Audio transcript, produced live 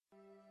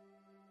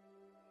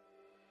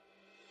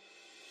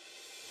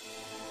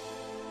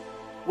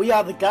We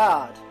are the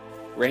Guard.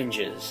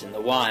 Rangers in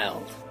the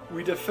wild.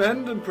 We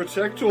defend and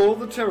protect all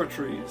the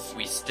territories.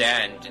 We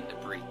stand in the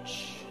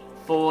breach.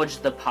 Forge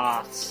the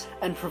paths.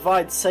 And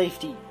provide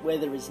safety where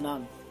there is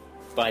none.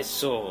 By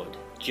sword,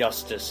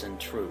 justice and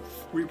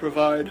truth. We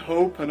provide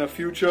hope and a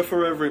future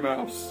for every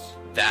mouse.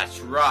 That's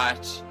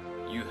right.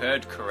 You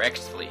heard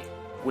correctly.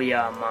 We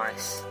are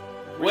mice.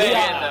 We're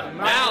the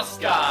Mouse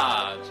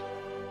Guard!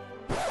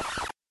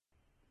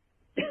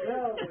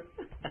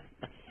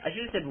 I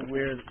should have said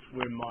we're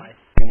mice.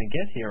 Gonna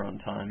get here on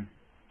time.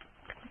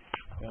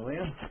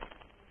 Earlier.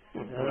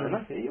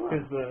 Here you are.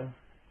 Because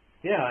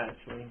I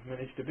actually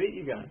managed to beat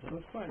you guys. I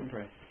was quite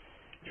impressed.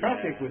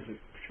 Traffic was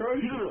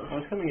atrocious. I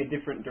was coming a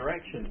different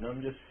direction.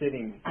 I'm just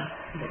sitting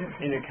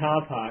in a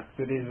car park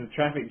that is a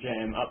traffic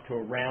jam up to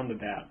a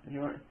roundabout. And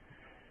you're like,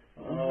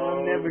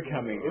 I'm never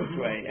coming this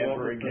way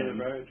ever again.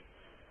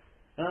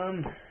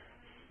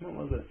 What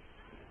was it?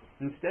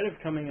 Instead of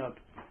coming up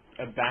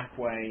a back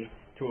way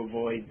to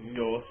avoid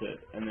Dorset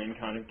and then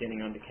kind of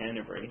getting onto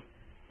Canterbury,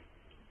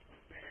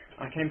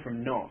 I came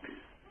from Knox,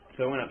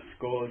 so I went up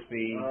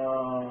Scoresby.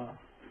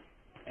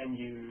 And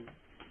you...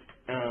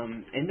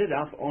 ended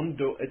up on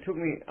it took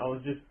me, I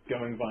was just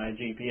going via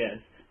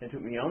GPS, it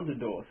took me onto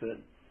Dorset,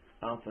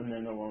 up and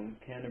then along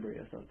Canterbury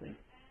or something.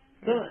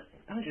 So,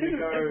 I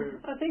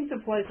think the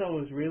place I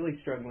was really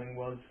struggling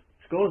was,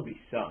 Scoresby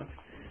sucked,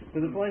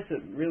 but the place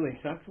that really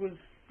sucked was,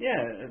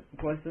 the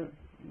place that,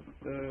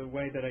 the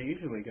way that I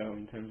usually go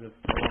in terms of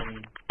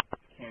along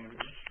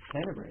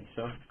Canterbury,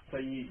 so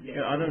you,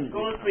 I don't...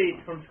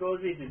 From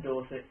Scoresby to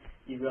Dorset,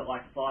 you've got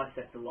like 5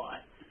 sets of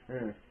lights.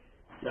 Yeah.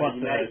 So Plus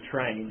the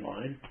train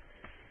line,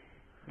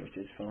 which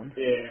is fun.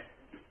 Yeah,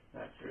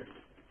 that's true.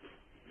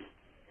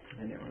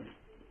 Anyway.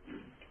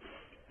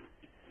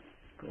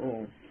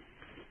 Cool.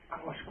 I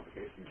just want to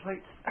get some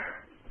plates.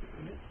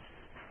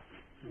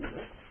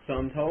 So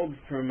I'm told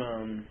from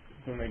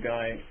the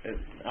guy at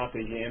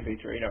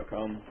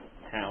RPGMP3.com,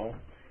 Hal,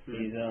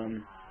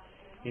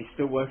 he's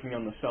still working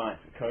on the site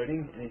for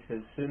coding, and he says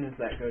as soon as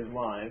that goes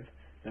live,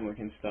 then we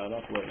can start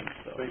uploading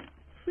stuff.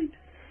 Sweet.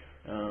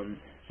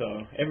 So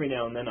every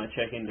now and then I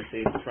check in to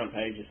see if the front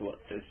page is what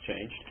has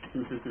changed.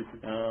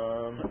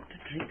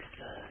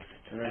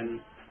 And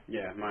then,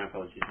 my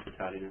apologies for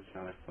tardiness. I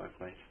left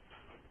quite late.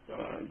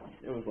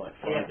 it was like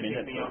 5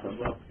 minutes or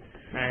something.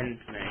 And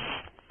me.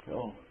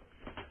 Cool.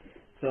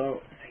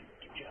 So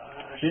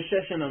this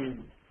session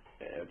I'm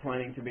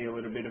planning to be a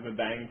little bit of a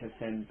bang to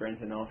send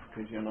Brenton off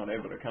because you're not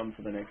able to come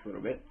for the next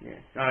little bit. Yeah.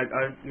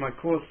 My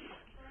course,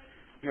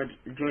 my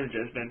Georgia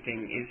Jazz Band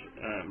thing is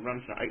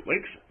runs for 8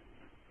 weeks.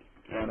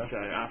 And so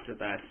after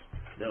that,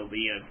 there'll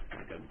be a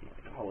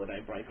holiday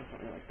break or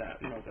something like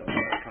that, and I'll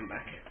come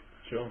back.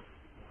 Sure.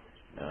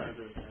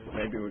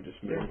 Maybe we'll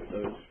just move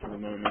those for the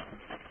moment.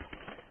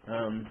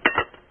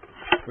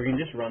 We can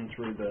just run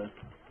through the...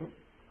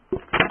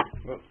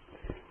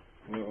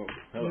 Hello.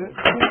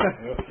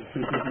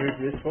 Move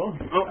this for?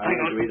 Oh, hang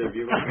on. Do either of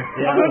you want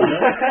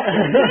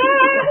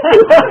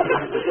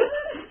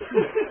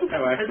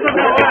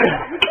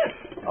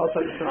I'll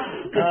take some.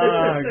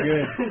 Ah,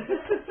 good.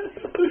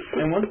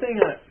 And one thing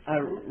I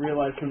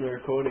realised from the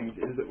recordings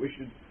is that we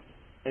should,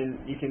 and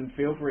you can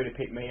feel free to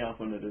pick me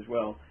up on it as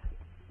well,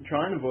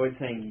 try and avoid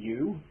saying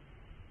you,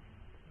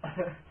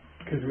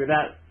 because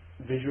without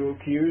visual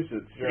cues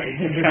it's very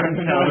difficult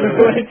to know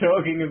what we're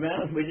talking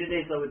about. We just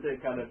need someone to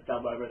kind of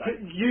dub over that.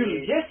 You!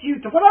 Yes, you!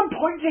 The one I'm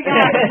pointing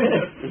at!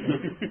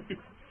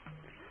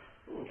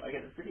 Ooh, I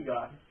get the pretty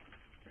guy.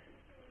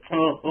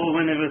 Or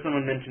whenever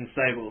someone mentions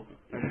Sable.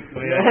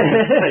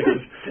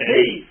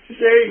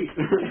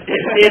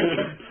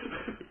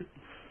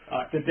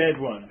 The dead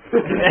one.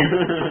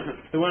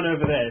 The one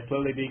over there,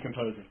 slowly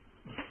decomposing.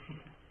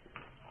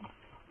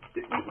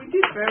 We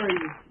did bury...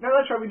 No,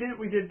 that's right,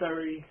 we did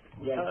bury...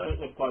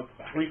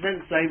 We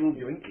sent Sable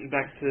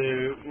back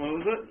to... What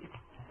was it?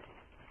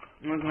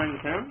 What was the name of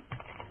the town?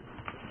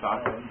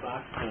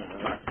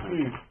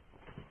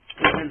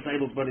 We sent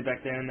Sable's body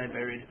back there and they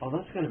buried. Oh,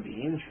 that's going to be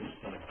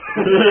interesting.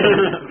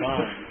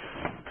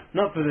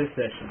 Not for this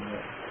session,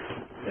 but...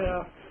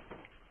 Yeah.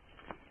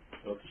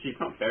 Well, she's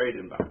not buried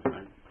in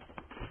Buckstone.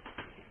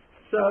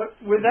 So,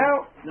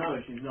 without... No,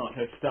 she's not.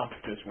 Her stuff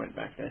just went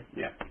back there.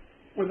 Yeah.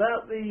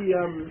 Without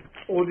the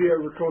audio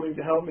recording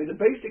to help me, the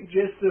basic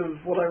gist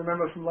of what I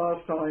remember from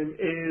last time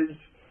is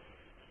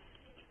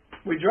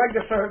we dragged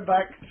the ferret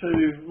back to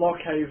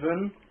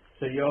Lockhaven.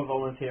 So you're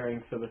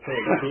volunteering for the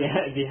thing.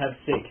 Do you have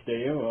sick, do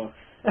you? Or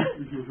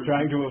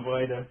trying to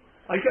avoid a...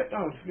 to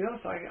be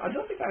honest, I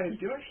don't think I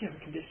do actually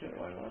have a condition at the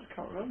moment. I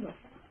can't remember.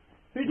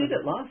 Who did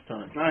it last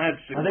time? I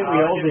think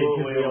we all did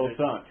because we all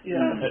sucked.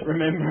 Yeah. At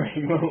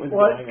remembering what was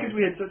Well, going it's because on.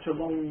 we had such a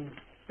long...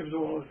 It was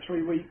all a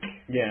 3-week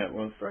Yeah, it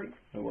was. break.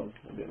 It was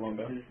a bit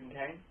longer. Citizen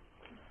Kane?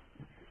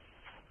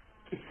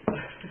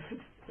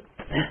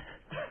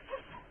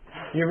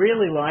 You're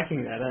really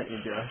liking that, aren't you,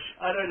 Josh?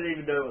 I don't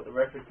even know what the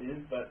reference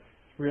is, but...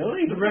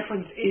 Really? The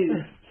reference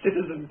is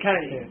Citizen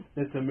Kane.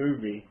 It's a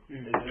movie.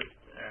 Is it?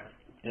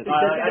 It's,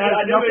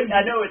 I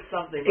know it's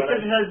something, but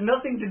Because it has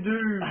nothing to do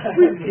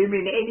with him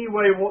in any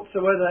way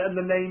whatsoever, and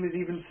the name is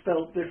even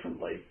spelled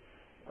differently.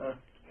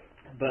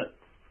 but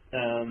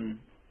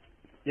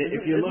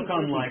if you look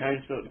on like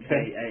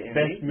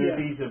best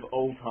movies of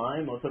all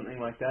time or something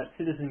like that,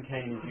 Citizen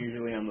Kane is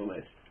usually on the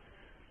list.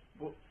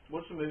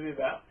 What's the movie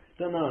about?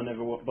 Don't know. I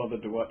never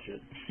bothered to watch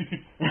it.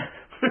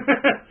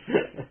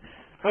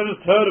 I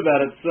just heard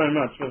about it so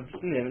much, but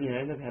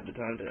I never had the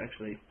time to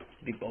actually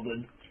be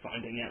bothered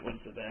finding out what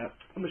it's about.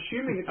 I'm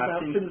assuming it's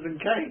about Citizen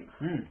Kane.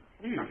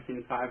 I've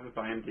seen 5 of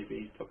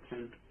IMDb's top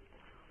 10.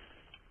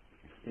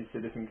 Is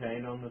Citizen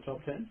Kane on the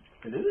top 10?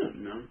 It isn't.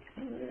 No.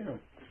 Oh, yeah.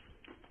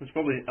 It's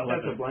probably 11.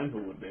 That's a Blanco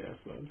would be, I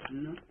suppose.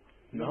 No.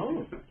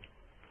 No.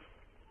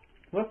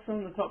 What's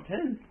on the top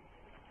 10?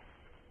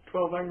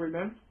 12 Angry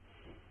Men.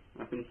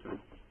 I think so.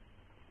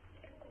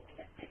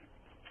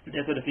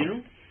 Death at a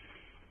Funeral?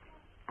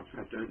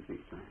 I don't think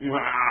so.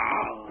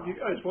 Wow. Have you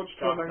guys watched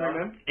 12 Angry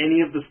Men?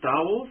 Any of the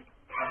Star Wars?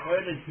 I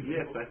heard it.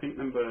 Yes, I think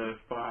number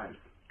 5.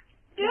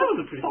 Yeah, that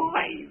was a pretty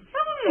Empire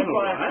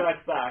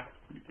Strikes Back.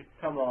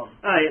 Come on.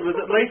 Hey, it was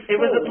at least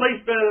better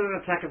than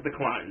Attack of the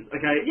Clones.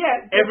 Okay,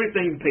 Yeah.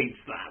 everything beats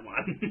that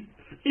one.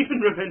 Even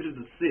Revenge of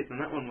the Sith,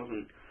 and that one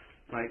wasn't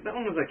that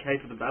one was okay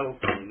for the battle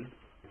scenes.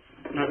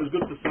 No, it was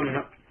good for summing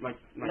up like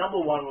Number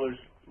 1 was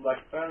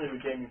only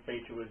redeeming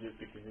feature was just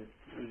because it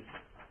was.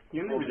 The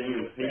only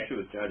redeeming feature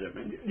was Jar Jar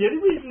Binks. The only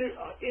reason,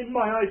 in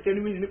my eyes, the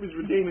only reason it was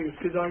redeeming is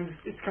because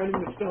it's kind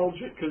of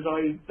nostalgic, because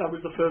that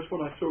was the first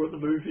one I saw at the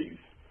movies.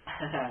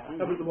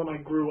 That was the one I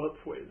grew up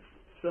with.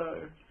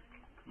 So,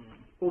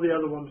 all the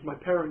other ones my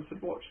parents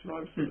had watched, and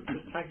I was sort of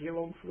just tagging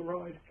along for the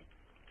ride.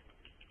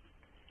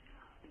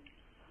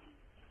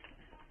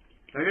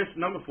 I guess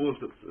number 4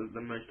 is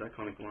the most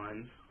iconic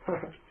lines.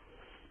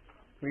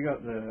 We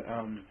got the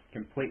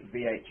complete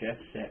VHS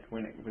set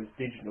when it was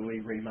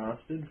digitally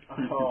remastered.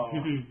 Oh.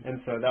 And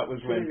so that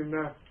was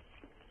when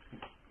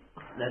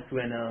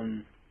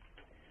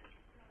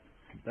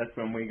that's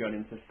when we got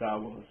into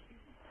Star Wars.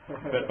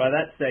 But by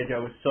that stage I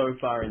was so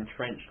far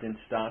entrenched in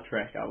Star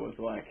Trek, I was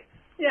like,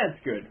 yeah, it's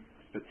good,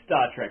 but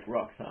Star Trek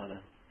rocks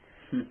harder.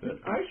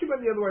 I actually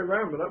went the other way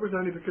around, but that was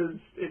only because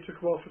it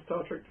took a while for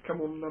Star Trek to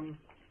come on.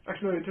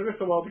 Actually, no, it took us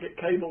a while to get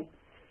cable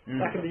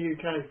back in the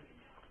UK.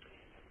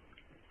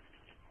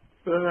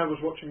 But then I was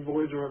watching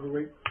Voyager every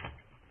week.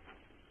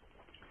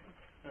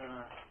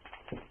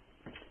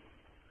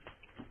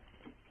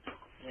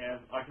 Yeah,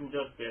 I can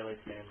just barely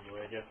stand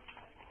Voyager.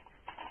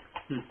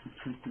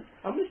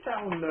 I missed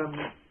out on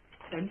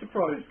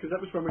Enterprise, because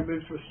that was when we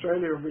moved to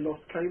Australia and we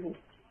lost cable.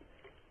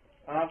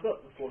 I've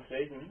got the 4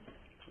 seasons.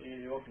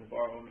 You're welcome to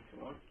borrow them if you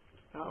want.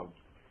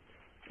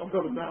 I've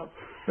got them now.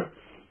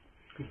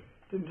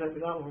 Didn't take me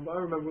that long, but I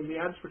remember when the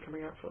ads were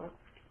coming out for that.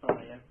 Oh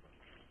yeah.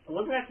 It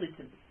wasn't actually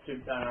too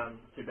bad.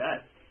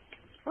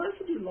 I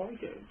actually do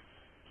like it.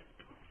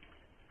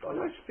 Got a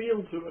nice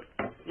feel to it.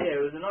 Yeah,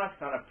 it was a nice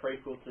kind of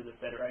prequel to the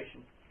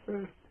Federation.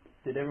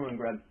 Did everyone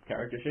grab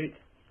character sheets?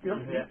 Yep.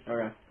 Yeah.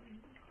 Okay.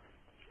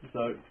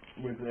 So,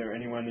 was there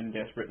anyone in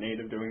desperate need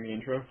of doing the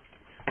intro?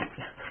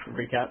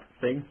 Recap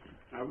thing?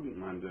 I wouldn't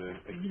mind the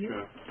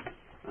extra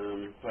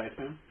player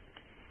turn.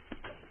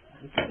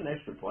 It's got an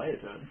extra player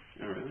turn.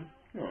 Oh, really?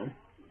 No.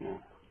 Well,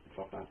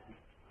 top that.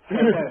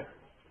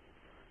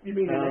 You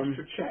mean an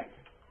extra check?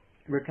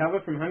 Recover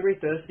from hungry,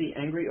 thirsty,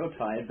 angry or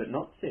tired, but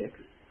not sick.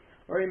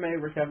 Or he may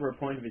recover a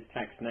point of his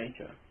taxed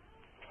nature.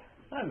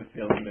 I have a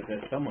feeling that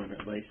there's someone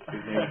at least who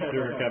needs to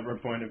recover a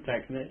point of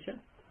taxed nature.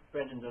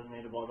 Brendan doesn't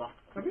need to bother.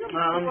 I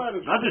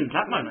didn't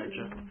tap my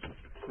nature.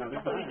 No,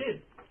 I thought you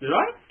did. Did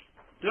I?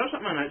 Did I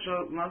tap my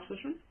nature last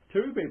session?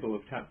 2 people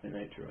have tapped their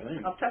nature, I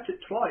think. I've tapped it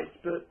twice,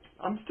 but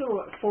I'm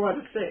still at 4 out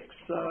of 6,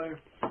 so...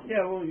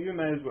 Yeah, well, you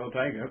may as well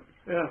take it.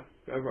 Yeah.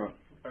 Go for it.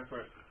 Go for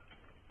it.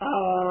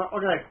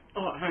 Okay.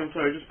 Oh, hang on,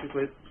 sorry, just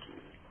quickly.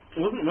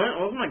 Wasn't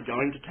I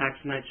going to tax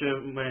nature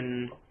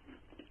when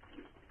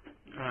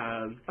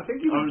I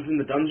think I was in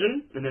the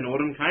dungeon, and then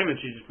Autumn came and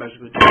she just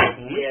basically did it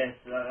for me? Yes,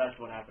 that's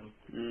what happened.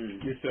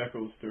 Your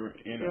circles to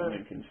in Yeah. a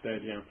link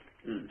instead, yeah.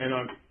 And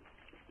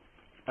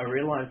I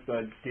realised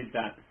I did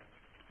that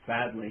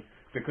badly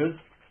because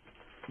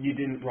you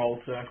didn't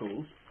roll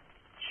circles.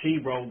 She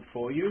rolled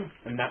for you,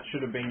 and that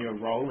should have been your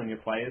roll in your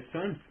player's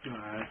turn.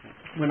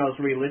 When I was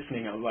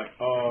re-listening, I was like,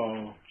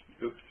 oh.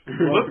 Oops.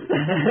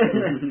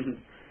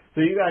 So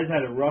you guys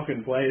had a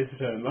rockin' player's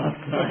turn last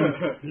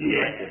time.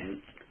 Yeah.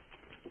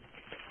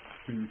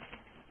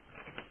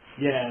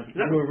 Yeah,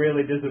 we were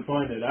really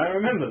disappointed. I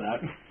remember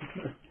that.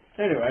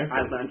 Anyway.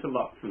 I learned a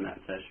lot from that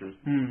session.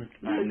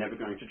 I'm never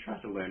going to try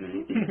to learn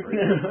anything free.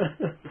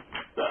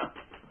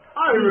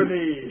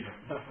 Irony!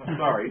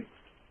 Sorry.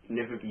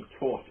 Never be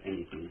taught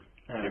anything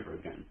ever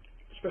again.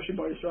 Especially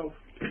by yourself.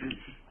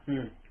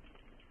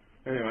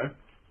 Anyway.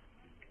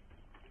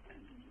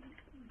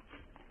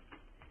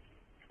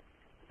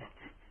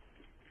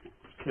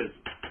 Because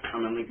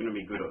I'm only going to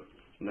be good at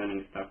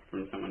learning stuff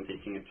from someone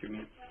teaching it to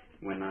me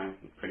when I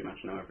pretty much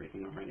know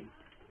everything already.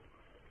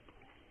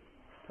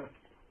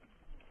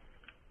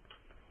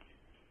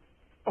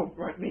 Oh,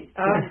 right, me.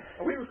 Are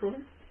we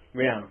recording?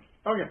 We are.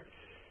 Okay.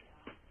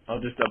 I'll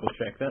just double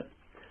check that.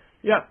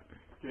 Yep.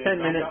 10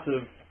 minutes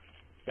of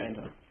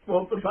banter.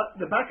 Well,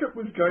 the backup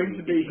was going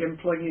to be him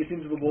plugging it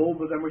into the wall,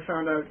 but then we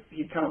found out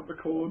he can't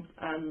record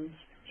and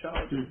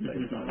charge at the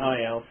same time. Oh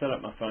yeah, I'll set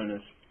up my phone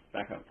as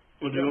backup.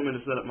 Well, do you want me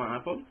to set up my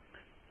iPod?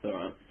 It's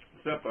alright.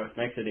 Set up both.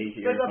 Makes it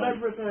easier. Set up if I-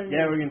 everything.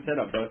 Yeah, we can set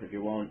up both if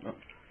you want. Oh,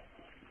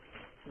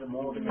 The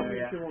more the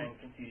merrier and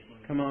confusing.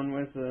 come on,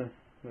 where's the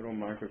little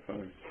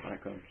microphone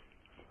icon?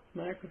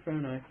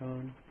 Microphone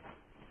icon.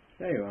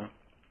 There you are.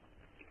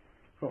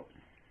 Cool.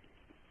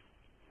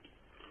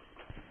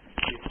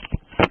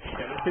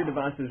 Okay, let's see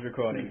devices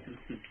recording.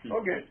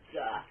 Okay.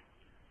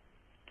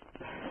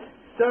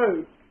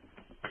 So,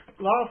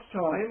 last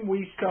time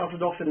we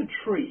started off in a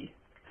tree.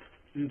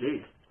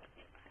 Indeed.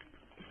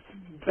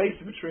 Base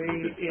of a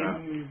tree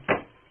in sort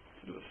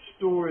of a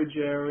storage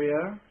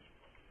area.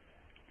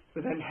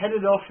 We then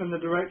headed off in the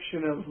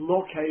direction of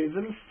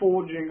Lockhaven,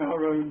 forging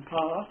our own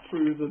path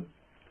through the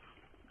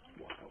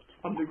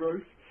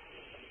undergrowth.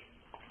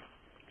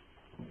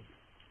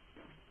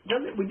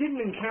 We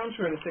didn't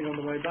encounter anything on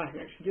the way back,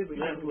 actually, did we?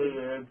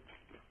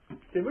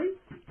 Did we?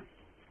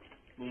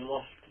 We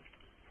lost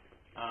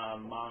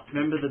Mark.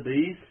 Remember the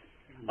bees?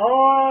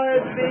 Oh,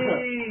 the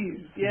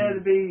bees! Yeah,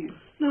 the bees.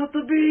 Not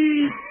the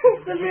bees!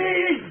 The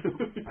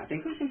bees! I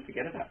think we can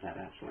forget about that,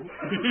 actually.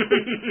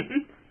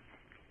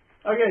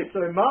 Okay, so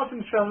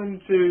Martin fell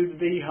into the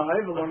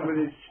beehive along with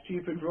his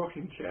stupid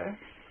rocking chair.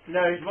 No,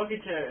 his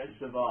rocking chair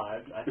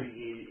survived. I think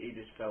he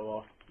just fell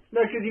off. No,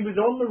 because he was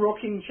on the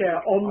rocking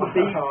chair on the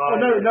bee. Oh,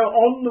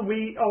 on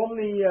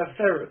the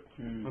ferret,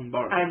 I'm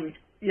Boris. and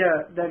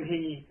yeah, then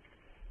he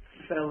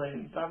fell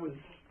in. That was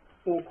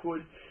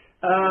awkward.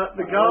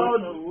 The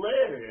guard.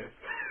 Hilarious.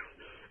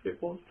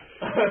 It was.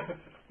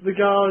 The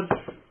guard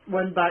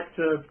went back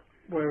to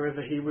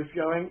wherever he was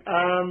going.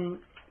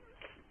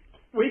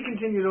 We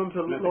continued on to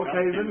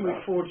Lockhaven. We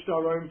forged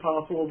our own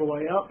path all the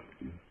way up.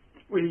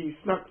 We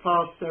snuck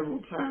past several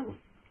towns.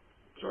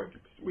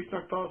 We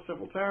snuck past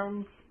several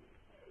towns.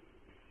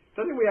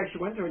 Don't think we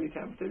actually went to any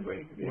towns, did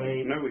we?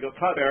 Wait, no, we got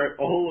Ferret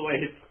all the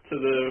way to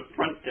the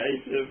front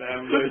gate of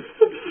our most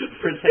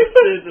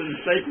protected and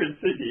sacred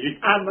city.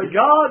 And the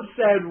guard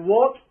said,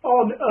 "What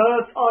on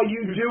earth are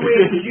you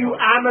doing, you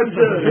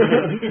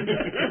amateurs?"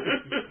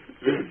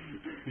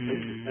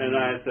 And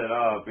I said,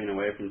 I've been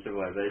away from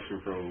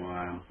civilization for a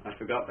while. I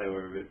forgot they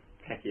were a bit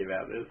pecky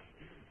about this.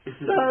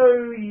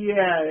 So,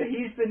 yeah,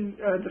 he's been,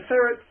 the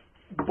ferret,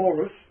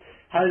 Boris,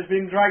 has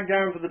been dragged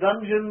down to the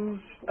dungeons.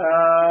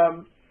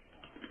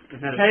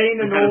 Kane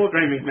and a Autumn.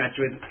 screaming match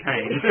with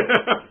Kane.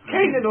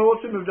 Kane and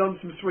Autumn have done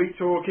some sweet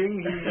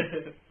talking.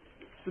 He's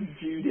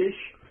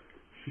subdued-ish.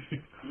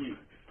 You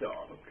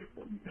dog.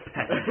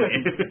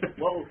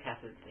 What will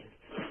Catherine think?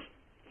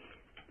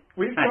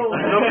 We've told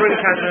Don't bring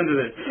Cat into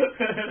this.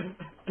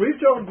 We've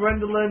told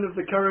Gwendolyn of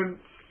the current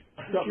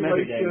Stop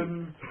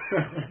situation.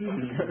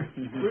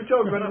 We've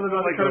told Gwendolyn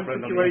about the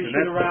current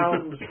situation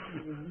around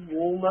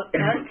Walnut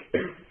Pack.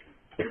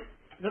 Is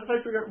that the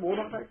place we got?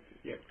 Walnut Pack?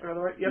 Yep.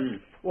 Right? Yep.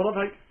 Walnut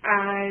Pack.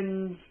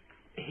 And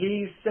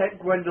he set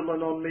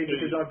Gwendolyn on me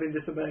because I've been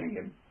disobeying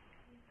him.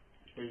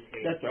 Who's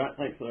he? That's right,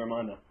 thanks for the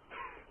reminder.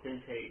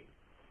 Who's he?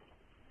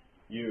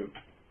 You.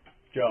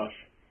 Josh.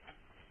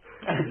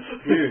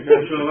 You,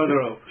 Joshua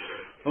Wetherall,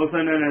 also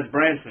known as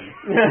Branson.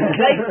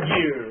 Thank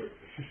you.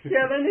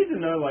 Yeah, they need to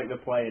know like the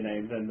player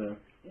names and the...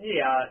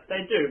 Yeah,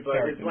 they do, but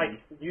Character it's like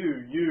names.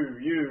 you,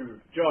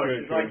 Josh.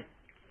 True, It's true. like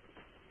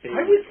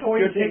I was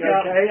pointing, pick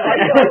up. okay?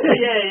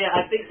 yeah,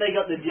 I think they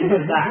got the gist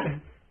of that.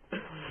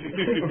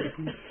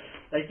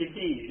 They can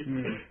hear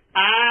you.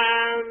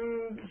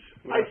 And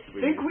I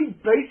think we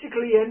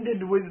basically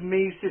ended with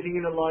me sitting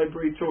in a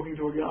library talking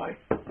to a guy.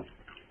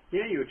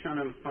 Yeah, you were trying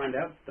to find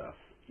out stuff.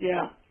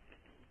 Yeah.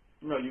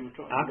 No, you were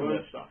trying to Archivist.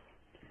 learn stuff.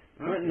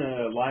 I weren't in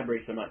the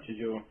library so much as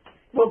you're...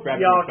 Well, Grab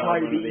the the card,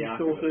 archive one of the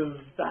sort archivists.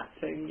 of that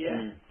thing,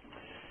 yeah.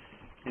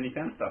 And he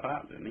found stuff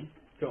out, didn't he?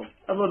 Cool.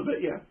 A little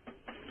bit, yeah.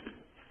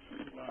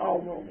 Oh,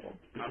 well.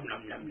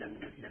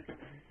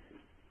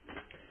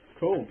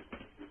 Cool.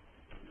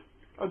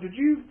 Oh, did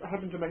you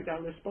happen to make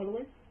that list, by the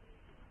way?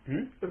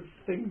 Hmm? Of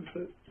things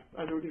that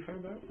I'd already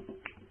found out?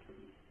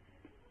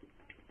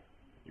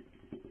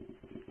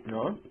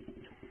 No.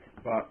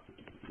 But,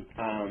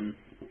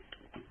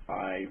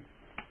 I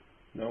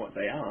know what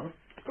they are.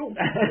 Cool.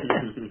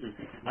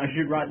 I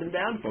should write them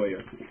down for you.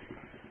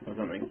 Or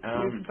something. Use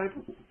some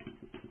paper?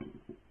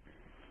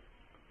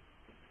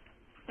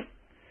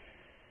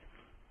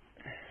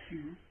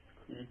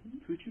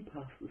 Could you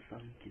pass the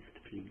sun-kissed,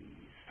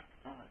 please?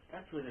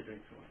 That's where the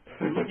drinks were.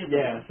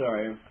 Yeah,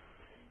 sorry.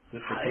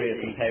 Just to clear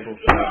some tables.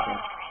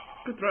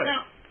 Good throw.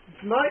 Now,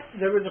 tonight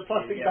there is a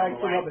plastic bag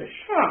for rubbish.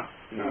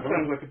 No, That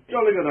sounds like a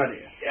jolly good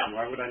idea.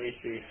 Why would I need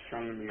to be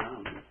strong in the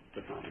arm at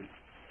the time?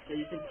 So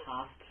you can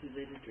pass 2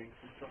 liter drinks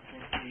and stop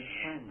making your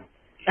friends.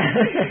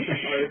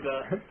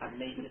 Over at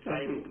meet the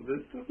table.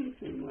 This doesn't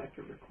seem like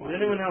a Is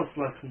requirement. anyone else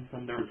lessons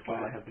on Don't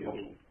require I have the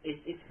bottle.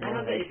 It's one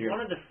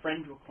of the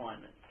friend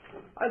requirements.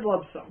 I'd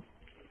love some.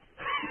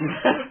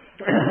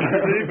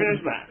 Did you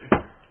finish that?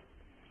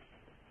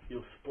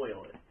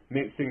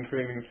 mixing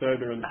creaming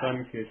soda and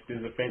Sunkist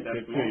is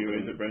offensive to you,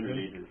 is it,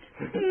 Brendan?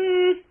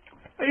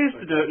 I used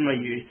to do it in my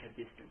youth.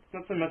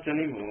 Not so much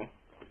anymore.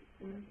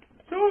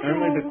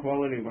 Only the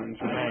quality ones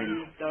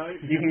remain.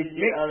 You can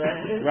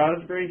mix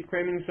raspberry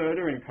creaming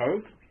soda and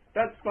Coke.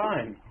 That's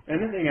fine.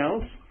 Anything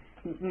else,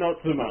 not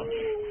so much.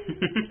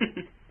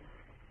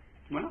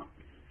 Well,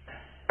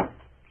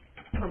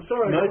 I'm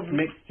sorry. Most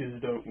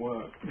mixtures don't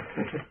work.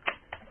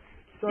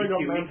 Sorry, I got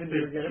If you Mountain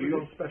Dew mix again. the It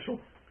was on special.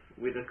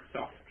 with a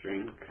soft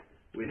drink,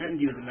 with Mountain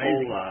Dew is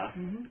amazing. cola,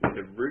 with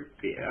a root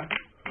beer,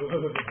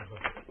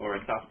 or a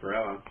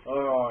sarsaparilla,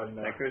 Oh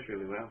no. that goes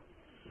really well.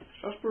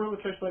 Sarsaparilla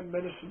tastes like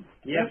medicine.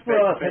 Yeah,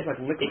 Sarsaparilla but tastes like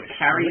licorice. It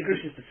carries,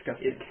 Licorice is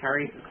disgusting. it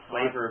carries the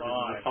flavour of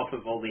the top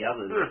of all the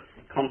others,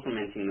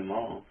 complementing them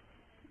all.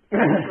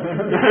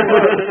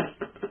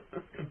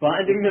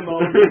 Binding them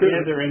all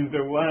together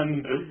into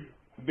one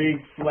big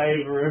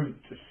flavour of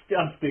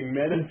disgusting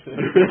medicine.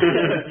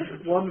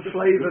 One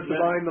flavour to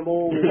bind them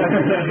all. No,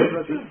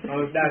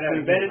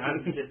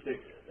 medicine's just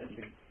that's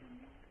a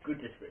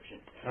good description.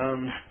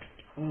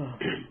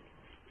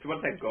 So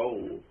what's that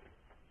goal?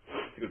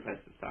 It's a good place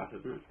to start,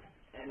 isn't it?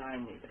 And I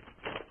need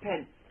a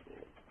pen.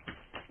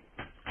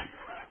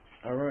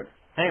 Alright.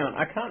 Hang on,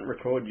 I can't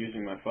record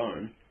using my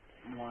phone.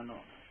 Why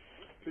not?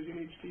 Because you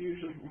need to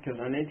use it. Because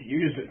I need to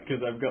use it,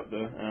 because I've got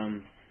the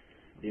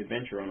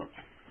adventure on it.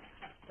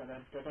 So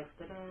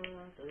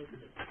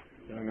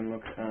I'm going to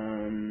look,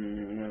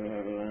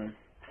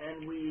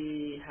 And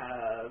we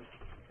have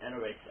an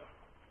eraser.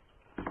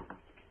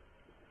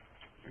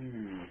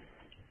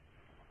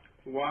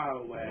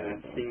 While we're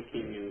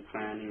thinking and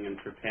planning and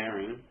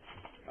preparing,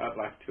 I'd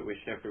like to wish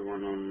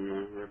everyone on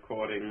the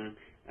recording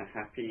a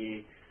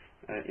happy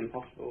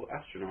Impossible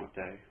Astronaut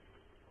Day.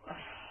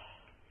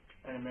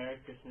 And a Merry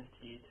Christmas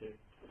to you too.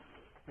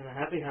 And a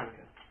happy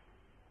Hanukkah.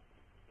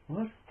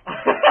 What?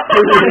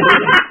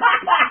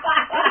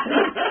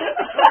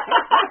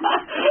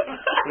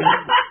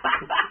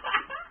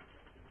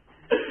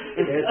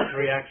 Best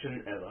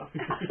reaction ever.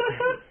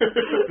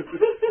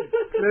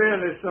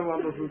 Clearly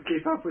someone doesn't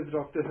keep up with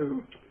Doctor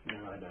Who.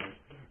 No, I don't.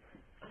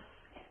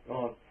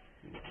 Oh.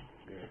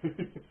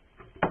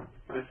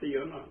 I see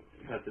you're not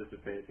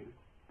participating.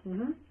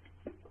 Mm-hmm.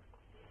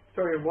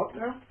 Sorry, what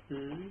now?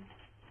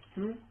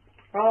 Hmm?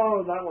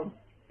 Oh, that one.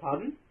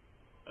 Pardon?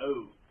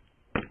 Oh.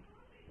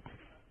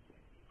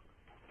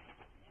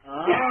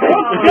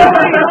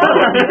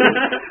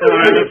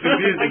 Alright, that's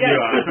confusing you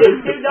are.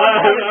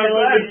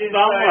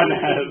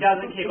 He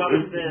doesn't keep up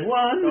with the...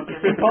 One,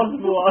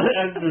 Impossible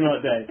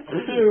Astronaut Day.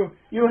 Two,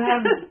 you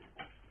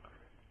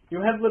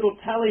have little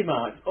tally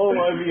marks all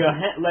over your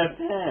left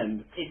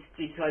hand. It's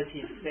because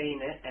he's seen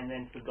it and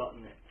then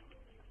forgotten it.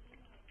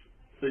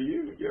 So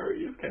you've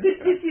kept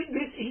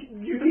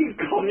You need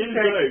context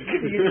to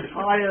the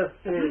entire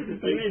thing.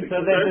 So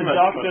there's a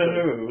Doctor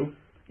Who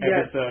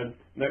episode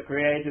that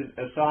created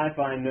a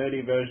sci-fi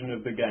nerdy version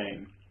of the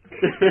game.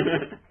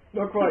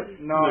 Not quite.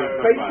 No.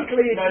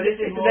 Basically, this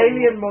is it's an more-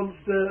 alien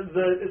monster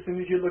that as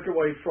soon as you look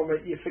away from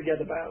it, you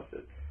forget about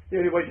it. The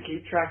only way to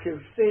keep track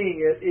of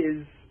seeing it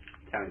is...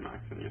 tally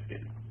marks on your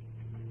skin.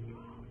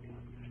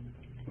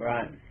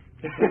 Right.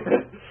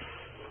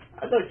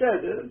 As I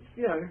said,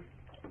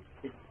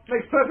 it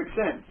makes perfect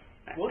sense.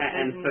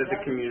 And so the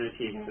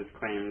community has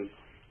claimed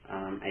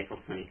April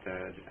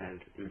 23rd as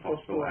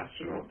Impossible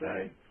Astronaut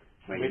Day.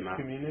 Where Which you must,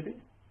 community?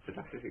 the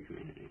Doctor Who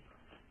community.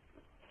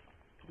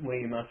 Where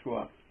you must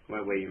what?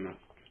 Where you must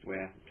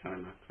wear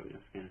tally marks on your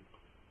skin.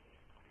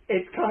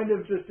 It's kind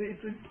of just...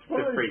 It's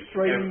one of To those freak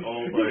strange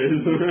all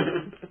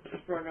traditions those.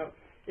 sprung up.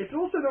 It's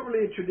also not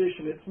really a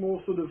tradition, it's more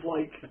sort of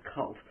like... A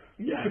cult.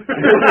 Yeah.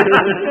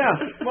 Yeah.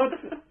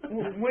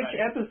 Which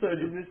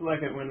episode is this? Like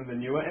one of the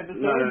newer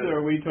episodes,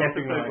 or are we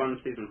talking episode like 1,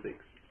 season 6.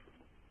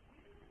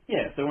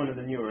 Yeah, so one of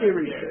the newer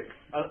Series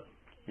episodes.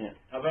 6.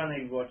 I've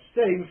only watched...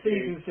 Saying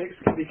season 6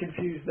 can be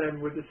confused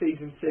then with the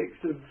season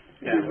 6 of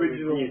Yeah, the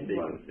original new season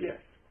one. 6. Yeah.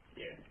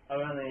 Yeah. I've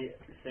only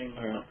seen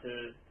Alright. up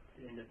to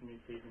the end of the new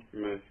season.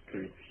 Most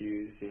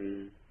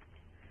confusing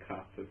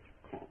cast of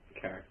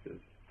characters.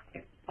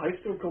 I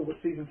still call it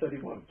season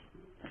 31.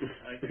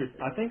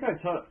 I think I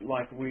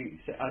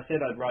said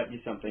I'd write you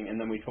something, and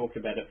then we talked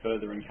about it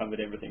further and covered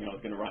everything I was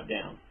going to write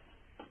down.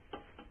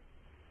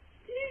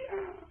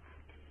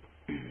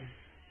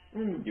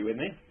 You with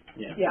me?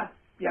 Yeah. Yeah.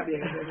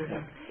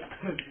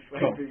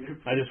 Cool.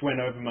 I just went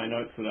over my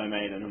notes that I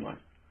made, and I'm like,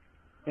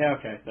 yeah,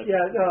 okay. That's,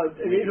 Yeah, no,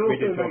 we it also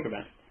did talk makes-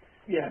 about.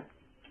 Yeah.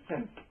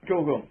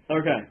 Cool.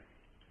 Okay.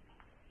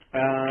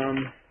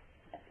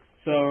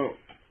 So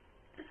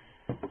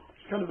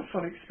It's kind of a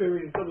fun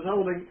experience. I was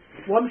holding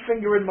one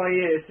finger in my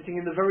ear, sitting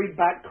in the very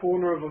back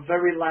corner of a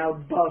very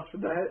loud bus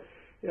with the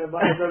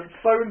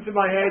phone to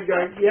my head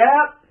going,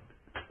 yeah,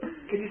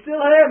 can you still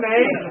hear me?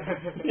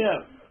 yeah.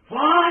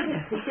 What?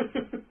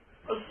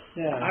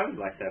 Yeah. I would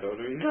like that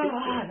ordering. God,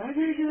 I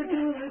need you to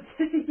do that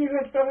thing you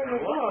were doing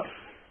a lot.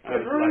 I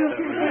would like that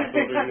when I was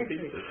ordering the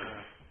pizza.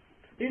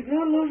 He's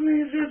not loving me,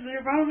 he's just,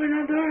 you're probably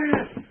not doing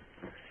it.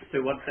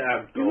 So what's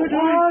our goal? Okay.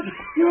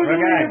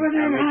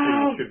 Our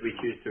mission, should we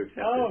choose to accept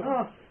it?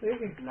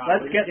 No,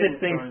 Let's we're get getting this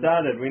thing thrown.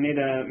 started. We need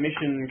a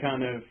mission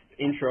kind of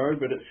intro,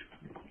 but it's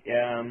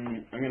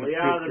I'm going to We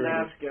are the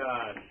Mouse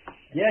Guard.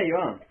 Yeah, you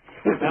are.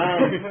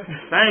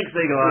 Thanks,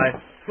 Eagle Eye.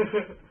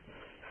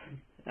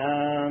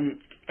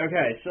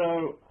 Okay,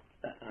 so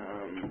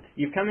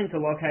you've come into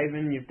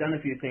Lockhaven. You've done a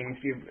few things.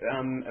 You've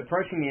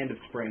approaching the end of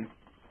spring.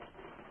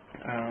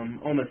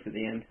 Almost at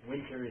the end.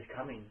 Winter is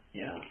coming.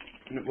 Yeah.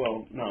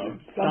 Well, no.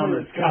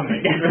 Summer's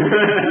coming.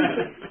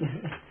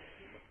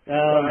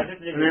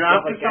 And then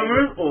after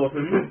summer is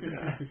autumn.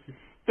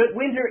 But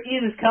winter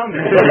is coming.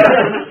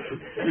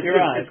 You're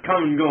right. It's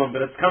come and gone,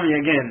 but it's coming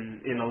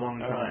again in a long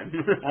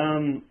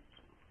time.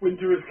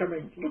 Winter is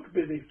coming. Look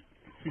busy.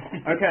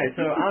 Okay,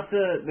 so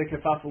after the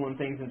kerfuffle and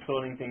things and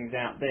sorting things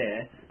out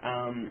there,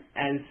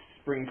 as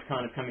spring's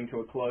kind of coming to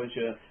a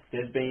closure,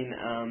 there's been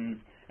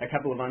a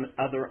couple of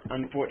other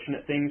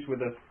unfortunate things with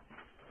the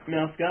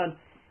Mouse Guard.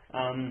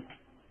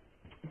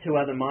 Two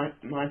other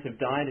mice have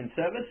died in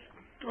service.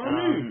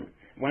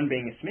 One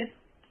being a smith.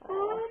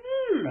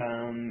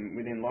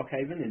 Within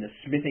Lockhaven in a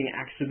smithing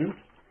accident.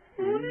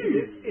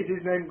 Is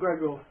his name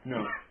Gregor?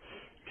 No.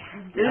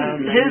 His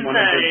One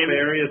of the name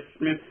various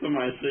Smiths on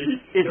my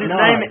sheet. is his No.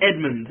 name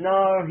Edmund.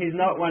 No, he's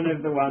not one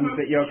of the ones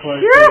that you're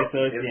closely It's not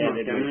associated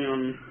with.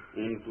 Gamion,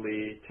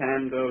 Ainsley,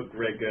 Tando,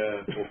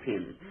 Gregor, or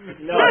Pim.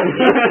 No,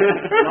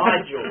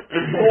 Nigel.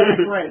 All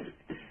Fred.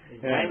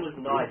 His name was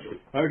Nigel.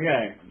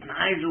 Okay.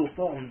 Nigel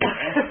Thornberry.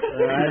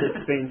 Alright,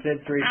 it's been said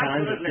 3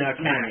 times, it's now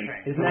canon.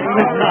 His name Oh,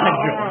 was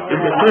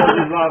Nigel.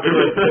 His last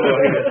word before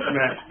he got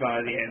smashed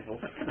by the anvil.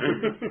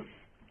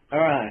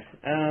 Alright,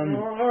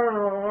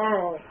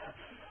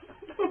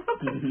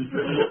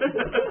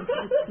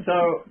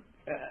 so,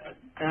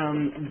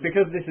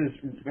 because this is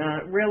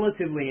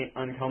relatively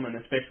uncommon,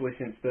 especially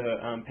since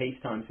the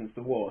peacetime, since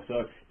the war.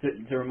 So,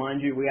 to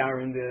remind you, we are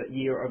in the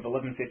year of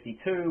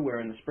 1152. We're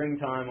in the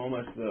springtime,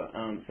 almost the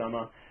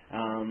summer,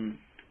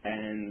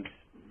 and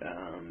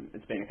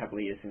it's been a couple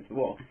of years since the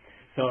war.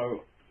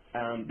 So,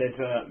 there's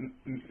a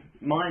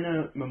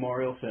minor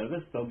memorial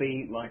service. There'll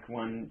be like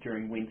one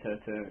during winter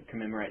to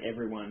commemorate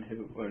everyone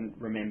and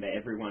remember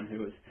everyone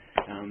who has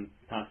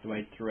passed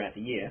away throughout the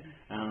year.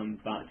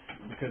 But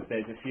because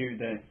there's a few,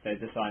 they're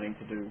deciding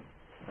to do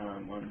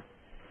one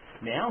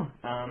now.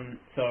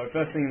 So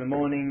first thing in the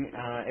morning,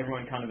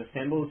 everyone kind of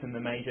assembles in the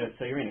major.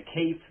 So you're in a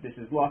keep. This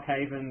is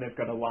Lockhaven. They've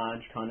got a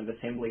large kind of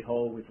assembly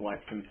hall with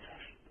like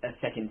a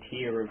second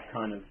tier of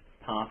kind of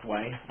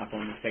pathway up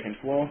on the second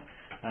floor.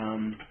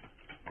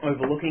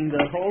 Overlooking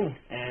the hall,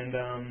 and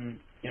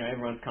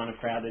everyone's kind of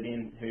crowded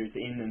in who's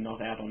in and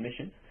not out on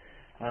mission.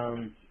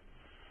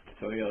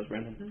 So yours,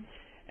 Brendan.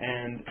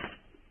 And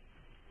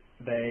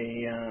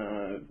they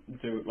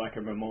do like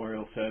a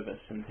memorial service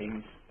and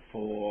things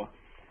for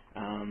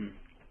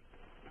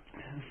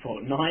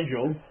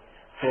Nigel,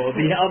 for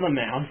the other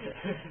mouse,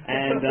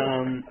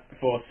 and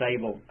for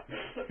Sable.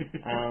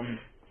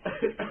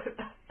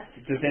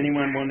 Does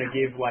anyone want to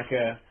give like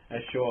a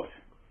short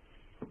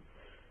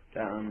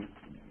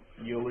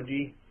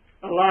eulogy?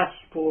 Alas,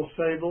 poor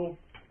Sable.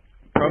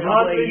 Probably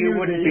Hardly you you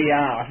wouldn't need. be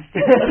asked.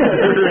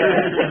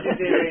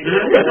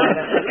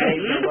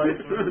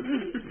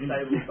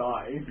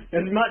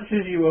 As much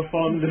as you were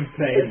fond of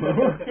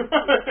Sable,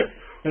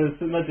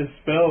 as much as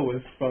Spell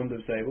was fond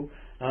of Sable,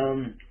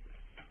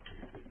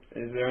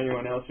 is there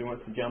anyone else who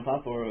wants to jump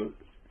up, or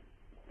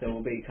there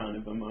will be kind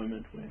of a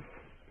moment where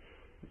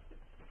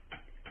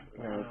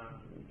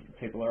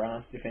people are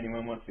asked if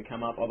anyone wants to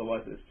come up,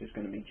 otherwise it's just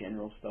going to be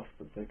general stuff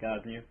that the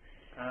guard knew.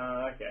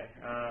 Okay.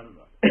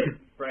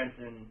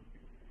 Branson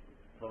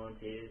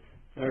volunteers.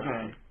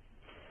 Okay.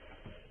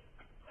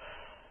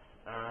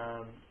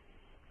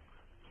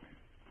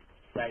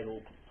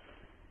 Sable.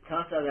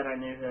 Can't say that I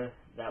knew her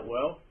that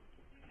well.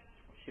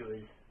 She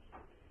was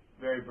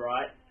very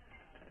bright,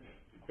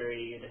 very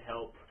eager to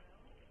help.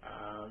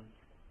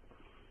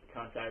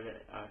 Can't say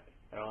that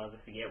I'll ever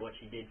forget what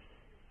she did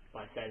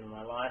by saving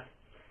my life.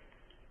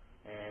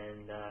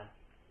 And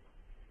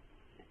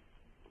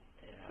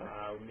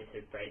I'll miss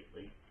her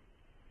greatly.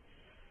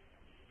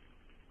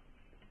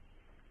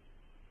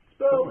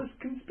 Spell is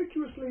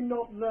conspicuously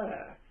not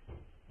there.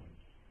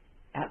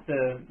 At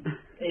the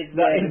It's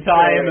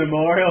entire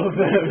memorial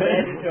service.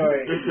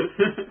 mandatory.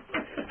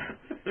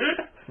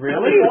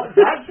 Really?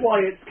 That's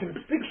why it's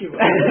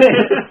conspicuous.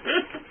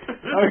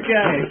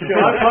 Okay. Can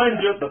I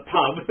find you at the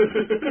pub?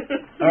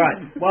 Alright,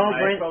 while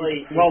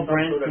Probably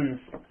Branson's...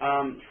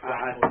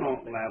 I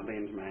snort loudly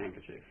into my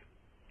handkerchief.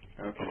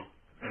 Okay.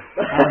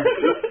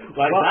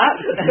 Like What? that?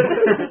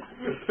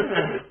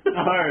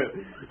 No.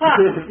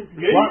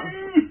 What?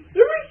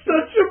 There is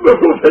such a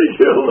movie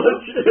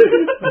eulogy.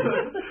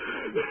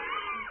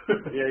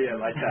 Yeah,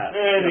 like that.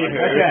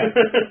 Okay.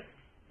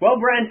 While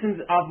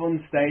Branson's up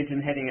on stage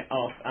and heading it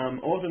off,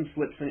 Autumn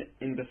slips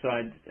in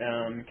beside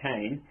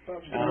Kane,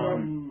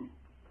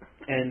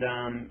 and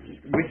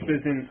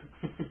whispers in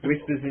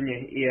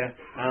your ear.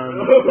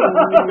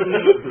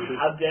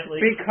 I'll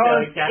definitely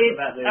Because tell Kath it's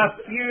about this. a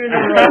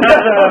funeral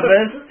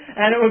service,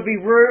 and it would be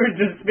rude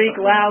to speak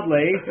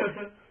loudly.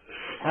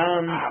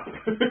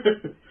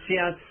 She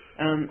asks,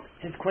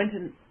 has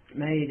Quentin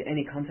made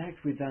any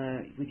contact with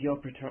your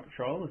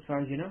patrol, as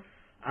far as you know?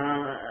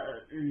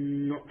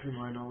 Not to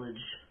my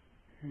knowledge.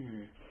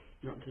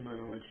 Not to my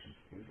knowledge,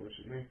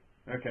 unfortunately.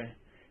 Okay.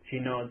 She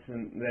nods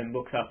and then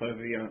looks up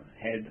over your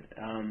head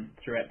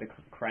throughout the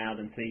crowd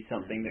and sees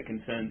something that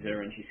concerns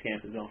her, and she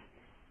scampers off.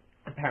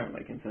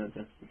 Apparently concerns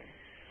her.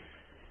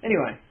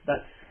 Anyway,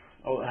 that's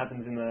all that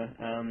happens in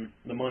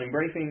the morning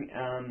briefing,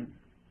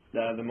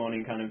 the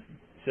morning kind of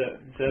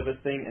service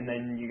thing, and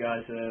then you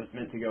guys are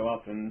meant to go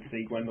up and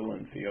see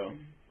Gwendolyn for your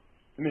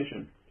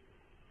mission.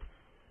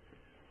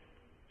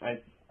 I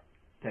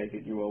take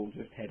it you all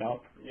just head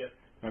up? Yep.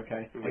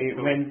 Okay.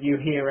 When you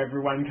hear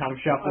everyone come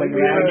shuffling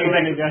around, you're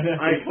going to go to...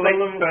 I fell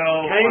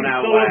Kane on our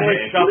solemnly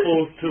way.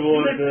 shuffles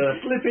towards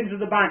Slip into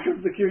the back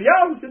of the queue. Yeah,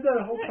 I was in there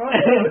the whole time.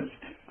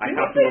 I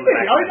cast him on the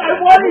back of the I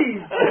head.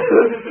 waved. Oh,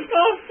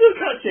 I'm still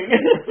catching.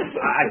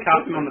 I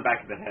cast him on the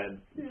back of the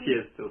head.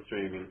 Tears still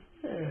streaming.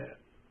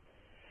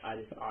 I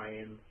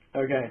am.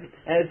 Okay.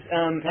 As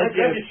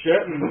your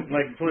shirt and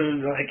like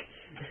plumes like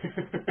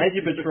as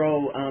your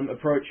patrol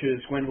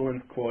approaches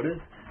Gwendolyn's quarters,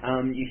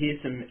 you hear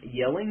some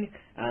yelling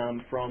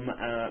from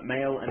a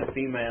male and a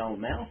female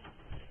mouse.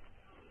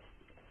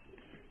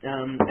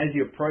 As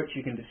you approach,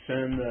 you can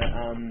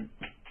discern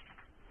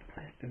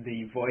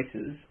the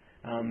voices.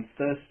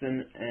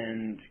 Thurston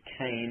and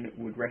Kane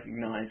would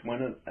recognise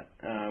one of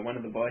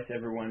the voice.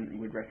 Everyone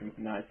would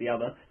recognise the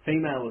other.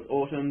 Female is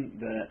Autumn.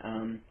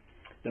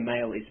 The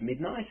male is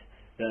Midnight,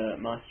 the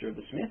master of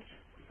the Smiths.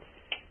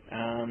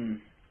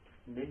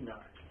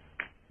 Midnight.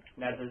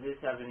 Now, does this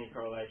have any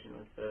correlation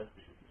with the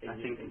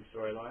existing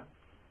storyline?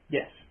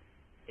 Yes,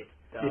 It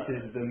does.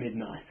 this is the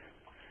Midnight.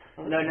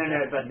 No,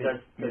 but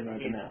does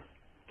Midnight his the mouse.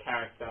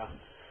 character...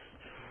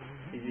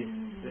 Is this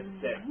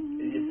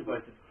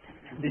supposed to...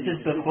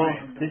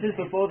 This is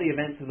before the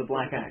events of the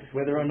Black Axe.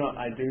 Whether or not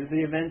I do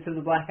the events of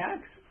the Black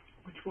Axe,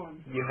 Which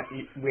one?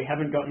 we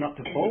haven't gotten up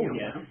to fall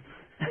yet.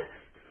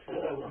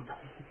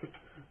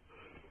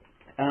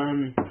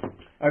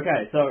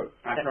 Okay, so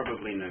I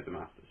probably know the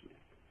Master Smith.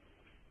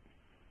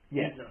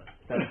 yes,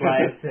 that's why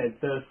I said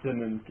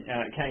Thurston and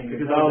Kane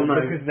Because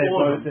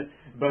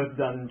they've both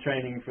done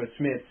training for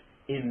Smiths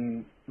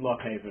in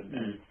Lockhaven,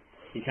 and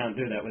you can't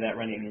do that without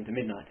running into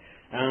Midnight.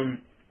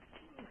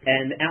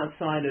 And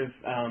outside of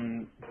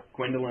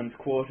Gwendolyn's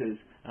quarters,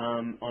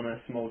 on a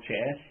small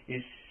chair,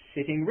 is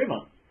sitting River.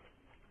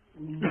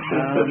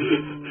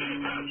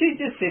 She's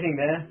just sitting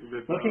there,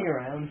 looking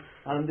around.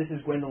 This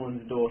is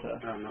Gwendolyn's daughter.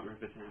 Oh, not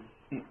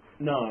Rivertown.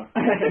 No.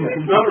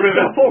 not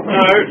River. No,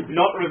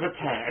 not River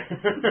Tag.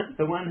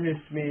 The one who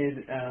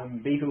smeared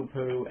beetle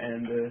poo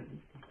and the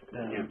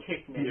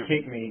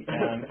kick me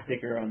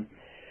sticker on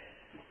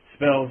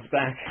spells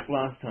back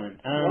last time.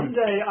 One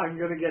day I'm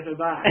gonna get her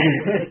back.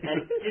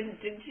 And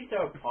didn't she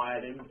throw a pie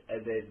at him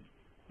and then...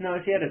 No,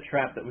 she had a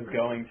trap that was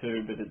going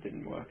to, but it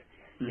didn't work.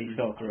 He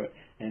fell through it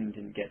and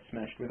didn't get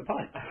smashed with a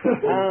pie.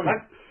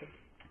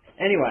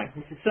 Anyway,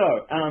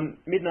 so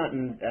Midnight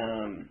and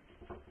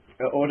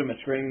Autumn are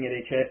screaming at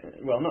each other.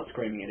 Well, not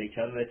screaming at each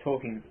other. They're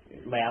talking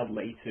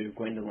loudly to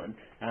Gwendolyn,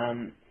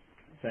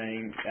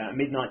 saying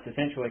Midnight's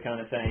essentially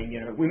kind of saying,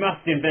 we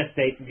must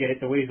investigate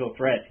the weasel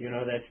threat.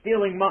 They're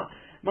stealing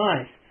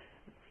mice.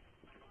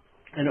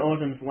 And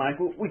Autumn's like,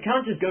 well, we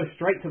can't just go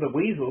straight to the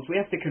weasels. We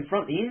have to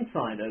confront the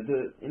insider.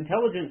 The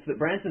intelligence that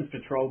Branson's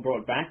patrol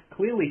brought back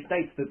clearly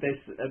states that there's,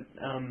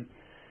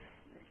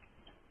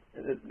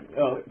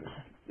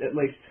 at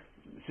least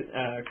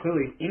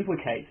clearly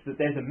implicates that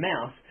there's a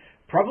mouse,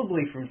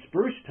 probably from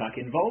Spruce Tuck,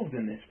 involved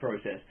in this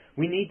process.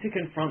 We need to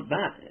confront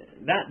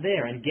that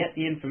there and get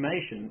the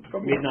information.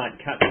 Midnight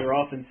cuts her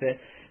off and says,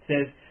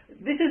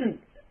 this isn't...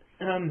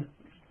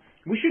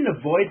 we shouldn't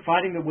avoid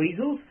fighting the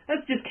weasels.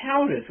 That's just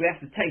cowardice. We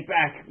have to take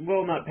back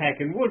Walnut Peck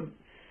and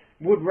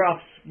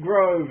Woodruff's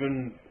Grove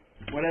and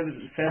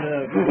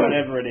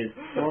whatever it is.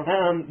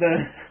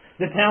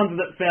 The towns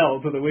that fell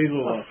to the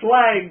weasel. A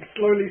flag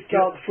slowly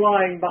starts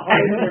flying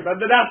behind him, and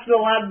the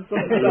national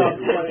anthem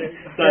starts playing.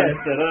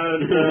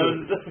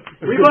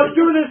 We must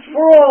do this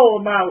for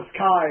all mouse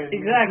kind.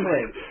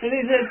 Exactly. And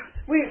he says,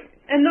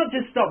 and not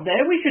just stop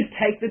there. We should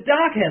take the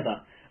Dark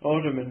Heather.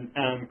 Alderman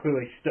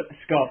clearly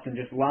scoffs and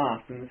just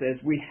laughs and says,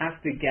 we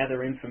have to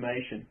gather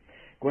information.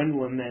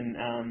 Gwendolyn then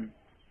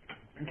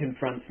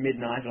confronts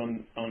Midnight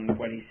on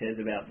what he says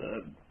about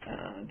the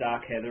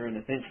Dark Heather and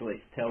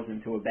essentially tells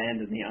him to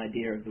abandon the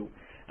idea of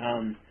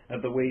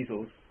the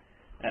weasels,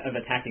 of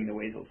attacking the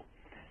weasels.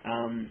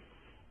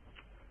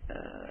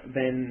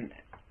 Then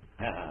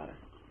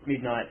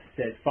Midnight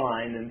says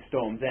fine and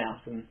storms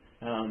out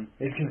and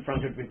is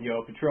confronted with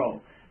your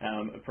patrol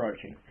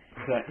approaching.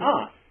 So,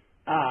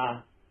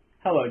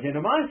 hello,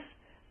 gentlemen.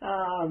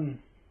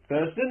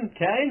 Thurston,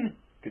 Kane,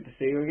 good to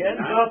see you again.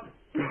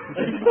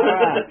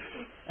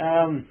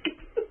 Alright.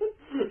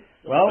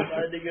 Well,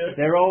 Time to go.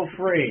 they're all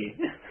free.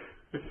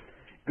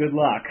 Good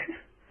luck.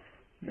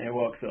 There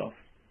walks off.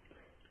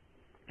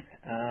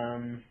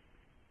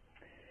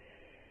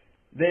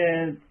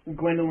 There,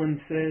 Gwendolyn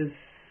says,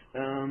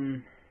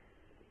 hang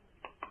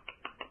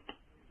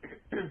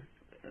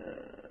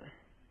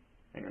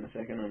on a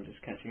second, I'm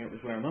just catching up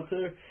with where I'm up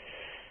to.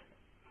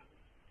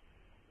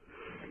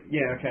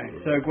 Yeah, okay.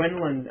 So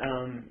Gwendolyn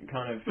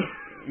kind of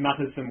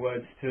mutters some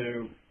words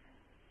to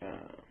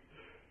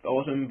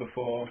Autumn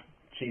before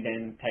she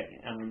then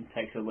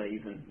takes a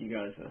leave, and you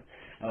guys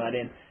are let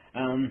in.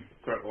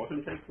 So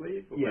Autumn takes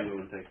leave, or Yeah.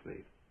 Gwendolyn takes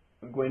leave?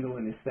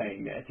 Gwendolyn is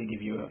staying there to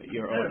give you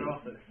your Their order.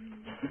 office.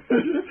 Why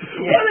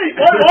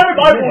am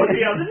I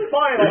walking out? This is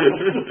my office.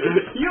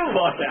 You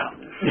walk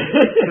out.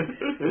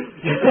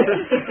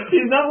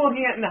 She's not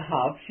walking out in a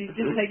huff. She's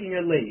just taking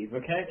her leave.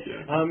 Okay.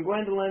 Yeah.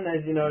 Gwendolyn,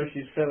 as you know,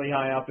 she's fairly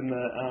high up in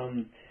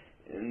the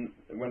in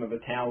one of the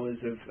towers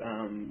of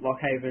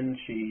Lockhaven.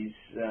 She's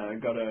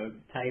got a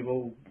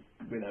table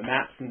with her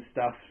maps and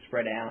stuff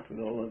spread out with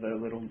all of her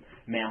little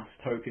mouse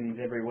tokens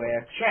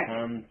everywhere.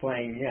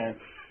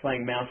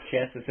 Playing mouse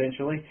chess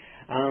essentially.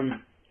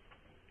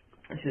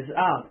 She says,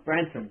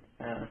 Branson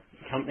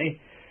company,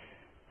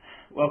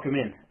 welcome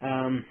in.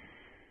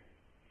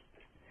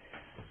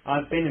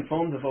 I've been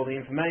informed of all the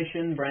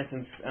information.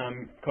 Branson's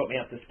caught me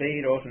up to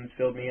speed. Autumn's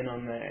filled me in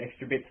on the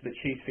extra bits that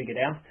she's figured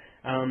out.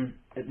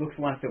 It looks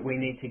like that we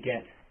need to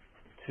get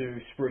to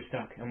Spruce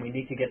Tuck, and we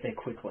need to get there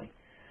quickly.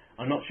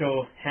 I'm not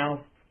sure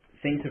how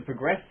things have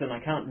progressed, and I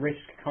can't risk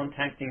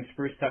contacting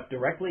Spruce Tuck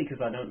directly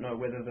because I don't know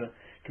whether the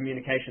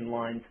communication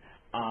lines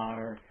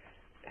are...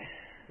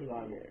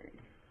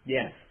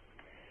 Yes.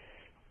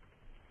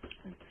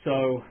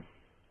 So,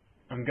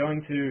 I'm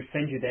going to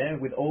send you there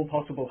with all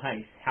possible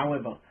haste.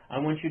 However, I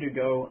want you to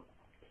go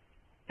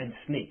and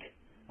sneak.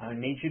 I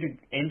need you to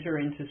enter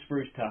into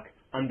Spruce Tuck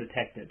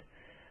undetected,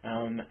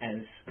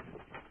 as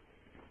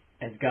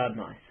guard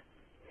mice.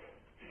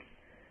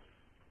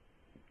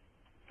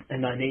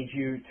 And I need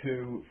you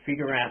to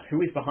figure out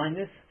who is behind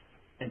this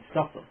and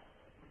stop them.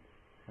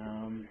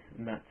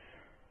 And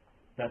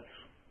that's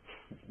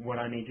what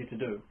I need you to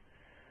do.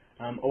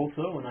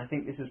 Also, and I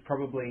think this is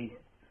probably...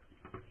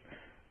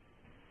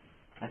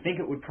 I think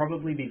it would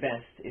probably be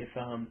best if,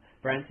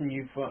 Branson,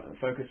 you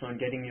focus on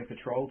getting your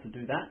patrol to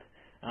do that.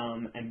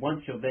 And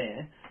once you're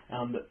there,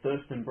 that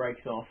Thurston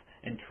breaks off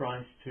and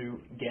tries to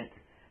get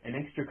an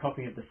extra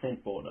copy of the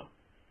scent border.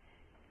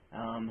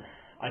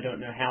 I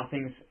don't know how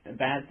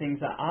bad things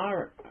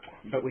are,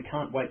 but we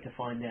can't wait to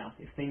find out.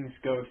 If things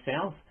go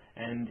south,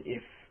 and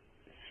if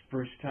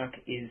Spruce Tuck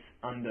is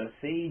under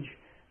siege,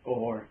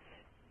 or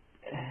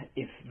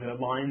if the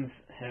lines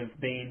have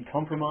been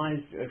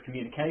compromised of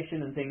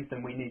communication and things,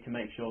 then we need to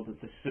make sure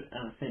that the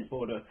scent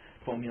border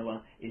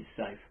formula is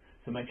safe.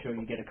 So make sure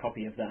you get a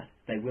copy of that.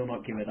 They will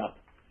not give it up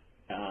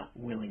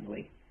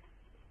willingly.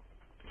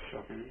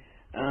 Shocking.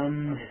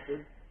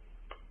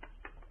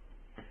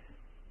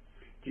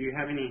 Do you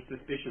have any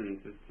suspicions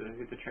as to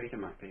who the traitor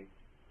might be?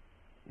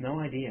 No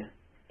idea.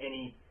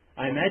 Any?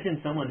 I imagine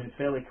someone who's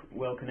fairly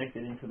well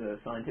connected into the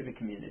scientific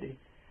community.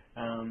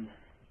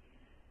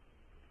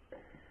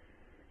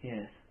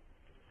 Yes.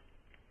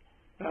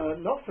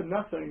 Not for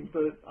nothing,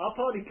 but our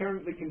party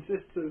currently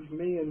consists of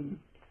me and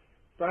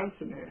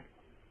Branson here.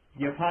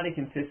 Your party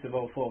consists of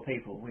all 4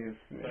 people. We've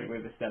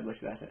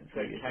established that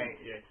previously. Kane,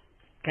 yes.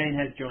 Kane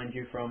has joined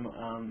you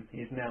from.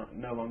 He's now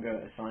no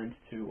longer assigned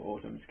to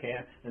Autumn's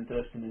care, and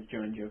Thurston has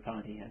joined your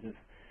party as of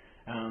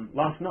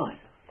last night.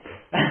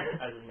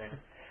 As of now.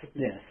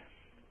 Yes.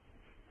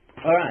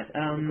 All right.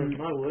 Because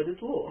my word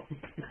is law.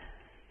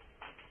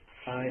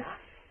 I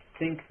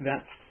think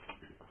that's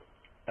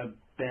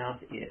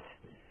about it.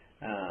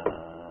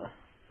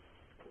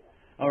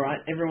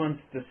 Alright,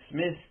 everyone's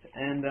dismissed,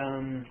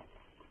 and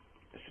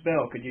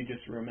Spell, could you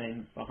just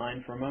remain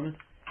behind for a moment?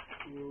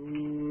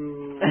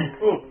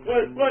 Oh,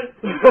 what?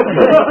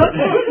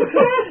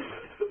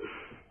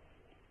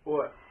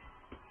 What?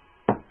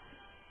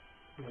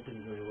 That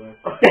didn't really work.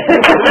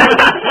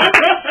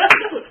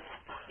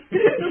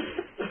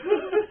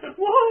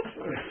 What?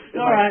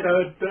 Alright.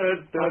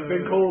 I've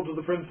been called to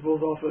the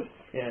principal's office.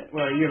 Yeah,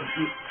 well,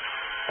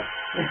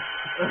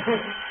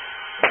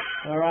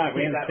 Alright,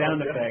 we have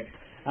sound effects.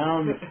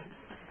 I'm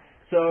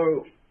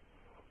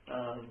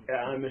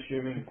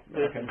assuming...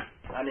 Okay.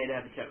 I need to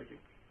have a chat with you.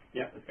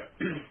 Yeah, let's go.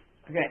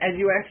 Okay, as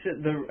you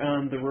exit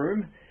the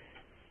room,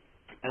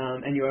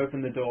 and you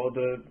open the door,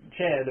 the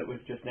chair that was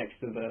just next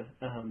to the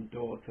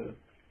door to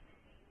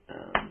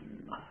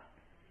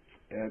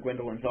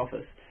Gwendolyn's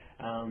office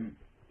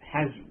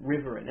has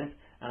River in it.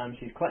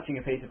 She's clutching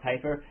a piece of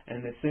paper,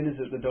 and as soon as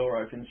the door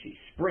opens, she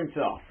sprints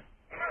off.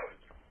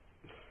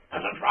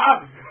 As a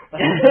trap!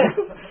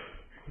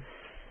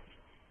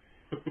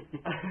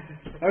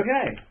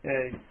 Okay,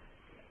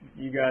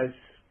 you guys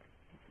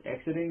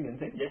exiting and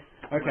things? Yes.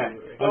 Okay,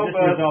 we'll just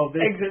resolve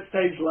this. Exit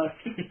stage left.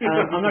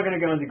 I'm not going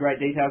to go into great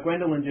detail.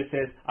 Gwendolyn just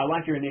says, I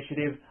like your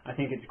initiative, I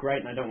think it's great,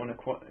 and I don't want to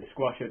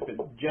squash it, but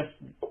just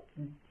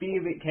be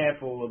a bit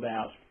careful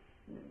about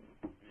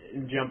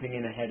jumping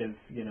in ahead of,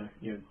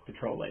 your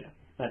patrol leader.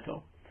 That's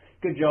all.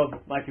 Good job,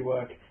 like your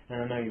work,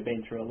 and I know you've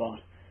been through a lot.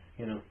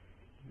 You know,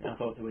 our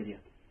thoughts are with you.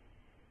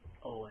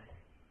 Always.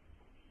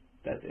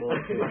 That's it. I'm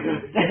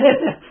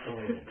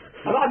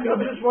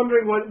just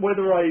wondering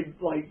whether I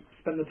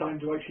spend the time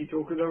to actually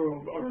talk with her,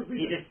 or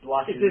He just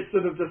blushes. is this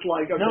sort of just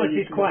like... Okay, No,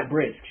 she's quite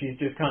brisk. She's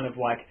just kind of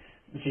like,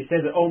 she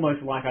says it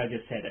almost like I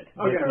just said it.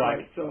 Okay, Just right.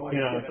 like, So I you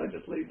know, guess I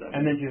just leave that.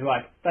 and then she's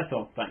like, that's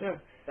all, thanks. Yeah.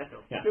 That's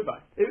all. Yeah. Goodbye.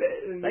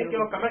 Thank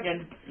you. Come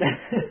again.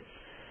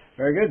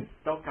 Very good.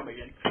 Don't come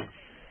again.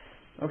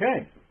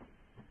 Okay.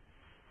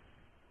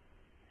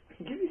 I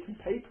can give you some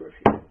paper if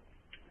you want.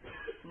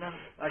 No,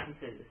 I can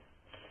see this.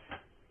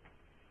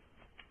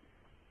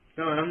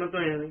 No, I'm not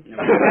doing anything.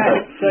 Okay,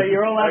 so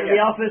you're all out of Okay. the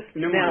office.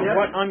 No, Now, yeah.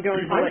 what I'm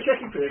going to I'm let...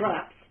 checking for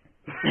traps.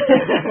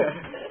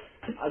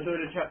 I'll do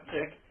a trap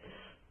check.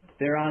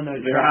 There are no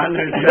There are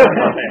traps.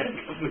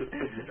 no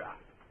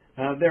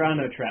traps. There are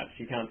no traps.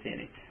 You can't see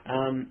any.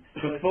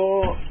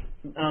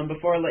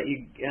 Before I let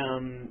you,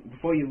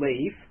 before you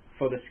leave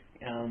for the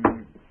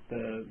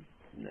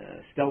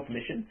stealth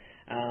mission,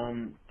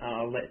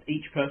 I'll let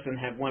each person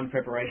have one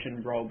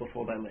preparation roll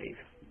before they leave.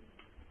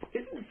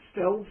 Isn't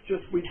stealth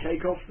just we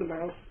take off the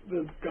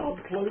guard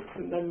cloaks,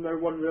 and then no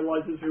one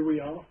realizes who we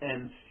are?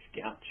 And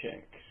scout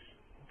checks.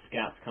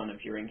 Scout's kind of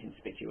your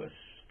inconspicuous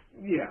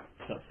Yeah.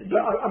 substitute.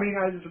 But, I mean,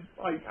 as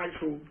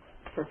actual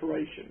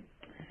preparation.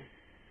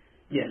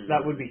 Yes,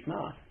 that would be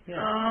smart. Yeah.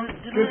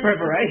 Good Good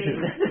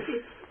preparation.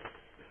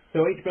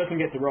 So each person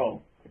gets a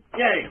roll.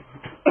 Yay!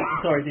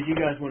 Sorry, did you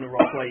guys want to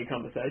role play your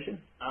conversation?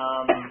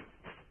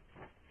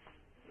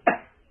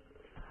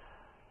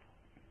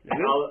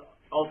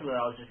 Ultimately,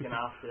 I was just going to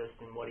ask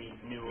Thurston what he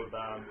knew of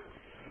Stuck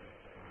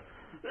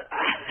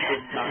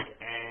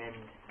and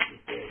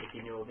if he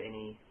knew of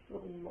any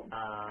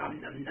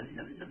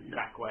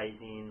back ways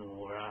in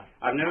or...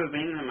 I've never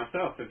been there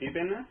myself. Have you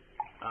been there?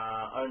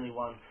 only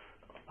once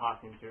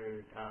passing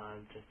through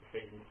just the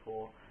season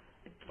before.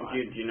 Do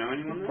you know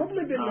anyone there?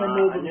 Probably been there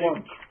more than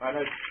once. I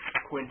know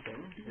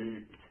Quentin,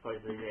 who's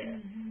supposedly there.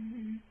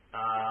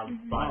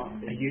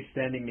 But Are you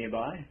standing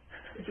nearby?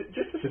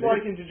 Just a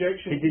slight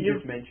interjection. He did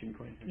just mention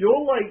Quentin.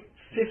 You're like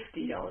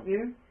 50, aren't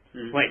you?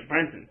 Wait,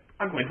 Branson.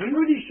 I'm Quentin?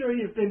 pretty sure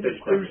you've been to There's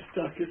Spruce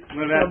Quentin. Stuck at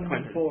What about some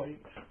Quentin? point.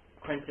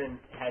 Quentin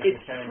has It's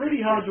returned. pretty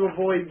hard to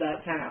avoid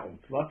that town.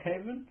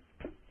 Lockhaven?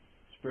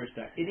 Spruce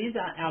Stack. It is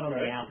out on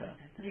the outer.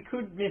 You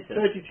could miss it.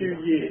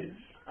 32 years.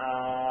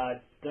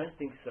 Don't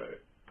think so.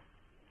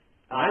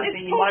 It's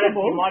you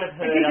might have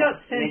heard. If he got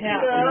sent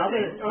out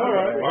another...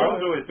 Alright. Well, I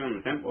was always doing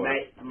the temple.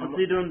 What's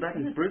he doing back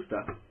in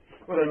Brewster?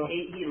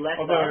 He left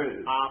Although,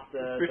 us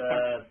after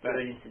the That's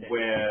incident.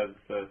 where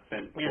the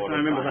scent Yes, border I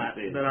remember that.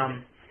 line is.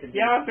 But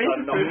Yeah, I've been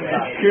to Got knocked Brewster.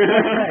 out.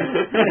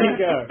 There you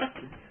go.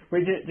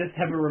 We just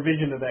have a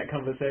revision of that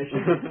conversation.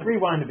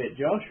 Rewind a bit,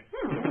 Josh.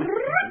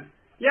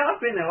 Yeah, I've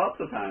been there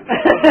lots of times.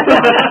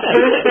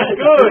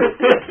 Good.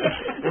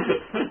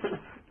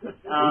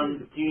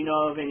 Do you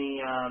know of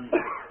any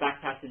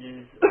back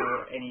passages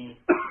or any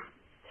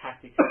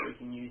tactics that we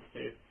can use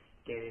to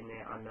get in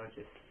there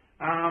unnoticed?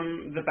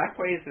 The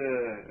backways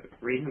are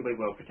reasonably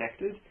well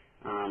protected.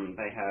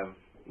 They have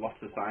lots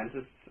of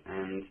scientists,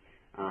 and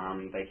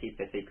they keep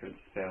their secrets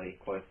fairly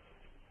close.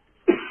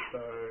 So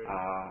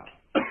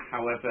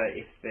However,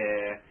 if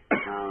their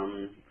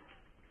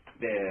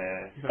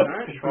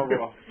patrol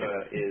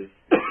officer is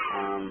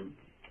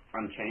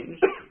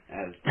unchanged,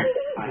 as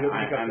I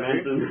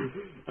imagine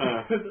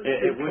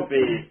it would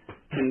be,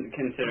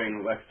 considering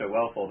it works so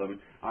well for them,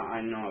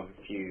 I know of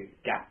a few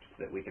gaps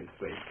that we can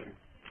squeeze through.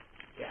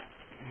 yeah.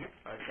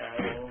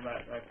 Okay, well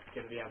that's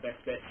going to be our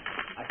best bet.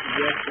 I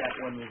suggest that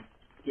when we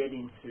get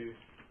into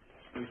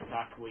Spruce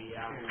Park, we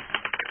try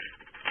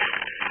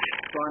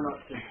not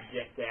to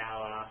project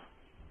our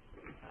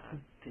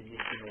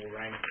position or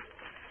rank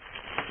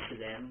to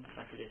them.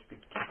 I suggest we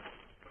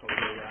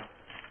probably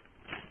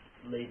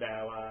leave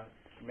our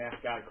mouth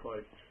guard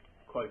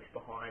cloaks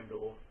behind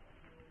or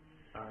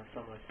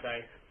somewhere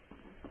safe.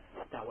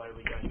 That way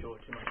we don't draw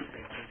too much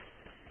attention.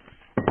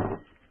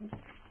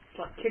 It's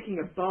like kicking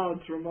a bard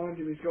to remind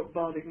him he's got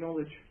bardic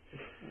knowledge.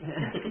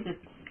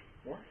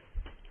 What?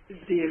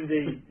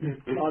 D&D,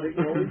 bardic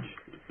knowledge.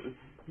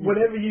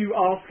 Whenever you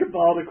ask a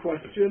bard a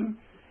question,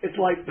 it's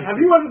like, have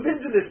you ever been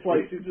to this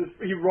place?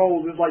 He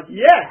rolls, it's like,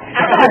 yes!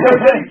 I know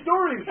many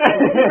stories!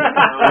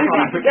 And if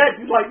he forgets,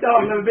 he's like, no,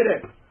 I've never been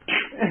here.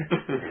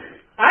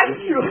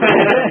 Actually!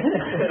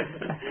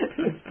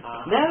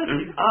 Now that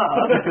you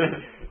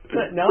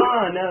ask... No,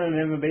 I've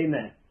never been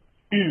there.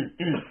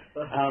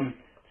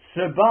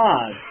 Sir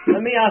Bard,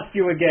 let me ask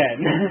you again.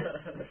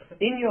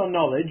 In your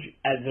knowledge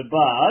as a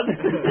bard...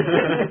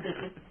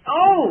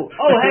 Oh,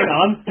 hang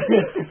on.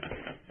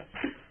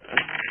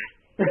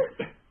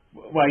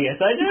 Well, yes,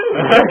 I do.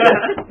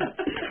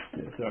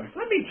 Sorry.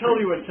 Let me tell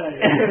you a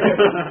tale.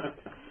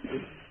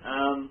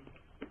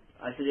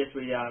 I suggest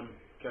we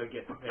go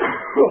get prepared.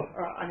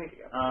 Alright, I need to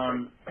go.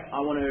 I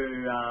want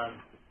to.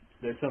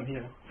 There's some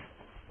here.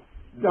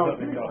 No,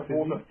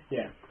 Water.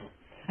 Yeah.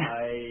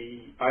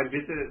 I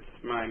visit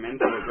my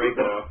mentor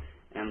Gregor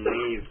and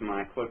leave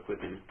my cloak with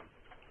him.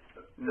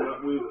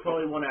 We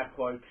probably want our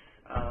cloaks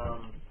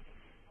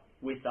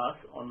with us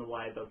on the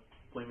way, but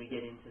when we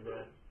get into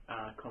the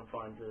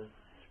confines of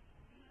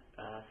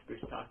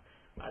Spruce Tuck,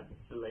 I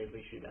believe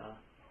we should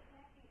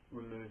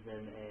remove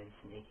them and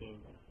sneak in.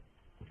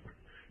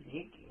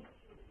 Sneaky.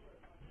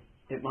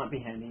 It might be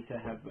handy to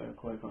have a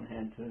cloak on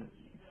hand to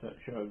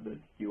show that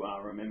you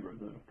are a member of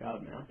the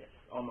guard now. Yes,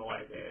 on the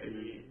way there.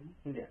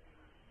 Yeah.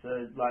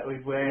 So, like, we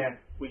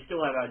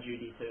still have our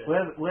duty to...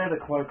 wear the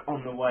cloak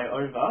on the way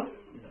over,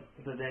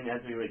 but then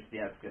as we reach the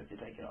outskirts, you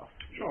take it off.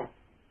 Sure.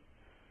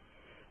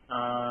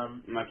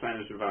 My plan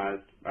is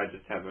revised. I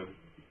just have a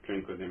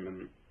drink with him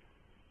and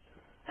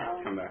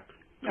come back.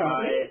 No,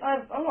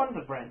 I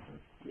wonder, Branson.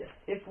 Yes.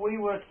 If we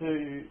were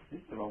to... Is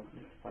this the wrong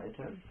player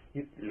turn?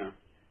 No.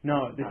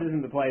 No, this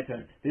isn't the play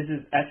turn. This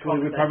is actually,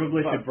 we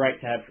probably should break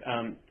to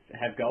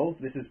have goals.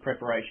 This is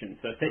preparation.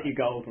 So set your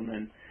goals and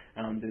then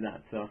do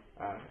that. So.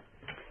 I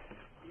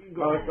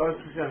was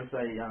just going to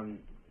say,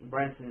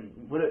 Branson,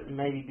 would it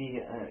maybe be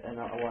a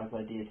wise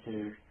idea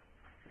to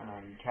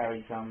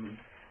carry some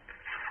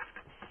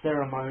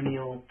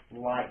ceremonial,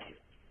 like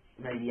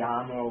maybe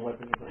armour or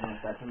weapons or something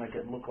like that, to make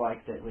it look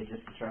like that we're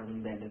just a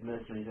travelling band of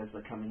mercenaries as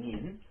we're coming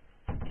in,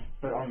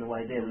 but on the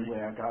way there we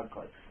wear our guard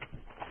cloaks.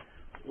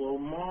 Well,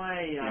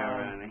 my...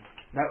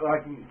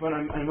 what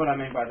I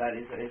mean by that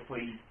is that if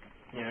we,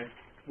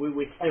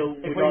 we still...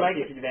 If we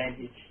make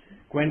disadvantage.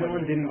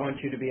 Gwendolyn didn't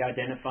want you to be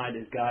identified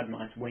as guard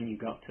mice when you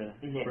got to...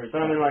 Yeah, but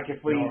I mean, like,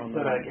 if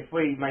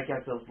we make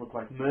ourselves look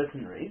like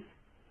mercenaries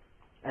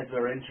as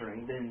we're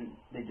entering, then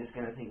they're just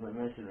going to think we're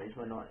mercenaries.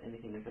 We're not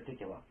anything in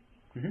particular.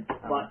 Mm-hmm.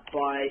 But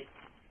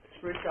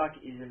Spruce Tuck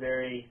is a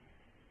very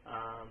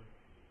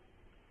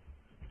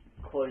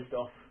closed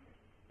off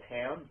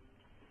town.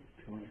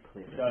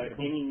 So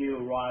any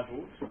new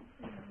arrivals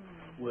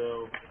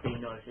will be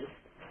noticed.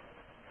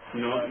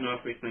 Not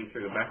if we sneak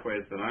through the back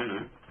ways that I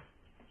know.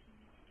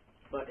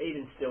 But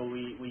even still,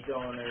 we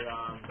don't want to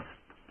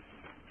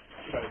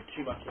show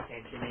too much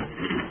attention, even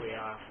if we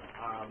are.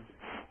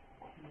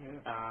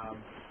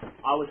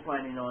 I was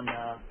planning on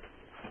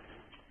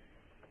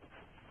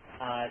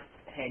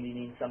handing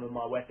in some of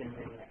my weapons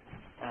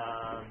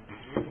and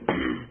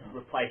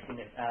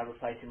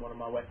replacing one of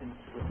my weapons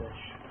with a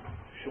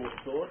short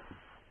sword,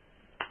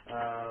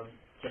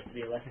 just to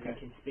be less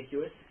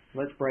inconspicuous.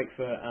 Let's break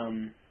for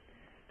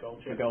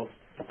Gold.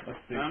 Let's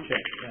do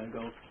check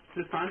gold.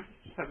 Does science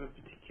just have a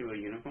particular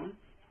uniform?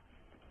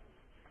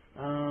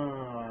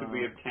 Could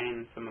we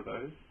obtain some of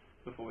those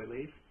before we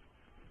leave?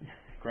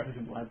 Grab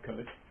some lab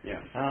coats.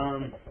 Yeah.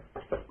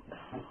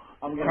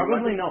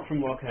 Probably not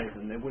from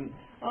Lockhaven. There wouldn't.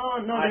 Oh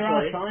no, there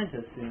are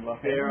scientists in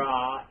Lockhaven. There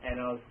are,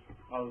 and I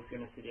was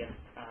going to suggest.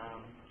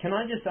 Can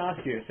I just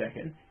ask you a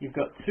second? You've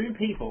got two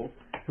people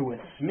who are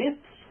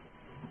smiths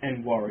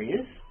and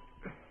warriors.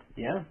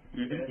 Yeah.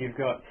 Mm-hmm. You've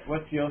got,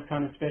 what's your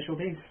kind of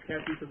specialties?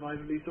 Scouty,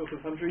 survivally sort of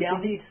hunter.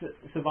 Scouty,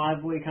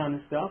 survivally kind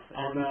of stuff.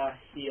 I'm a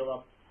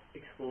heal-up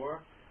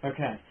explorer.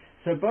 Okay.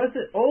 So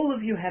all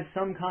of you have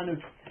some kind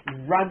of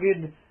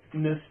ruggedness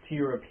to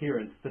your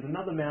appearance that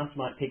another mouse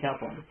might pick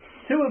up on.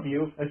 Two of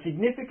you are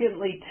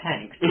significantly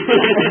tanked.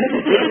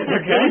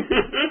 Okay?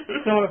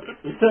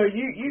 So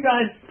you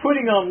guys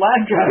putting on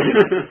lab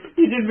coats,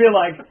 you just be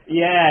like,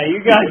 yeah,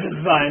 you guys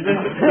are fine.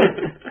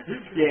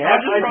 Yeah, I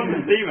just from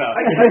the Steve up.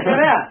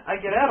 I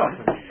get out of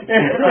it.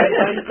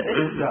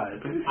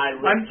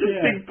 I'm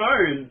just big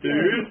bones,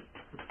 dude.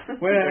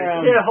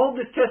 Yeah, hold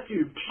this test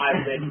tube. I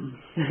said,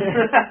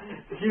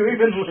 you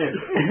even live.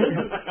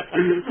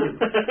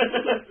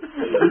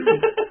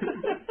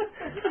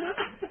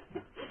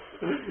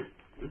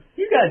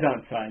 You guys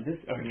aren't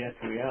scientists. Oh, yes,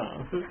 we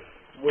are.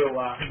 We'll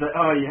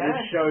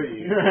show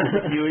you.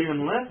 You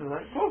even left? Of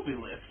course we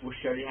left. We'll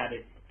show you how to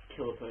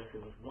kill a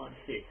person with one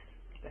fist.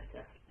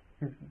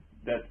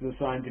 That's the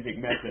scientific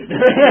method.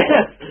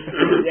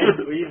 Yes,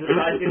 we use the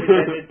scientific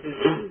method to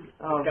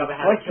discover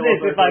how what's to kill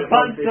this? If I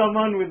punch fist.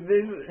 someone with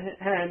this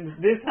hand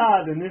this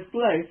hard in this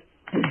place,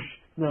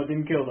 no,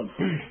 didn't kill them.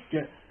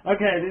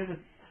 Okay,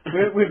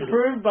 we've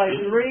proved by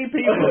 3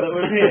 people that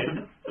we've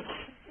hit.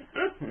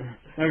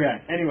 Okay,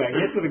 anyway,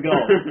 get to the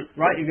goals.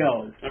 Write your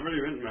goals. I've already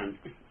written mine.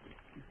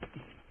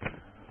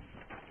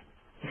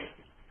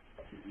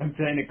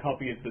 Obtain a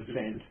copy of the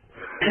scent.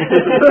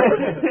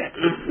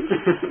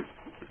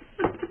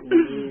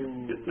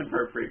 It's an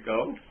appropriate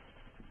goal.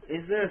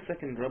 Is there a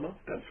second rubber?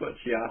 That's what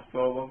she asked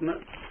for, wasn't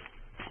it?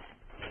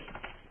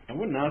 I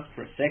wouldn't ask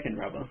for a second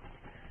rubber.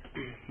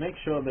 Make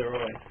sure they're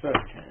always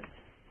first hands.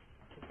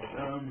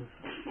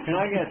 Can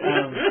I get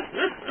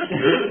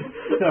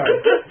sorry.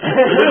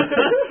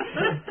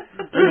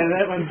 Yeah,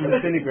 that one's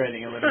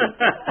disintegrating a little bit.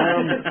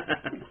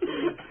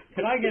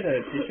 Can I get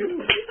a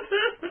tissue?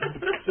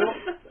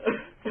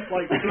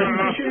 Like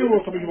tissue or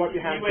something you wipe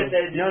your hands with?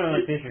 No,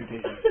 tissue.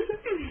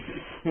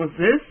 What's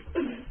this?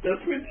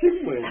 That's what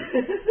Tim went.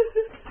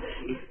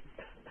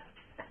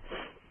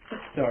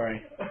 Sorry.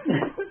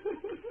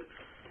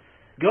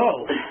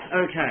 Goal.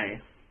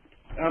 Okay.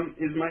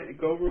 Is my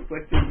goal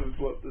reflective of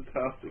what the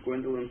task that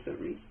Gwendolyn sent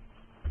me?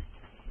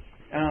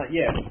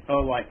 Yeah,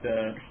 or like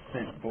the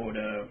scent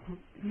border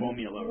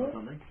formula or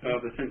something. Oh,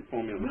 the scent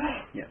formula.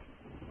 Yeah.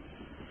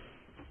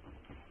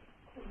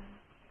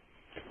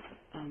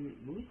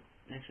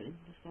 Actually,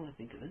 just while I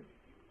think of it.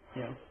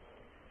 Yeah.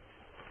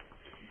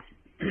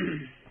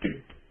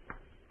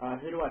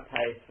 Who do I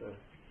pay for?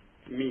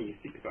 Me,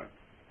 $6.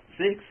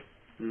 6.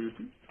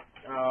 Mm-hmm.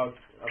 I've got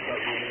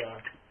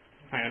the,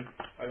 Hang on.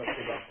 I got $2.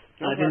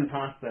 I didn't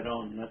pass that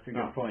on. That's a good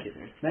Oh, point. shit,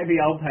 man. Maybe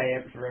I'll pay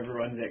it for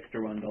everyone's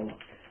extra $1.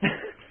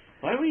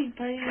 Why are we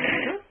paying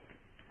extra?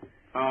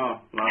 Oh,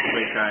 last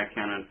week I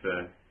accounted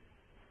for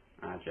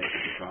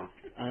Jacob as well.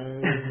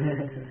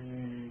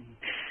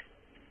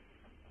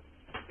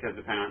 Because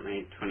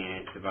apparently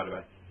 28 divided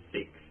by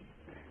 6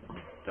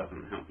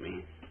 doesn't help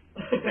me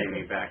pay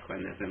me back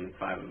when there's only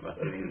 5 of us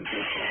in the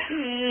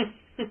future.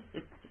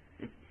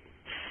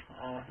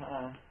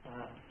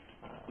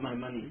 My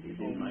money is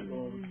in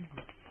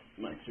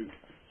my suit,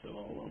 so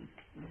I'll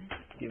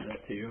give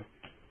that to you.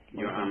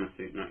 Your armor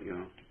suit, not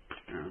your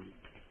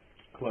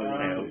Clothes.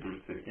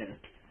 salesman suit. Yeah.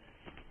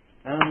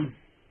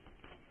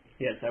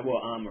 Yes, I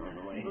wore armor on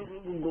the way here.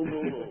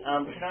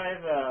 Can I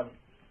have,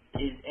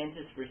 is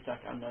Enter Spruce-Tuck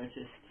unnoticed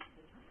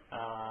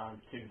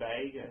too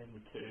vague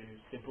and too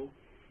simple?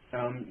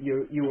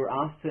 You were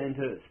asked to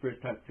enter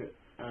Spruce-Tuck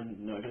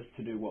unnoticed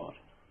to do what?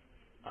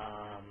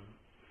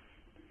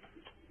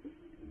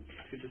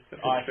 To just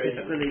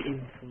Basically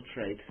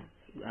infiltrate.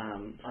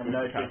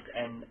 Unnoticed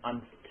and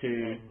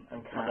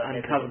uncover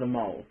uncover the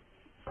mole.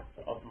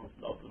 of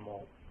the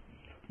mall.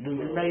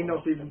 It may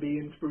not even be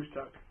in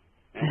Spruce-Tuck.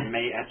 And it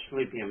may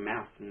actually be a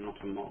mouse and not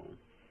a mole.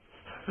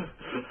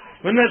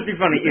 Wouldn't that be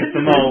funny if the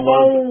mole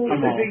was a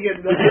mole?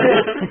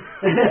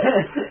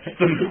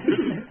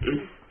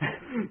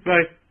 So,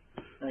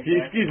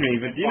 excuse me,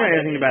 but do you know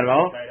anything about a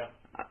mole?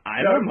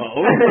 I'm a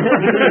mole.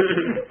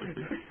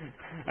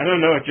 I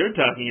don't know what you're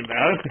talking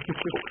about.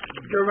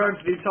 Go around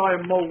to the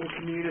entire mole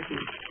community.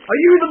 Are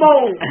you the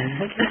mole?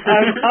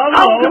 I'm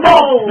the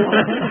mole!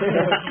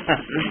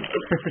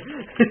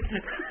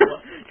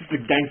 Just a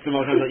gangster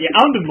mole comes like, yeah,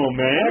 I'm the mole,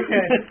 man.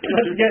 Okay,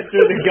 let's get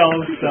through the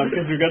gold stuff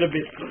because we've got a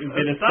bit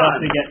of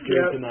stuff to get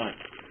through tonight.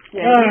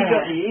 Yeah, you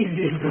got the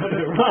easiest one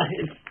to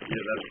write.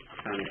 Yeah, that's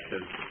kind of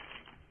because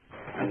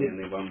I'm the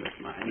only one with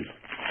mine.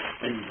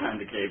 And you kind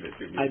of gave it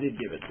to me. I did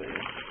give it to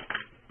you.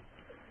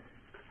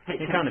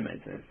 It kind of made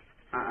sense.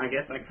 I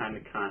guess I kind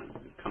of can't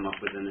come up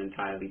with an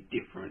entirely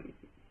different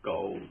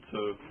goal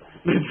to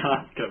the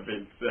task I've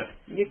been set.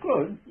 You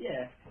could.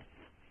 Yeah.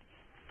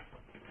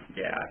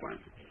 Yeah, I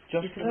won't.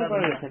 Josh, can I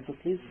borrow a pencil,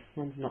 please?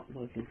 One's not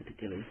working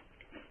particularly.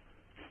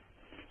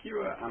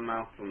 Skewer a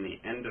mouth on the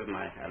end of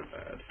my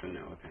halberd for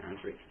no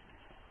apparent reason.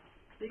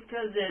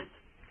 Because it's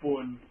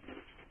fun.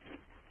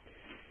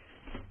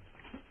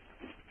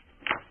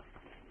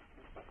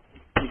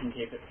 You can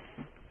keep it.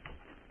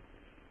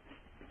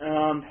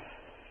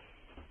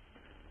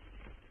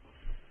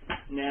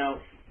 Now,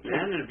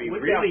 Man, it'd be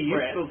without really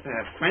breath- useful to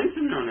have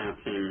Quentin on our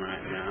team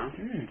right now.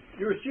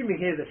 You're assuming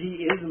here that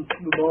he isn't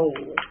the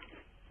mole.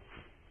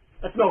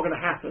 That's not going to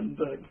happen,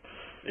 but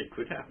It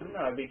could happen.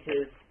 no,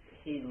 because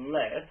he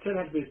left. it turned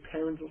out to be his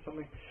parents or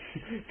something.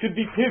 Could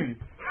be Tim.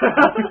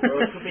 Or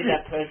it could be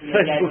that person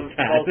that gave him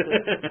false.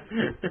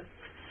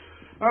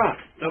 Alright,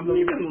 doesn't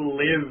even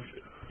live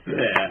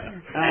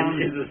there.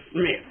 And is a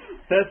smith.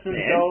 Thurston's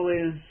Yeah. goal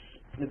is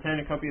obtain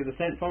a copy of the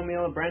scent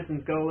formula.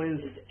 Branson's goal is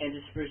Enter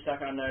Spruce-Tuck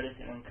unnoticed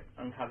and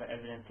uncover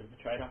evidence of the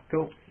traitor.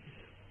 cool.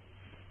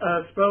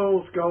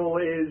 Spell's goal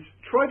is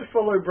try to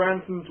follow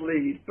Branson's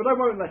lead, but I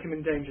won't let him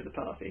endanger the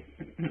party.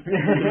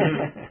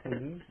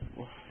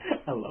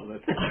 I love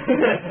it.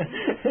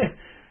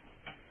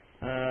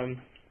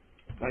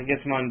 I guess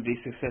mine would be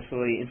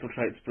successfully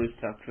infiltrate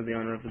Spruce-Tuck for the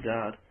honour of the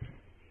guard.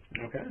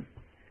 Okay.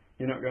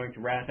 You're not going to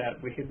rat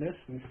out wickedness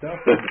and stuff?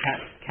 And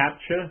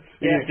capture?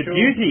 It's the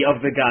duty of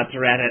the guard to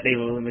rat out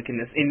evil and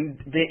wickedness. In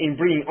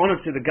bringing honour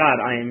to the guard,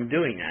 I am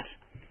doing that.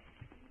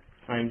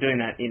 I am doing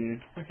that in...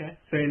 Okay.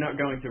 So you're not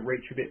going to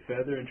reach a bit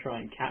further and try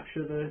and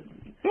capture the...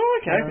 Oh,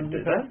 okay, I could the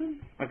do that.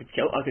 person? I could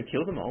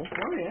kill them all.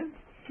 Oh, yeah.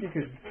 You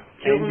could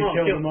Kill aim them to all,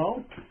 kill kill- them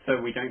all. So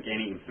we don't get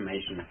any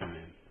information from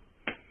him.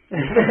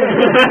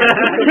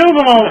 Kill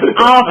them all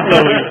after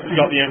we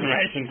got the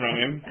information from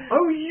him.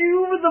 Oh,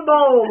 you were the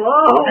mole!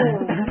 Oh!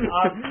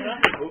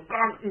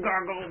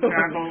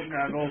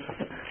 Gargle.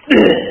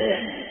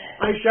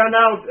 I shall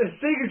now,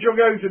 seeing as you're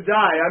going to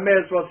die, I may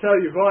as well tell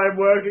you who I am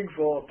working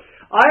for.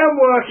 I am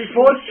working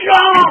for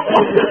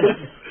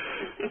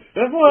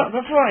Before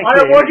I I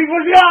am working for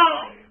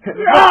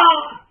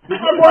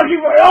I'm working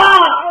for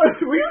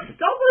Will you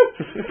stop it?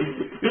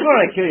 Before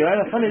I kill you, I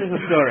have a funny little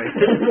story.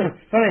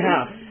 Funny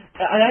how.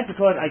 I like to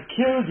call it, I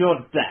killed your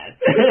dad.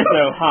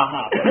 So, ha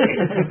ha.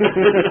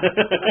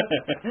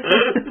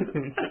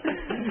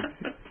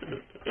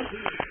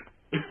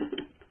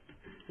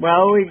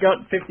 Well, we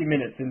got 50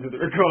 minutes into the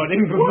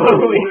recording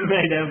before we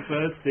made our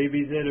first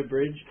DBZ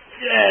abridged.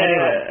 Yeah.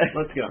 Anyway,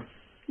 let's go.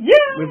 Yeah.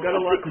 We've got a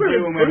lot to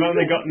do and we've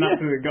only gotten up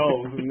to the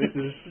goals, and this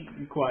is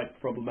quite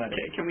problematic.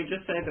 Can we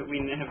just say that we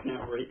have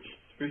now reached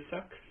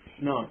Spruce-Tuck?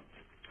 No.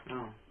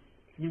 Oh.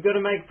 You've got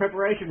to make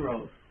preparation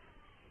rolls.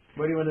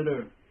 What do you want to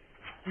do?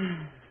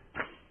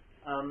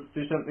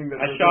 Do something that...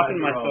 I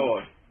sharpen my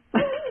sword.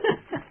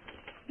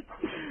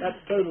 That's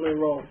totally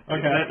wrong. Okay.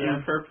 Is that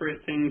an appropriate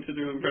thing to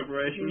do in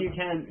preparation? You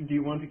can. Do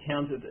you want to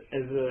count it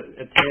as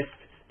a test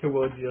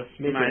towards your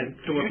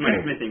smithing? Towards my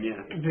smithing,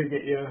 yeah. To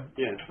get your...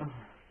 Yeah. Oh,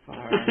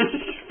 far out.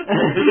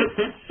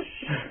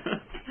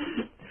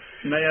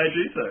 May I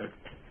do so?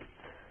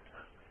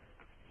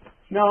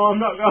 No, I'm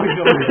not going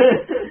to.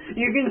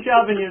 You can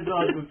sharpen your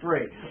sword for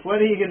free.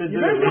 What are you going to do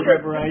in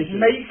preparation?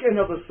 Make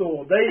another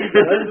sword. There you go.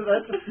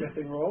 That's a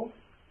smithing roll.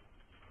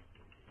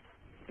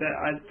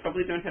 I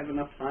probably don't have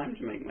enough time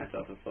to make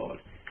myself a sword,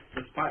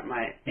 despite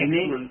my You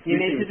need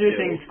to do skills.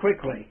 things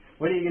quickly.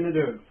 What are you going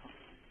to do?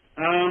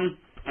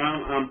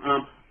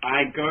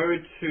 I go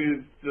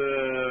to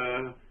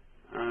the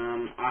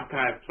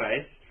archive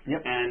place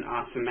and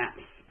ask for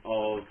maps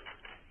of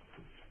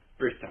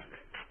Brewstock.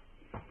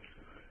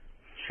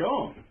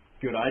 Sure.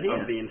 Good idea.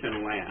 Of the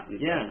internal layout.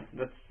 Yeah,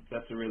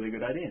 that's a really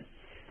good idea.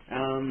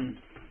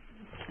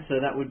 So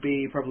that would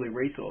be probably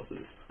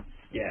resources.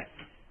 Yeah.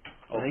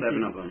 All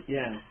 7 of them.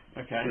 Yeah.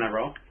 Okay. Can I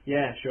roll?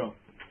 Yeah, sure.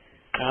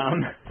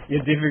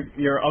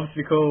 Your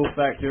obstacle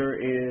factor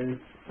is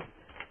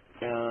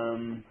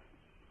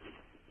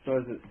so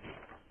is it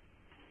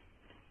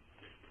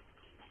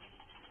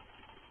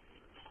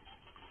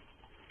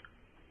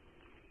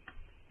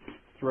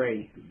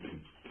 3.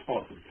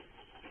 Awesome.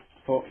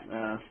 4.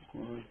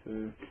 1,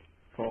 2,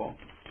 4.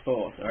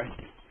 4. Sorry.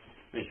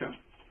 Are you sure?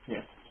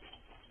 Yes.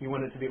 You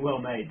want it to be well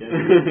made, don't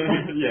you?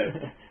 Yes.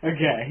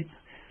 Okay.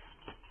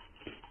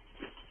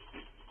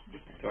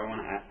 Do I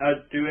want to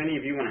add? Do any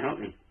of you want to help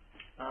me?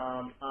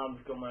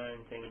 I've got my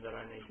own things that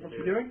I need to do. What are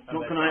you doing?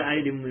 What can I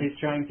aid him with? He's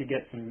trying to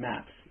get some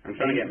maps. I'm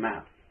trying to get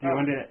maps. Do you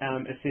want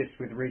to assist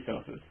with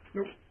resources?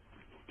 Nope.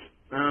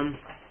 I'm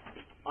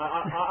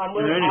Are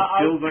willing. there any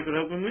skills I could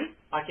help him with?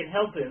 I can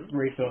help him,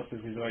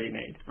 Resources is all you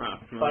need.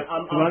 but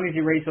As long as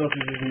your resources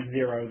isn't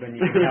 0, then you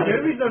can The help.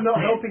 only reason I'm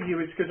not helping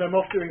you is because I'm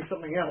off doing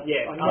something else.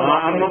 Yeah. I'm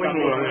I'm not not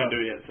sure what I'm going to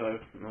do yet, so...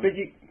 But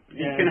you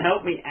You can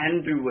help me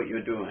and do what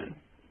you're doing.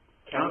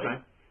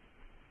 Okay.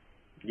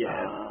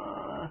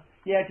 Yeah.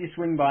 Yeah, if you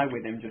swing by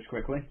with him just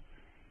quickly.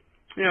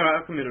 Yeah, right,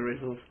 I'll commit a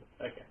resource.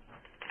 Okay.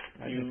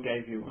 I just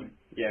gave you one.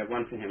 Yeah,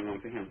 one for him, one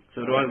for him.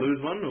 So do I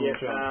lose one, or...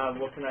 Yeah.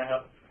 What can I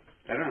help?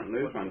 They don't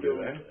lose one, do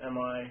they? Am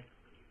I?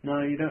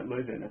 No, you don't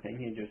lose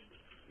anything. You just...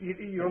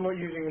 You're not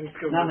using any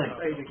skills. Nothing.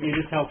 It's aiding You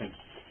just help him.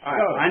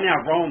 Alright, I now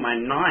roll my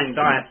 9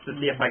 dice to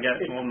see if I get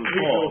It's more than 4.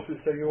 resources,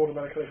 so you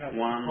automatically have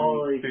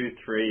 1, 2,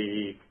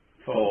 3,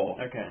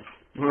 4. Okay.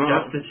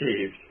 Just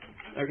achieved.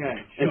 Okay.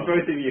 And Sure.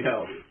 both of you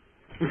help.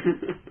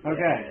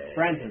 Okay.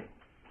 Brandon.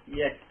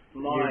 Yes,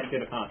 You mine.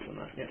 get a pass on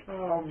that. Yeah.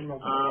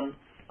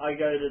 I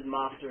go to the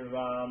Master of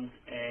Arms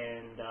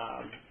and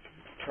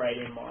trade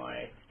in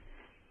my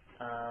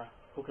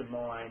hook and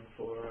line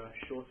for a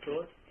short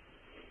sword.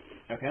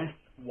 Okay.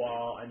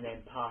 And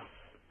then pass,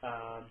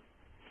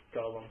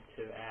 go along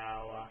to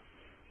our.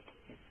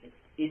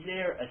 Is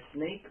there a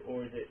sneak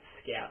or is it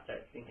scout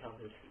that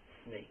encompasses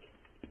sneak?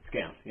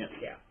 Scout. Yeah.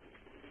 Scout.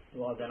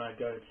 Well, then I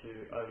go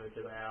over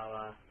to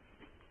our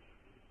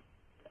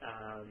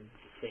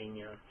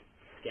senior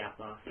scout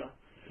master.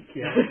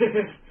 Yeah.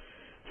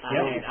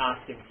 And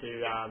ask him to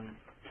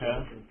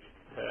Her.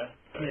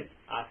 Sorry,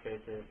 ask her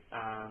to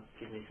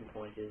give me some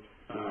pointers.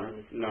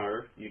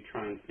 No, you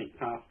try and sneak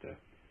past her.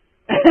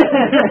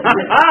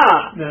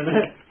 No,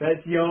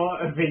 that's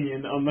your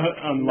opinion on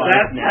life.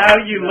 That's now. how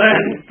you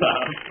learn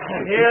stuff.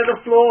 Hear the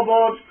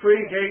floorboards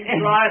creaking,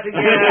 try it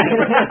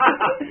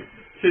again.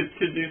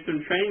 to do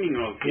some training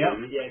of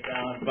him Yes,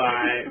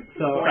 by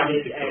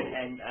pointers practical.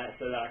 and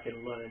so that I can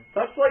learn.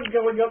 That's like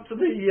going up to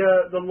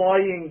the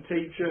lying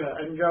teacher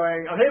and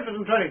going, I'm here for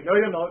some training. No,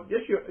 you're not.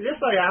 Yes,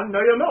 I am.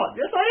 No, you're not.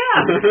 Yes, I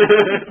am.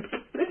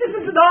 This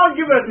isn't an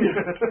argument.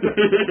 Yes,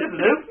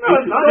 it is. No,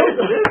 it's not. Yes,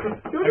 it is.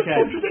 You're just Okay.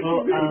 contradicting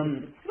Well,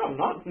 me. No, I'm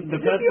not. the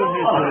Yes, person you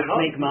who's are. the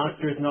sneak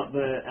master is not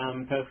the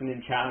person in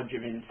charge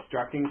of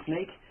instructing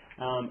sneak.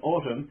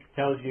 Autumn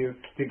tells you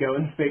to go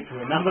and speak to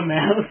another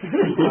mouse. So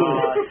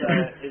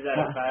is that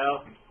a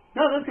fail?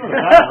 No, that's not a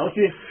fail.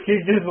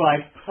 She's just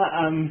like,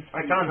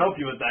 I can't help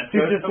you with that.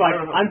 she's just like,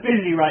 I'm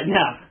busy right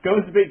now. Go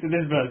and speak to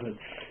this person.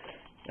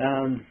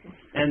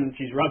 And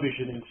she's rubbish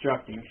at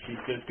instructing. She's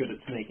just good at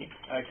sneaking.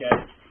 Okay,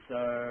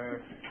 so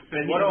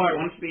But what he do I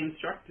want to be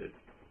instructed?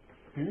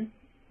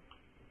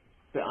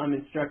 But I'm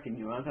instructing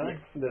you, aren't I?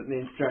 The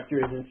instructor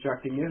is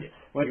instructing you.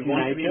 What's You your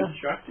want to be nature?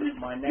 instructed?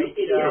 My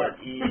nature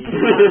is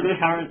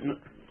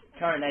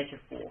current nature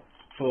 4.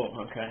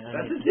 4. Okay.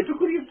 That's a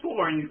difficulty of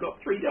 4 and you've got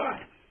 3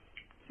 dice.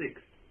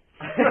 6.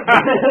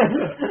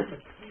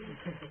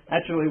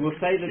 Actually, we'll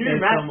say that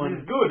there's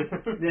someone. good.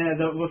 Yeah,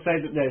 we'll say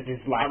that there's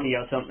this lackey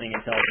or something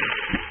who's helping.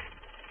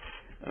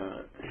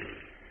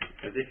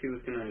 As if he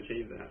was going to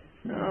achieve that.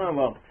 Oh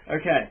well.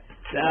 Okay.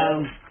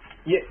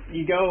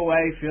 You go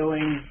away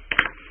feeling.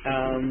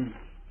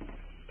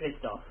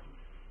 Pissed off.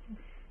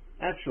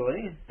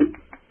 Actually,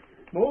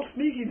 More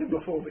sneaky than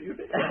before, but you're a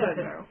bit tired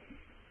now.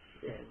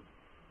 Yeah.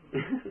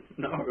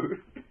 No.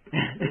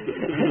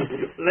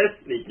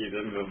 sneaky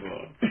than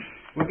before.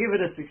 We'll give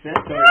it a success.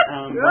 So,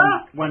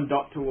 one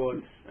dot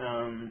towards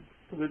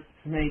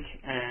sneak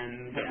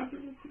and.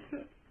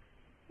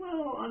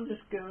 Well, I'm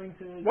just going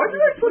to. Why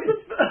did I put the?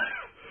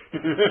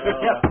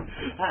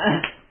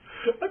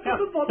 So it's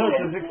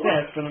a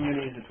success, but I'm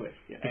going to use a twist.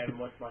 Yeah. And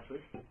what's my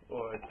twist?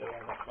 Or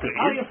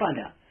You'll find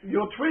out.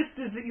 Your twist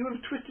is that you have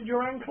twisted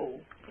your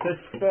ankle. The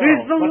spell.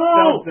 Who's the What's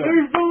wall? spell doing?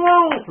 Who's the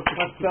wall?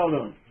 What's spell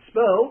doing?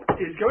 Spell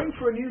is going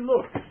for a new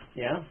look.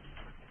 Yeah.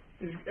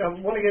 I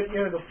want to get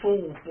the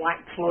full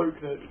black cloak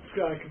that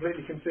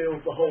completely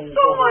conceals the whole.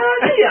 Stole my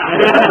idea.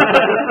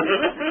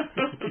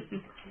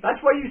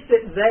 That's why you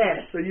sit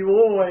there, so you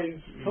always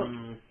put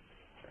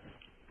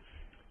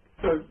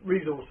so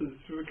resources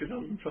because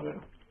I'm trying to.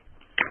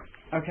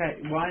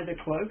 Okay, why the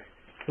cloak?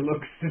 To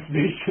look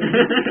suspicious.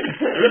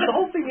 The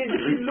whole thing is,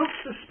 if you look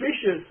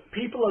suspicious,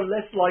 people are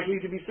less likely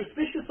to be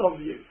suspicious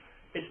of you.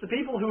 It's the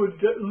people who would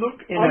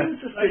look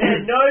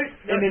unsuspicious.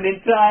 In an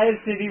entire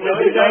city where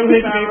there's only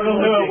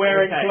people who are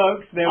wearing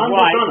cloaks, they're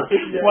white.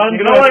 One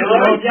no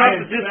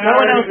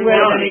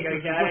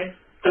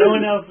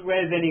one else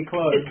wears any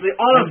clothes. It's the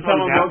honor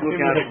someone walks look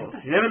in out with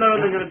for. You never know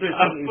when they're going to do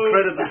something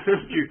incredible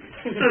against you.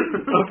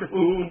 a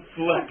full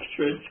black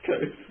trench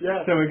coat.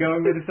 Yeah. So we're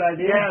going with this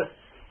idea? Yes.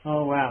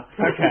 Oh wow.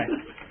 Okay.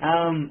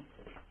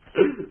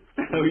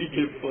 So you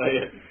can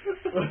play it.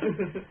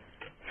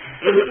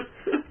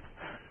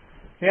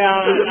 Yeah,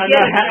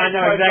 I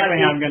know exactly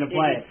how I'm going to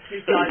play it.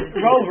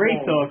 Roll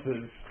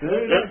resources.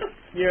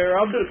 Your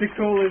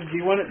obstacle is, do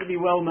you want it to be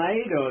well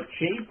made or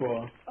cheap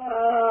or?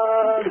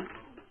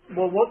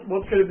 Well,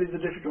 what's going to be the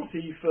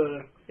difficulty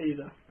for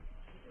either?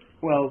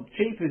 Well,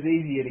 cheap is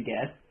easier to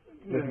get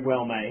than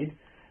well made.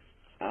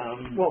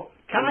 Well,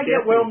 can I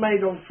get well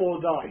made on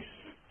 4 dice?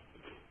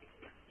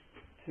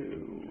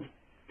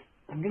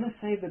 I'm going to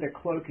say that a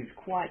cloak is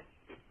quite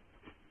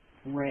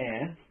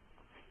rare.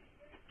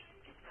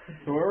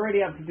 So we're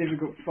already up to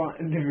difficulty 5.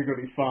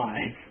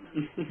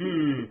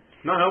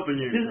 Not helping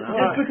you. Just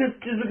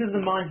because the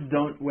mice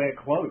don't wear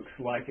cloaks.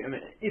 Like, I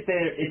mean, if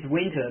it's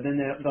winter, then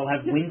they'll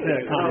have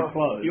winter kind of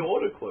clothes. You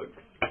order cloaks.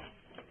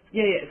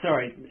 Yeah.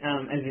 Sorry,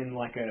 as in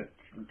like a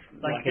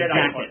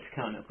jacket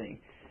kind of thing.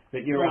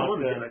 But you're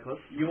after like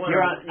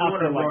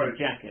a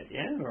jacket,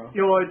 yeah? Or?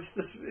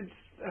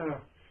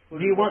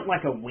 Do you want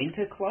like a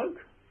winter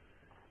cloak?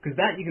 Because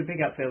that you can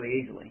pick up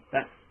fairly easily.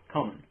 That's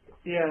common.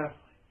 Yeah.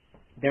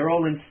 They're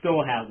all in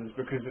storehouses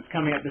because it's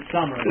coming up to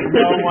summer and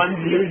no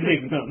one's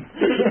using them.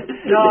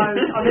 No,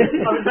 I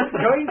was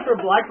going for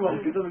a black one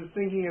because I was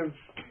thinking of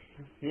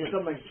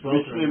something.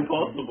 Mission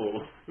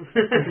Impossible.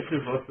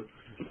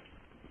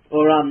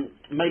 Or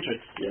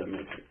Matrix. Yeah,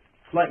 Matrix.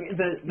 Like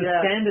the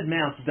standard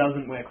mouse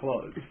doesn't wear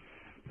clothes.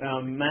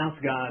 Mouse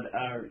Guard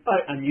are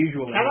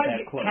unusual in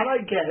their clothes. Can I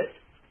get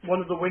one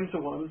of the winter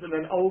ones and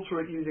then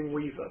alter it using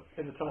Weaver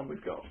in the time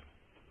we've got?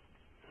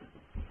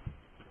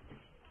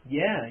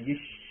 Yeah, you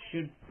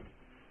should.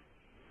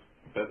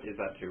 But is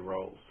that 2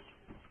 rolls?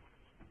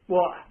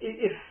 Well,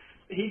 if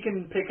he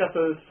can pick up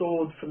a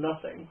sword for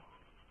nothing.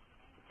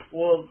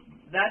 Well,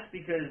 that's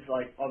because,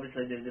 like,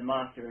 obviously there's a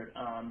master at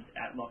arms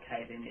at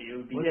Lockhaven. It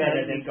would be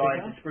better than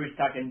going to Spruce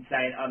Tuck and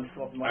saying, I'm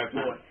swapping my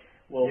sword.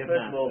 Well,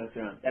 first of all,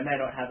 they may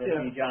not have a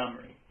huge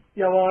armory.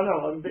 Yeah, well, I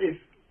know. If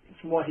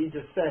from what he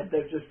just said,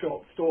 they've just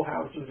got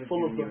storehouses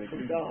full of them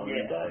from Darn.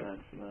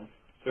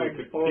 So you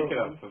could pick it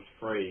up for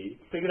free.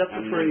 Pick it up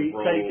for free,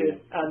 take it,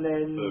 and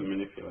then to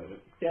manipulate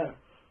it. Yeah.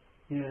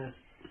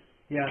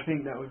 Yeah, I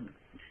think that would.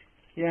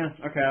 Yeah.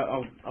 Okay,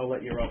 I'll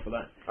let you roll for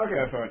that. Okay.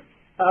 Go for it.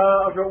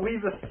 I've got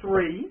Weaver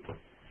 3.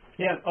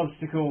 Yeah,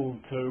 obstacle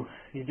 2.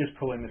 You're just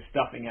pulling the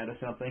stuffing out of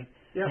something.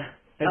 Yeah.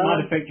 It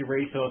might affect your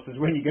resources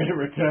when you go to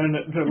return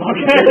it to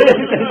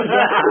Lockhaven.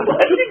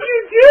 What did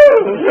you do?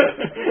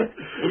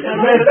 I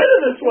made it better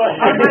this way.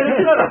 I made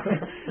it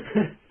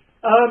better.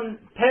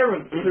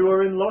 Parents who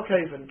are in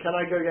Lockhaven, can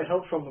I go get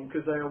help from them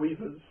because they are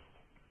weavers?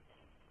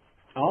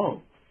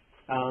 Oh.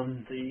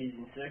 So you're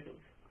using circles?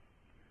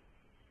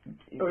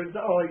 Yeah,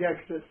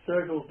 because it's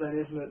circles then,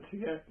 isn't it, to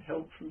get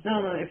help from...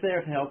 No, if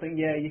they're helping,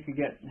 yeah, you could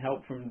get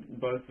help from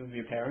both of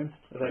your parents.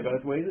 Are they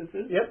both weavers?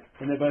 Yep.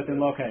 And they're both in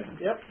Lockhaven?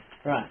 Yep.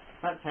 Right.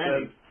 That's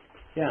handy.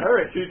 Yeah.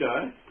 Alright. 2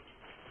 dice.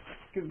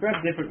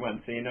 Grab different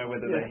ones so you know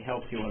whether they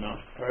helped you or not,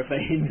 or if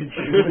they hindered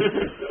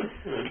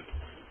you.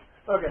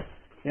 Okay.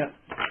 Yep.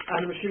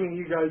 I'm assuming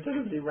you guys don't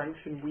have any ranks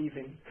in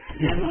weaving.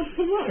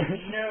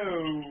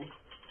 No.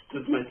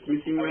 Does my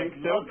smithing rank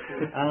still?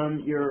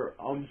 Your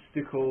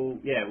obstacle,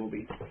 will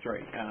be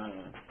 3.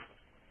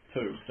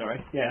 2,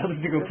 sorry. Yeah,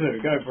 obstacle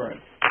 2. Go for it.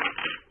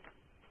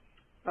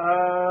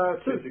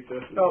 2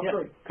 successes. Oh,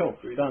 3. Cool.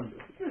 Done.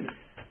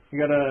 You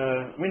got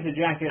a winter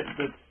jacket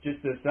that's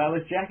just a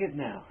stylish jacket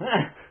now.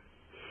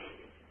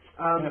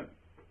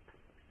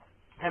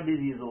 How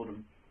busy is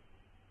autumn?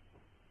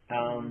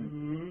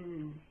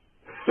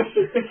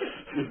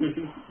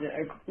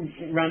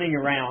 Running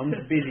around,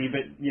 busy,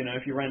 but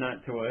if you ran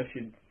out to her,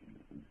 she'd.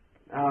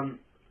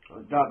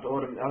 Dark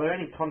autumn. Are there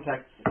any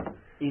contacts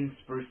in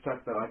Spruce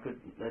Tuck that I could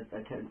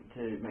attempt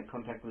to make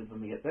contact with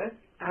when we get there.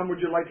 And would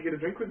you like to get a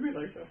drink with me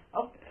later?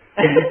 Oh.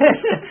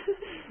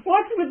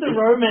 What's with the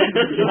romance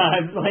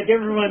vibes? Like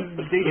everyone's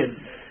digging.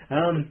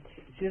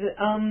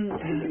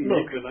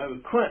 Look,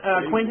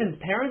 Quentin's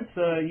parents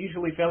are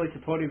usually fairly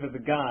supportive of the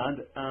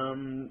guard,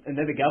 and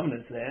they're the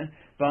governors there.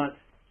 But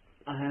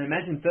I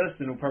imagine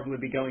Thurston will probably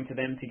be going to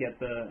them to get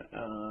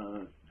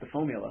the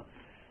formula.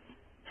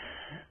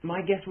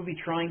 My guess will be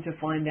trying to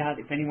find out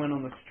if anyone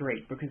on the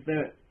street, because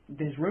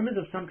there's rumours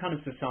of some kind of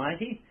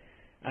society.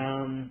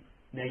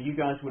 Now you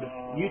guys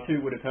you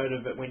two would have heard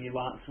of it when you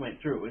last went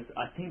through.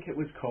 I think it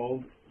was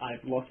called.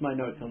 I've lost my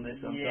notes on this.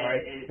 I'm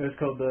sorry. It was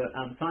called the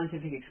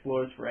Scientific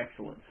Explorers for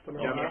Excellence,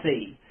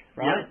 C,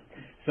 right? Yeah.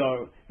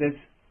 So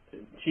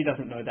she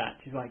doesn't know that.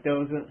 She's like, there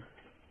was a.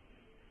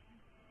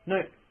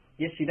 No.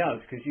 Yes, she does,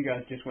 because you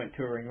guys just went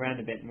touring around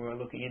a bit and we were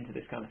looking into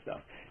this kind of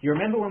stuff. You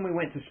remember when we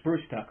went to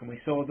Spruce Tuck and we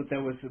saw that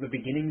there was the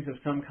beginnings of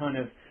some kind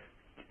of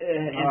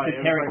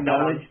esoteric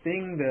knowledge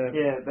thing?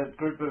 That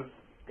group of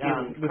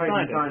the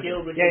scientists.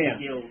 Guild.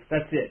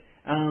 That's it.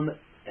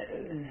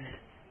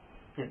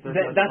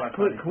 That's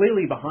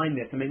clearly behind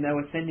this. I mean, they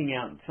were sending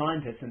out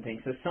scientists and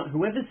things. So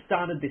whoever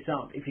started this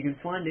up, if you can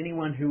find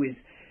anyone who is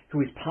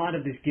part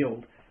of this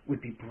guild,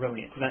 would be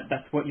brilliant.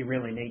 That's what you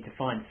really need to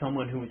find.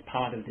 Someone who is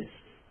part of this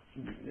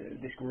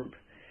group,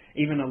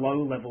 even a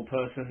low-level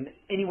person,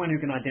 anyone who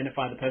can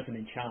identify the person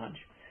in charge.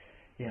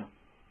 Yeah,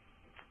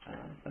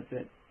 that's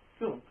it.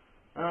 Cool.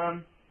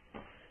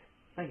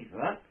 Thank you for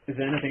that. Is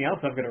there anything else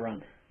I've got to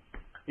run?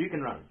 You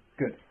can run.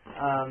 Good.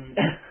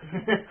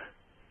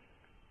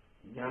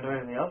 You want to do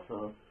anything else,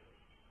 or?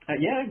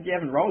 Yeah, you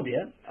haven't rolled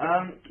yet.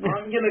 I'm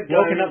gonna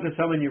go. Walking up to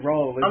someone you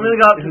roll. I'm gonna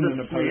go up to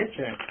the Smith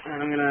check,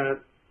 and I'm gonna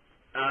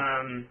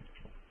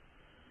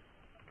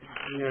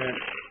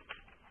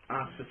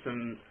ask for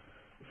some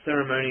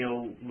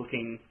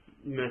ceremonial-looking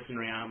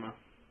mercenary armor.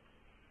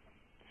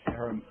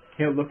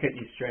 He'll look at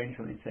you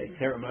strangely and say,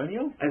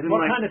 ceremonial? As in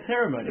what like, kind of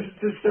ceremony?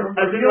 Just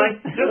ceremonial? As in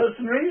like,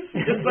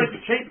 just like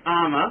cheap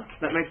armor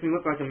that makes me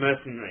look like a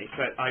mercenary.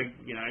 So I'm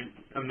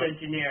not...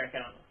 generic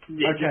armor.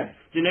 Yeah, okay.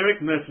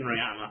 Generic mercenary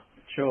armor.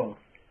 Sure.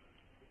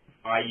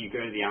 You go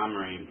to the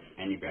armory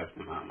and you grab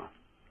some armor.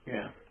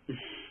 Yeah.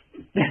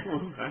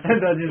 And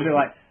they'll just be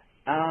like,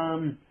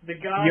 the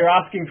guy... You're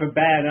asking for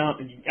bad armor.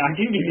 I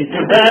can give you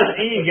some bad.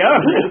 Here you go.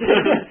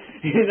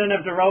 You don't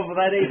have to roll for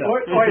that either.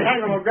 Wait,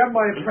 hang on. I'll grab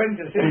my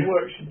apprentice. His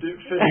work should do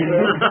fit.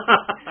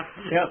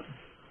 Yep.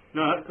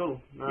 No, that's cool.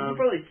 You can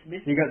probably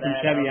smith you got some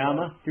shabby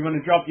armor. Do you want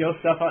to drop your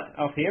stuff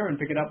off here and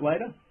pick it up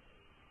later?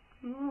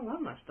 I love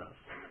my stuff.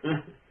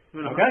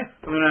 Okay.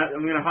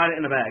 I'm gonna hide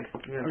it in a bag. I'm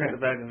gonna Okay. take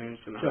the bag and I'm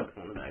just gonna hide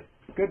it in the bag.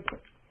 Good.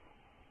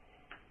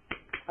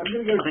 I'm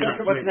gonna go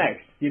check What's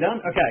next? You done?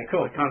 Okay,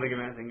 cool. I can't think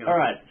of anything else.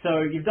 Alright, so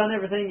you've done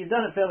everything. You've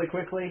done it fairly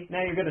quickly.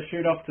 Now you've got to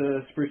shoot off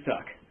to Spruce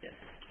Tuck. Yes.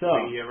 So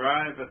you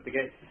arrive at the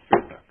gates of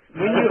Spruce Tuck.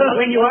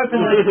 when you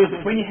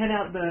head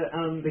out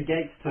the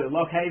gates to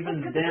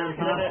Lockhaven, down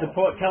past the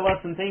Portcullis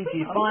and things,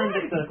 you find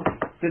that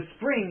the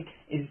spring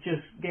is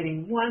just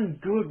getting one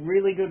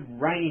really good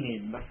rain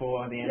in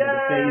before the end of the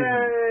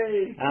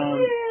season.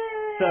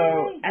 So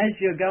as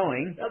you're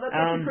going, that's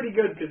actually pretty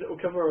good because it will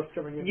cover us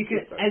coming in.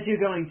 As you're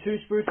going to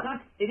Spruce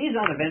Tuck, it is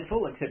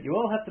uneventful, except you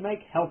all have to make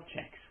health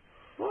checks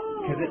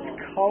because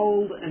it's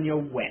cold and you're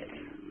wet.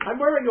 I'm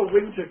wearing a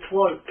winter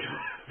cloak.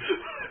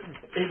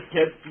 It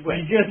gets wet.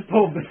 You just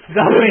pulled the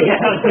stomach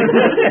out.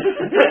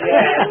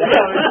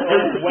 That was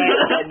all wet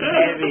and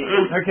heavy.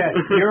 Okay,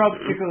 your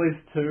obstacle is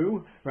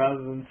 2 rather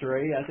than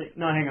 3. I think.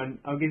 No, hang on.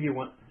 I'll give you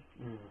 1.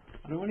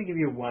 I don't want to give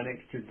you 1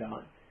 extra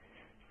dice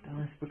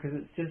because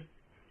it's just.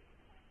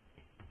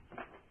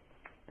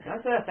 Can I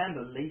say I found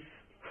a leaf?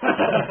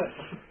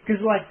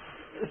 Because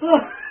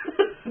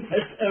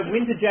a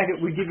winter jacket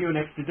would give you an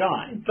extra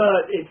die.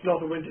 But it's not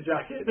a winter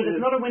jacket. But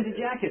it's not a winter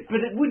jacket. But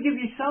it would give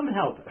you some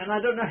help. And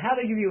I don't know how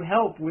to give you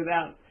help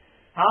without...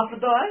 Half a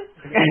die?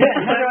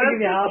 How do I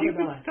give you half a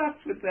die? Stuff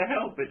with the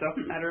help. It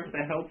doesn't matter if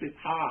the help is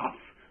half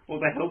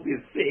or the help is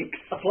 6.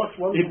 A plus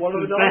 1 it's to 1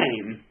 of the the die?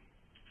 same.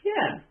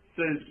 Yeah.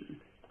 So...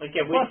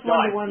 Okay, plus which 1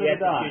 dice? to 1 of You the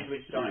have to die. choose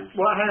which dice.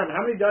 Well, hang on.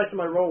 How many dice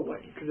am I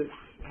rolling? Because it's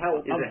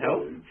help. Is it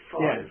help?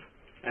 5. Yeah.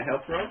 A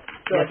health roll?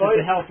 So Yes, if it's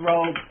a health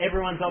roll.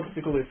 Everyone's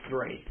obstacle is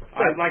 3.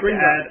 I'd like to bring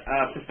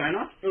add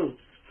Persona. Ooh.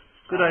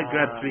 Could I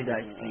grab 3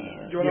 dice,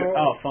 please? Do you want to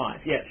roll?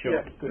 5. Yeah, sure.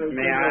 Yeah. Good. So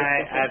May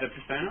I add a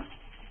Persona?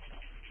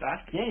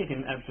 Dice? Yeah, you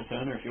can add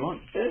Persona if you want.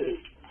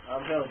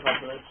 I'm feeling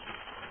confident.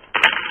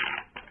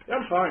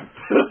 I'm fine.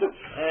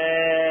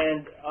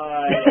 And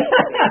I...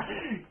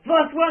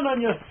 Plus 1 on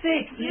your 6.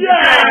 You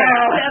Yeah!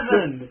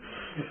 7.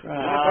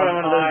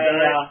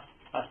 Right.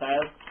 I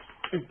failed.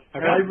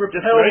 Okay. I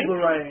repel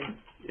the rain.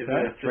 Is it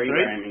a 3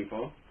 you're aiming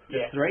for?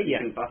 Yeah. 3, You yeah.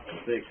 can bust a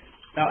 6.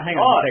 Oh, hang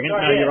on a second.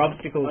 sorry, No, yeah. your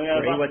obstacle is Oh, yeah,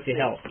 3. bust What's your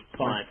six. health?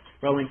 5.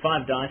 Rolling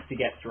 5 dice to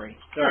get 3.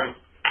 Sorry.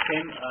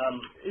 Tim,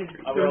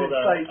 I rolled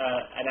an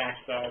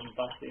axe, so I'm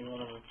busting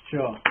one of them.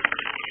 Sure.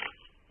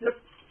 Yep.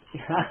 You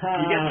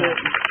get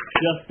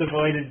just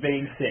avoided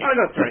being sick. I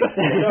got 3.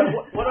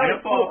 So what I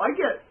got 4. I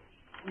get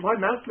My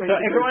mouse mate. So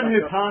everyone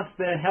who passed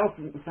their health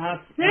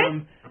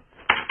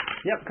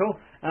yep, cool.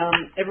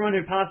 Everyone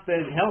who passed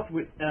their health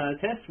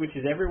test, which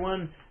is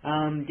everyone,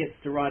 gets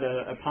to write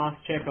a pass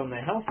check on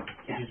their health,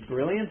 which is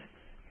brilliant.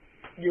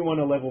 You want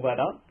to level that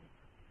up.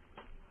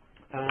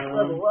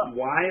 Level up.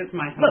 Why is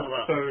my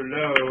health so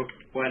low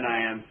when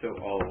I am so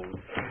old?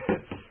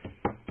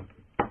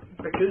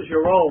 Because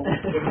you're old.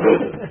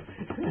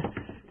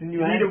 Didn't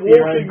you You need answer a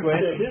your own walking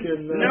question? stick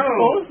and, No. Of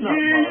course not,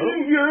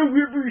 Mo.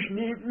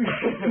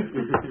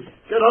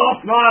 Get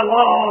off my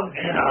lawn!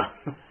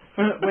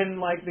 When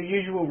like the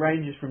usual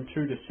range is from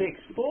 2 to 6,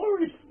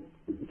 4 is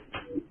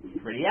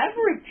pretty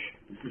average.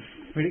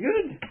 Pretty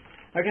good.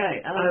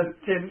 Okay.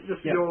 Tim,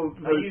 just Yep. your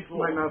I use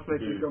my law. mouse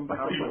mate has gone back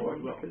on my law one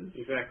as well. because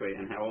Exactly,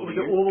 and how old was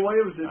are it you? all the way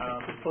or was it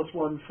Um,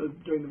 +1 for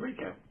doing the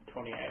recap?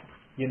 28.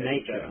 Your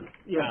nature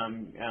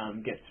Yeah.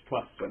 gets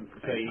plus,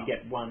 so you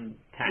get 1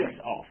 tax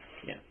Yeah. off.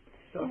 Yeah.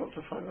 So I'm up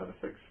to 5 out of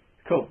 6.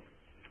 Cool.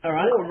 All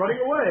right. Oh, running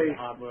away!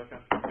 Hard worker.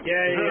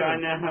 Yay, I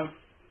now have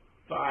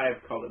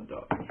 5 coloured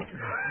dots.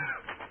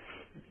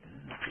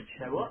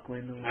 Say what?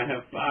 I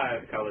have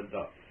 5 coloured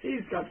dots.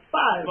 He's got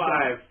 5.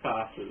 5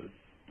 passes.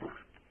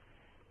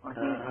 I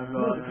think I've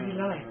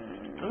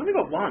only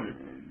got 1.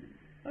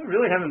 I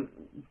really haven't.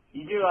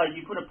 you do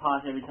you put a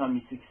pass every time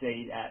you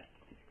succeed at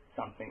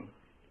something.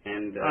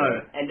 And,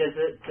 And does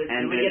it?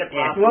 And do we get a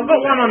pass? Well, I've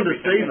got one on the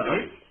everything sea is though.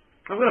 good.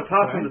 I've got a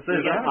pass on the Do we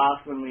sea. get a pass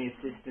when we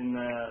assist in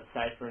the,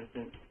 say for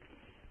instance,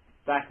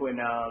 back when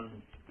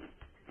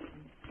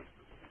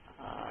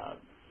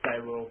say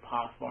we're all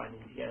pass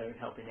finding together and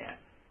helping out.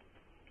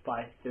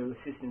 Do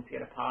assistants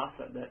get a pass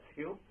at that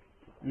skill?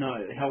 No,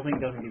 helping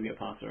doesn't give you a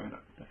pass or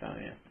a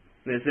failure.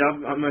 Yeah, see,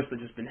 I've mostly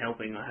just been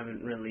helping. I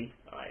haven't really.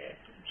 Oh yeah.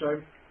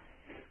 So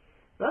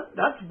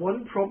that's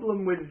one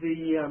problem with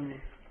the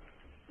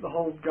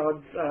whole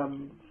guard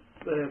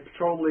the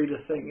patrol leader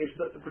thing is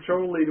that the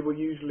patrol leader will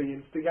usually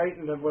instigate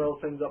and everyone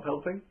else ends up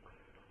helping.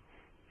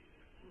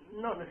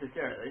 Not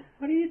necessarily.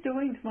 What are you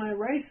doing to my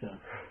eraser?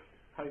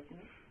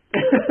 Poking.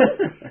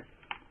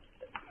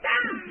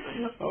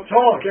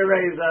 Talk,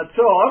 Eraser,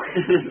 talk!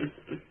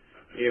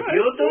 If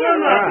you're doing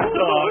that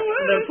talk,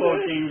 the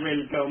talking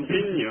will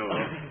continue.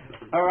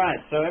 Alright,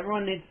 so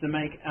everyone needs to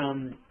make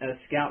a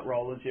scout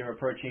roll as you're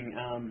approaching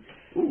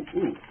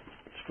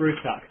Spruce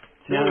Tuck.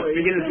 Now,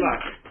 Beginner's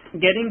luck.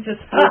 getting to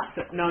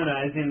Spruce no,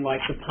 as in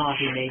like the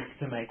party needs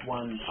to make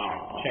one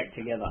check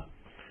together.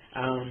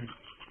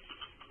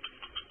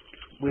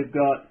 We've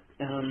got,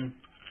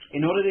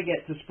 in order to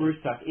get to Spruce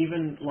Tuck,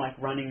 even like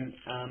running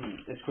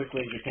as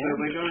quickly as you can.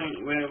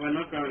 So we're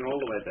not going all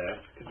the way there,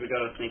 because we got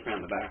to sneak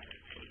around the back.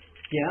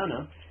 Yeah, I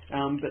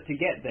know. But to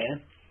get there,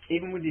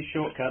 even with your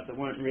shortcut that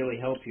won't really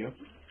help you,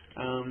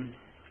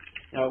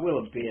 no, it will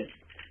a bit.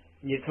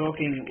 You're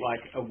talking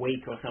like a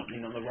week or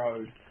something on the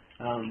road,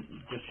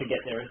 just to get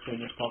there as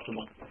soon as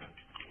possible.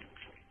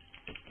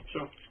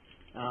 Sure.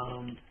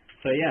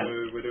 So yeah.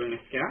 So we're doing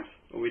a scout,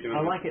 or are we doing?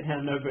 I like it how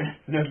nobody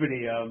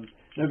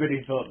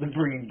thought that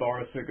bringing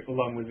Boris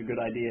along was a good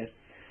idea.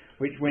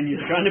 Which, when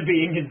you're trying to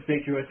be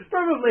inconspicuous, is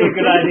probably a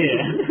good idea.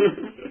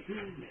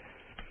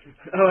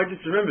 Oh, I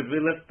just remembered.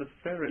 We left the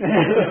ferret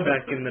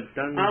back in the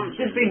dungeon.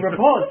 There's been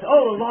reports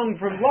all along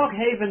from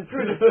Lockhaven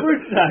through the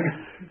Spruce Tuck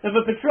of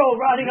a patrol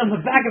riding on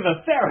the back of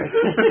a ferret.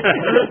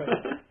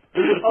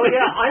 Oh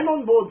yeah, I'm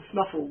on board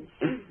Snuffles.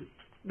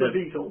 The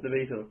beetle. The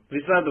beetle. Have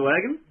you started the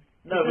wagon?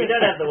 No, we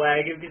don't have the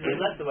wagon because we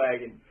left the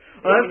wagon.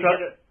 Oh, that's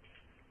right.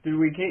 Did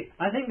we keep?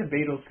 I think the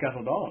beetle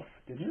scuttled off,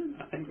 didn't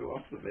it? I think we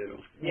lost the beetle.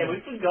 Yeah, we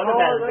forgot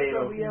about the that's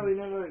beetle. right, yeah, we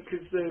never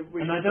because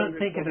we. And I don't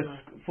think at a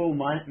full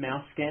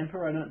mouse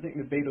scamper, I don't think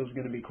the beetle's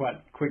going to be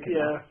quite quick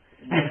enough.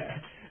 Yeah.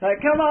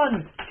 Like, come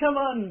on!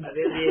 I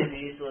think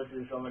it's useless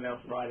if someone else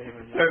riding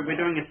him. So we're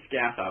doing a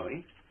scout, are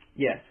we?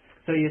 Yes.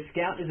 So your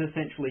scout is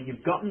essentially,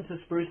 you've gotten to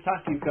Spruce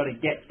Tuck, you've got to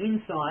get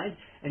inside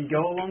and go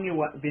along your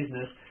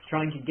business,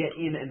 trying to get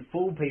in and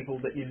fool people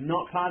that you're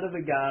not part of the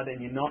guard and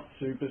you're not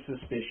super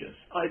suspicious.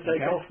 I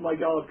take off my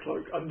guard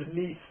cloak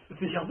underneath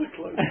the other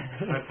cloak.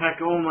 I pack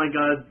all my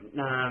guard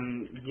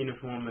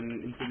uniform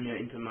and insignia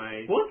into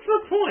my... What's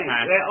the point?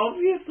 Pack. They're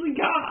obviously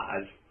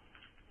guards.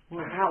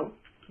 Wow.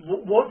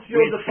 What's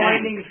your We're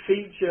defining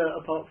feature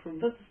apart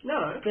from...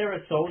 No. There are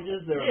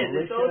soldiers, there are Yeah,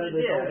 there's militia, soldiers,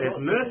 there's yeah. all There's sorts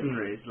of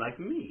mercenaries like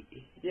me.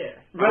 Yeah.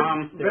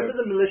 Remember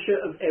the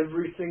militia of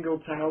every single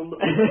town that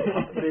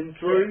we've been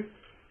through?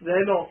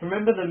 They're not...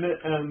 Remember the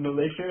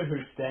militia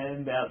who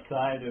stand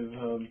outside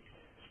of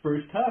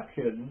Spruce Tuck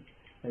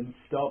and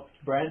stop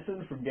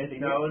Branson from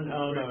getting No, in? it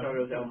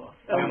was Elmos.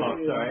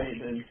 Elmos,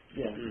 sorry.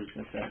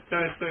 That's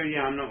right. So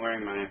yeah, I'm not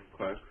wearing my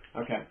cloak.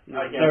 Okay.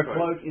 No, So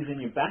cloak is in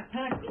your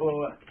backpack,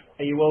 or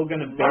are you all going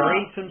to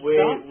bury some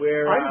stuff?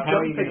 We're I'm How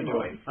are you jumping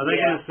going to do it? Are they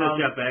Yeah, going to search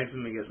our bags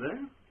when we get there?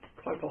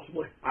 Quite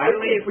possibly. I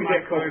Only leave if we my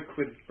get caught. cloak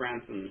with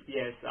Branson.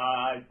 Yes,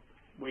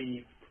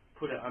 we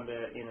put it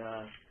in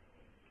a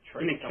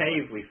tree. In a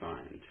cave we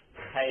find.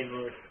 Cave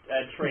or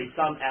a tree.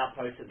 Some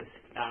outpost of the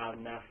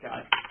Mouse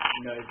Guard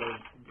knows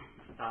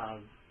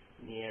of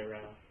near.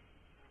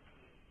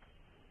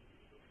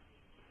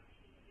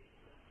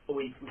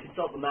 We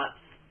consult the maps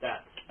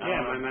that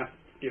My maps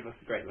give us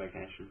a great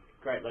location.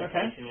 Great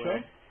location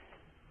where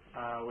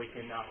we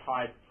can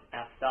hide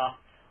our stuff.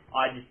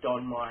 I just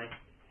don my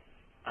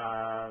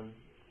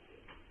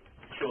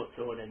short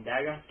sword and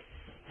dagger.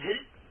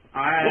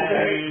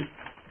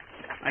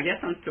 I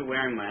guess I'm still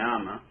wearing my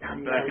armor,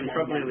 but I can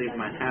probably leave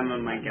my hammer,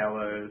 my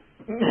gallows.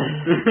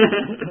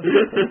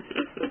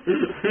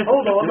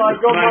 Hold on,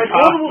 I've got my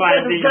portable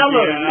set of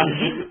gallows.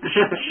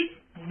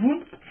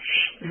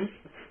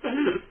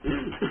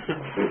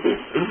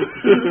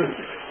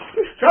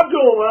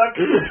 Trapdoor work.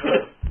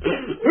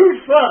 Who's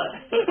first?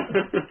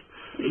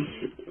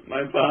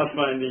 My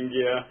pathfinding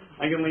gear.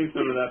 I can leave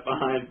some of that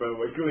behind, but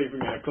we're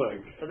leaving our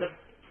cloaks.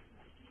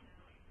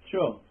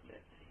 Sure.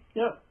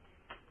 Yep.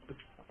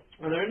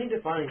 Are there any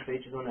defining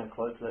features on our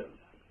cloaks that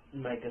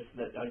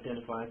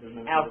identify us as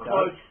members Our of the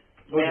cloaks,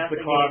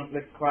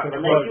 Guard?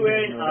 unless you're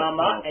wearing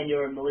armor and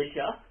you're a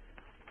militia.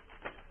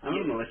 I'm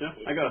a militia.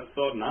 I got a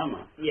sword and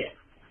armor. Yeah.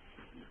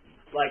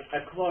 Like,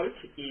 a cloak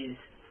is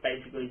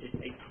basically just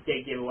a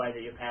dead giveaway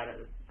that you're part of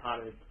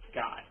the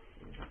guard.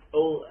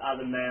 All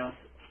other males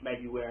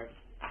maybe wear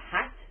a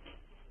hat,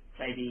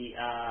 maybe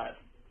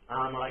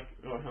armor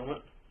or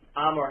helmet.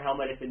 Armor or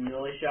helmet if they're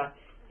militia.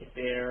 If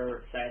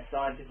they're, say, a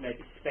scientist,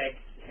 maybe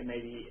specs, and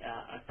maybe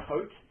a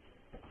coat,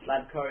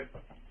 lab coat,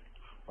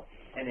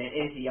 and then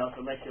anything else,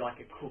 unless you're like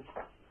a cook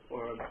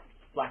or a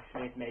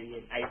blacksmith, maybe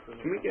an apron.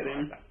 Can we get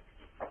in?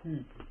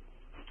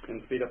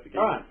 And speed up the game.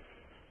 Alright.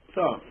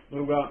 So,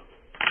 we've got...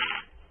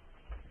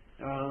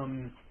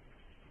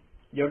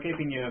 you're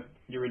keeping your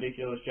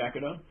ridiculous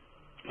jacket on?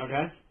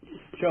 Okay.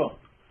 Sure.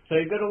 So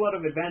you've got a lot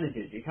of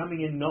advantages. You're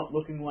coming in not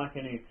looking like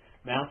any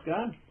mouse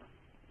guard.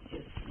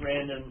 Just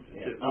random.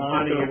 Yeah.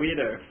 I'm a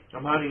weirdo.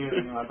 I'm hiding it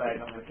in my bag.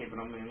 I'm going to keep it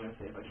on me. I'm going to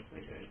see if I can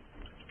sneak it in.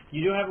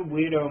 You do have a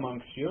weirdo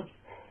amongst you.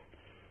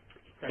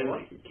 Can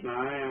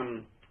I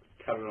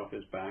cut it off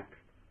his back?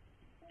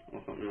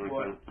 Or something like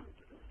that.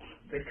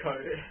 The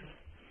coat.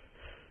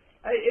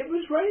 Hey, it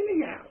was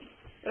raining out.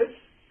 It's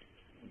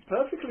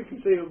perfectly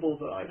conceivable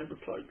that I have a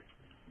cloak.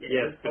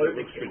 Yes, but it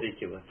looks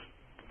ridiculous.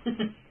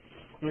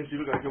 Makes you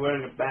look like you're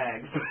wearing a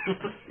bag.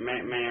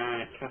 May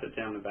I cut it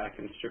down the back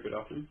and strip it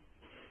off him?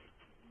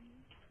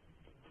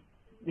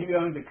 You're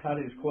going to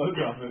cut his clothes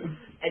off him.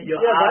 And your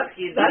that's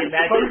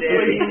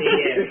imaginary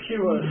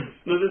secure.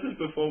 No, this is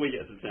before we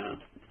get to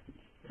town.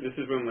 This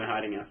is when we're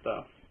hiding our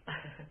stuff.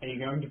 Are you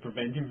going to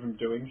prevent him from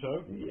doing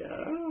so?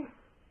 Yeah.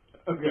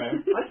 Okay.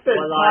 I spent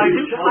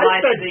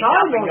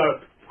time on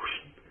it.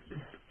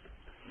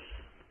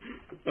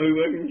 Are we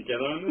working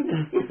together on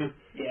this?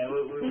 Yeah,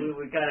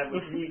 we kind of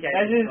communicate.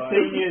 As his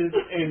seniors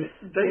in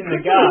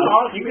the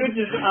guard, you could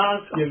just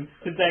ask him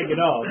to take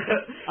it off.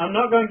 I'm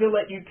not going to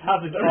let you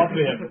cut it off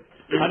him.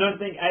 I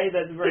don't think, A,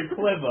 that's very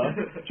clever,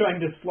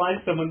 trying to slice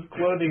someone's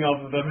clothing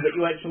off of them that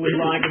you actually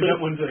like and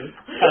don't want to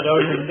cut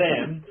over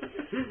them.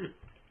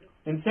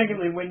 And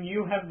secondly, when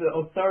you have the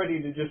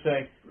authority to just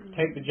say,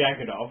 take the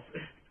jacket off,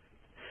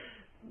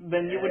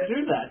 then you would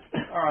do that.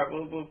 Alright,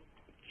 well,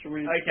 should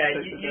we take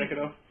the jacket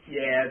off?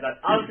 Yeah,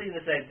 but I was thinking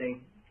the same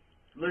thing.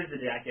 Lose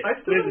the jacket. I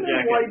still don't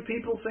know why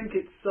people think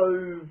it's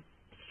so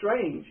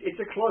strange.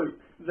 It's a cloak.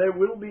 There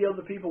will be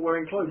other people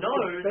wearing clothes. No,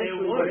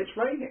 especially when it's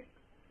raining.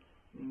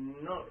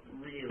 Not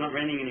really. It's not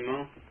raining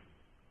anymore.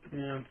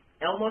 Yeah.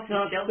 Elmos is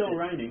No, it's sheltered. still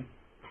raining.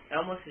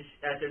 Elmos is,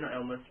 not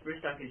Elmos,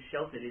 Brewstock is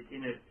sheltered. It's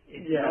in a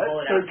So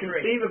hollowed out tree.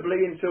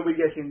 conceivably, until we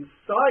get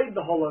inside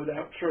the hollowed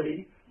out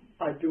tree,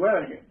 I'd be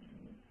wearing it.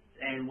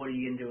 And what are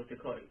you going to do with the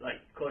cloak?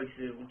 Like, cloaks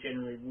are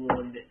generally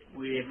worn that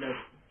we have no...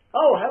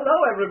 Oh, hello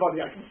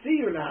everybody, I can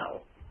see you now.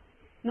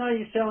 No,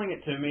 you're selling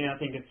it to me. I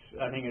think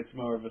it's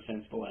more of a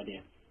sensible idea.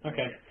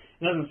 Okay.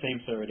 It doesn't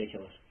seem so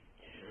ridiculous.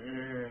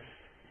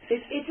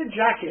 It's a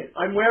jacket.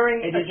 I'm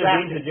wearing It a is a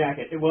jacket. winter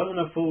jacket. It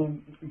wasn't a full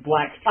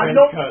black I'm trench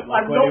not, coat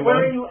like I'm what not he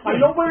wearing. was. I'm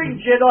not wearing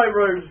Jedi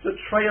robes that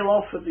trail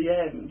off at the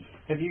end.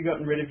 Have you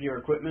gotten rid of your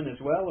equipment as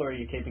well, or are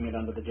you keeping it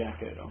under the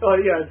jacket? Or? Oh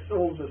yeah, it's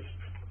all just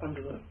under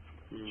the.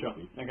 Sure.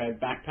 Okay,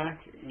 backpack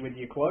with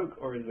your cloak,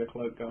 or is the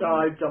cloak going? No,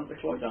 I dumped the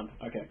cloak. Dump.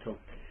 Okay, cool.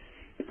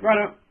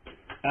 Righto.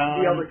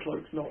 The other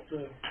cloak's not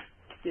the.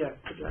 Yeah,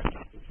 the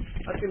jacket.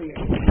 I was gonna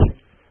get.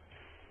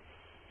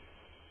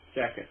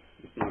 Jacket.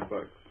 It's not a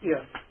cloak.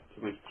 Yeah. It's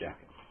a winter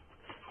jacket.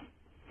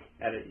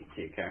 Add it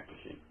to your character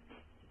sheet.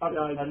 I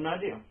had an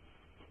idea.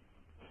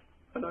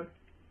 I know.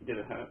 Did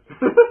it hurt?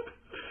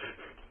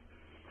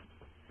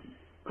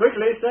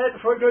 Quickly, say it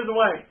before it goes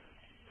away.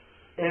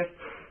 If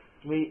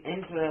we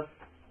enter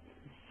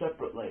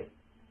separately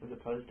as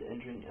opposed to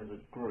entering as a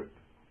group.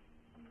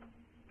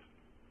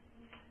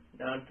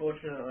 Now,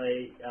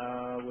 unfortunately,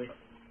 with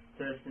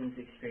Thurston's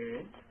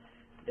experience,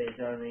 there's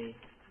only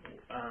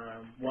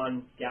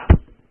one gap.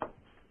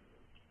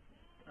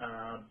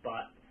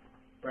 But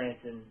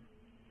Branson...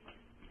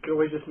 Could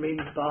we just meet in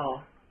the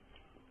bar?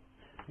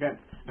 Okay.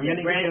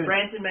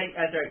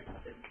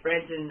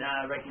 Branson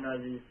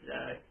recognises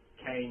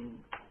Kane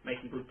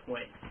makes a good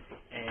point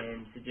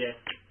and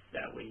suggests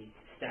that we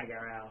stagger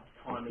our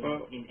timing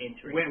in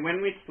entry.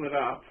 When we split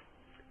up,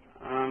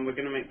 we're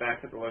going to meet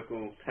back at the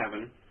local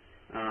tavern,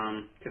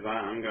 because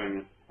I'm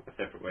going a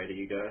a separate way to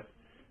you guys.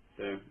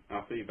 So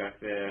I'll see you back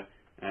there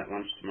at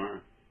lunch tomorrow.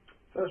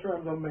 First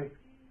round's on me.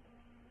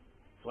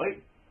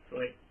 Sweet.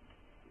 Sweet.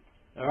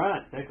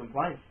 Alright, no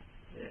complaints.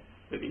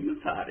 Living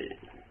the party.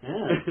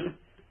 Yeah.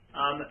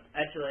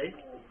 Actually,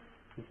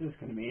 This is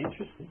going to be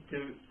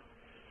interesting.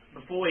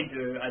 before we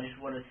do, I just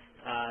want to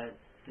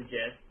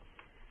suggest,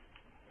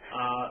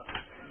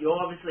 you're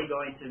obviously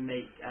going to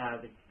meet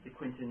the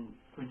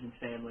Quinton's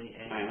family I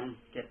and am.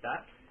 get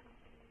that.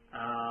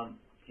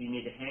 Do you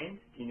need a hand?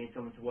 Do you need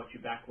someone to watch you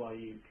back while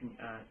you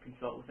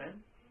consult with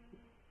them?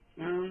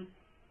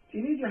 Do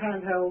you need your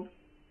hand held?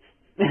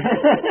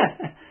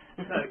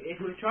 So, if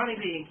we're trying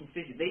to be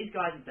inconsistent, these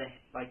guys are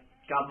like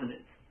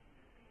governors.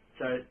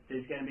 So,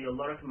 there's going to be a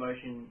lot of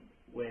commotion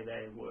where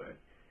they work.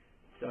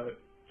 So,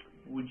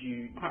 would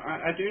you...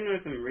 I do know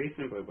them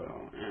reasonably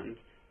well, and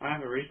I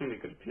have a reasonably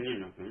good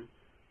opinion of them.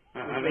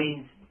 Which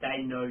means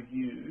they know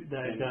you.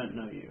 They don't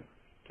know you.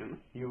 Don't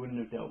You wouldn't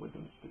have dealt with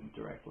them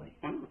directly.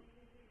 Why not?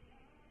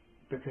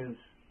 Because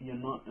you're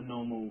not a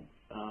normal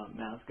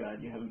mouse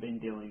guard. You haven't been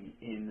dealing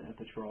in a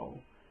patrol.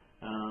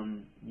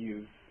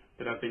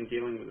 But I've been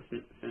dealing with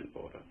the scent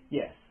border.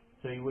 Yes.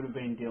 So you would have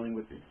been dealing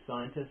with the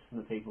scientists and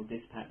the people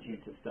dispatch you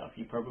to stuff.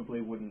 You probably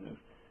wouldn't have.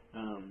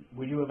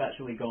 Would you have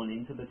actually gone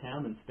into the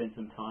town and spent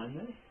some time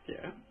there?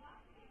 Yeah.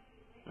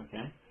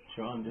 Okay.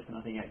 Sure. I'm just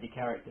nothing out your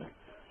character.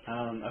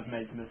 I've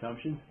made some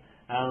assumptions.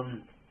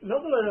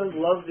 Not that I don't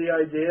love the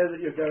idea that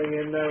you're going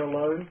in there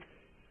alone,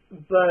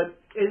 but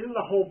isn't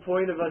the whole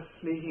point of us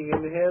sneaking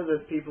in here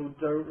that people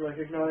don't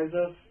recognise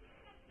us?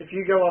 If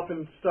you go up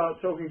and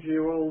start talking to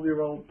all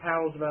your old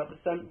pals about the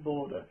scent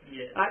border,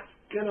 that's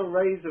going to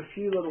raise a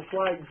few little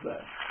flags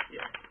there.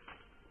 Yeah.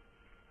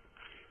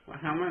 Well,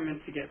 how am I meant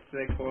to get to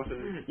their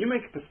quarters? You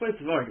make a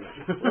persuasive argument.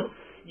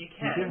 You You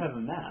can. do have a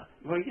map.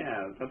 Well,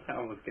 yeah, that's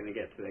how I was going to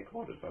get to their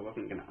quarters. I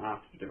wasn't going to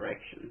ask for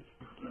directions.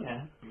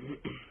 Yeah.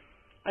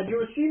 And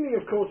you're assuming,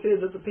 of course, here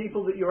that the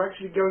people that you're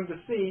actually going to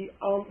see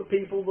aren't the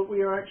people that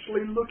we are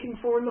actually looking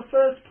for in the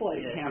first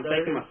place. Yeah. Yeah, I'm so-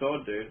 taking my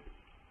sword, dude.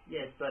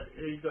 Yes, but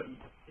who's got...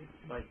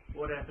 Like,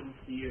 what happens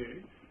to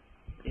you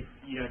if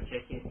you don't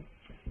check in?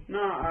 No,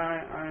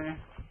 I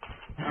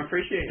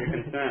appreciate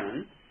your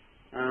concern.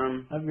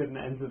 I've got an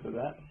answer to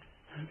that.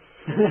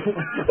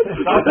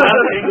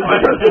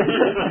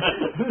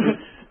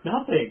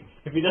 Nothing.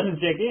 If he doesn't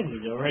check in,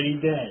 he's already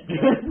dead.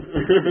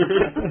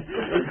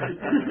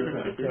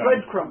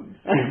 Breadcrumbs.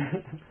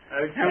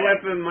 Okay.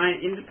 However, my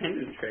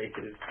independent trait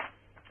is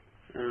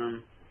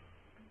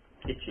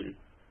itching.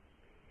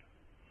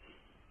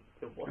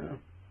 The what?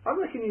 I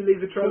reckon you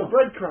leave a trail of Sure.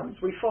 breadcrumbs.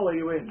 We follow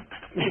you in,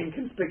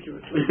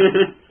 inconspicuously.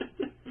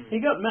 He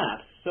got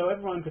maps, so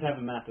everyone could have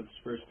a map of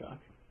Spruce Duck.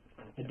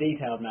 A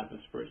detailed map of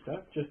Spruce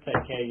Duck. Just take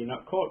care you're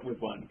not caught with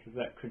one, because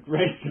that could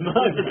raise some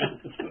eyebrows.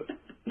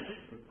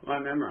 Well, I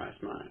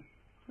memorised mine.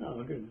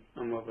 Oh, good.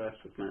 I'm well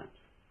versed with maps.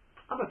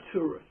 I'm a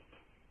tourist.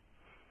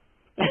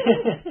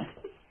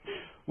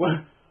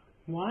 Well,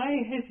 why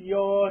has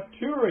your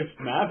tourist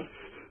map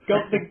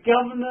got the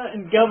governor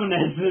and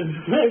governess's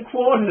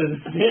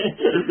quarters?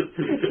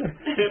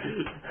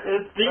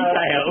 It's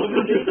detailed.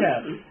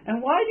 Detailed.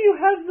 And why do you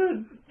have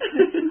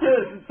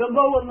the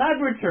lower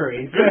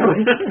laboratories?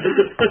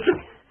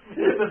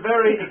 It's a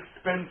very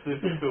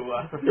expensive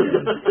tour.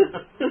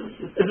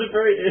 It's a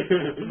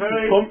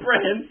very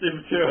comprehensive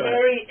tour.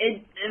 Very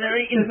There's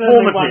informative.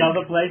 only One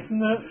other place in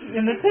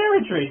the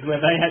territories where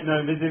they had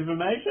no this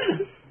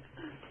information.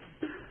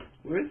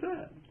 Where's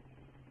that?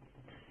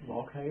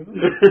 Lockhaven.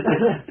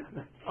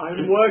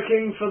 I'm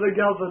working for the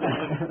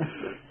governor.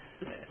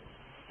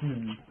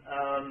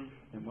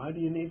 And why do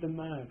you need the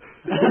map?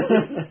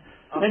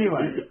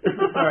 Anyway,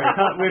 sorry,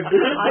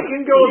 I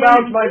can go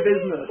about my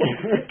business.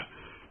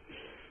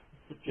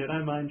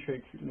 Jedi mind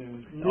tricks.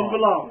 Move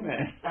along.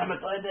 I'm a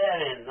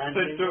librarian.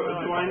 So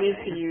do I need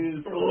to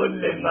use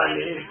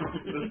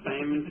the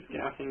same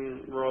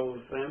scouting role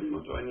as them,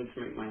 or do I need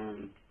to make my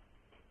own?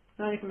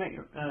 No, you can make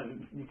your.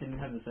 You can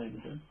have the same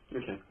as them.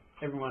 Okay.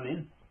 Everyone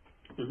in.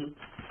 Mhm.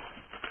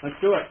 Let's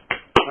do it.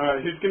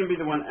 Alright, who's going to be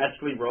the one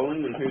actually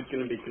rolling, and who's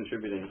going to be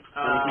contributing?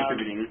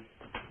 Contributing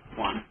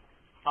one.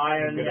 I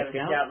only You've got have a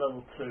scout? scout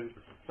level 2.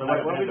 So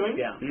wait, what are we doing?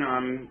 No,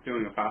 I'm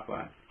doing a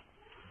pathway.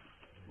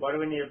 Why do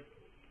we need a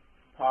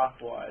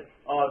pathwise?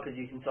 Oh, because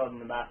you consulted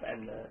the map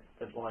and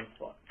the blind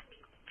spot.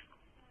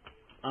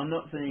 I'm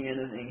not seeing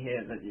anything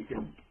here that you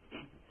can.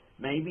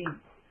 Maybe.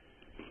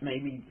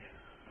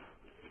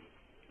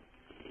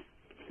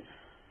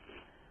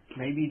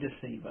 Maybe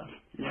deceiver.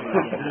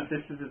 Yeah, this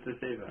is a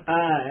deceiver.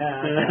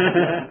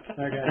 Yeah.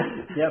 Okay.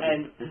 Yep.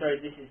 And so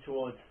this is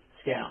towards...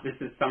 Scout. This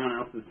is someone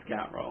else's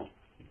scout role.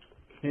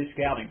 Who's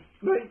scouting?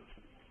 Wait,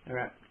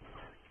 Alright.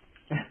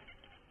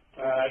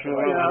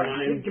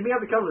 give me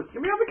other colours.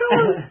 Give me other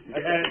colours.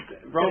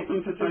 Roll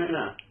some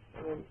persona.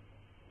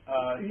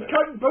 You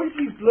can't both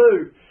use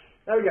blue.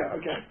 There we go.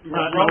 Okay.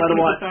 Right, Roll no matter some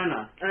what.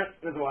 persona.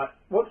 There's a what?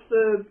 What's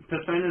the?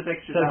 Persona's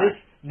extra So dice.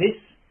 this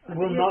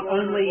will not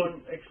only.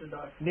 One extra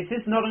dice. This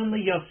is not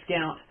only your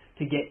scout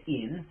to get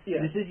in.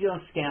 Yeah. This is your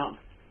scout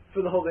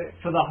For the whole thing.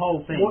 for the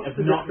whole thing What's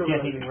of the not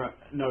difficulty getting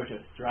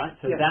noticed, right?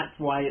 So Yeah. that's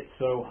why it's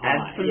so Add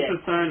high. some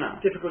persona.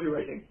 Difficulty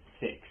rating.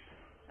 6.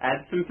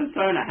 Add some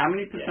persona. How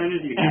many persona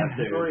do you have,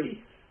 dude?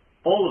 3.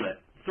 All of it.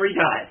 3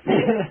 dice.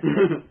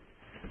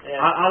 Yeah.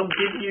 I'll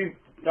give you...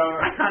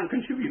 I can't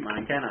contribute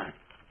mine, can I?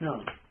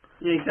 No.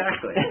 Yeah,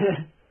 exactly.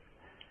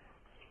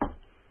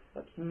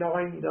 That's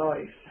 9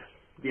 dice.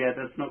 Yeah,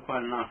 that's not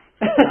quite enough.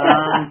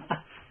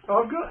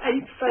 I've got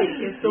 8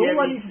 fate. So all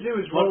I need to do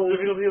is roll. What's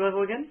the difficulty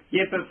level again?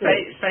 Yeah, but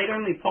Fate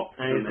only pops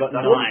And from he's got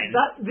it. 9.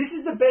 This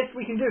is the best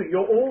we can do.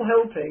 You're all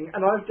helping,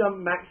 and I've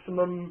done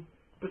maximum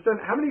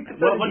percent. How many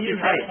percent What do do you you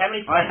have? have? How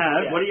many I fates have.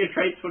 do you What are your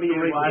traits? What are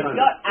your You've weaknesses?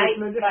 got It's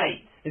 8 no different.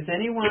 fates. Has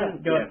anyone Yeah,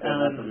 got but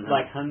that doesn't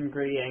like help.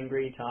 hungry,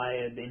 angry,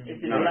 tired, Does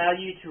injured? it No. allow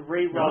you to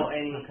re-roll No?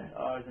 any... Okay.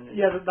 Oh, isn't it?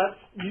 Yeah, that's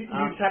you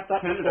tap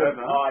that. Turn it before.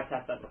 over. Oh, I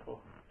tapped that before.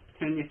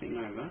 Turn your thing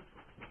over.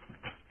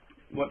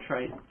 What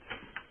trait?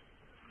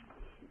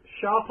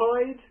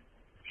 Sharp-eyed.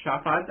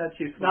 Sharp-eyed, that's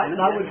useful. That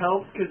would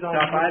help because I'm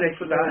Sharp-eyed, looking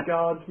for the extra.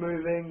 guards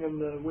moving and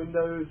the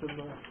windows and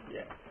the.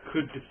 Yeah.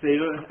 Could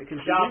deceiver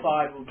contribute?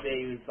 Sharp-eyed will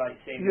be like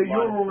seeing Yeah, the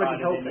you're line of already sight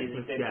and then helping.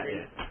 use the Yeah,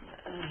 sentry.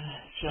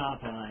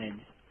 Sharp-eyed.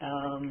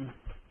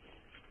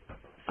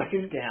 I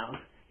can. Scout.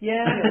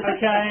 Yeah,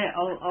 okay,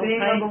 I'll Seeing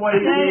take... other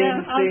ways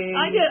in, I'm- seeing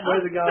I get- where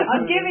the guards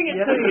I'm moving. giving it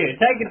Yeah. to you.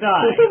 Take a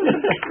die.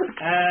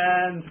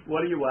 And...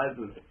 What are your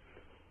wises?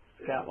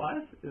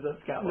 Scout-wise? Is that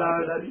scout-wise?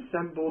 No, that's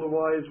scent border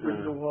wise,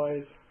 window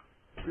wise.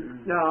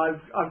 No,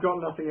 I've got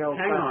nothing else.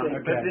 Hang That's on,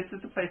 it. but this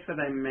is the place where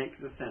they make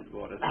the scent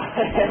borders.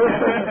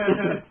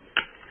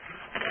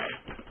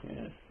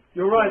 Yes.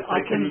 You're right. So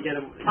I can you get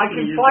a, I you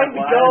can use find that the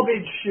wise?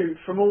 garbage chute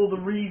from all the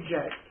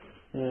rejects.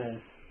 Yes.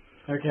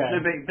 Okay. No,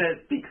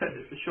 but because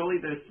surely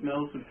those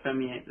smells would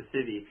permeate the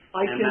city.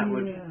 I and can. that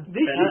would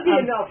This should be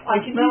enough.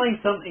 I'm smelling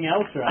something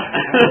else right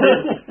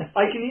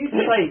I can use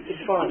fate.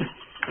 It's fine.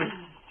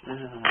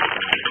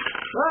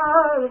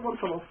 That one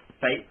fell off.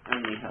 Fate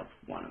only helps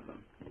one of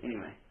them.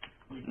 Anyway.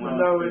 One,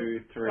 No, 2,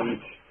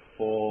 3,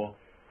 4,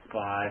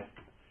 5.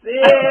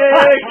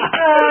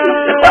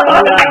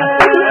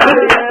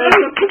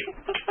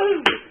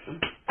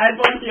 Add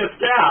one to your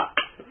scout.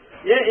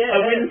 Yeah. A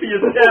win for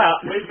your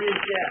scout. Win for your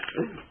scout.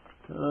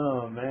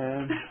 Oh,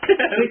 man. 6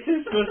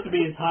 is supposed to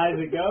be as high as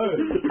it goes.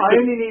 I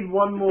only need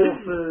one more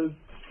for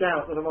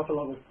scout that I'm up a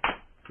level.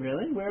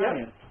 Really? Where Yeah. are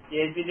you?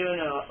 Yeah, he's been doing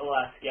a lot of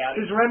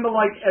scouting. Because remember,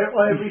 like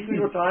every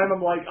single time,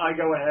 I'm like, I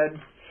go ahead.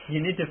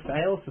 You need to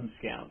fail some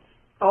scouts.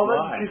 Oh,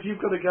 that's Why? because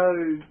you've got to go.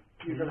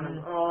 You've got to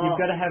have. Oh. You've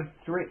got to have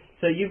 3.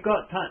 So you've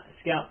got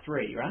Scout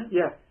 3, right?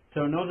 Yeah,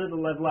 So in order to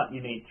level up, you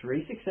need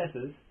 3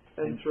 successes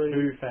and and 3.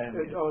 2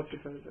 failures. Oh, 2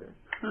 failures.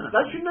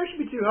 That shouldn't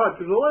actually be too hard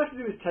because all I have to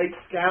do is take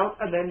scout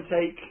and then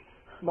take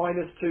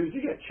 -2 to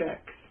get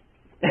checks.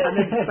 And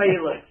then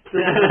fail it.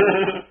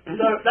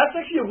 So that's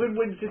actually a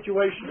win-win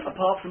situation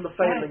apart from the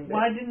failing bit.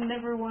 Why didn't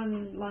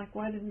everyone,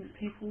 why didn't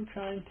people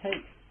try and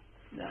take...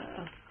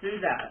 Do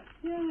that.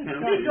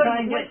 try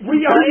and get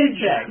We some only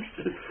failure checks.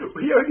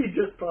 We only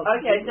just passed.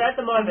 Okay, so at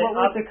the And moment, what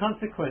was the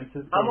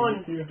consequences? I'm then?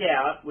 on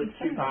scout with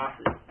 2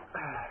 passes.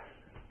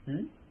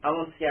 Hmm? I'm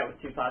on scout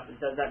with 2 passes.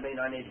 Does that mean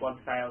I need 1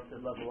 fail to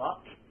level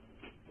up?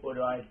 Or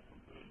do I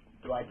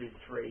do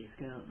 3?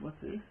 Scout,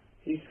 what's this?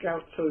 He's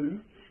scout 2.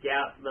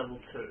 Scout level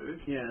 2,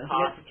 Yeah.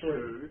 pass Yes, 3.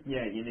 2,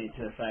 Yeah, you need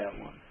to fail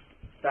once.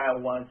 fail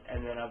once,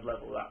 and then I've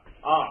leveled up.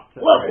 Ah,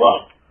 So level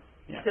up!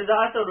 Yeah. Because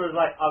I thought it was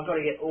like, I've got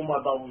to get all my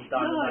bubbles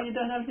done. No, and you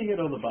don't have to get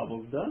all the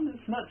bubbles done.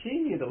 It's much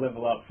easier to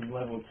level up from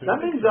level 2. That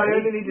to means I 3.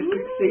 only need to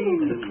succeed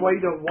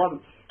Persuader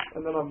once,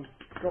 and then I'm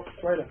got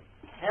Persuader.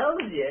 Hell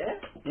yeah!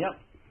 Yep.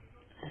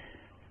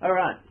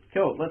 Alright,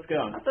 cool, let's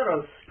go. I thought I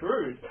was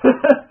screwed.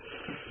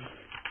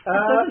 It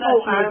doesn't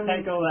actually and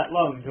take all that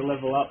long to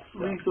level up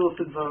stuff. resource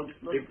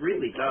advancement. It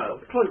really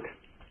does. Cloak.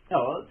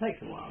 Oh, well, it takes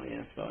a while,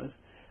 yeah, I suppose.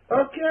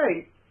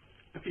 Okay,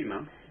 A few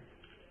months.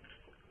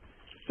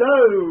 so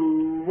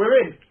we're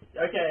in.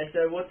 Okay,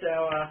 so what's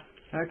our...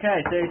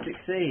 Okay, so you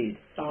succeed.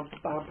 Bum,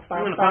 bum, I'm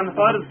bum, gonna find the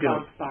fighter's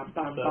guild. So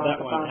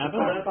that won't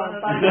happen.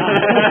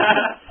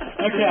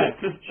 Okay,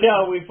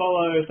 shall we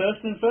follow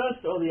Thurston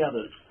first or the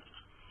others?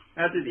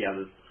 How do the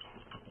others?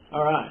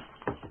 Alright,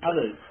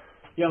 others.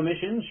 Your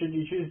mission, should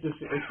you choose to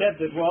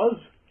accept it, was?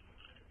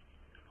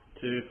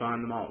 To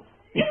find the moles.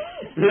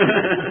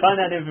 Find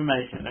that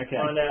information, okay.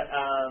 Find out,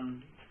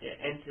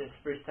 enter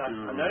Spruce Type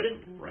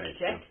unnoticed. Right.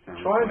 Check.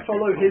 Try and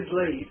follow his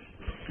lead.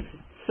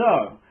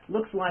 So,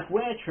 looks like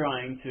we're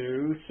trying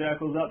to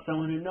circle up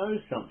someone who knows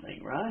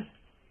something, right?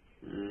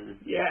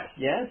 Yes.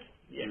 Yes?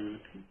 Yeah.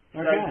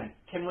 Okay. So,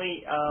 can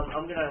we,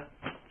 I'm gonna,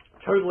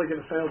 Totally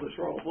going to fail this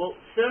roll. well,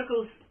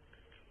 circles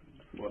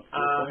What's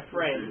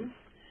friends.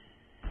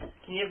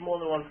 Can you have more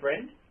than one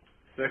friend?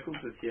 Circles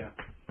is here.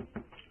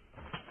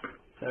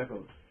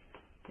 Circles.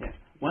 Yeah.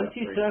 Once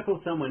you three.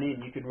 circle someone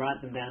in, you can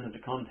write them down as a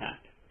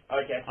contact.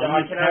 Okay, so On I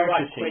your can I write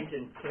character sheet.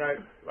 Quentin? Can I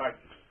write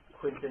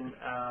Quentin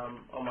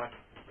on my?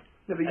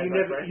 No, but As you my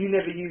never, friend? you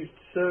never used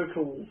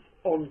circles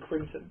on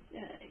Quinton.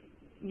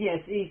 Yes,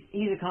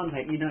 he's a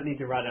contact. You don't need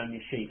to write it on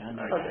your sheet. I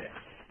know Okay. that.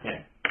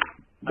 Yeah.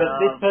 But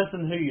this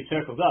person who you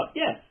circled up,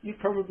 yes, you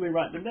probably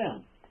write them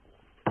down.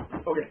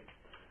 Okay.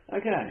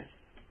 Okay.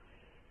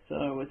 So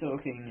we're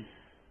talking.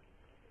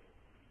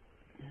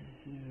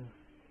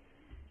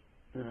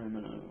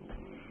 No.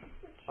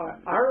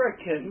 I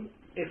reckon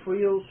if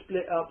we all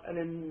split up and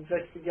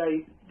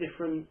investigate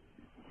different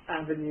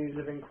avenues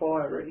of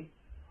inquiry,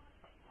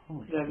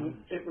 then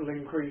it will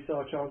increase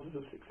our chances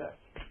of success.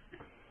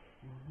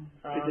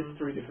 It is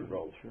 3 different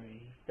roles.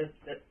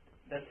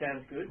 That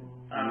sounds good.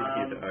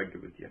 I'm here to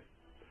argue with you.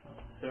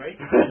 Sorry?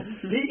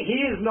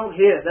 he is not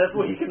here,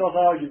 therefore he cannot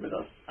argue with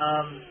us.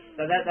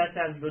 So that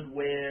sounds good.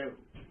 Where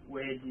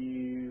do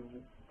you...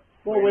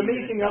 Well, we're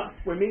meeting up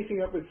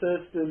with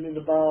Thurston in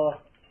the bar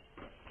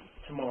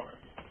tomorrow.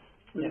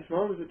 Was it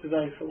tomorrow or was it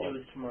today for lunch? It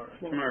was tomorrow.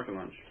 Tomorrow for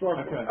lunch.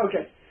 Tomorrow for lunch.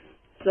 Okay.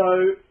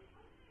 So,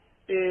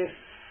 if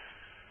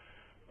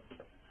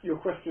your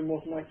question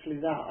wasn't actually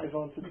that, I've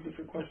answered a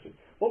different question.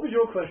 What was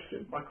your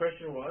question? My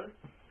question was,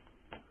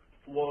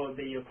 what would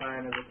be your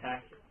plan of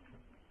attack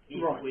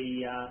if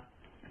we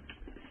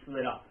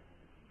split up?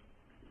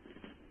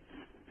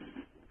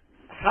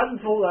 Hadn't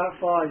thought that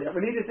far yet.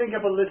 We need to think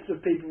up a list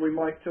of people we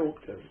might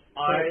talk to.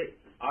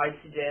 I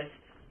suggest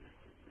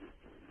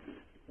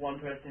one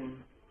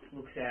person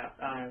looks out,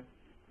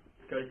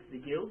 goes to the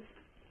guilds,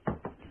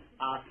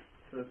 asks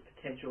for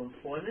potential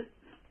employment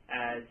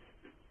as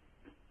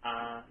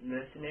a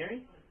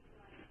mercenary,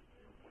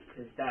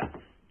 because that's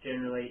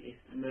generally, if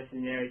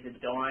mercenaries are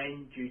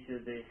dying due to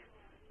this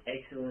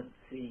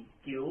excellency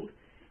guild,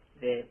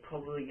 they're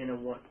probably going to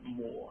want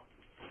more.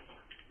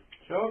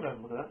 Sure,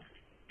 don't look at that.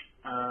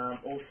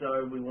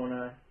 Also, we want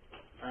to,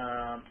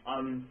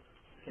 I'm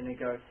going to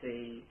go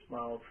see my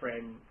old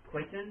friend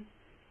Quentin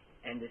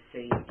and to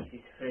see if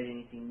he's heard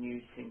anything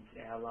new since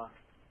our last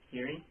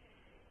hearing.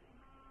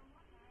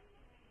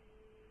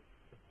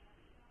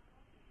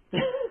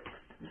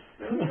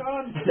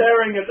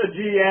 Staring at the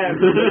GM.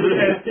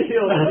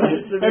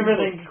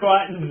 Everything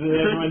quietens and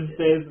everyone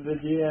stares at the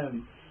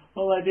GM.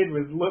 All I did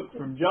was look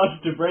from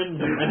Josh to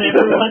Brendan and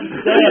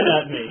everyone stared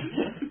at me.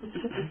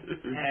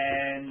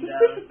 And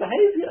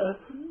behaviour.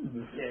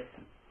 Yes.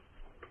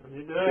 What are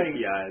you doing?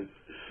 Yes.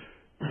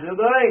 What are you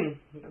doing?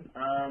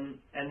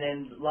 And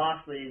then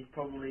lastly is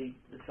probably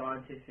the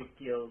scientific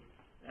guild,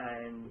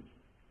 and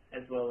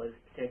as well as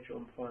potential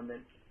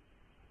employment.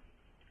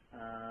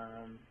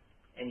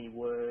 Any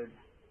word.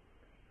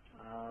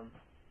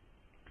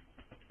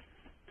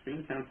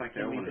 It sounds like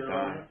they all want to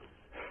die.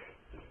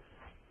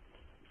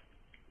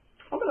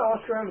 I'm going to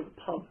ask around at the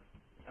pub.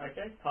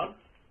 Okay, pub.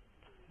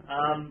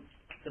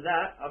 For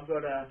that, I've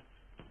got a.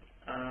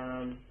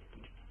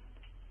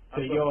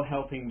 So you're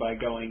helping by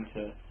going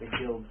to the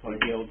guild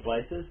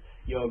places.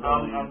 You're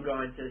going. I'm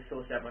going to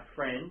source out my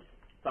friend,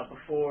 but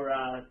before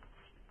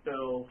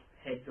Bill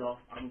heads off,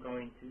 I'm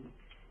going to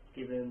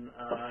give him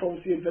a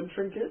faulty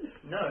adventuring kid?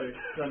 No,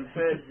 some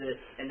herbs that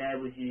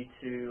enables you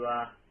to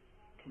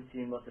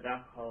consume lots of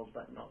alcohol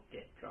but not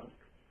get drunk.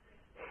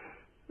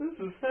 This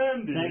is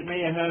handy. Make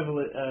me a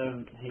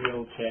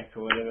heal check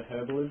or whatever.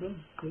 Herbalism,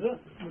 is it?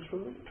 Which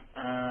was it?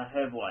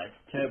 Herbwise.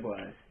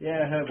 Herbwise.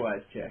 Yeah,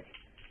 herbwise check.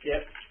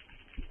 Yep.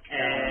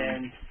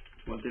 And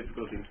what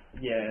difficulty?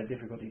 Yeah,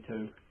 difficulty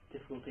 2.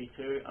 Difficulty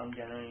 2. I'm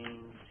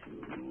going to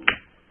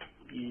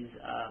use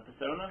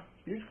persona.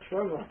 Use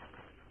clever.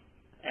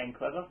 And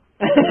clever.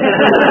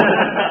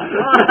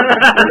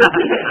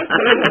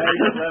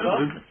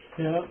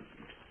 Yep.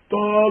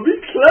 Be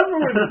clever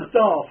and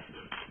stuff.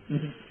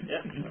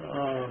 Yep.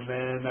 Oh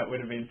man, that would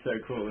have been so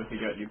cool if you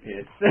got your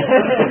pierced.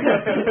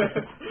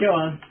 Go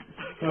on.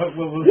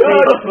 We'll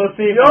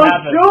see if it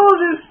happens. You're sure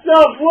this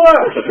stuff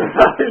works,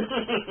 right?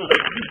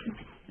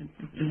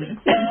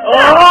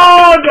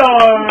 Oh no!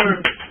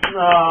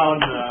 Oh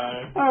no.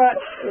 Alright,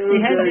 he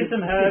hands you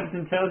some herbs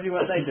and tells you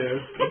what they do. This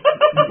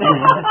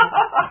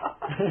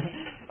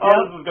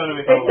is going to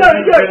be It's going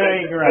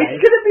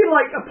to be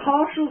like a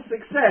partial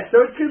success.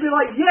 So it's going to be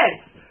like, yes,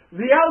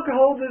 the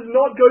alcohol does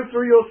not go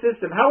through your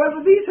system.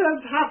 However, these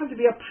herbs happen to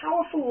be a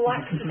powerful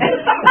laxative.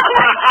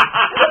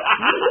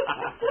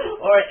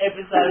 Or it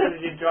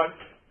emphasizes your drunk.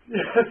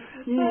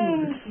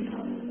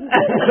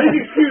 Please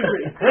excuse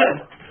me.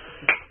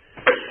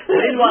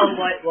 Meanwhile,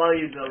 while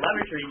you're in the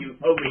laboratory, you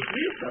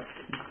overhear stuff.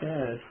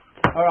 Yes.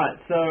 Alright,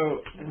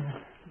 so...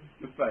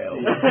 Fail.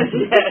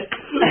 Yes.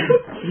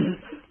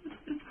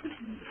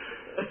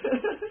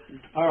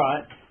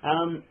 Alright,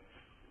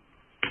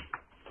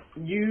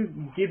 you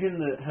give him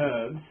the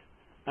herbs,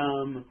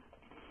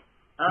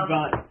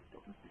 but...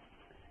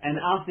 And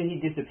after he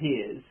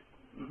disappears,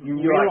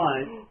 you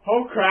realise...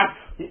 Oh crap!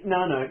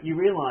 No, you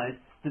realise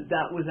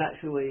that was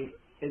actually...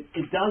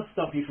 It does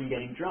stop you from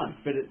getting drunk,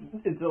 but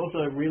it's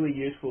also really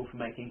useful for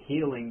making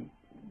healing,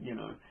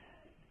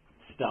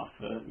 stuff,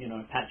 for,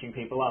 patching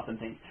people up and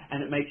things,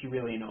 and it makes you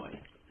really annoyed.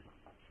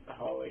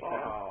 Holy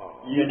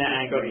crap. You're not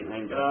angry.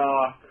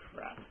 Oh,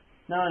 crap.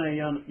 No,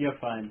 you're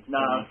fine. No,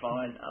 I'm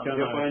fine.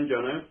 You're fine,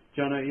 Jono.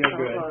 Jono, you're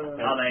good.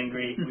 I'm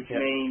angry, which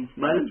means...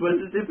 Minus 1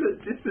 to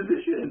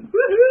disposition.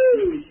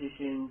 Woohoo!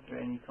 Disposition for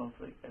any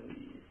conflict that we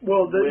use.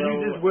 Well, that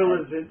uses will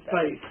as its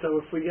base, so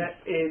if we get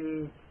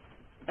in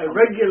a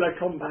regular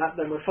combat,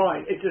 then we're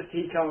fine. It's just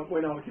he can't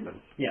win arguments,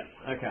 Yeah.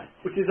 Okay.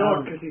 which is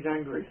odd because he's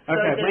angry.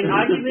 Okay. So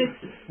arguments.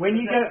 When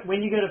you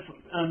go to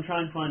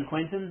try and find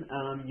Quentin,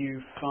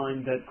 you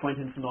find that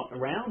Quentin's not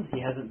around.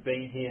 He hasn't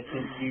been here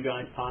since you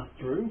guys passed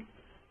through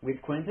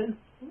with Quentin.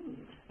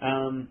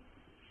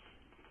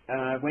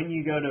 When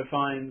you go to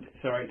find,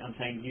 sorry, I'm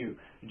saying you,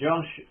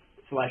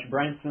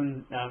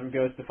 Josh/Branson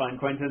goes to find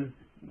Quentin,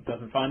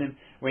 doesn't find him.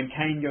 When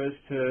Kane goes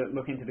to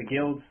look into the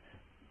guilds,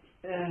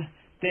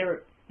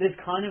 there's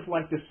kind of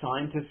like the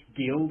scientist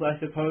guild, I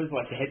suppose,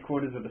 like the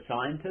headquarters of the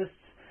scientists,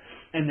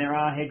 and there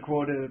are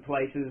headquarter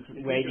places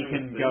where you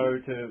can go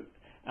to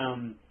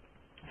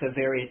for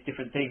various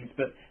different things,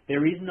 but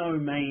there is no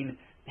main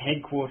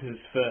headquarters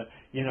for,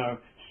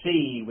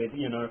 C with,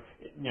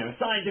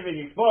 scientific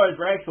explorers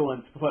for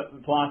excellence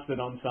plastered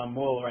on some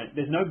wall. Or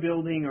there's no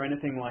building or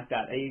anything like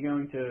that. Are you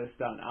going to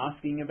start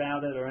asking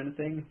about it or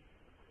anything?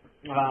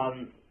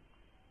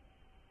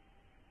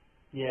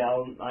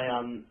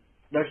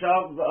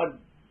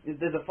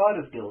 There's a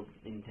fighters guild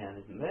in town,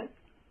 isn't there?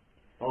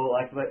 Or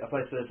like a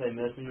place where they say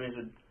mercenaries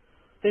would...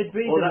 There'd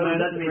be the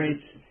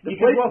mercenaries. The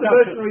place the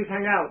mercenaries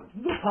hang out,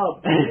 the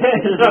pub.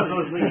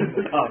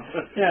 the pub.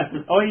 Yeah,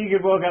 or you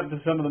could walk up to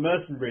some of the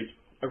mercenaries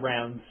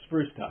around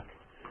Spruce Tuck.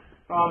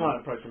 I might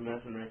approach a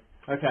mercenary.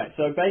 Okay,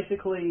 so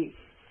basically,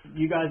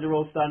 you guys are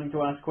all starting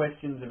to ask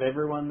questions of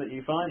everyone that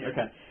you find?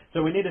 Okay,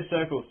 so we need a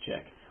circles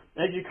check.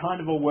 As you're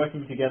kind of all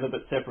working together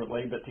but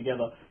separately, but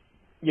together,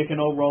 you can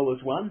all roll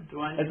as one.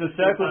 It's a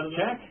circles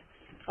check.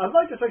 I'd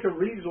like to take a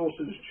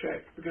resources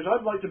check, because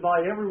I'd like to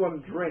buy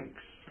everyone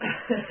drinks.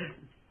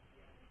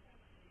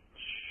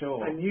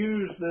 Sure. And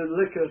use the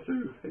liquor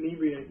to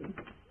inebriate them.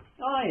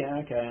 Oh yeah,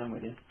 okay, I'm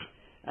with you.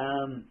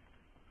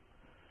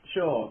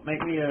 Sure,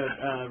 make me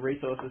a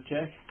resources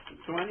check.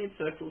 Do I need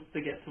circles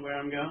to get to where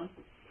I'm going?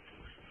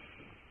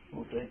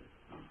 We'll see.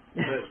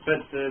 But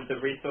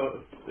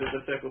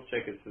the circles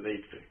check is for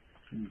these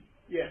two.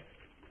 Yes.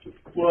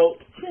 Well,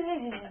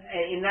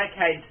 in that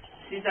case,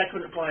 since I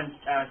couldn't find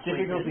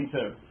Difficulty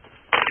 2.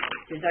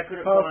 Since I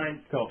couldn't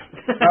find... Cool.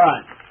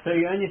 Alright, so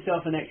you earn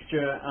yourself an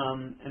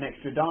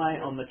extra die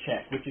on the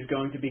check, which is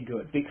going to be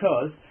good,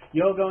 because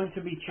you're going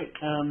to be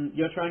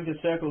you're trying to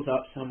circles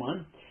up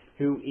someone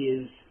who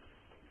is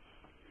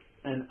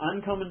an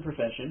uncommon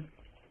profession,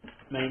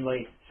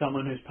 mainly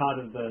someone who's part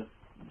of the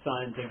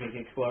Scientific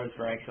Explorers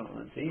for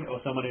Excellency, or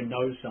someone who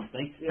knows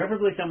something,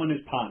 preferably someone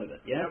who's part of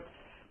it, yeah? Yep.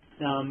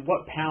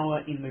 What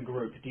power in the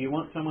group? Do you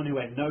want someone who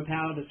has no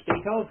power to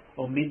speak of,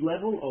 or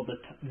mid-level, or the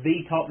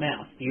top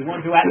mouse? Do you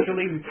want to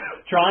actually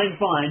try and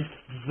find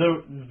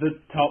the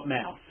top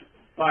mouse?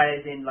 By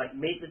as in,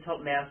 meet the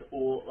top mouse,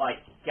 or,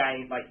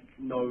 gain,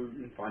 know...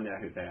 Find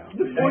out who they are.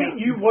 The point,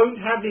 you won't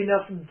have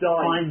enough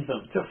dice Find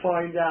them. to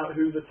find out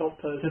who the top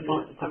person is.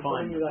 To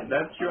find them.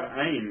 That's your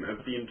aim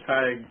of the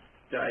entire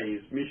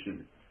day's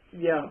mission.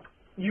 Yeah.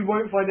 You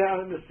won't find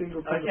out in a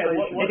single conversation.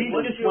 It is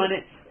just one...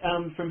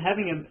 from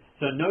having a...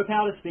 So no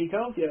power to speak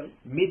of,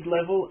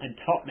 mid-level, and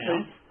top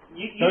mouse.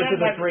 Those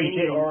are the three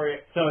things.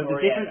 So the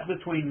difference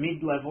between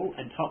mid-level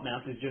and top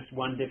mouse is just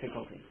one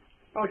difficulty.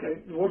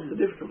 Okay, what's the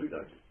difficulty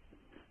though?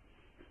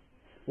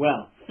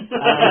 Well,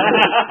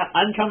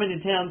 uncommon in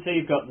town, so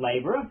you've got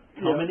labourer,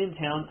 common in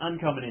town,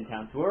 uncommon in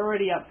town. So we're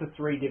already up to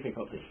 3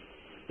 difficulties.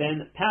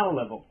 Then power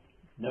level,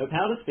 no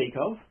power to speak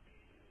of,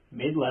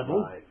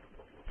 mid-level,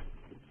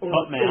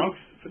 top mouse.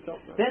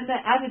 Then their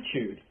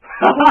attitude.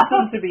 You want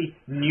them to be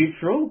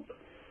neutral,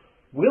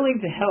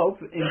 willing to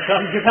help in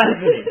some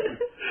capacity.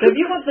 So if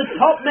you want the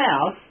top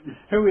mouse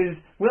who is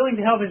willing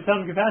to help in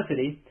some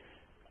capacity,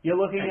 you're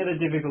looking at a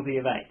difficulty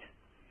of 8.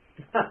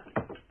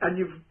 And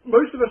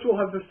most of us will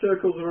have the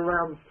circles of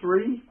around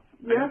 3.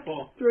 Yeah?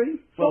 4. 3?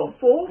 Well,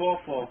 4?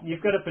 4.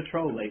 You've got a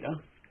patrol leader.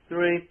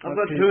 3. I've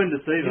got 2 in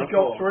Deceiver. You've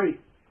got 3.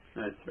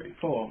 No, 3.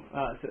 4.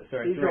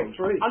 Sorry, He's 3. got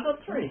 3. I've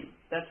got 3.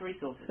 That's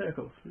resources.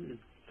 Circles.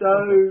 So,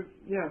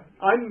 yeah,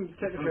 I'm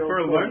technically For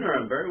a on 4. loner,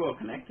 I'm very well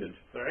connected.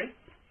 Sorry?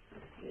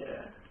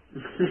 Yeah.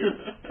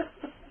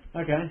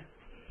 Okay.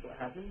 What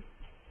happened?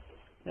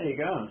 There you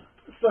go.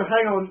 So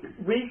hang on,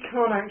 we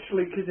can't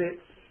actually, because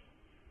it's...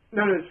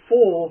 No, it's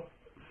 4.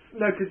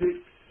 No, because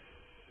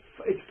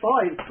it's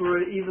 5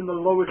 for even the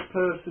lowest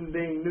person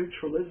being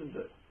neutral, isn't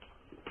it?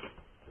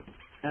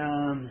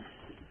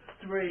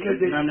 3.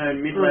 No,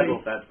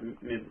 mid-level, that's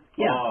mid...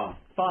 Yeah. Oh.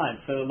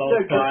 5 for the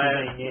lowest No,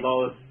 person being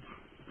Lowest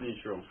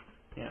neutral.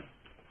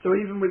 So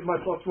even with my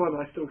 +1,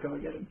 I still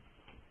can't get him.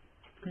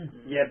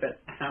 Yeah, but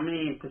how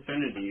many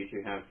persona do you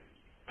two have?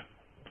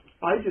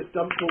 I just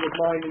dumped all of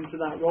mine into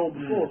that roll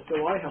before,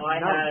 so I have I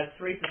none. have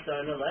 3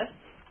 persona left,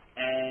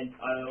 and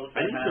I also I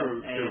need have to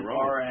do a an roll.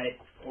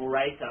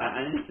 orator.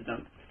 I need to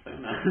dump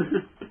persona.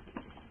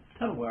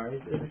 Don't worry,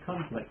 there's a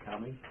conflict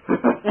coming.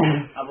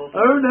 I've also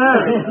Oh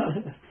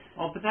no!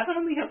 Oh, but that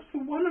only helps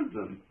for one of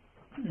them.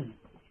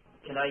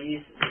 Can I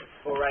use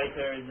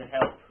orator as a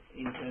help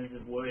in terms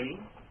of wording?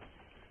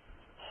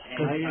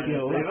 No,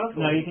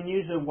 you can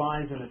use a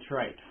wise and a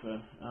trait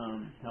for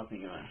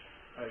helping you out.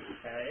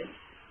 Okay.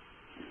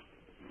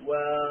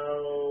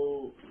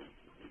 Well...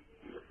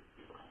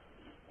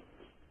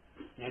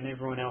 and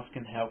everyone else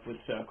can help with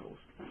circles,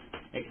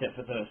 except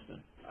for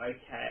Thurston.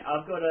 Okay,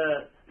 I've got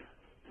a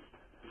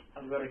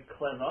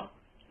clever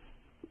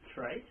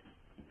trait.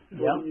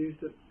 You haven't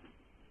used it.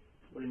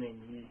 What do you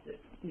mean used it?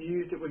 You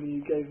used it when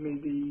you gave me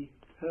the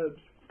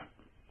herbs.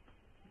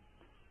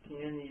 Can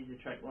you only use the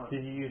trait once?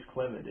 Did you use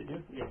clever? Did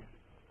you? Yeah.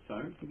 So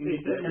you can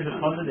use it as a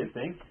positive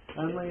thing,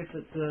 only if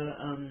it's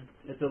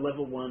a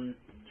level 1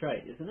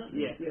 trait, isn't it?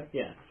 Yeah.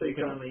 Yeah. So you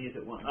can only use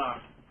it once.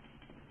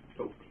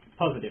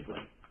 Positively.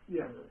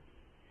 Yeah.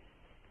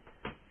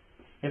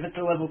 If it's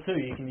a level 2,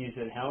 you can use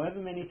it however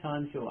many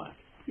times you like.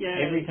 Yeah.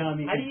 Every time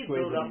you How can do you squeeze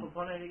build it up in.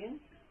 upon it again?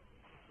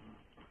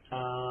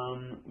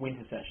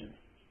 Winter sessions.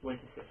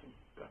 Winter session.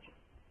 Gotcha.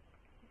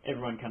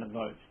 Everyone kind of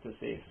votes to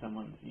see if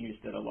someone's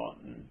used it a lot,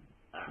 and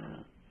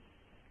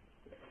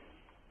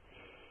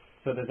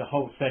so there's a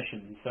whole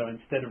session. So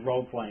instead of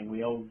role playing,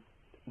 we all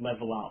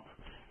level up,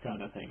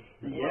 kind of thing.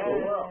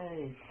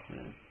 Yay!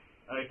 Yeah.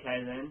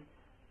 Okay then.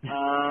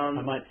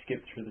 I might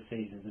skip through the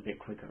seasons a bit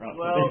quicker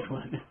after this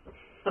one.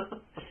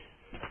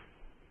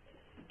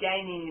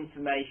 Gaining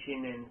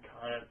information and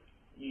kind of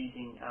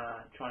using,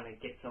 trying to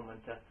get someone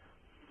to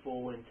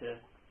fall into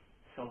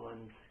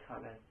someone's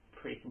kind of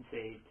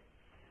preconceived.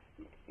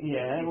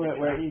 Yeah,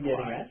 where are you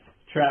getting at?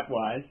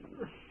 Trap-wise.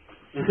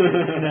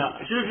 No.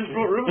 Should have just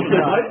brought River.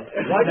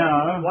 Why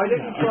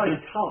don't you try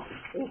tough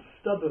or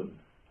stubborn?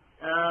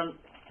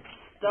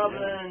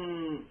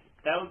 Stubborn,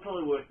 that would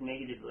probably work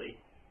negatively,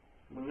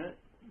 wouldn't it?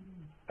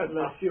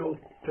 Unless you're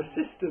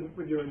persistent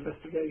with your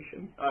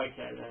investigation.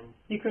 Okay then.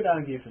 You could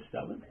argue for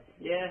stubborn.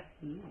 Yeah.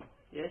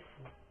 Yes.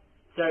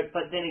 So,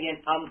 but then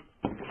again,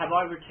 have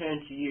I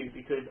returned to you?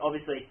 Because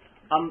obviously,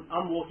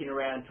 I'm walking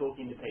around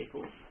talking to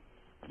people.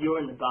 You're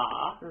in the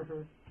bar.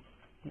 Mm-hmm.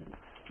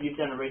 You've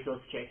done a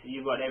resource check, so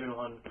you've got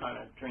everyone kind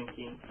of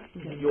drinking.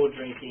 You're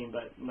drinking,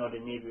 but not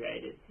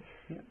inebriated.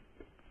 Yeah.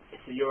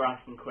 So you're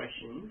asking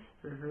questions.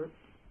 Mm-hmm.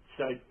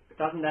 So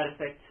doesn't that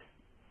affect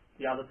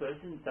the other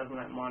person? Doesn't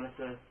that minus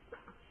a...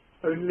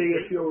 Only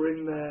if you're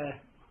in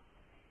there.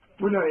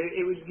 Well, no,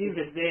 it would give.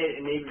 Because they're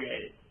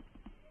inebriated.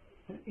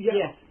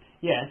 Yeah.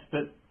 Yes,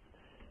 but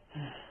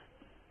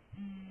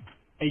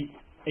are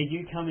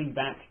you coming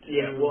back to?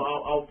 Yeah. Well,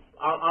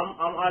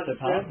 I'm either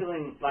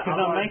circling. Like, because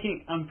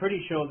I'm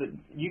pretty sure that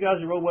you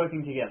guys are all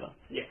working together.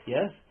 Yes.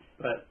 Yes.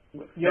 But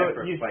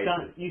You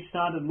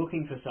started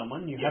looking for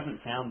someone. You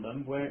haven't found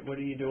them. What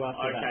do you do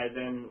after that? Okay,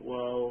 then.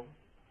 Well,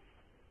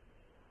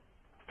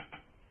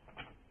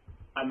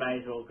 I may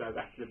as well go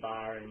back to the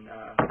bar and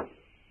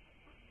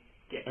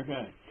get.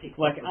 Okay. picked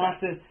Like up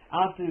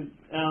after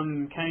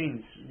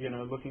Kane's,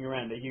 looking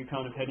around, are you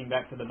kind of heading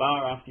back to the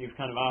bar after you've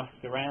kind of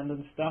asked around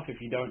and stuff?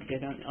 If you don't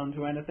get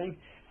onto anything,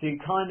 so you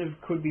kind of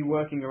could be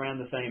working around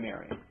the same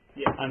area.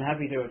 Yeah. I'm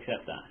happy to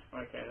accept that.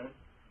 Okay then.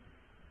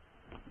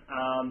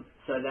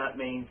 So that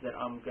means that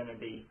I'm going to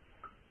be.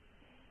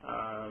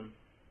 I'll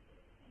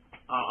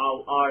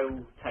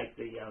take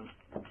the.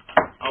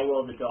 I'll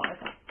roll the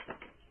dice.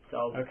 So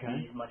I'll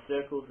use my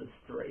circles as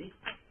 3.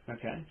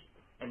 Okay.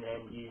 And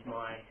then use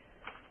my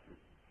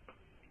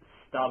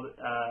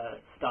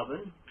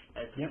stubborn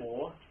as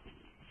 4.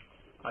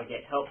 I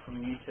get help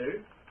from you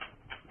 2.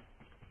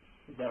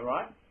 Is that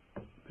right?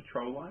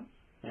 Patrol wise?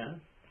 Yeah.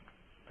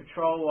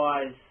 Patrol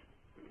wise,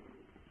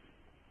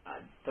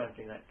 I don't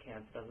think that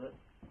counts, does it?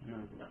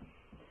 No.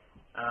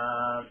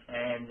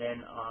 And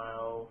then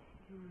I'll.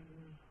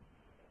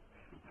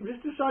 I'm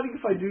just deciding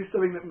if I do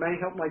something that may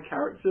help my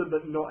character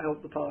but not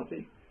help the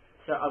party.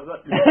 So I've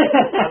got 6 as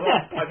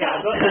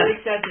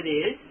it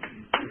is.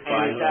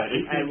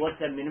 And what's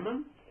the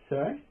minimum?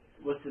 Sorry?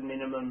 What's the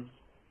minimum?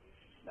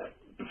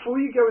 Before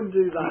you go and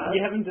do that...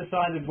 You haven't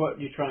decided what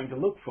you're trying to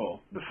look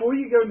for. Before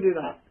you go and do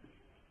that,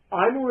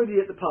 I'm already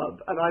at the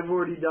pub, and I've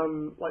already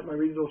done my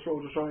resource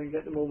roll to try and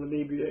get them all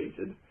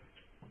inebriated.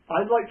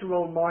 I'd like to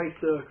roll my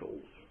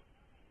circles,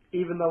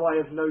 even though I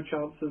have no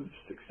chance of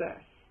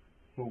success.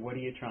 Well, what are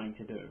you trying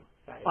to do?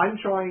 I'm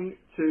trying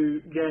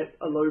to get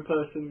a low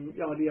person,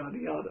 yada yada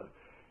yada.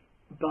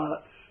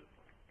 But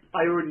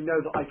I already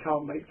know that I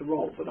can't make the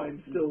roll, but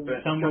I'm still...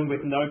 But someone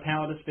with no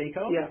power to speak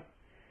of? Yeah.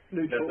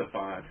 Neutral. That's a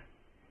 5.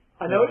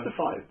 I know it's a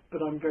 5,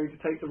 but I'm going to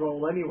take the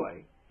roll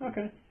anyway.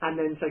 Okay. And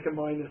then take a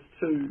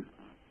 -2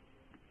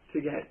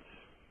 to get...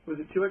 Was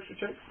it 2 extra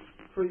checks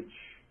for each?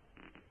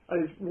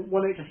 It's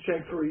 1 extra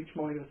check for each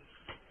minus.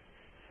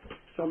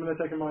 So I'm going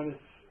to take a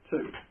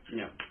 -2.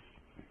 Yeah.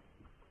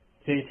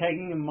 So you're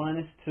taking a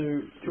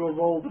 -2 to a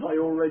roll that I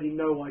already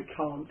know I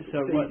can't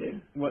succeed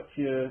in. What's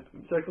your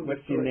Circles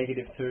what's your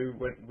 -2?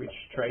 Which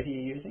trait are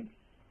you using?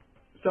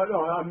 So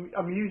no,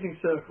 I'm using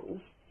circles.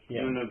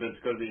 Yeah. No, but it's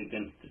got to be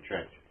against the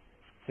trait.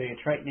 So your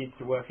trait needs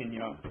to work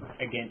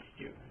against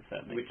you. If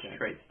that makes Which sense.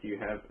 traits do you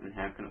have, and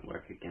how can it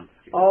work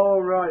against you? Oh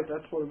right,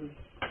 that's what it was.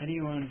 How do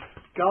you want?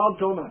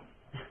 Guard's honor.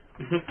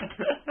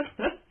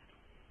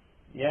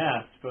 Yeah,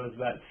 I suppose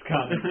that's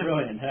kind of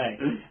brilliant. Hey,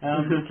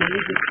 can you just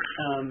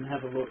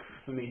have a look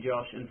for me,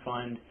 Josh, and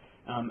find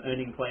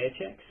earning player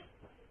checks?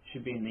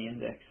 Should be in the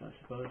index, I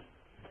suppose.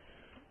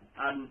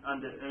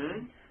 Under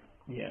earn?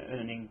 Yeah,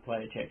 earning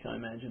player checks. I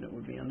imagine it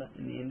would be in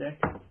the index.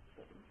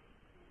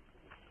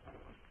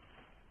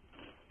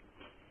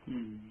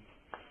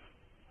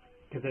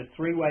 Because there's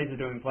 3 ways of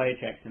doing player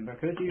checks, and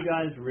because you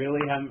guys really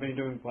haven't been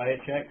doing player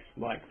checks,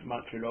 like,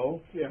 much at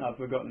all, I've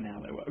forgotten how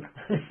they work.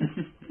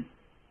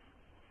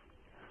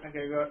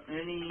 Okay, got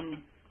any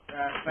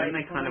Don't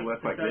they kind of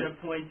work like persona this?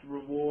 points,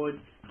 rewards?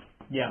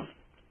 Yeah.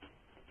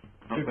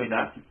 I'll Should put be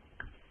that.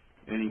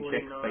 Earning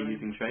checks by 49.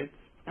 using traits.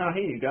 Oh,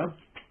 here you go.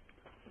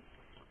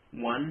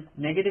 1.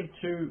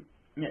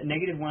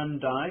 -1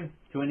 die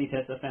to any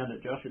test I found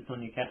at Josh. It's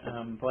on your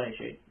player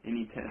sheet.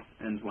 Any test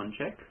and 1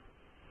 check.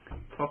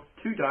 Toss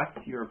 2 dice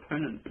to your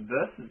opponent's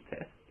versus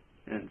test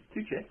and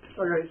 2 checks.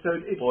 Okay, so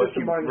it's Or just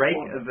if a you -1. break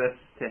a versus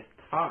test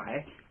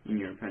tie in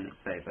your opponent's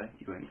favour,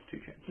 you earn 2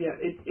 checks. Yeah,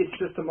 it's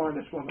just a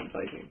 -1 I'm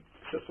taking.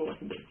 That's all I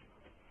can do.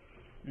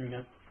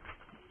 Yeah.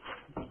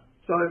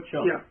 So,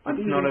 Sure. yeah, I'm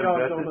It's using not a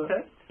guards versus on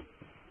test?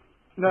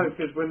 No,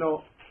 because we're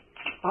not...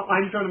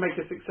 I'm trying to make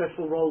a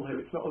successful roll here.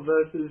 It's not a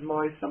versus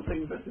my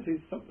something versus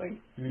his something.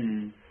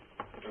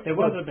 There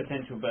was a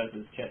potential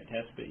versus check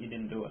test, but you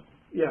didn't do it.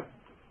 Yeah.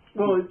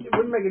 Well, it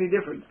wouldn't make any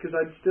difference, because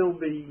I'd still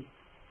be...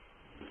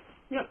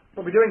 Yep.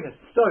 I'll be doing this.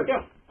 So,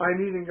 Yep. I'm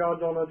using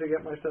Guard's Honor to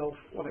get myself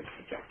 1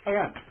 extra check.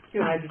 Okay.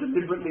 I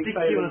deliberately failed.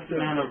 Ridiculous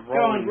amount of Go on,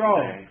 rolling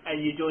roll. today.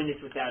 And you're doing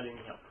this without any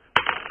help.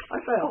 I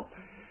fail.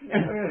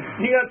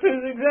 You got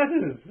 2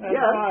 successes. That's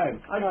Yeah,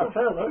 5. I still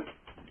fail though.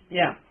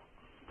 Yeah.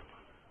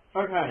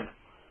 Okay.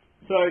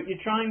 So you're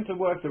trying to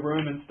work the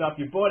room and stuff.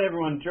 You bought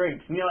everyone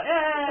drinks, and you're like,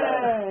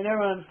 "Hey!" And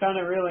everyone's kind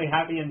of really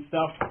happy and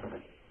stuff.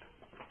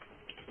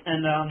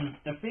 And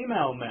a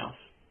female mouse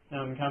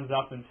comes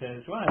up and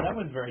says, "Wow, that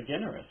was very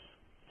generous."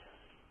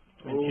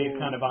 And she's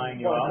kind of eyeing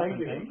you Well, up thank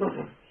and you. things.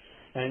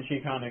 And she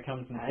kind of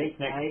comes and sits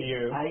next to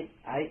you.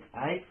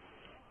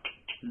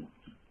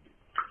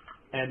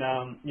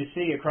 And you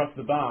see across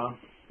the bar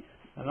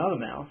another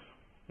mouse,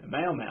 a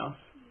male mouse,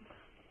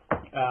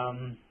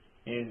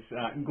 is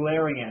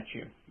glaring at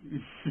you.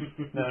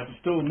 The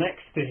stool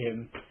next to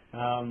him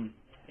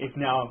is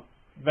now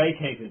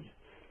vacated.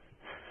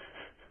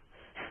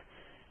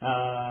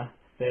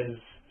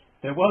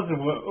 There was a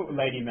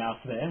lady mouse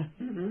there.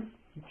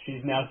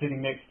 She's now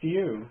sitting next to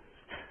you,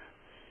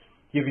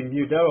 giving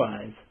you doe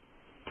eyes.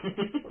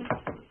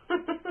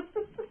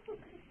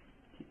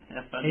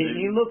 Have fun, He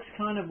dude. looks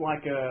kind of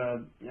like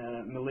a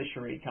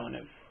military kind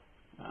of.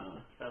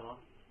 Fella.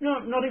 No,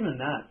 not even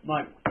that.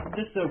 Like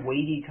just a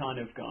weedy kind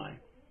of guy.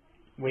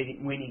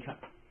 Weedy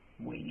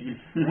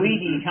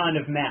kind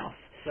of mouse.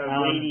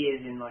 So weedy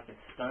is in like a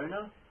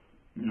stoner?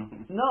 No.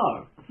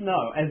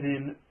 No, as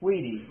in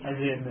weedy, as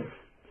in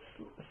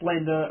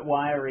slender,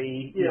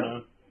 wiry, you Yeah.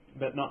 know,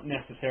 but not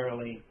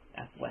necessarily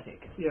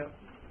athletic. Yeah.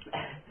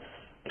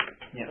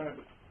 Yeah.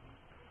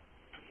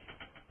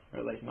 Or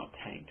at least not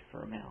tanked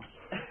for a mouse.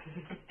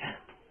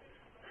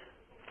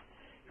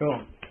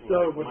 Cool.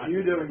 So, what are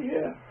you doing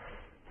here?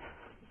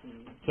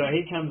 So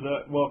he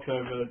walks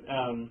over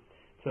to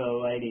the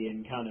lady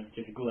and kind of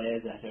just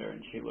glares at her,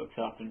 and she looks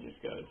up and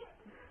just goes,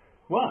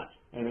 "What?"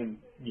 And then,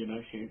 you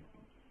know, she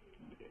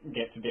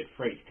gets a bit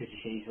freaked because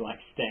she's like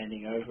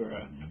standing over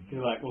her. She's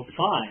like, "Well,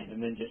 fine,"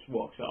 and then just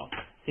walks off.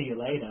 "See you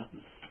later,"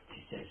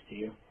 she says to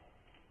you.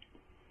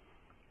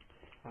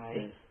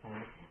 Hi.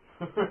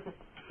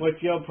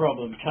 "What's your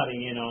problem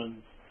cutting in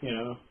on, you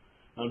know,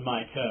 on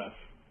my turf?"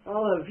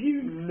 I'll have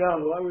you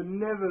know, I would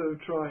never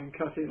try and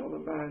cut in on a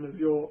man of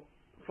your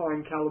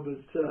fine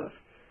caliber's turf.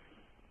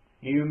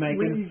 "You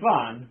making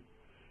fun?"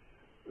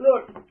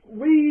 Look,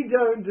 we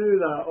don't do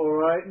that,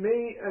 alright?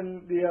 Me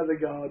and the other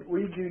guard,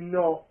 we do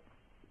not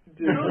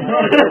do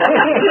that.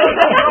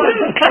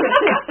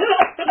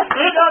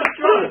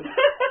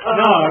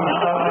 No,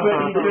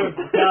 but he took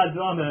God's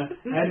honor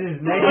and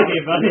his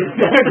negative on his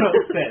circle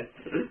set.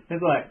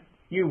 It's like,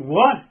 "You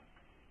what?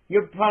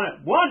 You're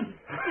what?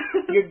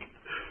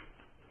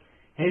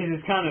 He's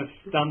just kind of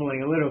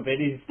stumbling a little bit.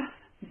 He's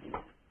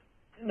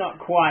not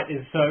quite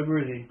as sober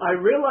as he... I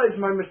realise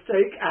my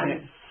mistake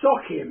and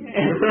sock him.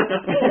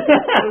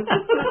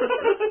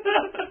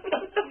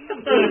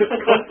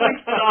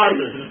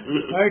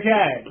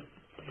 Okay.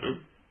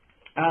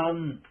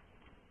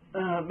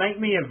 Make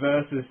me a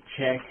versus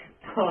check,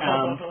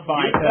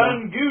 fighter.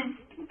 Goof.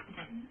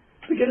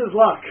 Beginner's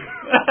luck.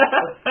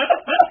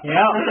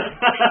 Yeah.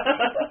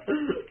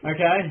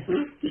 Okay.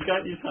 You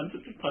can't use Hunter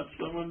to touch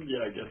someone?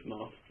 Yeah, I guess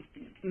not.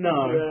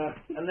 No. Yeah.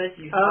 Unless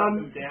you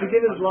hunt them down.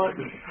 Beginner's luck.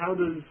 How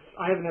does...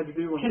 I haven't had to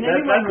do one. Can yet.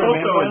 anyone that's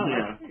also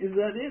remember? Is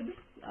that it?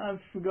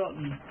 I've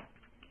forgotten.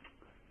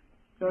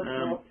 That's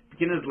not...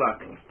 Beginner's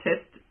luck.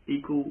 Test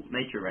equal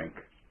nature rank.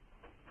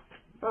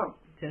 Oh.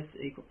 Test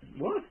equal...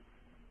 What?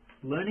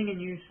 Learning a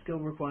new skill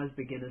requires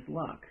beginner's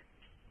luck.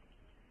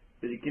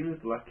 The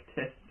beginner's luck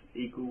test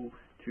equal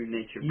to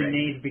nature You rank.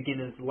 need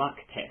beginner's luck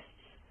tests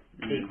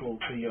equal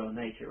to your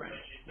nature rank.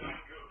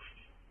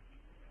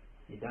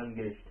 You done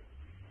goofed.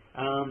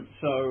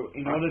 So,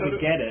 in order to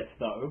get it,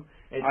 though...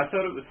 I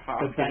thought it was half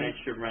the the base-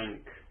 nature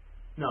rank.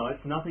 No,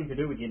 it's nothing to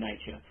do with your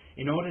nature.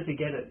 In order to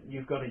get it,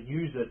 you've got to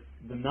use it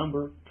the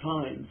number of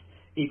times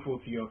equal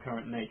to your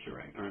current nature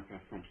rank. Okay,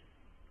 fine.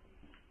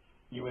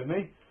 You with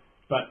me?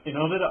 But in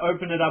order to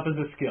open it up as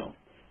a skill,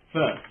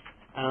 first,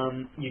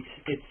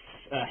 it's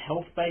a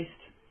health-based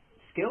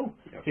skill.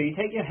 Yep. So you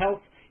take your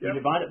health, you Yep.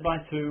 divide it by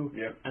 2,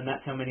 Yep. and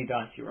that's how many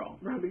dice you roll.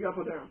 Rounding up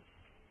or down?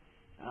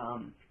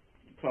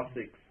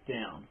 +6.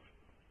 Down.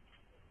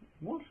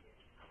 What?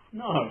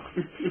 No.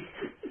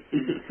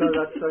 So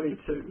that's only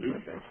 2.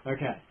 Okay.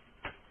 Okay.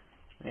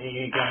 There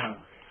you go.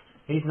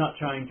 He's not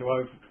trying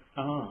to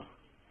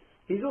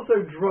He's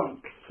also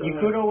drunk. So You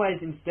could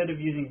always, instead of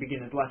using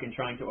beginner's luck and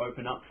trying to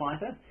open up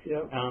fighter,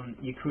 Yeah.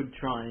 you could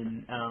try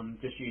and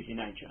just use your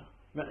nature.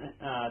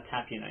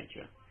 Tap your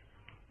nature.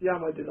 Yeah, I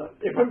might do that.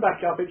 If I'm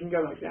back up, it can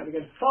go back down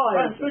again. 5.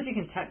 Well, I suppose you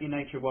can tap your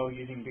nature while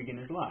using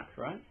beginner's luck,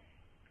 right?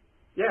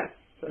 Yes.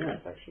 So Yeah.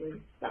 that's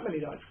actually that many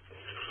dice.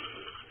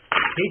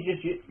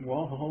 He's just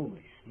well,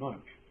 holy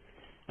smokes.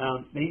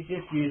 He's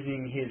just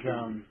using his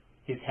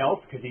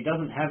health because he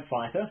doesn't have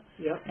fighter,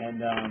 Yeah.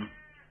 and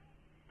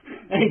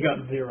he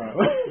got 0.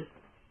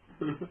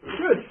 Good.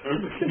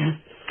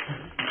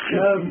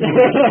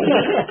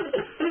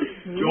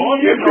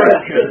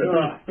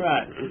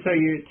 Right. So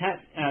you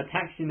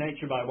tax your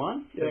nature by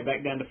 1. So Yep. you're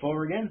back down to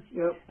 4 again.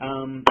 Yep.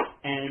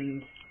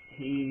 And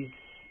he's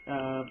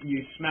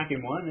you smack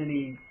him 1, and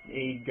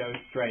he goes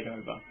straight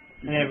over,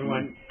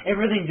 and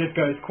everything just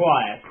goes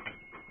quiet.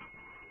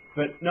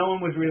 But no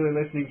one was really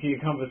listening to your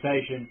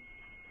conversation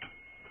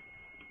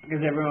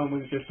because everyone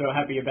was just so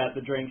happy about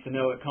the drinks, and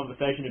the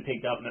conversation had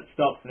picked up, and it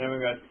stops, and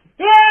everyone goes,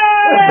 "Yay!"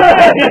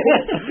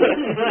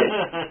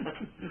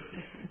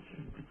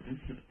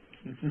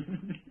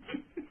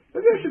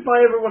 Maybe I should buy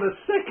everyone a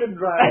second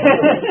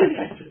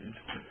round.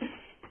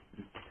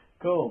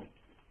 Cool.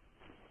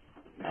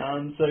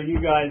 So you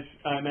guys,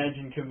 I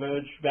imagine,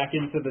 converge back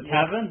into the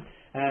tavern,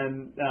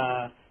 and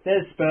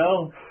there's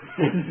Spell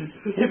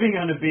sipping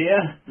on a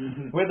beer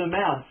with a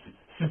mouse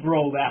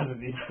sprawled out of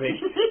his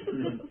feet.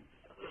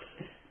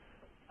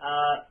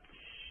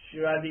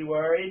 Should I be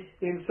worried?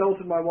 He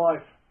insulted my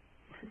wife.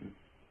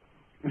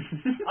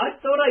 I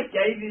thought I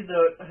gave you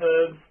the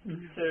herbs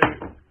to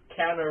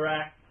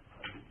counteract,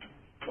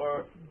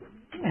 or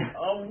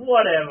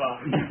whatever.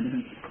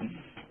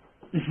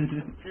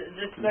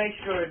 Just make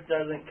sure it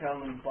doesn't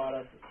come and bite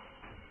us.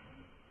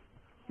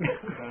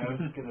 I was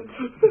just gonna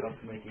stop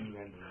making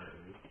random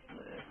moves.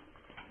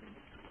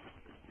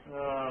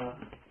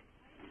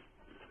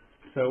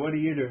 So what do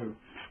you do?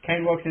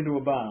 Kane walks into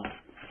a bar.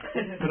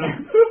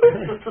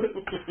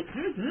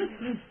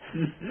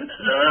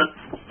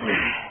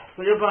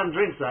 So you're buying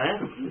drinks, are you?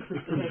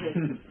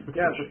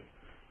 Yeah.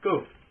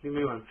 Cool. Give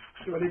me one.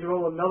 Do I need to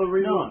roll another No,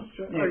 resource?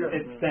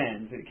 it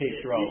stands. It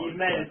keeps rolling. You've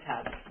made a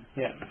tap.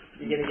 Yeah.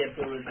 You're gonna get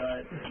filled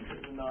tonight.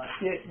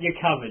 You're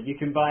covered. You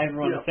can buy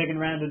everyone Yeah. a second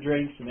round of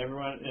drinks, and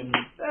everyone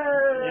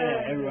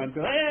everyone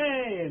goes,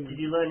 hey! Did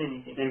you learn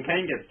anything? And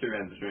Kane gets 2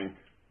 rounds of drink.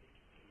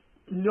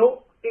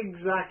 Not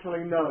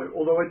exactly, no.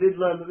 Although I did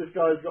learn that this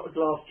guy's got a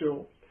glass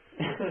jewel.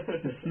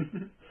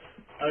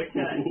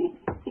 Okay.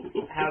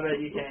 How about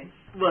you, Kane?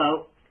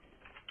 Well,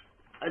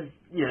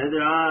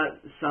 there are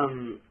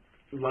some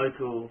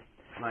local,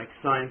 like,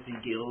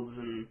 sciencey guilds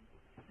and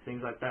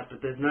things like that,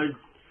 but there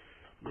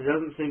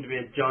doesn't seem to be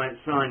a giant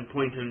sign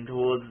pointing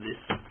towards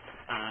this.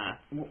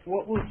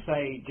 What we'll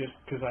say, just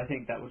because I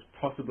think that was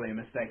possibly a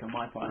mistake on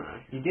my part,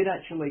 you did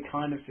actually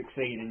kind of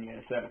succeed in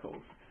your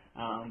circles.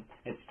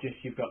 It's just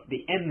you've got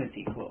the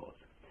enmity clause.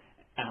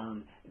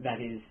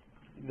 That is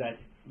that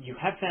you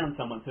have found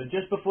someone. So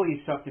just before you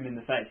socked him in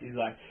the face, he's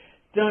like,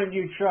 "Don't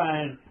you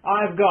try and...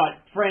 I've got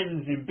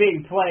friends in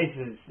big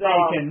places. They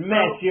can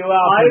mess you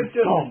up."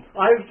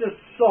 I've just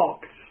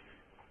socked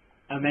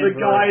the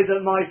guy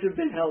that might have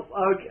been helped.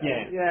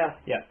 Okay. Yeah.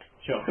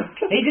 Sure.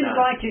 He didn't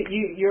like it.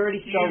 You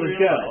already stole the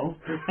girl,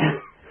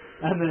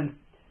 and then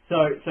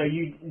so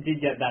you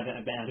did get that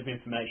amount of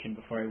information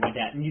before he went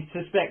out, and you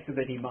suspected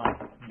that he might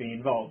be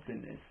involved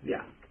in this.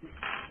 Yeah.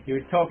 He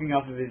was talking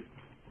off of his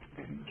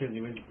because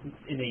he was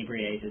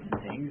inebriated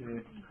and things.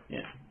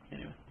 Yeah.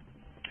 Anyway.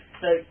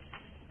 So,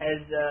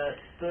 as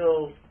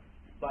Phil,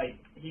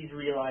 he's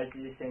realised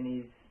this and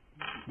he's...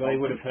 Well, he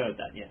would have heard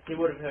that, yeah. He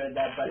would have heard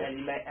that, but have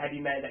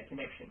you made that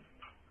connection?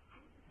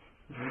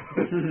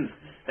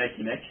 That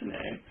connection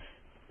there.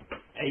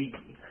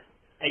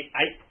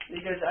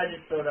 Because I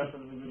just thought that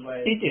was a good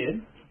way. He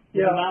did.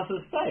 Yeah. The mouth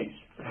of space.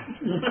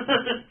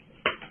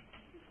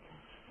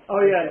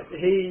 Oh yeah,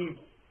 he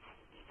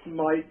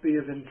might be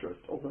of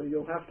interest, although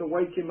you'll have to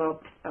wake him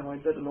up, and I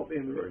better not be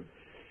in the room.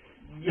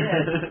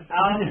 Yes.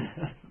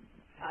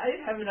 I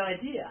have an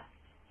idea.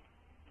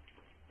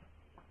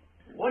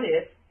 What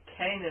if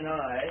Kane and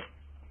I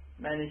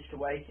manage to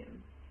wake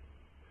him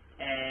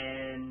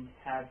and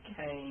have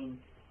Kane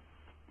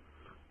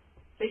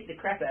beat the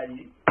crap out of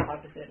you,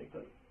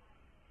 hypothetically?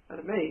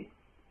 And me?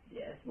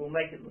 Yes, we'll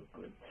make it look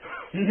good.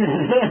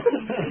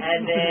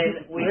 And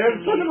then we They're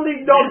can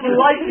suddenly not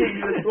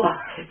liking this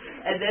life.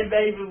 And then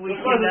maybe we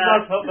Well, can...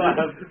 that's what I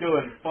have to do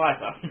in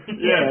fighter.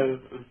 Yeah.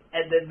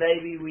 And then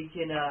maybe we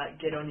can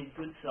get on his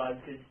good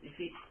side, because if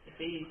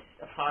he's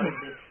a part of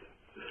this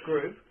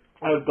group...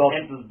 I've got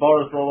this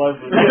Boris all over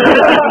me.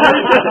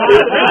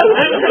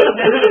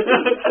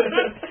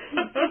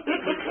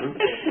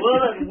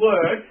 Will it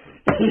work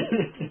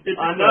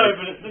I know,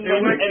 but it didn't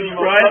make works it any more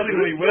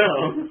surprisingly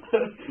well.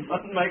 It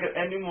doesn't make it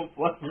any more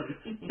pleasant.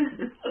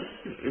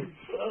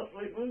 Well,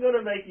 we've got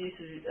to make use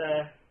of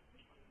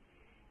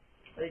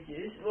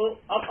Well,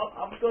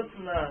 I've got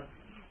some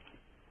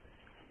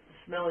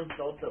smelling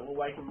salts that will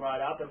wake him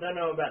right up. I don't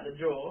know about the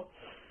jaw,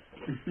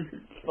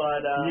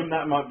 but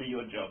That might be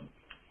your job.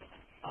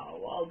 oh,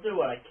 well, I'll do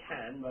what I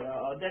can, but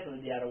I'll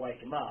definitely be able to wake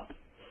him up.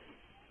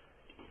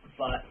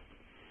 But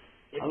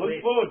if I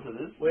look forward to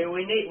this.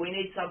 we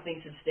need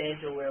something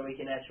substantial where we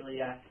can actually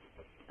have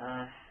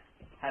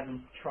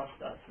him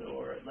trust us,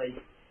 or at least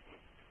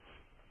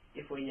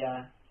if we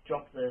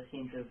drop the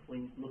hint of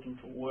when looking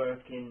for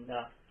work and Do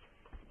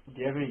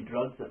you have any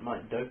drugs that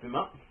might dope him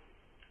up?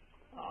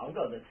 I've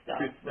got the stuff.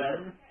 But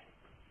Are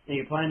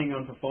you planning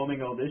on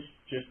performing all this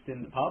just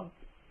in the pub?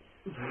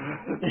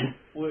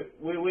 we're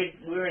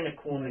in a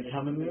corner. In the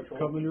just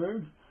common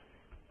room?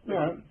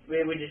 Right.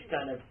 We're just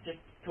kind of just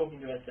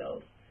talking to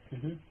ourselves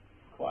Mm-hmm.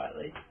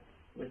 quietly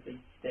with the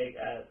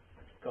guy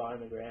on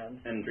the ground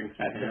And drinks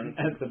at hand.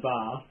 At the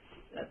bar,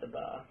 at the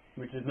bar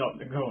which is not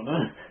the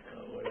corner.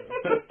 or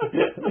whatever.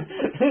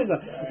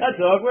 That's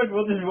awkward,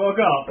 we'll just walk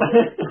off.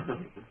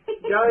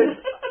 Guys,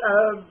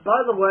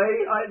 by the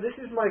way, this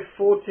is my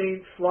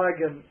 14th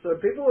flagon, so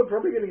people are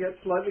probably going to get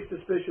slightly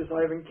suspicious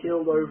I haven't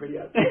killed over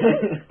yet.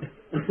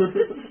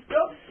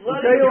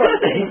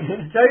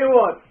 Tell you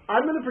what,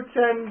 I'm going to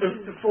pretend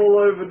to fall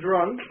over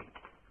drunk,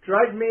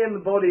 drag me and the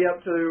body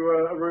up to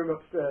a room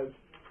upstairs.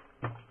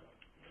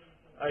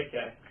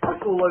 Okay. I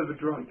fall over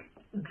drunk.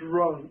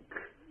 Drunk.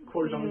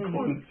 Quote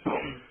unquote.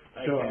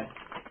 Okay.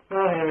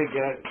 Oh, here we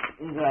go.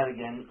 He's out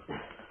again.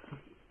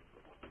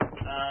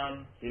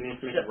 Do you need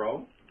to make a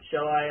roll?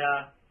 Shall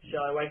I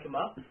wake him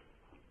up?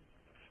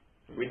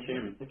 Which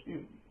him? If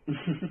you...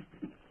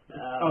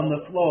 On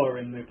the floor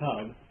in the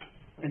pub.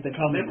 In the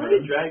common They've already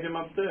room. dragged him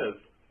upstairs.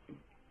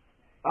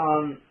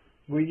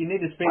 Well, you need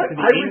to speak to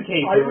the I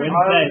innkeeper and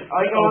say,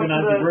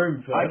 organise a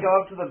room first. I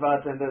go up to the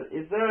bartender.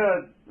 Is there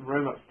a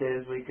room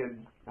upstairs we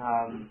could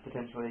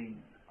potentially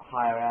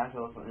hire out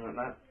or something like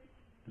that?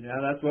 Yeah,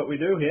 that's what we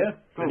do here.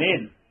 Cool. An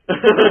inn.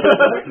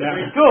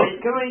 Cool.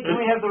 Can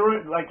we have the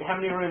room? Like, how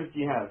many rooms do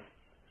you have?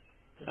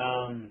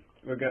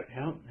 We've got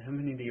how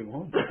many do you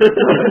want? I'm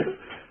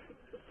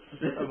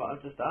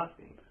just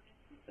asking.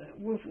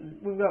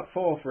 We've got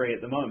 4 free at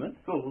the moment.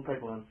 Cool. We'll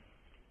take one.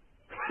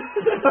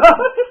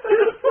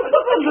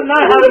 Doesn't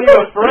know how many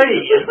are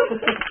free.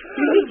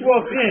 You just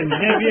walked in.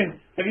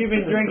 Have you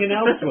been drinking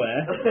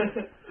elsewhere?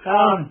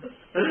 All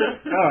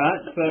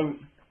right. So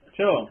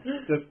sure.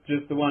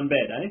 Just the one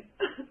bed, eh?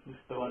 Just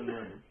the one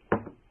room.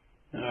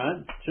 All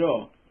right.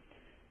 Sure.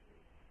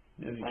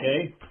 There's your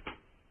key.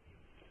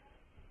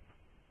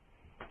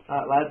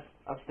 Alright, lads,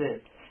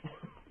 upstairs.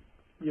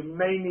 You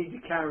may need to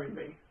carry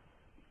me.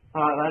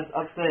 Alright, lads,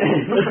 upstairs.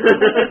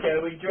 Okay,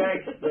 we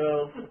drag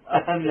Spurl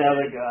And the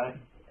other guy.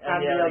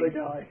 And the other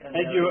guy.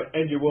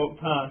 And you walk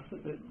past,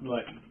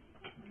 like,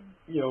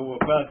 you'll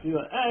walk past,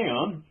 you're like, hang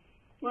on,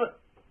 what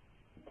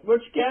you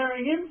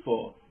carrying him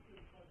for?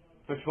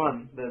 Which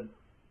one? The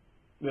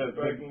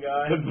broken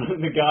guy.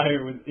 The guy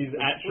who is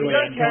actually We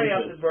don't carry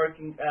up the unconscious.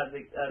 broken.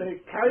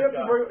 Carry up the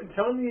guy. broken.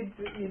 Tell him you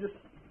just.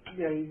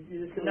 You know,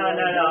 you just. No.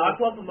 I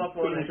plop him up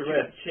on Put him a to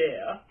rest.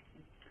 chair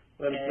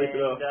Let him sleep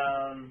it off.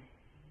 and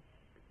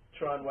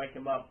try and wake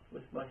him up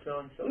with my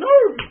smelling salts. No!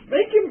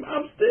 Make him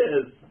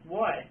upstairs!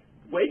 Why?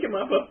 Wake him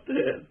up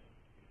upstairs!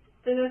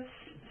 Then that's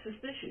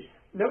suspicious.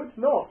 No, it's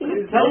not.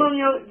 Just tell him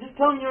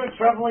you're a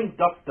travelling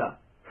doctor.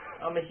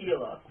 I'm a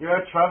healer. You're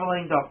a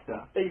travelling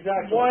doctor.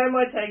 Exactly. Why am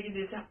I taking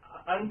this To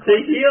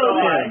unconscious heal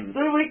guy him!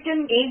 So we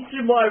can...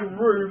 into my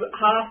room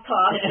half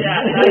passed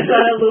out? That's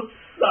gonna look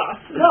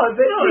sus. No,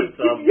 it's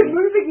something. you're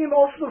moving him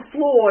off the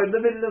floor in the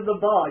middle of the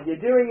bar.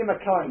 You're doing him a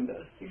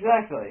kindness.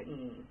 Exactly.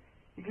 Mm.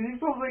 Because he's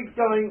probably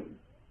going...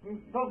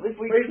 Well, if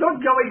we... But he's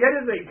not going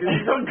anything because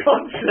he's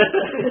unconscious.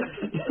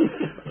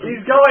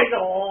 He's going,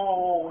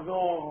 oh.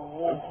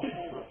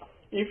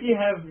 If you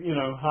have,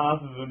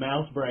 half of a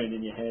mouse brain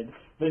in your head,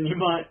 then you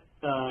might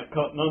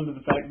cotton on to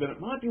the fact that it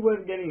might be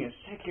worth getting a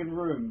second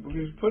room,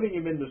 because putting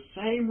him in the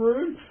same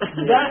room,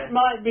 that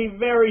might be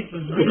very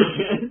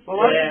suspicious.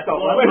 Well, Yeah.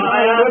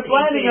 We're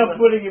planning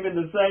on putting him in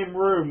the same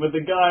room with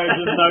the guy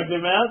who just knocked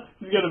him out.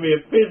 He's going to be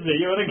a pizza.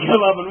 You want to come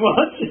up and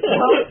watch?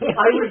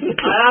 I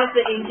asked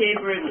the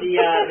innkeeper if the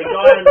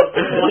guy on the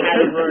floor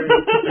had a room,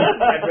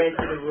 had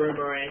rented a room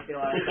or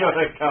anything like that. You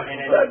wanna come And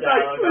in? then That's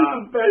actually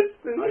the best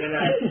thing. I don't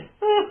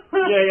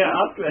know. Yeah,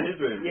 ask about his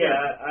room.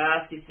 Yeah,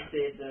 I asked you to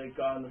see if the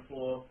guy on the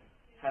floor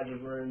had a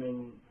room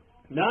in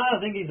No, I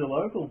think he's a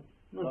local.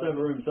 Must have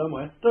a room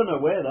somewhere. Don't know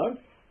where though.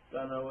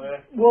 don't know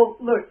where. Well,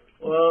 look,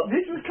 Well,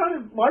 this was kind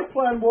of my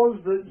plan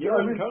was that You're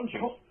I was unconscious.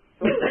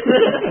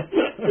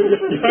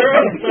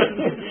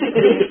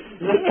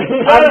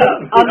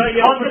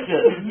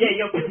 Unconscious. yeah,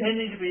 you're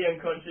pretending to be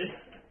unconscious.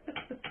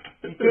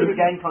 You could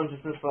regain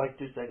consciousness for like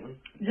 2 seconds.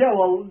 Yeah,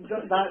 well,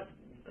 that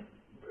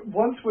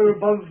once we're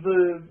above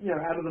the,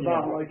 out of the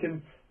bar, I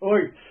can. Oi,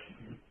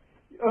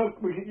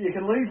 you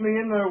can leave me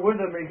in there with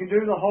him. You can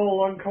do the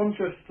whole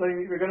unconscious thing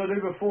that you were going to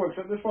do before,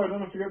 except this way I don't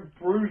have to get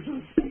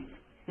bruises.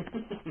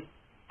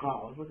 Oh,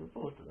 I was looking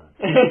forward to that.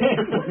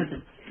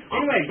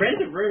 Anyway,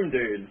 rent a room,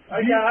 dude.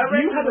 Okay, I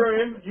rent a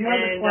room, You had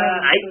a and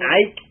plan.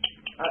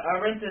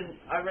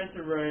 I rent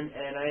a room,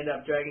 and I end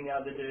up dragging the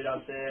other dude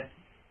up there,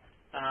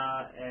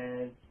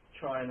 and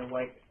trying to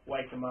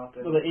wake him up.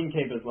 And, Well, the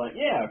innkeeper's like,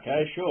 yeah,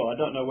 okay, sure. I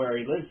don't know where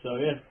he lives, so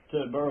yeah,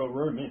 to borrow a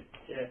room, yeah.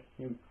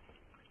 yeah.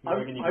 You I'm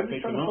reckon you I'm can just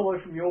pick trying him to up? follow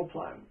from your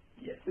plan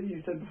Yes. that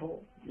you said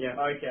before. Yeah.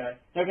 Okay.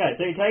 Okay,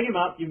 so you take him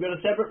up, you've got a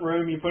separate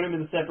room, you put him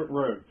in a separate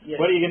room. Yes.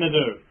 What are you going to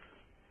do?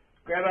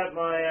 Grab out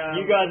my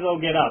You guys all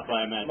get up,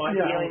 I imagine. my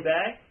Yeah. healing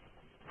bag,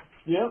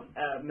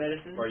 Yep.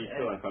 medicine, Or are you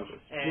still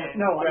unconscious? and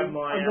No, grab I'm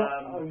my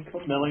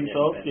not. Smelling Yeah,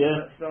 salts,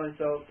 yeah. smelling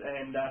salts,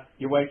 and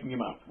You're waking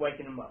him up.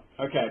 waking him up.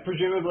 Okay,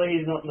 presumably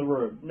he's not in the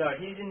room. No,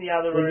 he's in the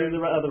other He's room.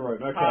 in the other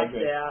room. Okay, Passed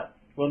good. out.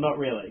 Well, not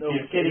really. No,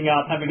 He's sitting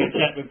up having a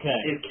chat with Kay.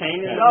 Is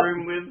Kane in Okay. the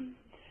room with...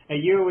 Are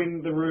you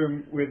in the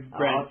room with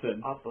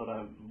Branson? I thought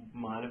I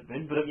might have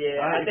been, but Yeah,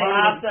 I I think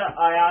after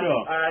I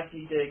Sure. asked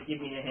you to give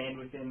me a hand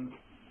with him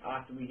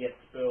after we get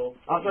Spill.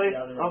 I'll into the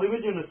other be room.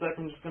 with you in a sec.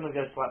 I'm just gonna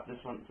go slap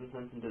this one to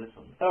send him to this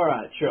one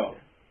Alright, sure.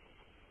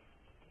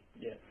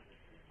 Yeah.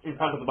 in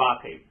front of the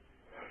barkeep.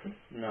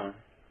 No.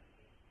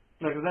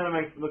 No, because then it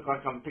makes it look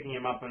like I'm picking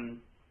him up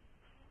and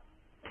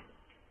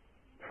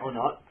or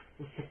not.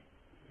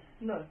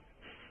 No.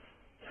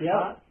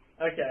 Yeah.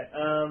 Okay.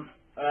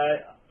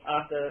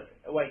 After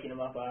waking him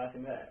up, I asked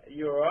him,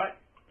 "You alright?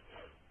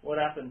 What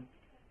happened?"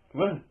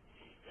 What?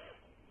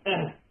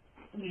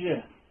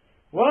 Yeah.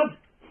 What?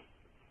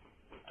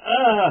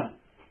 My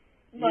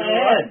You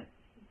alright? head.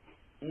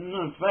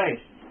 My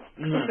face.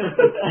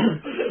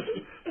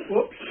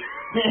 Whoops.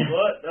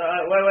 What?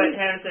 Wait,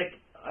 hang on a sec.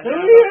 I Who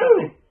found are you?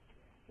 something.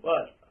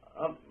 What?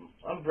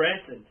 I'm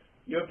Branson.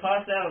 You were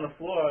passed out on the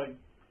floor. I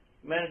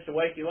managed to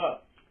wake you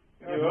up.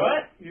 You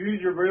alright?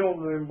 Use your real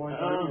name, my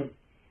Um,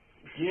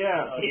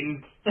 yeah.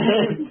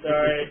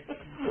 Sorry.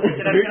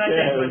 Can I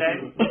take your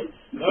name?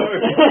 No.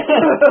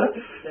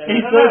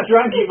 He's so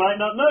drunk he might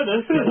not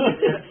notice.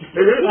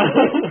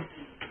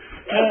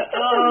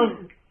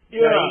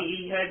 Yeah,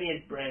 he heard me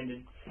as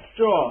Brandon.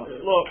 Sure.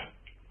 Look,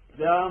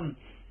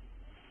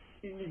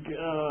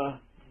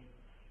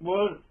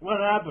 what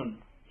happened?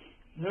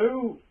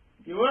 Who?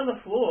 You were on the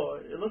floor.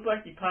 It looked like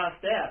you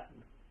passed out.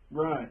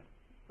 Right.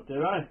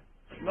 Did I?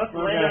 You must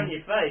have Okay. landed on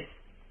your face.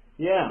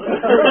 Yeah.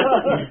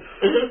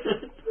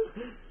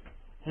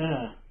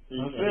 Yeah.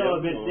 I feel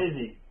a bit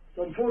dizzy. It's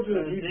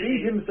unfortunate he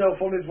beat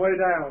himself on his way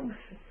down.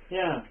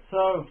 Yeah.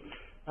 So,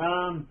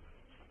 I'm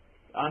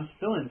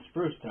still in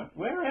Spruce Tuck.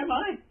 Where am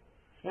I?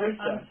 Spruce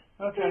Tuck.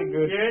 Okay,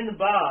 good. You're in the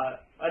bar.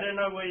 I don't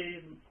know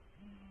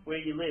where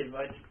you live.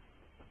 I just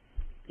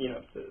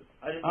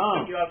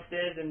took you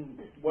upstairs and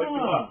woke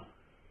you up.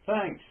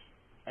 Thanks.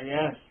 I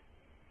guess.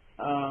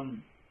 I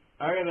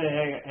got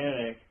a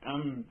headache.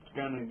 I'm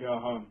gonna go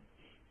home.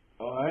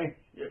 Alright?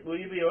 Will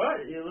you be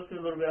alright? You're looking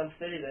a little bit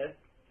unsteady there.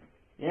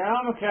 Yeah,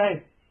 I'm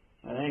okay.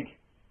 I think.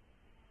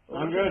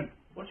 I'm good.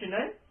 What's your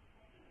name?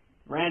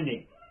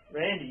 Randy.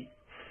 Randy.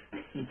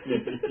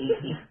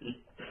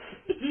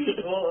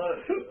 Well,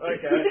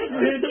 okay.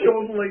 You're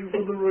chortling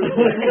for the room.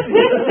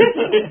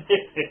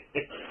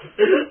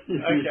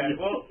 Okay,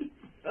 well,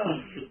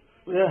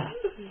 Yeah.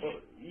 well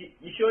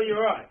you sure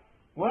you're right?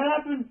 What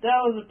happened? That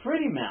was a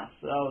pretty mouse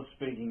that I was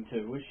speaking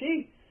to.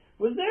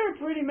 Was there a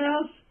pretty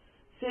mouse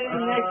sitting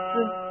next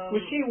to...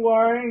 Was she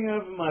worrying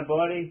over my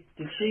body?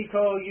 Did she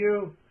call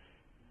you?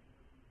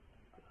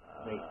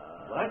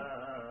 What?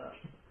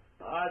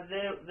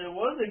 There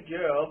was a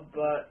girl,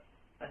 but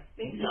I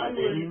think Not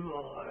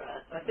anymore.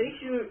 I think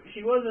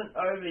she wasn't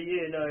over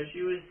you. No,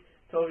 she was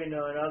talking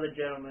to another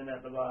gentleman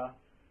at the bar.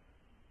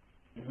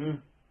 Mm-hmm.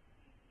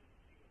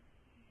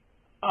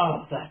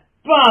 Oh, that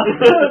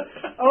bastard!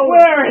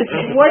 Where is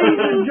he? Wait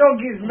to jog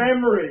his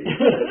memory.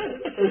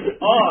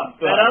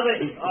 The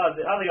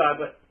other guy,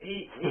 but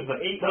he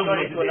got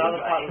into another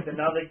fight with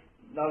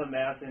another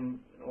mouse, and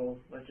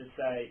let's just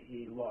say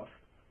he lost.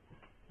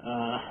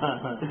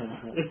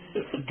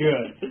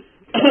 Good.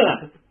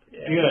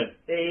 Yeah. Good.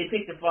 He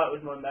picked a fight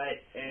with my mate,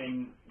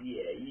 and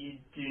yeah, you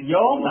do. Your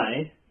not want-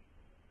 mate?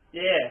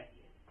 Yeah.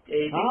 He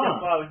picked a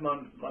fight with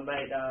my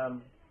mate,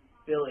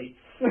 Billy.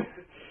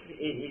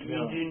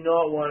 You do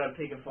not want to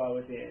pick a fight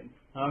with him.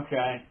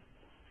 Okay.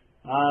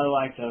 I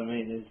like to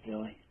meet this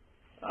Billy.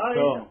 Oh,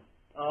 Cool. yeah.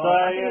 Oh, So,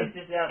 I think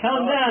he's just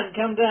outside.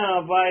 Come down,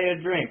 I'll buy you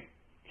a drink.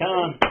 Come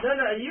on. No,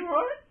 are you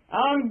alright?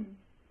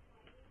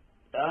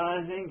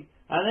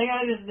 I think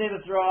I just need to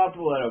throw up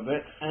a little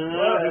bit, and then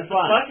Well, it'll be the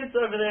fine. bucket's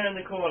over there in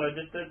the corner.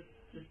 Just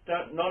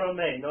don't, not on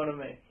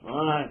me.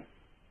 Alright.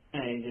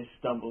 And he just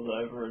stumbles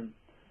over and...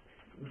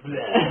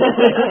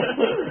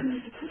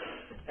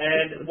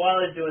 And while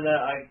he's doing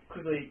that, I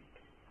quickly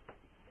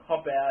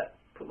hop out,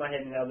 put my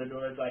head in the other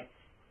door. It's like,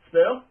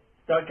 Spurl,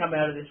 don't come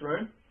out of this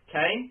room.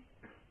 Kane,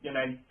 your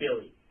name's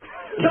Billy.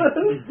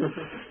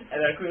 And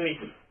I quickly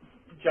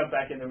jump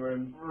back in the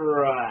room.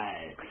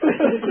 Right.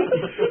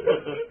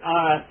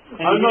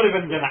 I'm not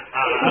even gonna ask.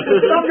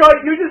 Some guy,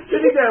 you're just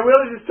sitting there,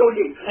 we're just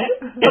talking.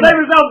 My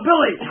name is Al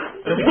Billy.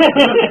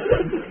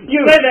 You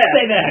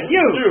stay there.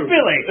 You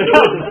Billy.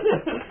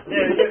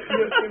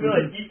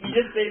 Yeah, you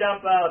just beat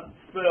up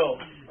Phil.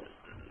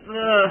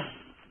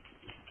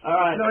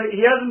 Alright. No,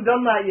 he hasn't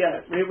done that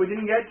yet. We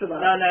didn't get to that.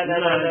 No.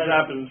 It's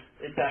happened.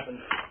 It's happened.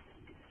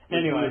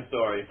 Anyway,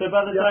 Story. so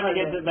by the time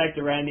he Yeah, gets it back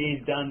to Randy,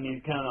 he's done.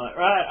 He's kind of like,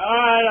 right,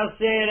 alright, I'll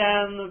see you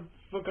down in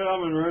the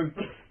common room.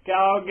 Go,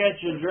 I'll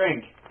get you a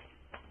drink.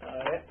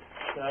 Alright.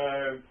 So,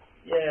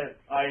 yeah,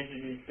 I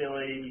introduced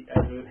Billy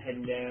as we were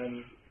heading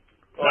down.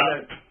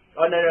 No.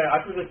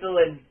 I quickly fill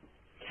in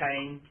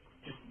Kane,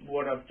 just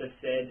what I've just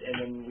said, and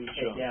then we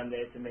Sure. head down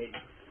there to meet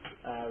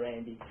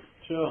Randy.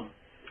 Sure.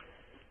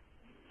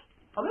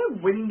 Are there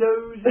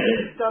windows in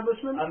the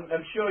establishment?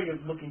 I'm sure you're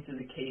looking through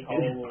the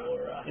keyhole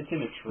or... It's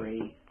in a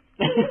tree.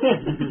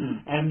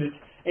 And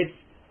it's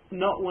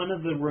not one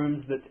of the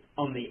rooms that's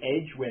on the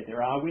edge where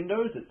there are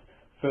windows. It's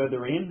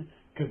further in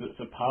because it's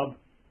a pub.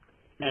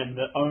 And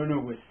the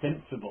owner was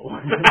sensible.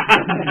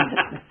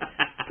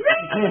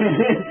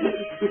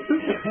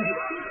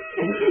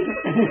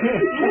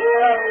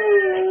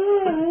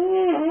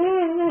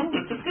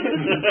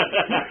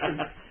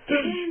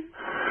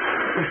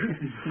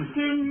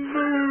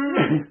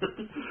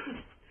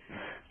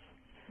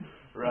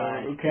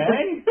 Right.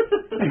 Okay.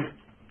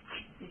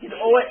 You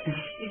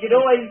can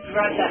always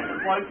grab that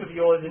cloak of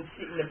yours and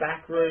sit in the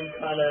back room,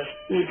 kind of.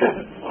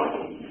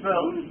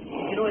 Well,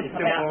 you can always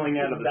come out falling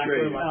out of the the back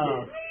tree. room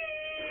like this.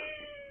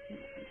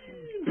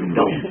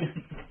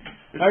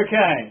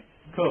 Okay.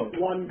 Cool.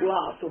 One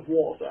glass of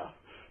water.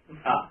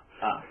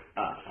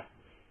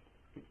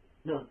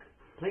 Look,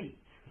 please.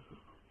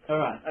 All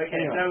right. Okay,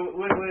 Anyway. so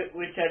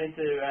we're chatting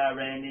to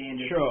Randy and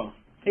just, Sure.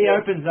 He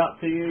opens up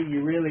to you.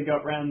 You really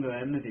got round the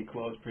enmity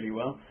clause pretty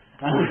well.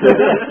 Good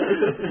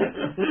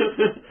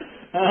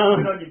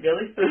on you,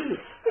 Billy.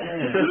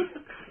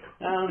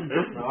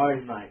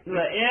 Sorry, mate.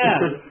 But yeah.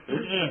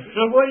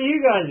 So what do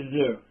you guys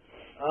do?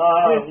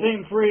 You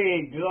seem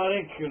pretty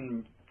exotic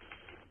and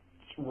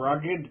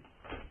rugged.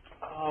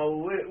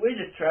 We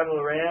just travel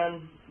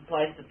around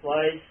place to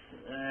place,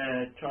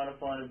 trying to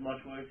find as much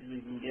work as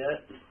we can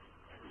get.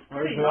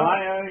 Or do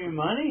I owe you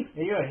money?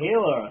 Are you a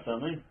healer or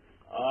something?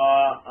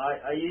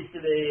 I used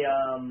to be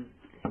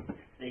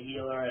the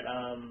healer at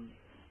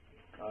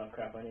oh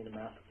crap, I need a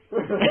map.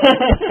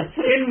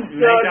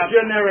 Insert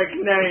generic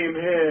name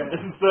here.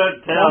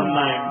 Insert town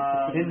name.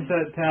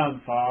 Insert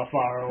town far,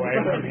 far away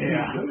from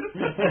here.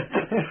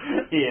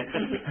 Yeah.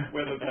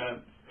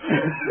 Weatherpants.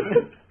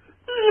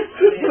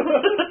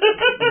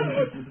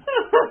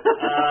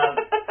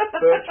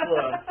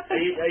 Birchflow. I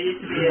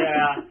used to be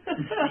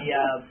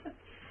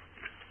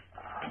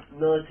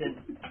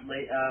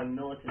the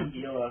militant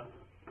healer.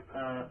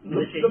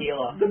 Militia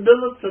healer. The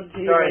militant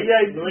healer. Sorry,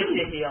 Yeah,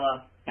 militia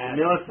healer.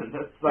 Militant.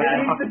 That's like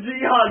he's the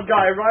jihad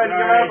guy riding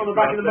around on the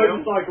back of the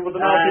motorcycle with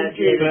an RPG.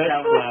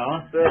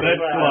 Birch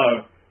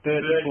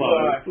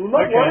flow. Look,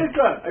 what is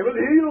that? I will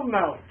heal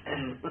now.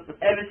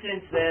 Ever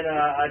since then,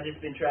 I've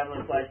just been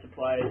traveling place to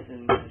place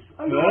and just...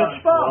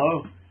 Birch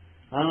flow?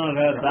 I don't know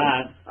about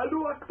that.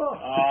 Allahu Akbar.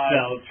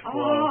 Belch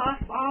flow.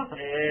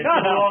 It's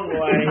a long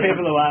way.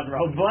 People who aren't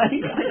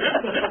roleplay.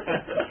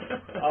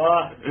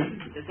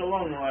 It's a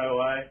long way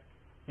away.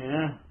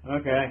 Yeah,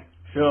 okay,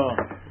 sure.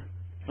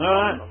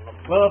 Alright,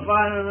 well if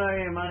I don't owe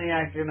you money,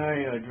 I can owe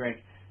you a drink.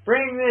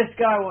 Bring this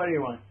guy, what do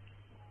you want?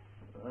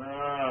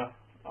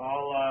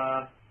 I'll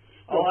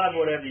have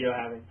whatever you're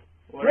having.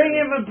 Bring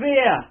him a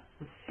beer!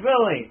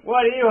 Billy,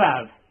 what do you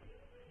have?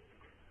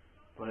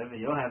 whatever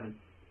you're having.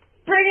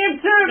 Bring him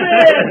to me!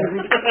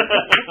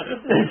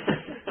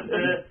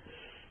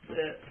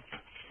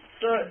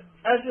 So,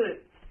 actually,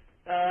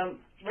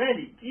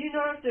 Randy, do you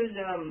know if there's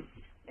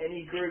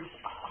any groups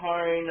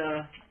hiring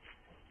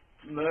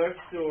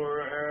mercs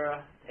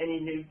or any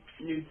new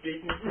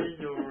businesses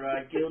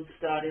or guilds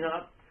starting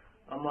up?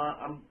 I'm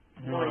wanting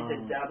to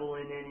dabble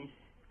in anything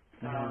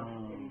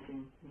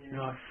new.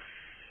 No.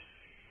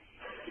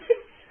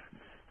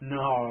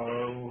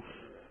 No.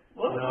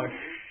 What? No.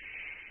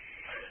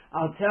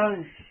 I'll tell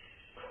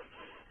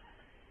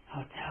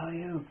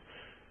you.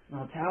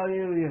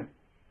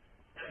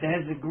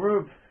 There's a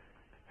group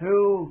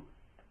who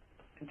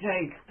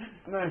take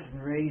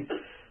mercenaries.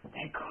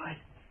 They're good,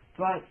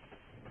 but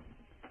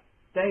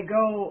they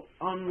go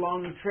on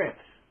long trips.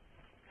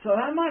 So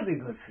that might be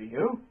good for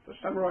you. The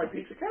samurai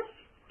pizza cat?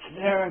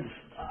 They're...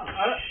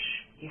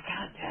 you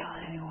can't tell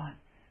anyone.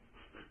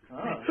 Oh.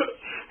 It's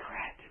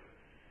secret.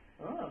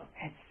 Oh.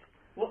 It's...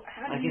 Well,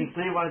 how I do you... can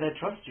see why they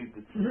trust you.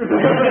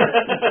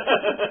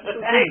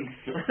 Thanks.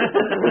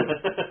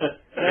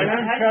 They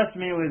don't trust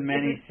me with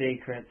many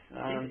secrets.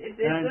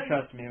 They don't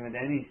trust me with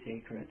any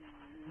secrets.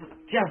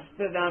 Just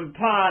that I'm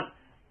part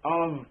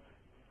of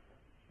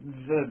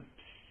the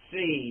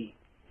sea.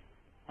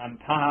 I'm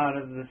part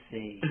of the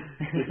sea.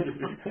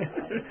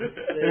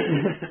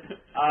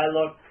 I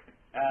lock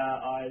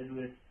eyes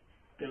with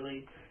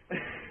Billy.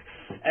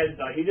 And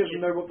like, He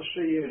doesn't know what the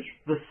sea is.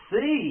 The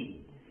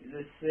sea.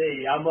 the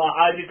sea. I'm like,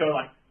 I just go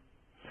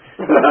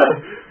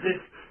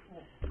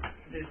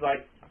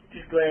like,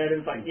 just glare at him.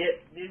 It's like, yep,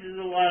 this is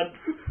the one.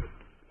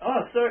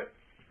 Oh, so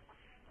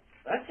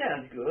that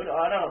sounds good.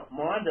 I don't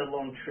mind a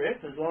long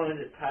trip as long as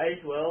it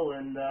pays well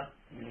and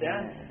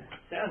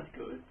sounds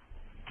good.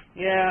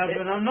 Yeah,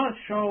 but I'm not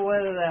sure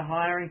whether they're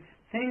hiring.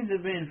 Things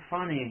have been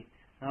funny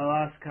the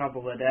last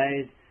couple of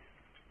days.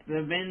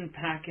 They've been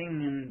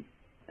packing and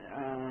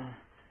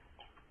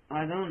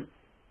I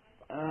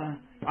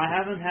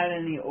haven't had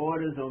any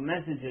orders or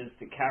messages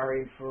to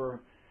carry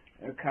for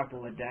a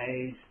couple of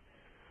days,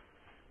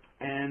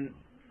 and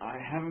I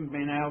haven't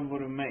been able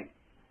to make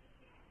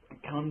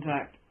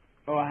contact,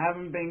 or I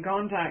haven't been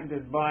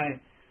contacted by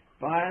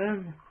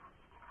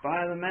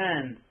the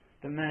man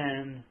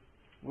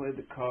with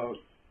the coat.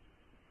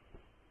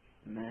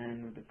 The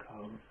man with the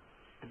coat.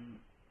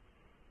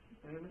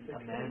 A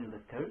man with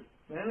a coat?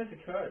 Man with a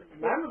coat.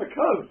 Man with a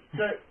coat.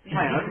 So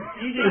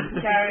you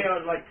just carry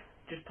on, like,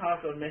 just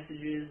pass on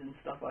messages and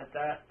stuff like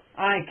that?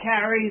 I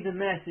carry the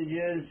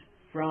messages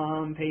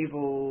from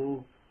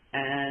people,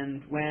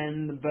 and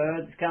when the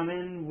birds come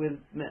in with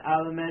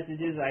other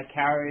messages, I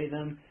carry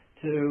them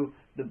to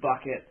the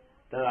bucket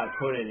that I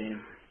put it in.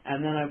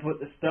 And then I put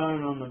the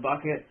stone on the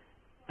bucket,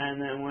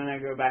 and then when I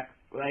go back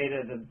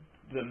later,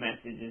 the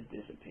messages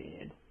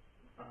disappeared.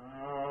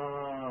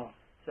 Oh,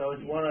 so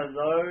it's one of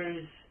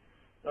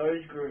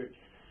those groups.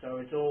 So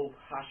it's all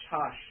hush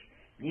hush.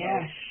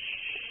 Yeah.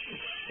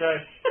 So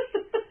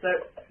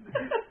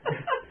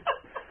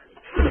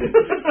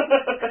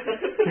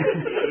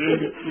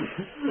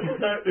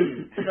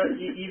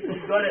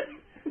you've got to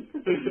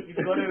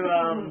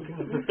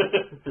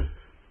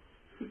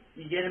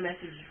you get a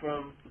message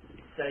from,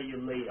 say, your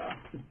leader.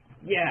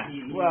 Yeah.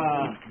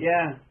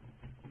 Yeah.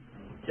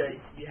 So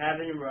you have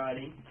it in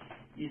writing.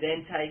 You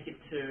then take it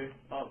to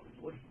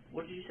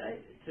what did you say?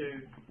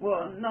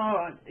 Well,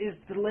 no, it's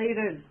the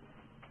leader.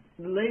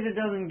 The leader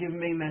doesn't give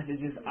me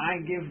messages. I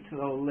give to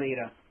the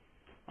leader.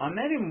 I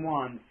met him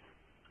once,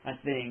 I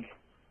think,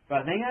 but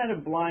I think I had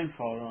a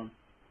blindfold on.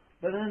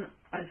 But then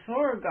I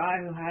saw a guy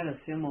who had a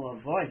similar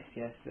voice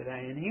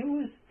yesterday, and he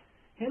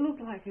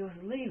looked like he was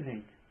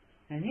leaving,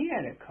 and he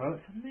had a coat,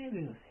 so maybe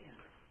it was him.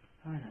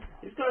 I don't know.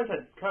 These guys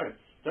had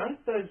coats.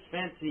 Don't those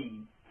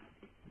fancy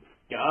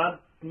guard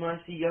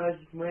mercy guys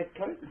wear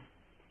coats?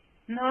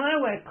 No, they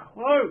wear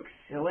cloaks,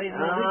 silly.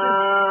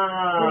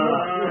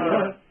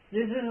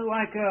 This is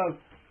like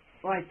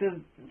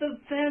the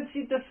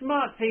fancy, the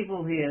smart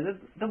people here,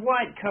 the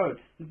white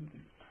coats.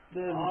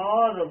 The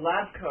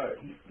lab coat.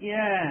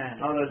 Yeah.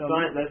 Oh, those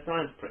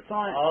science pricks.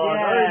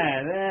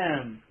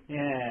 Them.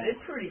 Yeah.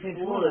 They're pretty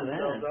full of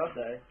themselves, aren't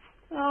they?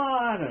 Oh,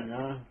 I don't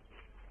know.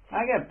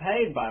 I get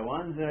paid by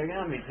one, so it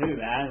can't be too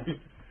bad.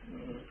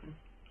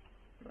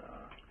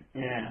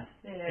 Yeah.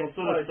 What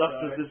sort of stuff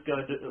does this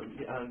guy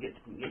get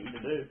you to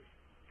do?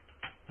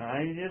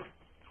 I just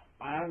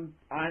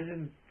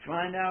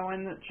find out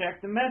when to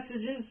check the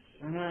messages,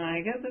 and then I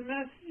get the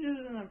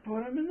messages and I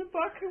put them in the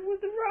bucket with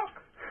the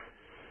rock.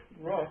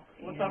 Rock?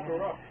 What type of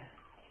rock?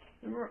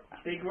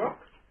 Big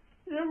rock?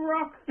 The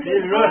rock.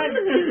 Big rock.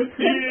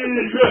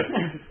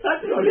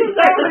 That's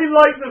exactly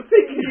like the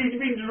thing he's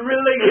been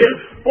drilling in.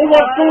 Oh,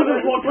 what sort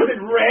of rock? Was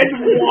it red,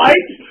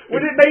 white?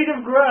 Was it made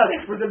of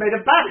grass? Was it made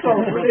of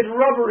basalt? Was it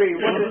rubbery?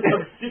 Was it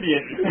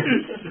obsidian?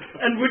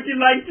 And would you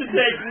like to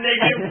take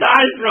negative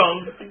dice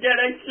rolls to get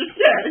extra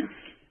checks?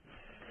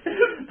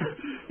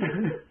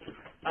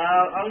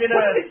 I'm gonna.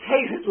 What does it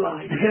taste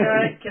like?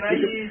 Can I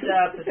use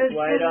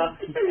Persuader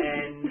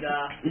and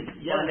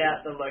find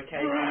out the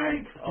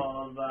location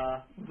of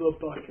The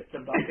bucket. the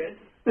bucket?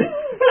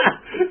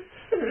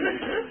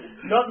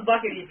 Not the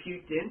bucket you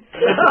puked in.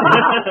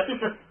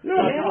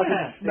 Smell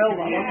that.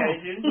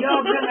 Occasion.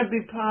 You're gonna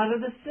be part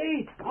of the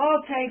sea.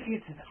 I'll take you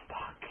to the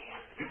bucket.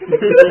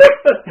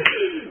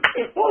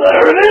 Well,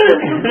 there it is.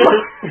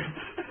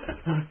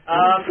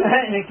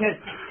 And he goes,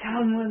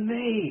 come with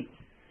me.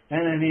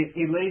 And then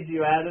he leads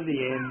you out of the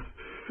inn,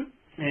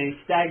 and he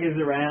staggers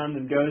around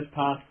and goes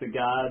past the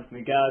guards, and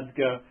the guards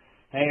go,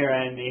 hey,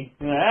 Randy.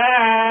 He's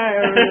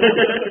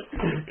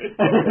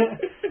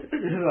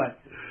like,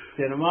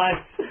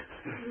 Dynamite.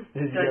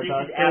 He's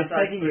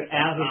taking you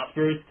out of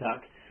Spruce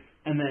Tuck,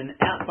 and then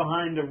out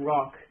behind a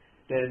rock,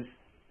 there's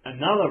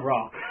another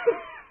rock.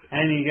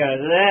 And he goes,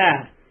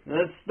 there,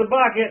 that's the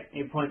bucket.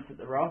 He points at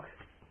the rock.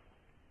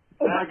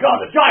 Oh my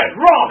God, a giant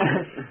rock!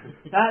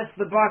 That's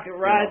the bucket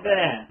right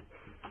there.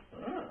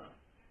 Oh.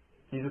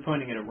 He's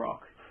pointing at a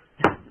rock.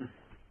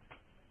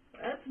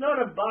 That's not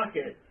a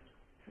bucket.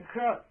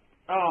 Because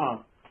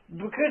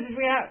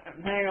we have...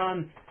 Hang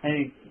on. And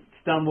he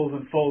stumbles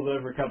and falls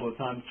over a couple of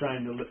times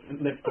trying to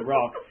lift the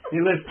rock.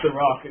 He lifts the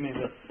rock and he's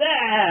like,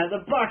 there,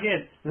 the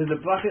bucket! There's a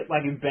bucket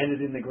like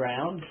embedded in the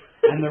ground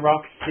and the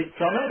rock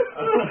sits on it.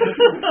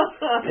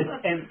 It's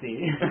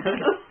empty.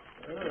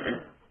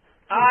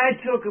 I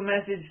took a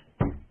message...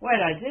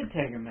 Wait, I did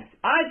take a message.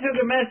 I took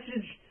a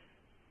message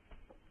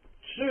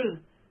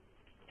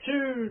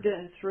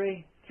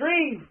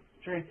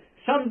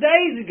some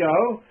days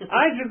ago,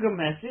 I took a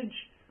message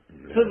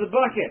to the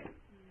bucket,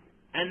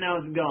 and now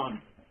it's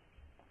gone.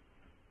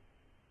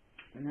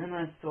 And then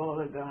I saw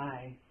the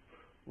guy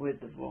with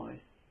the voice.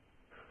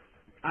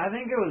 I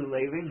think it was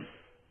leaving.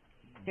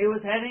 He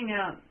was heading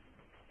out.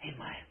 He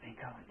might have been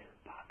going to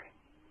the bucket.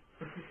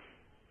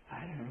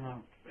 I don't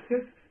know.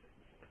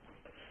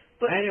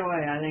 But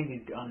anyway, I think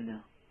he's gone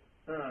now.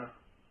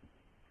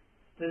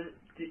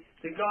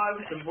 The guy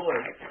with the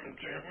voice.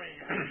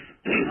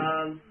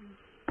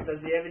 Does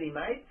he have any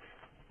mates?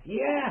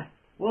 Yeah.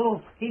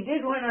 Well, he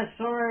did when I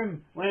saw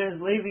him when I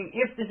was leaving.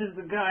 If this is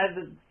the guy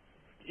that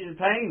is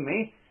paying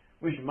me,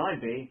 which it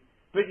might be,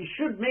 but you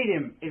should meet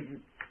him if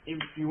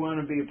you want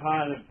to be a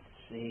part of.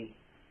 See.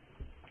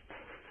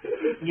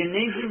 You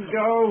need to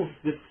go.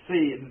 The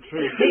sea and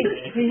trees.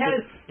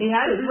 He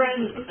has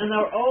friends, and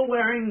they're all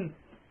wearing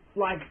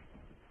like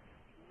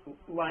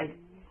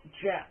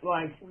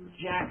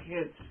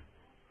jackets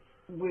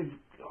with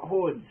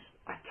hoods.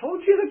 I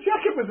told you the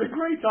jacket was a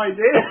great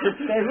idea.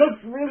 They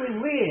looked really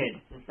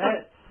weird.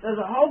 There's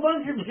a whole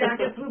bunch of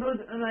jackets with hoods,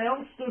 and they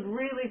all stood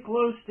really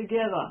close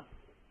together.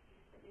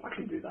 I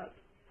can do that.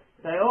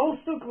 They all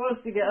stood close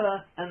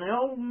together, and they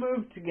all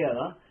moved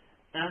together.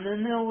 And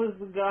then there was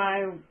the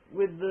guy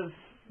with the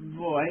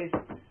voice,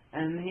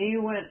 and he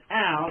went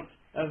out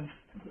of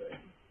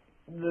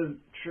the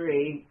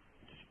tree,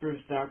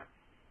 spruce duck,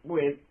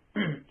 with,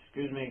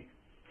 excuse me,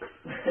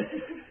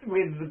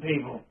 with the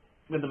people,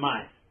 with the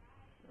mice.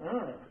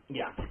 Oh.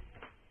 Yeah.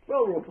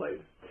 Well role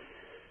played.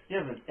 You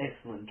have an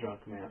excellent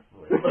drunk mouth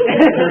voice.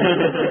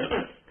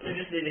 You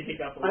just need to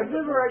hiccup a little I've bit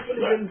never more. actually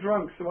been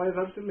drunk, so I have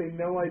absolutely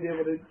no idea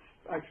what it's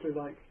actually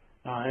like.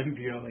 I'm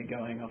purely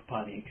going off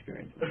party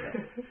experience.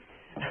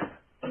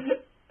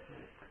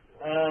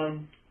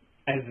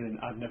 As in,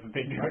 I've never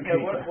been drunk.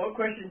 Okay, what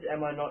questions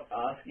am I not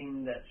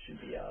asking that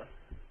should be asked?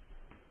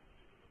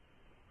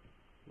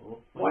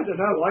 Well, I don't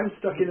know. I'm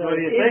stuck in a What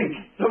do you inn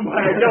think?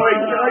 somewhere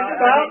going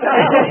about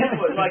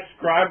now. Like,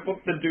 describe what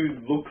the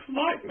dude looks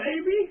like,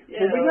 maybe?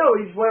 Yeah, Well, we know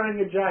he's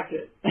wearing a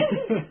jacket.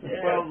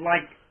 yeah. Well,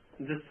 like,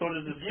 just sort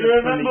of description. You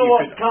remember that you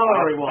what could colour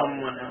ask he was?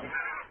 someone else.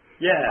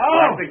 Yeah,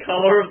 Oh! like the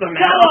colour of the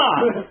mouse.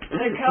 Colour!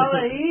 The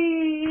colour,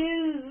 he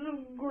is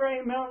a grey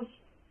mouse.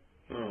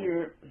 Oh.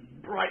 You're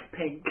Bright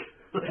pink.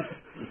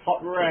 hot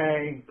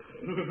grey.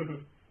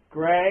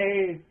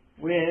 Grey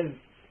with...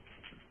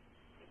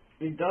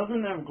 He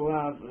doesn't have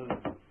glasses.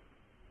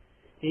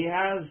 He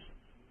has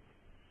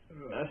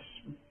a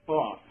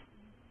spot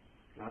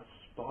That's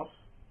spot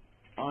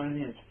on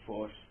his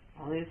foot.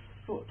 on his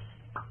foot.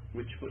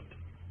 Which foot?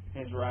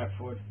 His right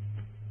foot.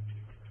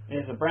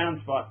 There's a brown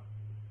spot.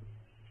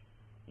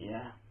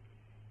 Yeah.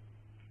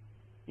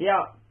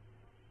 Yeah.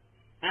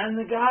 And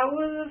the guy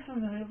with a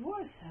familiar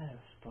voice had a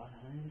spot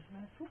on his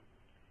right foot.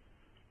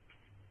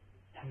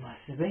 That must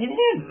have been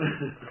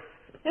him.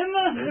 It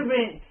must have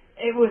been.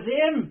 It was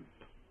him.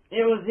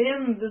 It was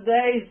him the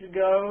days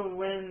ago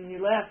when he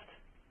left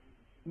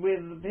with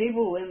the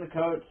people in the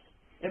coats.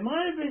 It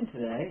might have been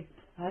today.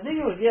 I think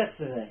it was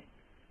yesterday.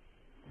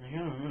 I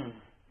don't know.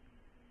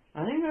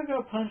 I think I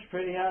got punched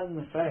pretty hard in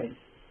the face.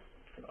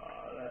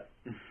 Oh,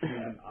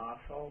 that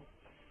asshole.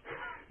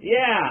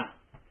 Yeah.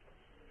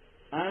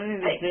 I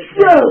need to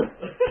sit down.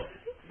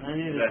 I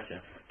need to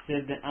Gotcha.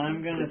 sit down.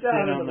 I'm going to Sit down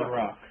sit on on the the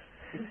rock.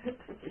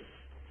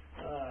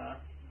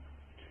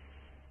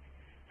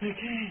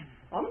 Okay.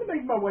 I'm going to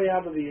make my way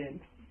out of the inn.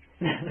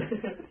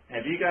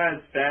 Have you guys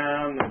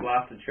found the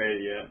blasted treasure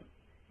yet?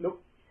 No.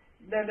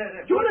 Do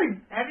you want to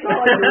Have you-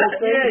 start your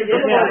thing?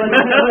 Yeah,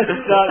 let's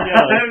start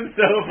yelling. I'm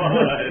so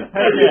bored.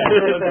 Okay,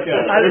 let's go.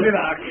 I'll be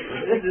back.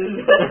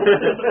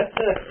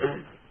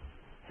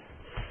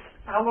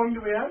 How long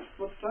do we have?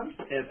 What's the time?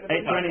 It's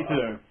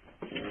 8:22.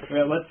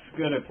 Well, let's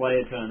go to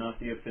play a turn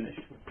after you've finished.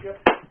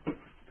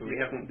 But we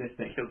haven't This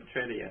thing. killed the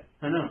treasure yet.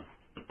 I know.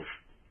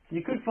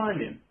 You could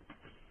find him.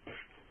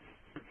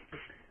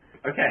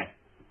 Okay.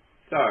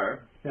 So,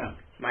 Yeah.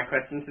 my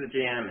question to the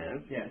GM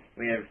is, Yes.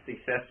 we have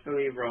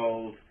successfully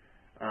rolled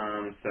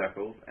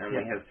circles, and we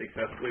Yeah. have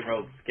successfully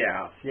rolled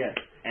scouts, Yes.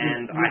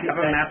 and You I can have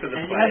a say- map of the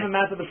and place. you have a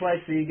map of the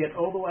place, so you get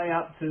all the way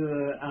up to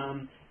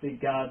the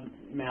guard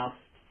mouse,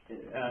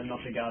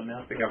 not the guard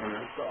mouse, The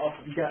government.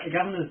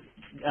 governor's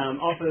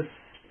office,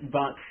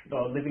 but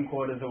or living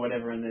quarters or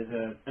whatever, and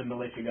there's a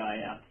militia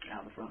guy out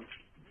the front.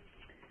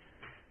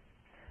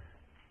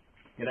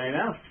 G'day,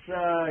 mouse.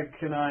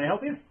 Can I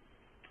help you?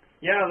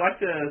 Yeah, I'd like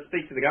to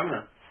speak to the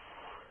governor.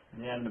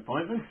 You had an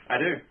appointment? I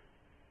do.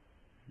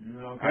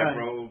 Okay. I've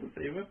rolled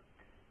receiver.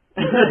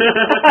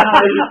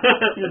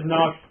 Just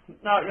knock.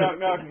 Knock.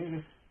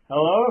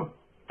 Hello?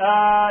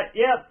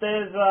 Yep,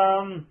 there's,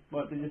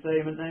 what did you say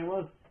your name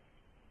was?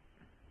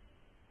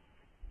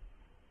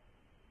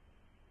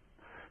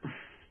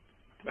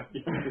 Do I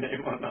give his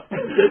name or not?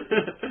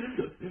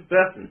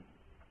 Thurston.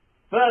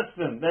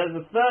 Thurston. There's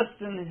a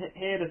Thurston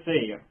here to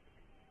see you.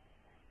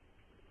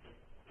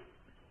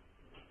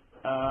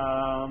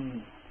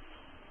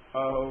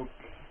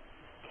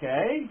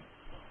 Okay.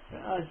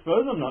 I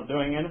suppose I'm not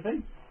doing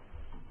anything.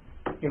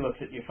 He looks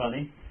at you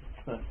funny.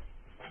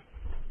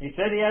 He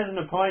said he has an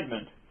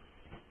appointment.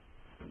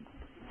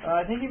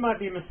 I think he might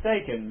be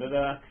mistaken, but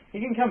he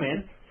can come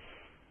in.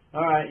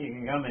 Alright, you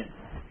can come in.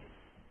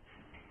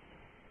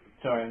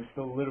 Sorry, I'm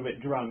still a little bit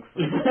drunk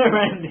from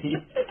Randy.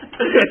 It's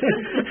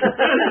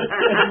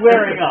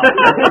wearing off.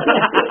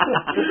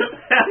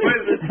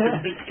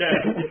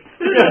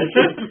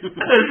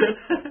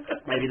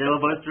 Maybe they were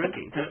both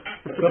drinking.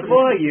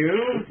 Before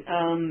you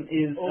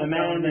is a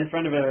man in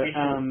front of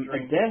a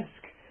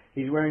desk.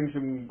 He's wearing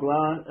some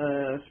glass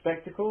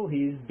spectacle.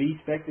 He's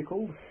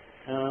bespectacled.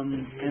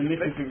 And this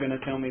isn't going to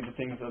tell me the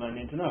things that I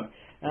need to know.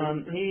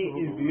 He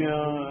is...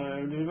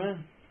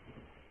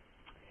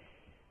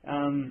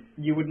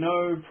 you would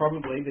know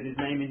probably that his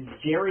name is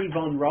Jerry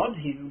Von Rod.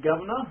 He's the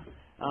governor.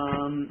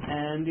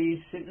 And he's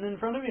sitting in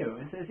front of you.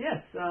 It says,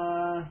 yes,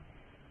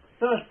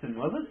 Thurston,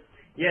 was it?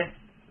 Yes.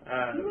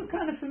 You look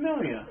kind of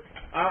familiar.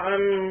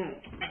 I'm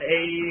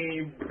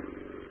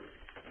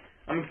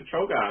a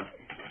patrol guard.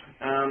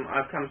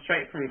 I've come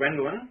straight from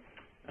Gwendolyn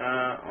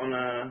on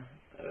a...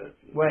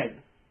 Wait.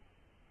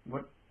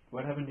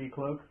 What happened to your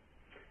cloak?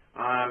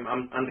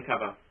 I'm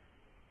undercover.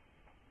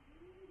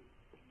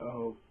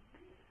 Oh.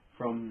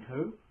 From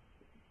who?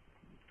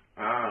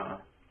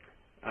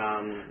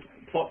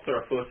 Plots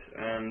are afoot,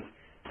 and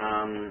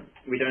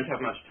we don't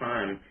have much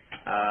time.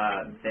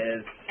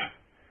 There's...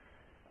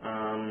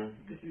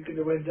 This is going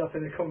to end up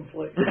in a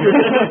conflict.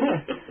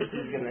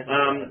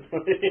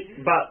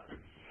 But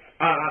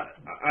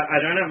I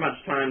don't have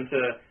much time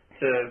to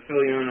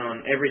fill you in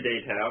on every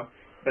detail,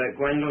 but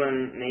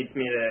Gwendolyn needs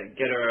me to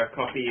get her a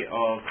copy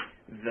of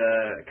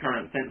the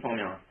current scent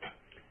formula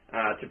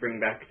to bring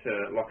back to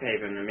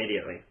Lockhaven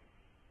immediately.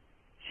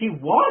 She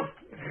what?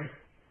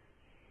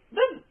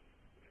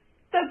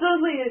 That's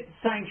only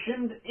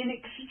sanctioned in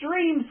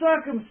extreme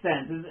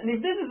circumstances, and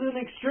if this is an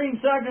extreme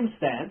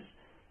circumstance,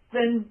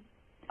 then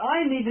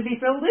I need to be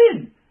filled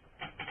in.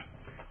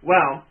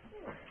 Well,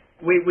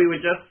 we were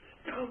just...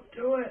 Don't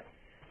do it.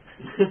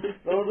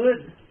 Don't do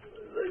it.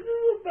 This is a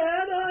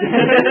bad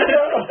idea.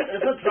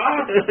 It's a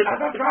trap! It's a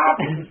trap!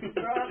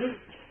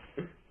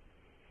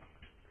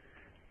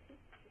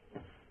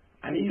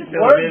 I need to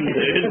fill it in,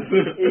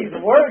 dude. He's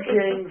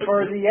working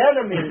for the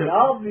enemy,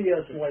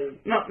 obviously.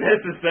 Not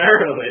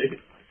necessarily.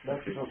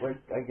 That's what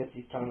I guess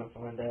he's trying to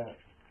find out.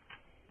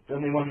 There's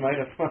only one way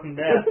to find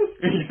out.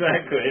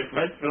 Exactly.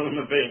 Let's fill in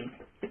the beans.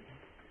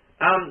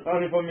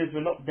 Only problem is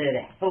we're not there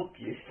to help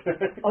you.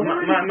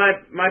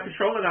 my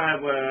patrol and I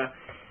were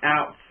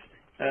out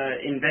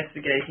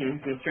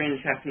investigating some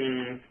strange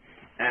happenings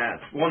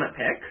at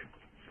Wanapek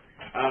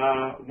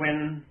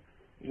when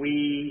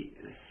we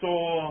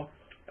saw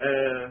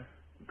a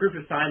group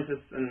of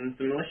scientists and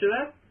some militia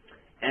there.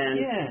 And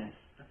yes,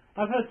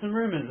 I've heard some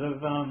rumours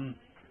of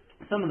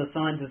some of the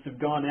scientists have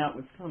gone out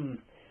with some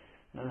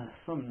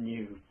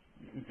new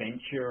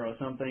venture or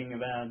something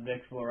about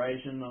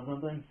exploration or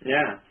something.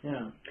 Yeah.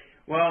 Yeah.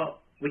 Well,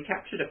 we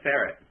captured a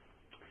ferret,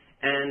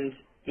 and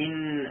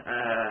in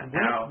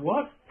our...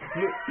 What?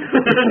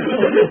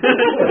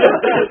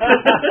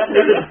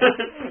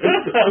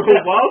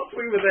 Whilst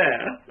we were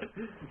there...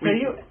 So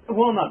you...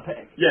 Walnut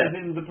Peck? Yes. As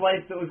in the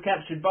place that was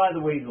captured by the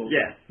weasels?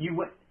 Yes. You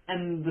went,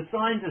 and the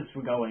scientists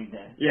were going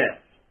there? Yes.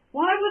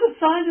 Why were the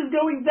scientists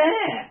going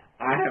there?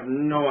 I have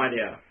no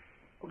idea.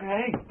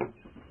 Okay.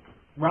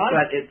 Right.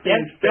 But it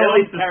seems Yes,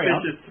 fairly carry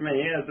on. suspicious to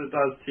me, as it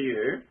does to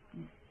you.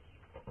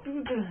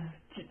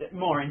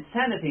 More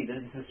insanity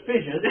than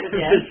suspicious, but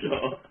yes.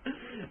 Sure.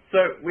 So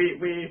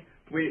we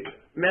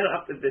met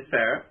up with this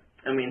ferret,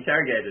 and we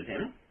interrogated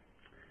him.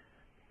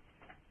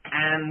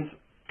 And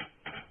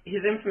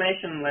his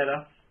information led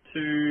us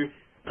to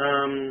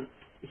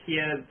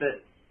hear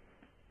that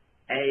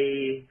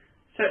a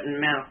certain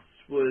mouse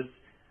was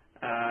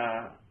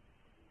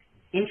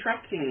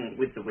interacting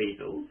with the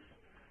weasels,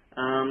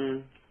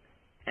 and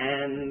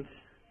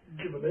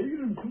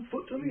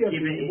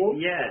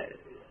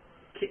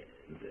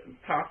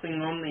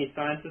passing on these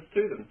scientists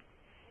to them,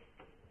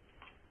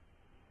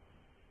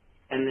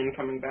 and then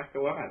coming back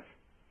alive.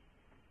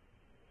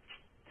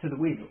 To the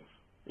weasels?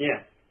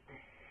 Yeah.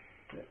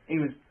 He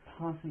was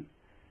passing...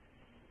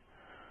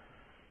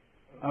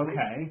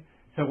 Okay,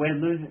 so we're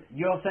losing...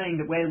 You're saying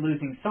that we're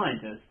losing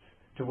scientists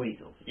to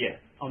weasels? Yes.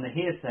 On the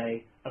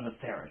hearsay of a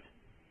ferret.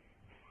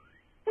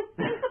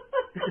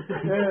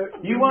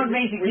 You want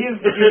me to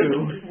give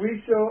you...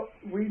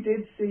 We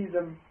did see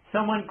them.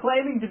 Someone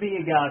claiming to be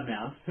a guard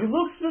mouse, who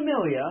looks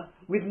familiar,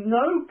 with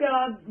no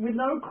guard, with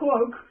no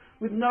cloak,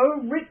 with no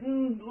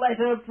written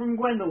letter from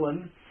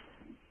Gwendolyn,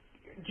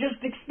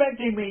 just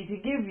expecting me to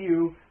give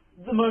you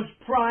the most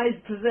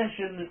prized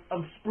possession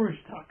of Spruce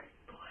Tuck.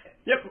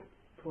 Yep.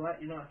 Quiet,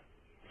 you know.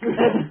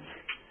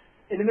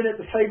 In a minute,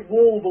 the fake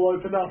wall will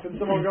open up and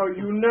someone will go,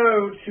 "You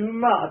know too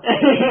much."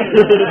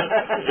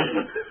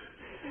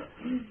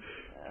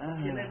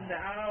 Get it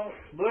now.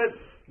 Do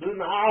it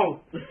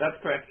now. That's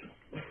correct.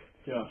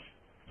 Josh.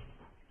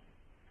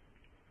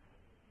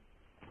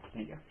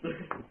 There you go.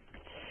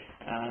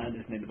 I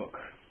just need the book.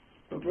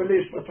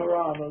 Release the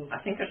piranhas. I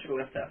think I should have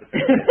left out the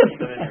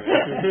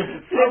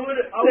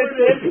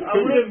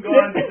would have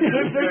gone.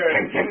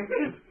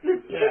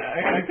 Yeah,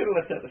 I could have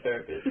left out the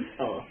ferret bit.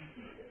 Oh.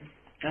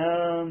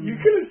 You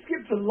could have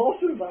skipped a lot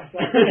of that.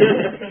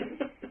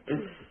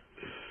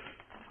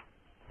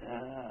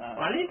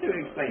 I need to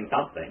explain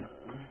something.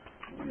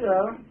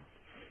 Yeah.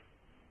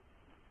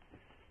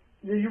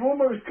 Yeah, you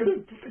almost could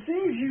have.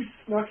 Seeing as you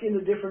snuck in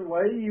a different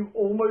way, you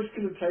almost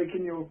could have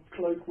taken your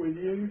cloak with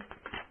you.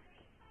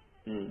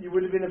 You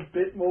would have been a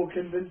bit more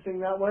convincing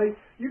that way.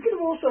 You could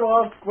have also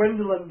asked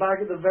Gwendolyn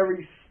back at the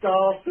very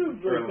start of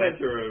the For a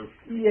letter of.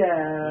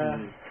 Yeah.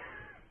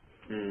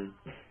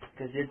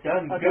 Because it's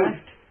done. Okay. Good.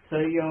 So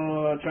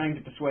you're trying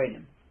to persuade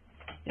him.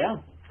 Yeah.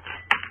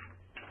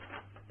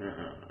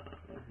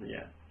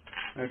 Yeah.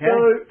 Okay.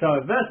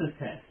 So versus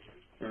test.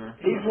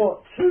 he's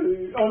what,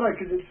 2? Oh no,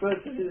 because it's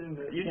versus, isn't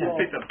it? You just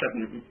picked up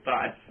 7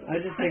 dice. I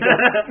just picked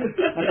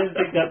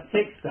up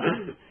 6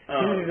 dice.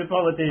 He's a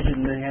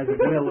politician and he has a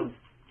will of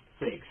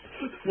 6.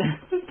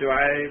 Do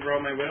I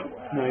roll my will?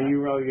 No, you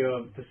roll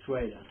your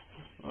persuader.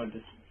 Or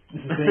just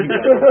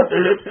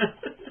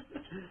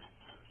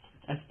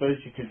I suppose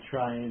you could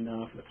try and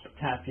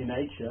tap your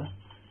nature.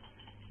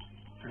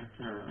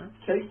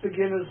 Take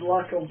beginner's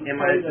luck on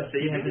Am I persuader. Do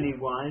you have deceiving? any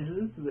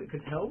wises that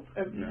could help?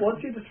 And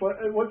what's your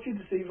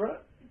deceiver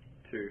at?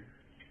 2.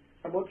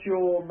 And what's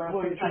your math?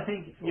 Well, I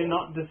think you're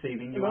not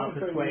deceiving, you are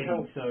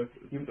persuading, so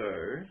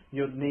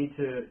you'll need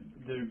to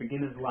do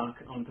beginner's luck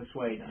on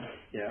persuader.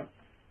 Yeah.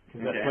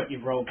 Because that's what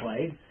you've role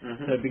played.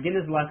 So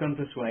beginner's luck on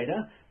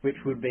persuader, which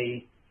would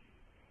be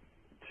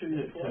 2.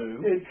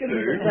 2. It's going to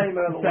be the same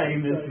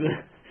Same as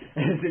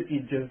as if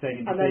you'd just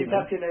taken and then deceiver.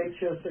 tap your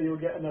nature, so you'll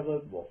get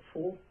another,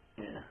 4?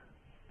 Yeah.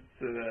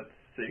 So that's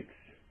 6.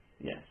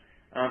 Yes.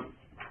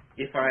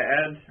 If I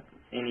add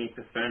any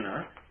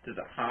persona, does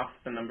it half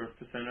the number of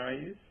persona I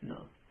use?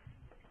 No.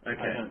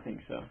 Okay. I don't think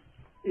so.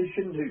 It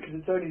shouldn't do, because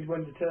it's only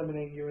when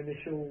determining your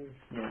initial...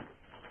 Yeah.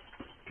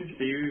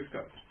 So you've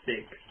got 6.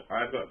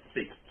 I've got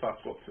 6 plus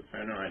what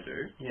persona I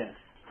do. Yes.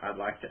 I'd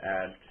like to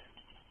add...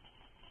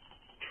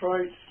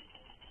 Traits.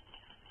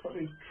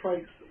 Probably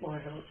traits that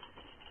might help.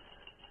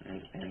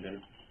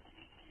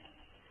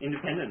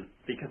 Independent,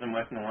 because I'm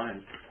working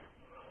alone.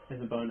 As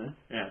a bonus.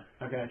 Yeah.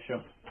 Okay,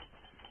 sure.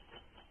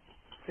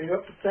 So you're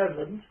up to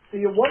 7. So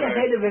you're one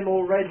ahead of him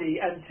already,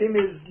 and Tim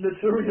is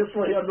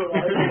notoriously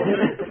unreliable when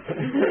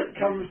it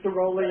comes to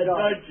rolling dice.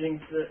 Don't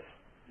jinx it.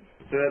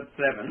 So that's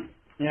 7.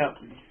 Yep.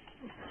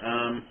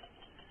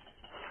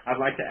 I'd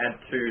like to add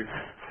 2.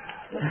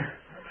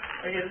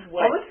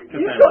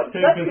 You've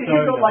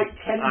got like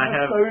 10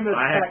 personas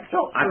stacked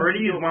up. I've already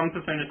used 1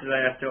 persona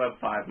today, I still have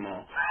 5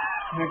 more.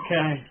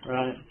 Okay,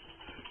 right.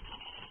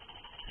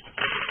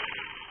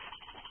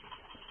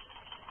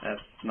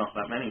 That's not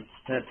that many.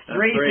 That's That's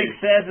 3 3.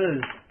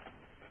 successes.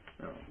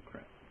 Oh,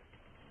 crap.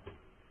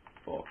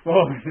 4.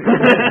 4.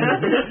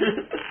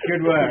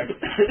 Good work.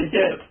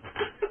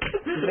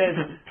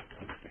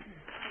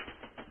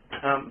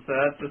 So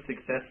that's a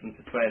success in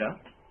Persuader.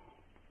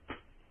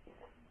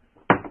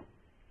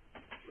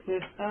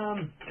 Yes,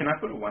 Can I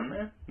put a 1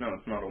 there? No,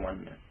 it's not a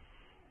 1 there.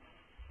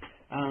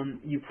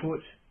 you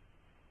put,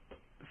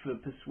 for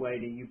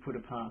Persuader, you put a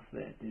pass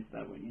there. Is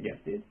that what you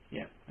just did?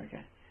 Yeah,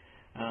 okay.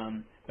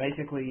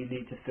 Basically, you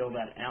need to fill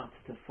that out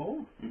to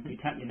 4. You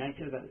tap your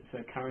nature, so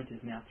current is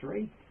now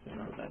 3. So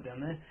I'll put that down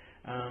there.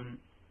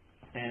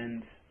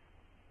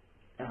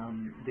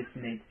 This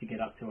needs to get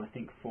up to, I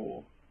think,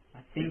 4. I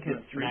think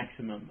it's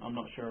maximum. I'm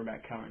not sure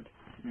about current.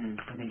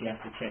 I think you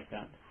have to check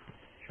that.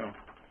 Sure.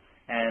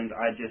 And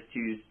I just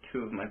used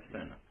 2 of my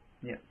persona.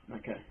 Yeah,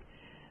 okay.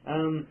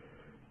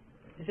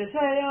 He says,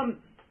 hey,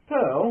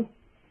 Pearl.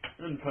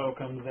 And Pearl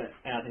comes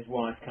out, his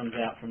wife comes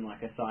out from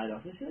like a side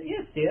office. She says,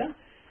 yes, dear.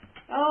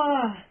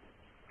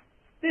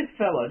 This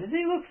fellow, does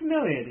he look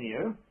familiar to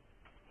you?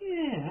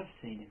 Yeah, I've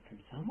seen him from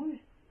somewhere.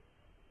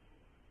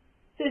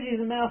 Says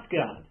he's a mouse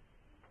guard.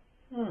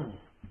 Oh.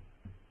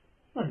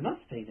 Well, he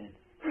must be then.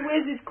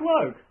 Where's his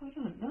cloak? I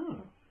don't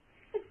know.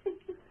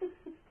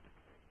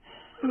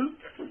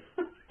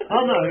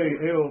 Oh no,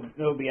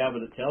 he'll be able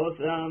to tell us.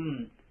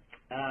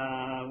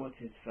 What's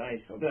his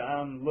face?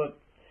 Look,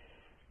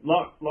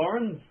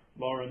 Lawrence.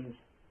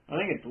 I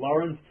think it's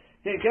Lawrence.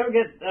 Yeah, go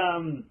get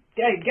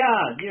hey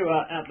guard, you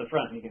are out the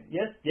front. You go,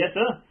 yes,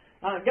 sir.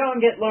 Go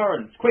and get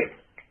Lawrence, quick,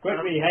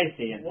 be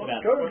hasty and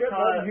about. Go and get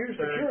that new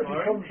security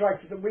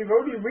contract that we've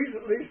only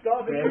recently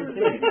started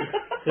using.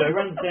 So he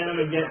runs down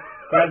and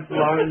grabs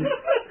Lawrence.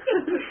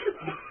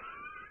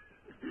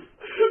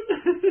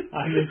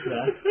 I missed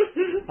that.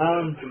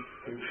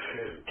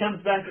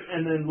 Comes back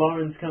and then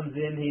Lawrence comes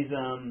in. He's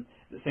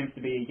seems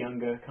to be a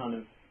younger kind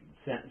of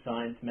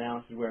science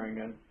mouse, wearing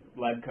a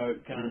lab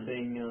coat kind of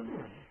thing.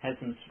 Has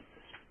some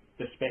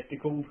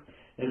spectacles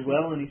as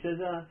well, and he says,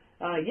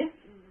 yes.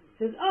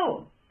 He says,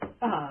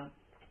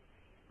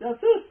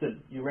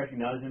 Thurston. You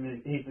recognise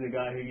him. He's the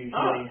guy who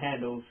usually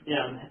handles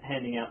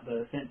handing out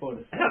the scent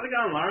borders. How's it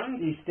going, Lauren?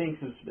 He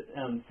stinks of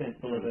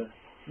scent border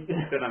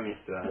But I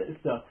missed that.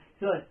 stuff.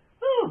 He's like,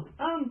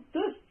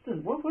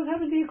 Thurston, what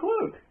happened to your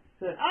cloak?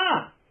 So,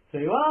 So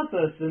you are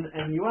Thurston,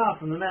 and you are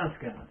from the Mouse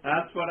Guard.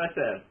 That's what I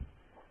said.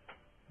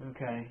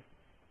 Okay.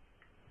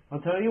 I'll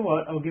tell you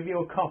what, I'll give you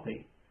a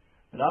copy.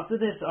 But after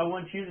this, I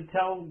want you to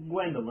tell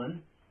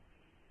Gwendolyn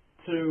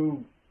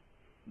to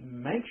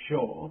make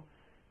sure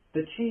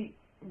that she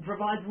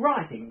provides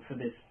writing for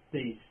these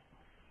things.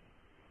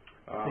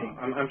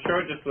 I'm sure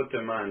it just slipped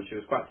her mind. She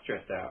was quite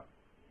stressed out.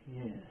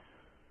 Yes.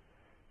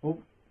 Well,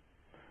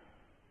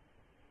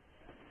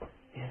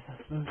 yes, I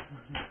suppose.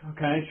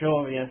 Okay,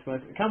 sure, yes.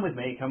 Come with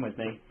me.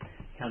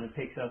 Kind of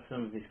picks up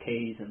some of his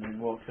keys and then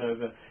walks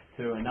over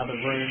to another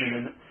room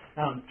and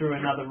then through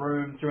another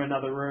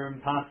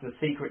room, past the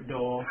secret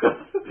door,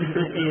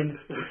 in,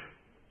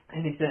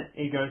 and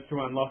he goes to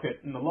unlock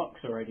it, and the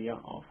lock's already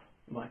off,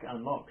 like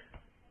unlocked.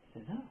 He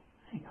says, "Oh,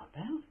 hang on,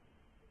 pal.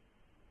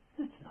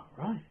 That's not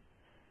right."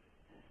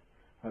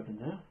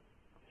 Opens it up.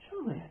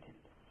 Surely I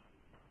didn't.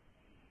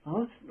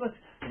 Oh, let's.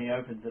 And he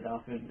opens it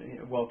up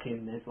and walk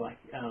in. There's like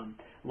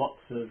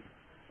lots of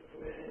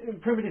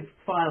primitive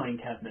filing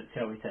cabinets,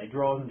 shall we say,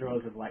 drawers and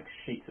drawers of like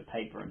sheets of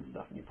paper and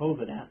stuff. And he pulls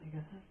it out and he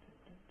goes,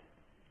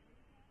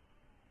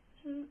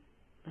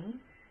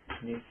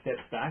 and he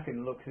steps back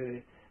and looks at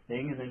the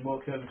thing and then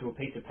walks over to a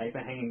piece of paper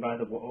hanging by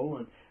the wall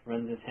and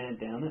runs his hand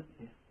down it.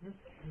 And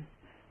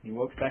he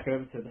walks back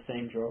over to the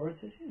same drawer and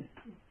says, "Yes."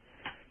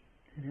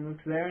 And he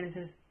looks there and he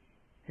says,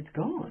 "It's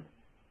gone.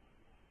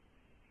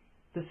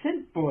 The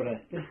scent formula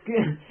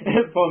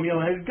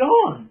is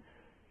gone."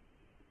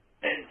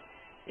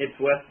 It's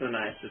worse than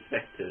I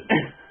suspected.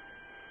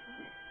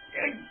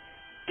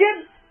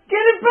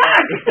 Get it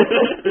back!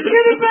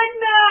 Get it back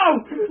now!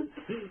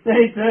 Then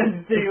he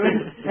turns to you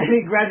and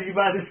he grabs you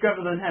by the scruff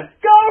of the hat.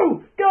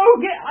 Go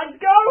get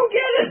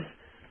it!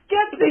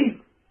 Get these!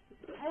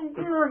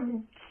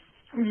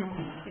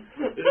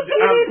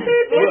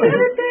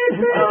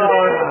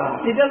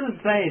 He doesn't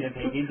say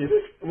anything. He just.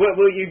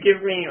 Will you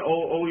give me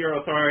all your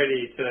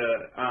authority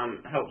to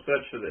help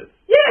search for this?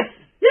 Yes!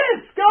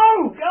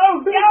 Go!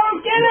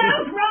 Get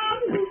out! Run!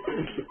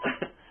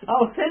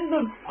 I'll send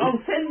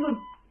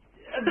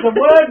the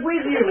word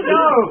with you.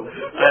 Go!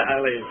 I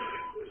leave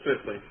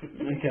swiftly.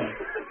 Okay.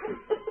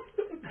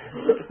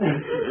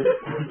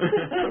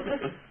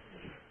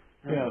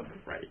 Yeah.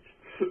 Right.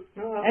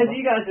 As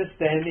you guys are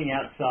standing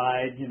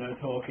outside,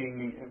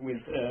 talking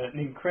with an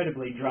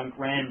incredibly drunk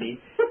Randy,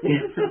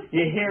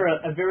 you hear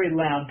a very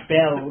loud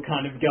bell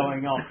kind of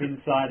going off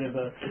inside of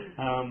a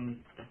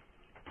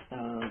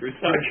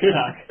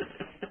truck.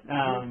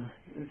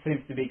 It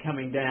seems to be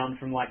coming down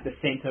from like the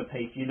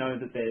centerpiece. You know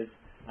that there's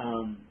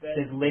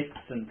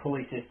lifts and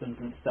pulley systems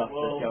and stuff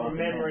that go up. From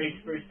memory,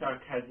 Spruce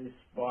Tuck has this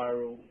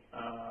spiral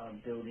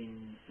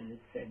building in the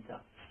center.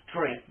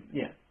 Tree.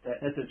 Yeah.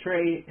 That's a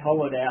tree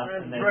hollowed out.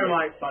 And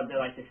but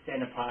the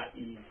center part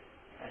is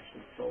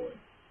actually solid.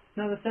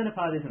 No, the center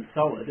part isn't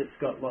solid. It's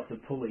got lots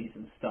of pulleys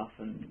and stuff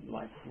and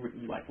like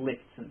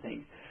lifts and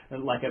things.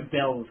 And like a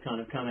bell's kind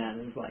of come out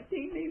and it's like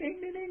ding ding ding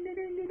ding ding ding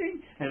ding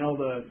ding. And all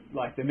the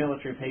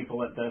military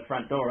people at the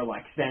front door are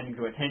like standing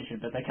to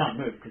attention, but they can't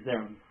move because they're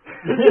on.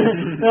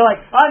 They're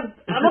like, I'm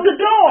on the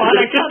door and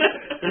I can't.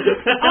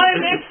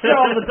 I'm extra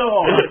on the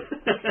door.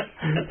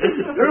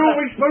 Who are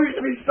we supposed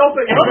to be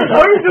stopping? I'm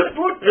supposed to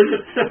put.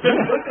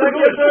 Looks like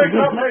you're doing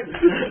something.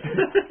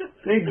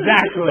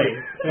 Exactly.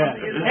 Yeah.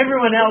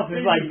 Everyone else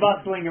is like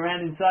bustling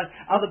around inside.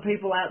 Other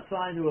people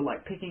outside who are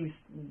like picking,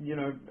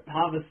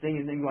 harvesting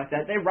and things like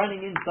that. They're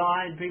running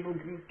inside. People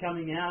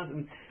coming out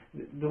and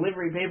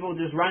delivery people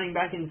just running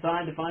back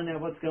inside to find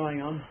out what's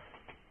going on.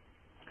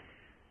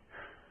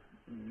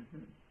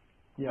 Mm-hmm.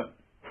 Yep.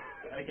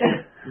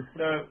 Okay.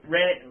 So,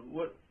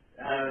 what?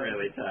 I'm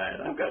really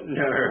tired. I've got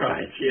no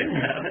idea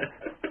how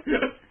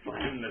to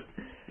find this.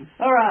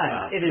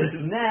 Alright, it is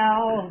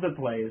now the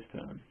player's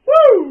turn.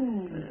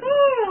 Woo!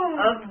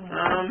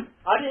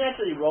 I didn't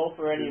actually roll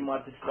for any of my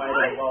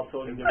persuader while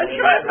talking to I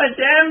tried my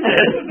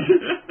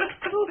damnedest!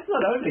 Well, it's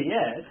not over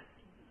yet.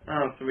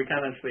 Oh, so we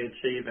can't actually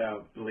achieve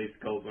our beliefs,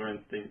 goals, or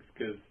instincts,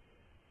 because...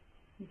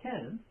 You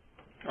can.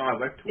 Oh, I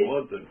work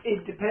towards it.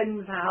 It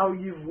depends how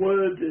you've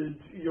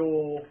worded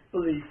your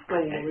belief, goal,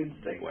 or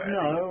instinct.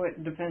 No,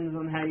 it depends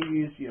on how you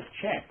use your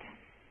check.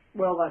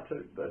 Well, that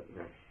too, but...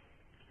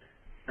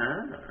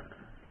 Ah.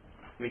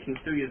 We can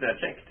still use our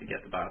check to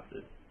get the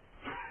bastard.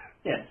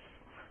 Yes.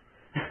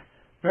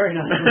 Very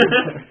nice.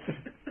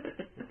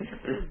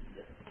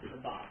 The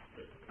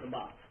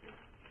bastard.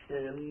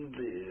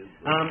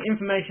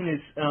 Information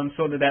is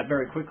sorted out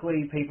very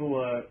quickly. People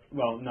are...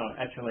 Well, no,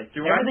 actually.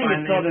 Everything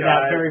is sorted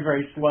out very,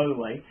 very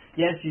slowly.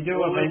 Yes, you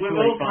do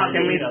eventually find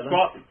each other. Can we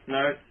swap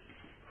notes?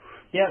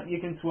 Yep, you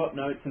can swap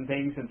notes and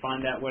things and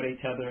find out what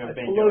each other have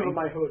been all doing. over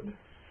my hood.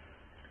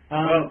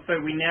 Well,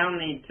 so we now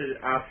need to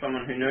ask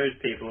someone who knows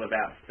people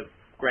about the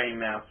grey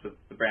mouse with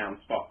the brown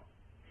spot.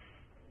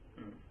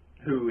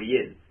 Who he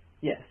is.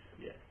 Yes.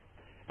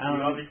 He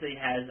obviously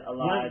has a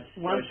large...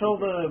 Once all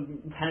the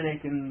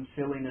panic and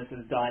silliness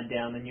has died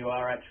down and you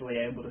are actually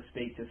able to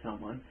speak to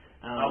someone...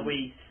 are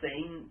we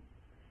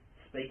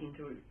speaking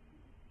to...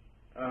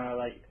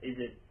 is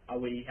it Are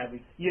we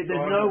having... There's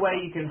no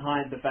way you can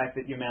hide the fact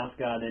that you're mouse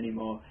guard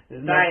anymore.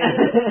 There's no,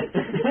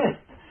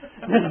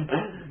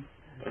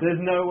 there's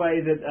no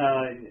way that...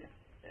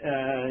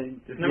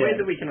 There's no way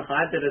that we can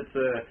hide that it's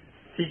a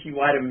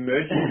city-wide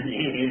emergency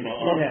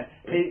anymore. Yeah,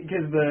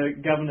 because the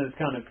governor's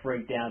kind of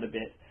freaked out a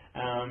bit,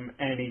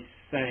 and he's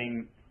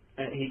saying...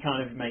 he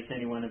kind of makes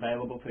anyone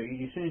available to you.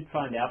 You soon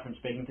find out from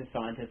speaking to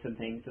scientists and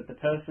things that the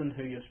person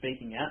who you're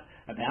speaking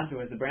about, who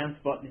has the brown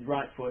spot in his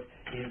right foot,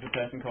 is a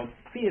person called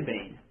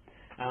Fearbean.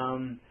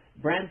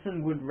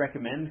 Branson would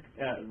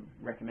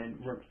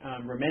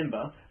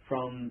remember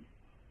from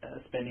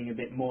spending a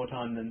bit more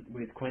time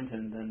with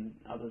Quentin than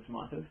others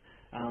might have,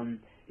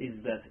 is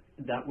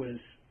that was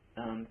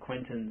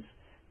Quentin's...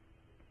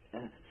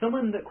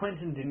 someone that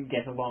Quentin didn't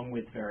get along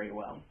with very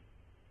well.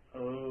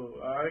 Oh,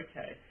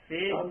 okay.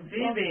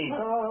 Fearbean.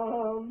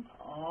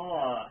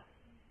 Oh,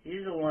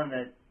 he's the one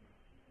that...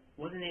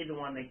 Wasn't he the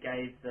one that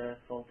gave the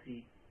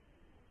faulty...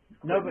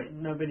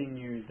 Nobody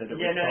knew that it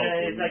was faulty. No,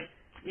 it's like...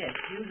 Yeah,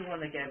 he was the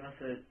one that gave us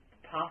the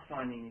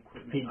pathfinding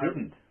equipment. He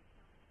didn't.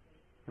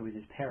 It was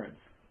his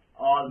parents.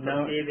 Oh,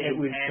 no, Fearbean it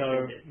was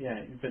so... did.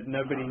 Yeah, but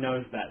nobody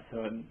knows that,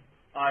 so...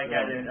 Sorry,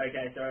 Fearbean.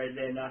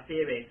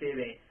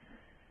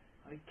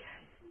 Okay.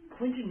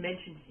 Quentin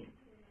mentioned him.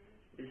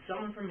 There's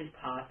someone from his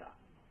past...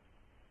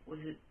 Was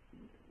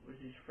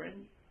his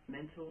friend,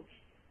 mentor?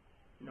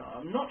 No,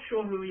 I'm not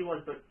sure who he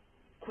was, but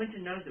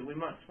Quentin knows it. We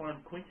must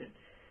find Quentin.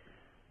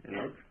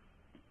 No.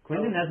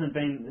 Quentin hasn't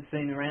been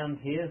seen around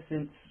here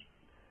since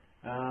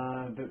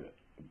a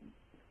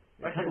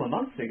couple of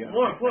months ago.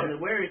 More importantly,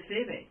 where is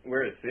Fearbean?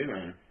 Where is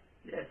Fearbean?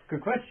 Yes.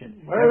 Good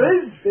question.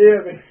 Where is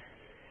Fearbean?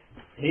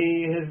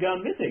 He has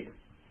gone missing.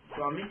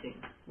 Gone missing.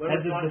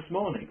 As of this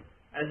morning.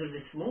 As of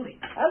this morning.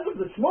 As of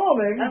this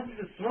morning?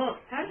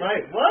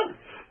 Right, what?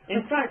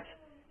 In fact,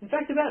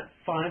 about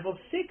 5 or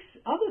 6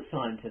 other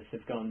scientists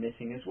have gone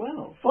missing as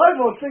well. 5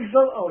 or 6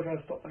 other... Oh, okay,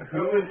 stop.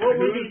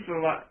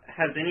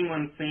 Has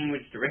anyone seen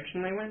which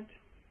direction they went?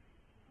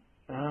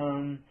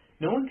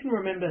 No one can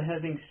remember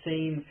having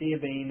seen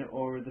Fearbean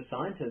or the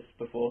scientists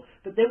before,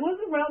 but there was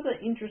a rather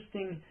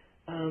interesting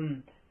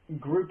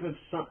group of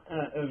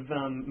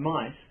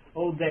mice,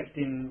 all decked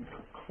in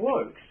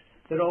cloaks,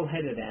 that all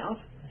headed out.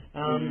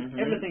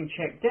 Everything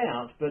checked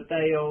out, but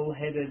they all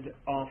headed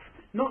off,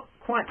 not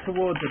quite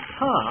towards the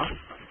path,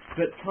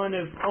 but kind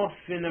of off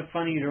in a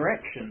funny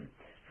direction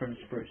from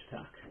Spruce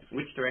Tuck.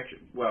 Which direction?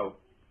 Well,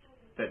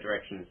 the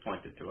direction is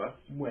pointed to us.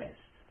 West.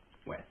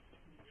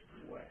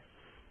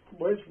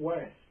 Where's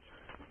west?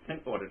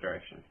 Tent border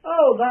direction.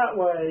 Oh, that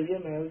way,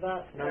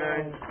 that...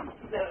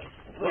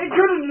 It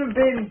couldn't have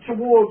been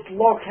towards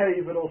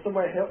Lockhaven or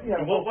somewhere,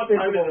 what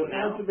time is it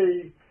now? It had to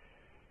be...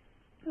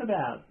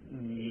 About...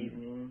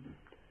 evening.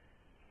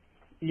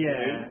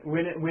 Yeah,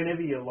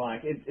 whenever you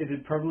like.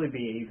 It'd probably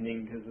be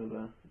evening because of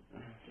the...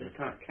 You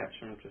can't catch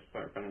them just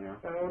by running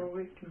out. Oh,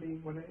 it can be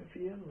whenever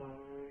you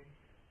like.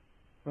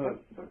 Well,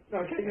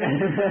 Okay.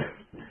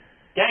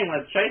 Gang,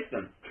 let's chase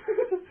them.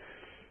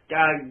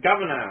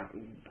 Governor,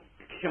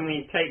 can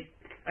we take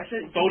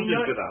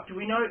soldiers with us? Do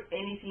we know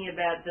anything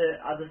about the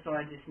other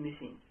scientists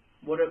missing?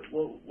 What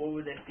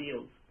were their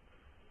fields?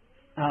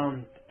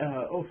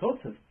 All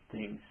sorts of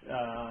things.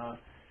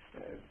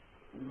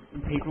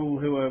 People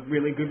who are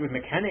really good with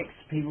mechanics,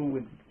 people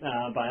with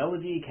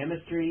biology,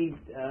 chemistry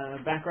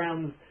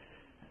backgrounds,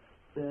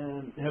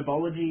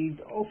 herbology,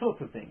 all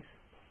sorts of things.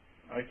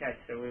 Okay,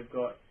 so we've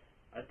got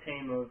a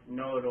team of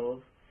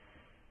know-it-alls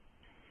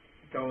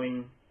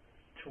going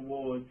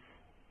towards,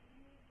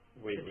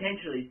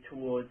 potentially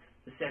towards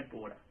the scent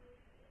border.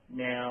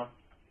 Now,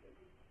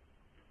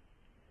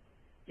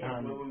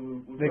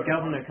 the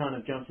governor kind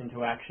of jumps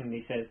into action.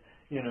 He says,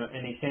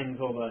 and he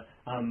sends all the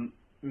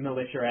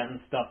militia out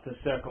and stuff to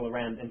circle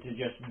around and to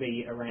just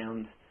be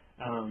around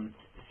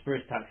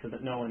Spruce Tuck so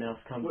that no one else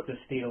comes to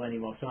steal any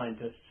more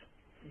scientists.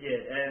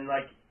 Yeah, and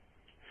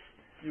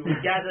do we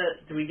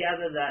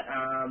gather that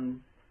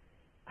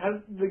Has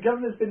the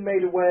governor's been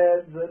made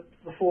aware that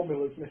the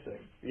formula's missing?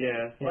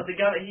 Yeah. Well, the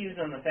governor, he was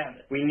on the found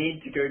it. We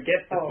need to go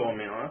get the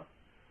formula.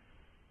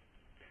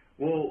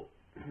 Well,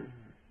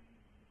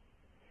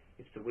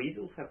 if the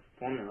weasels have the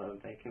formula,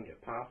 they can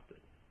get past it.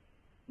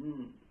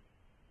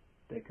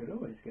 They could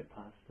always get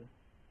past it.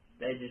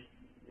 They just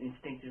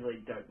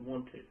instinctively don't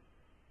want to.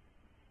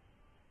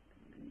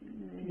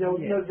 No,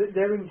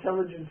 they're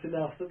intelligent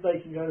enough that they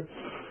can go...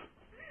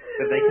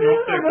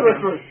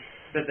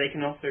 But they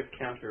can also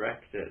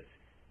counteract it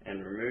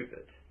and remove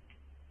it.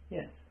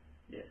 Yes.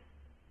 Yes.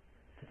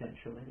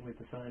 Potentially, with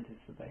the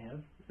scientists that they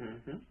have.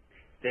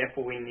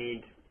 Therefore, we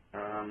need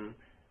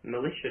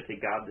militia to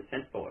guard the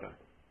scent border.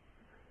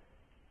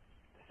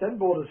 The scent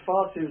border's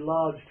far too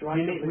large to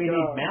actively We guard.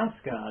 need mouse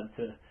guard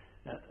to...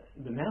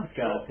 the mouse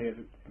guard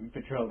to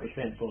patrol the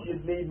scent border.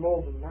 You'd need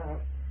more than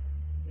that.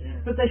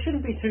 Yeah. But they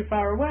shouldn't be too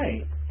far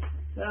away.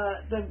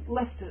 They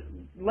left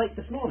late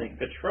this morning.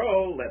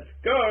 Patrol, let's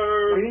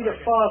go! We need a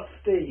fast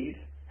steed.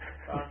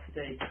 Fast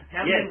steed.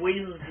 How many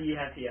weasels do you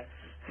have here?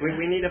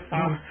 We need a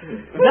fast...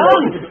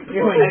 None!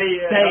 You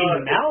ain't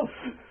saying mouse?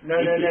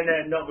 No,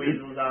 not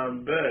weasels,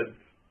 birds.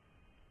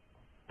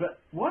 But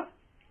what?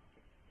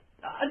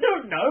 I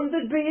don't know.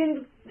 They'd be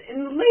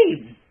in the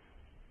leaves.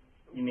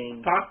 You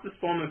mean... Pass this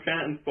form of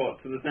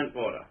transport to the scent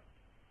border.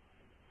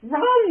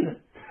 Run!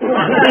 You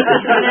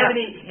don't have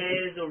any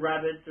hares or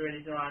rabbits or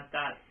anything like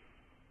that?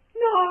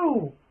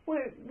 No!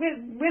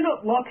 We're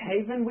not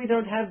Lockhaven. We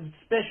don't have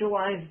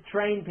specialised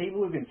trained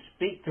people who can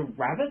speak to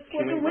rabbits.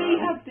 What do we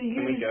have to use?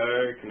 Can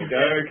we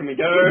go? Can we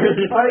go?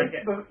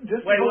 Okay.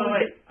 Just Wait. before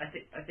we-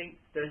 I think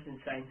Thurston's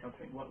saying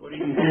something. What do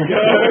you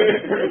Go!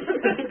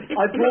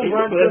 I pulled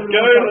Rance over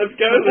to Let's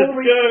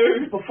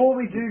go! Before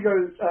we do go,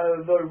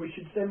 though, we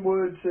should send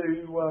word to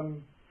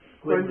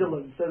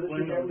Gwendolyn so that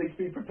she can at least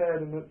be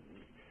prepared and that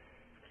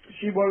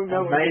she won't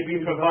know.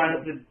 Maybe provide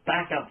us with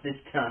backup this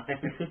time.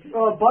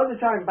 Oh, by the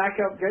time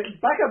backup's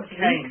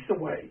Kane. weeks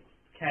away.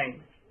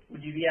 Kane,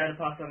 would you be able to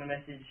pass on the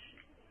message,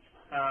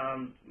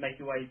 make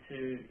your way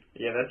to...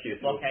 Yeah, that's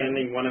useful. Lockhaven.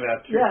 Sending one of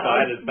our two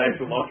fighters back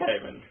to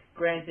Lockhaven.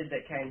 Granted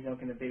that Kane's not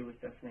going to be with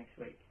us next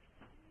week.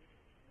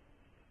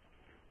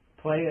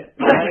 Play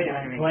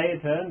a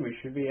turn. We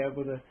should be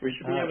able to. We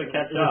should be able to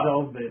catch up.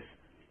 resolve this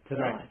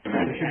tonight.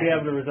 We should be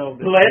able to resolve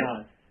this Let's-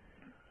 tonight.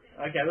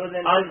 Okay, well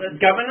then...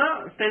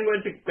 Governor, send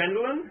word to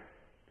Gwendolyn.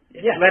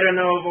 Yeah. Let her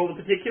know of all the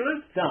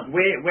particulars. Done.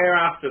 We're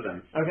after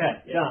them.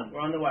 Okay. Yeah, Done.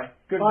 we're on the way.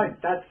 Good. Fine,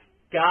 that's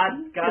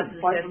Guard to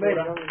the fine scent for me.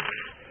 border.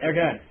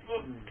 Okay.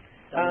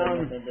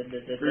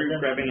 Through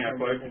grabbing our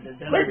cloak. To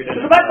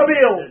the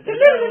Batmobile!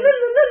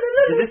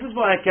 So this is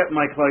why I kept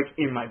my cloak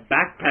in my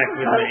backpack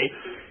with me.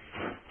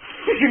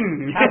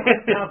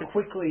 How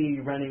quickly are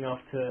you running off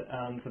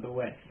to the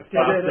west?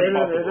 Fast as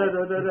possible.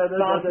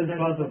 Fast as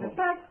possible.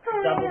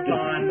 Double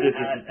time at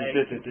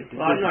 8.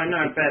 Well,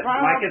 no, but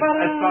like as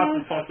fast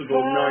as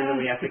possible, knowing that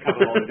we have to cover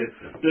long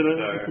distance.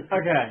 So,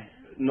 Okay.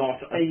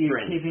 not a Are you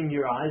sprint. keeping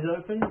your eyes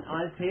open,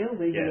 eyes peeled,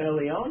 even Yeah.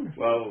 early on?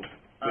 Well, we've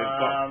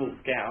got full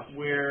scout.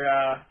 We're,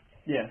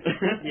 Yes.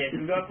 yes,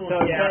 we've got full So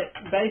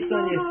scout. based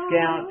on your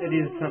scout, it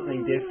is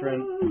something different.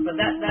 But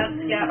that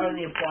scout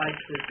only applies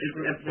to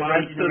It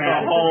applies to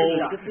the whole.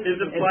 It It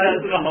applies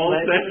to the whole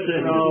let's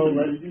section. roll,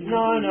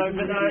 no,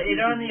 but No, it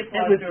only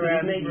applies to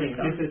around sneaking.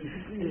 three. This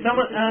is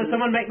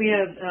someone make me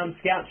a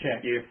scout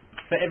check You.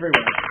 for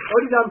everyone.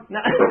 Already done.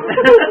 No.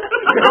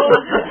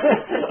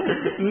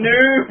 No.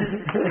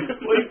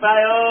 We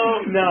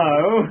fail.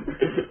 No.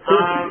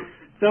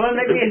 Someone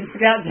make me a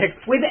scout check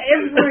with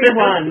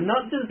everyone,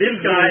 not just This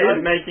the guy guy.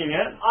 is making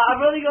it.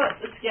 I've only got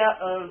a scout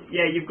of...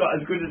 Yeah, you've got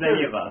as good as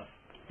any of us.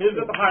 Who's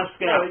got the highest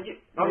scout?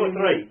 I've got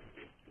 3.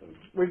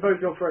 We've both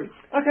got 3.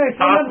 Okay,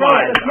 someone roll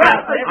Pathwise. a scout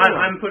for everyone.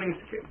 I'm putting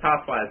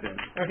pathwise in.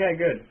 Okay,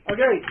 good.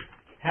 Okay.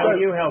 How so, are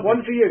you helping?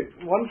 One for you.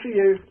 One for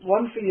you.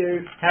 One for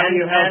you. How are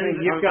you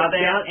helping? And You've are got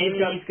there scout. You've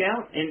got any-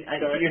 scout. Do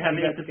you have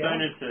you any got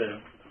persona to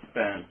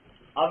burn?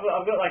 I've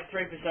got like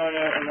 3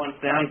 persona and 1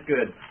 Sounds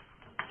good.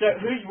 So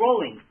who's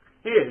rolling?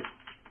 Here.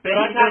 But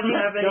I he doesn't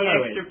can't have any don't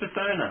know extra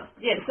persona.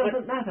 Yes, It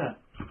doesn't matter.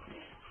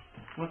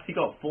 What's he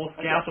got? 4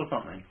 scouts or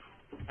something?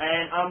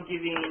 and I'm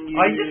giving you...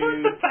 Oh, he just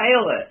wants to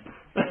fail it.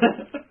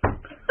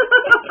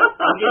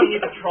 I'm giving you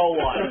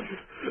patrol-wise.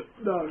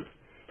 No.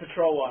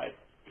 Patrol-wise.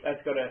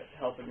 That's got to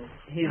help in this.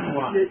 He's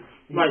wise.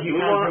 Right, You do we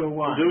can't want- do a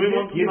wise. do we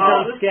want You've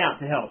some got scout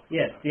to help.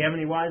 Yes. Do you have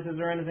any wises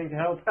or anything to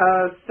help?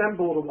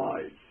 Sandborder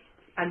wise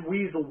and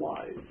weasel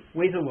wise.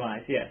 Weasel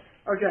wise, yes.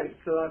 Okay,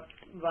 so that's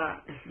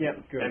that.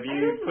 Yep, good. Have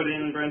you put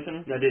in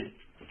Brenton? I did.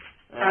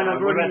 And I've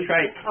what about already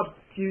traits? I've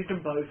used them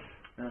both.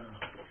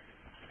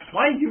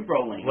 Why are you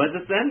rolling? Where's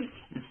it then?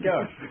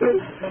 Go.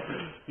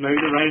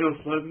 Maybe the rain will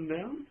slow them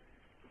down?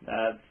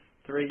 That's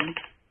 3.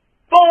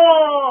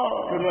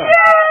 4! Good work.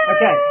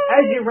 Okay,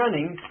 as you're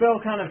running, Spell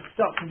kind of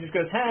stops and just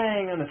goes,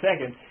 hang on a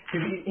second,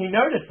 because he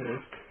notices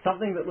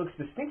something that looks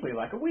distinctly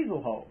like a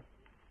weasel hole.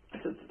 I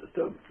said to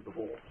disturb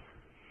before.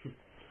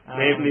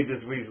 Maybe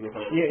this weasel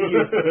hole.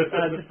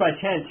 Just by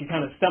chance, you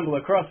kind of stumble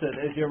across it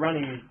as you're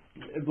running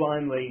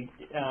blindly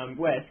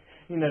west.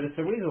 You notice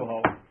a weasel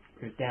hole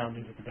goes down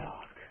into the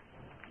dark.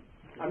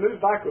 I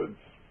moved backwards.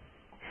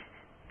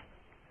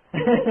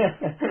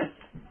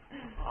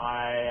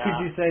 Could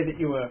you say that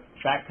you were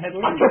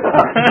backpedaling?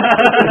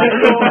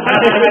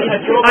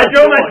 I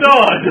draw my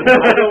sword!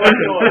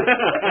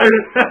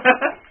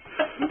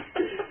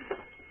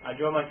 I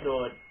draw my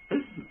sword.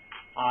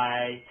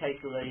 I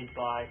take the lead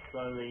by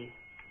slowly...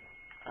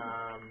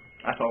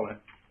 I follow.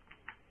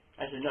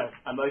 Actually, no.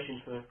 I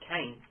motion for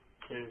Kane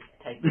to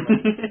take the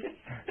lead.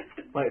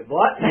 Wait,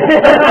 what?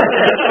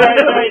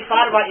 sorry, it's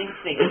part of my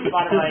instinct. It's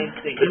part of my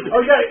instinct.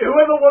 Okay,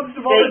 whoever wants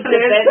to Being the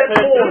volunteer, best step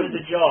person forward. for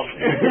the job.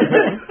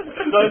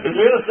 So if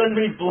you're gonna send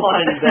me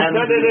blind, then...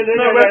 No,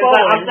 I'm we're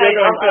following. saying,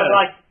 You're going I'm first.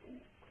 like,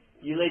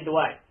 you lead the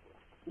way.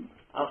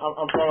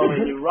 I'm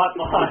following you right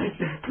behind.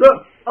 Look,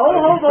 I'll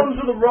hold on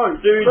to the rope.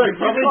 Dude, Look, you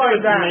probably climb do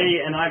it to down. me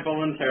and I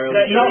voluntarily...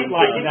 Not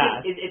like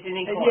that. It's an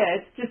incline. Yeah,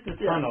 it's just a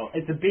tunnel.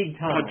 It's a big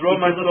tunnel. I draw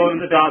my sword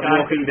and start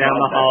walking down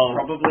the hole.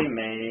 Probably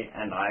me,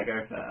 and I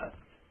go first.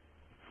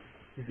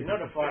 You're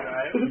not a fighter,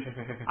 eh?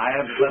 I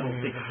have level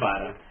 6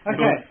 fighter.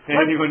 Okay.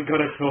 Anyone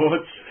got a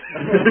torch?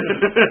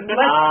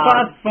 Let's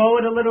fast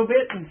forward a little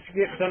bit and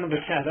skip some of the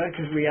chatter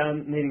because we are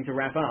needing to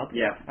wrap up.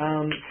 Yeah.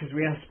 Because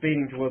we are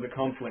speeding toward the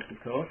conflict, of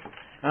course.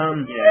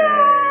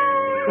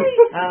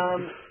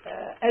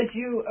 As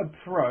you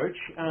approach,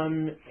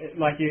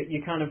 like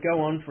you kind of go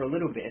on for a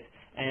little bit,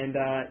 and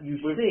you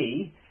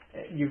see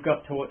you've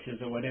got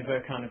torches or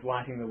whatever kind of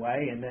lighting the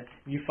way, and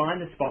you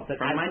find a spot that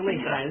From my actually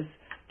finger. has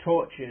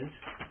torches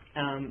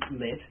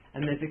lit,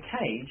 and there's a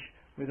cage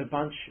with a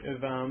bunch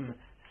of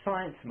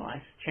science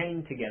mice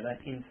chained together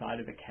inside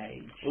of a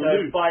cage. So,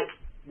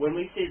 when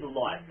we see the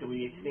light, do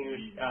we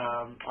extinguish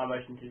our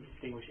motion to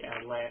distinguish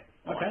our lamp?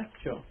 Okay,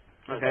 sure.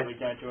 So that we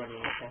don't draw any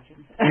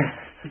attention.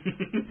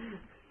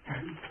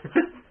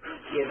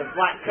 Yeah, the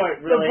black coat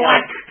really. The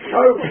black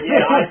helps. coat.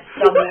 Yeah, I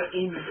stumble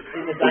in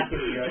the back of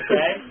you.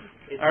 Okay.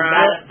 It's Alright,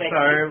 not so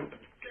effective.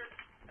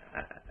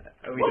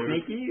 are we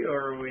sneaky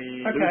or are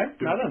we? Okay,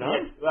 I don't know.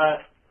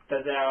 Yes,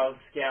 does our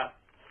scout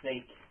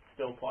sneak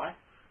still apply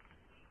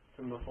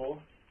from before?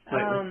 Wait,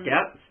 the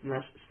scout?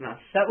 Snuff.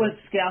 That was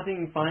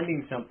scouting,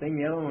 finding something.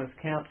 The other one was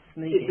scout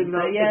sneaking. It's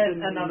another- So yeah,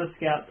 it's another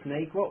scout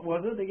sneak. What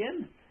was it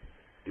again?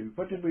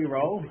 What did we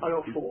roll? I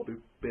got 4.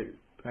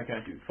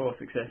 Okay, 4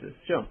 successes.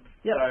 Sure.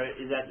 Yep. So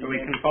is that the We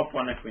end? can pop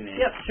one if we need.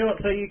 Yep, sure.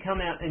 So you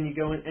come out and you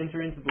go and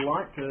enter into the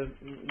light to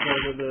go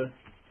to the.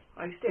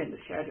 I stay in the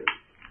shadow.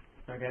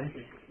 Okay.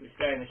 We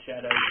stay in the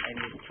shadows and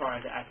we're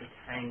trying to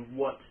ascertain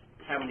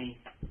how many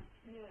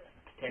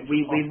potential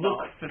We look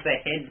hostiles. for the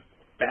head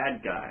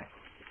bad guy.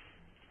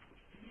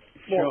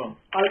 Sure.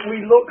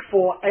 We look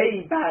for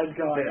a bad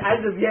guy. Yeah.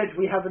 As of yet,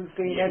 we haven't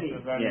seen Yes, any.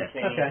 we've only Yes.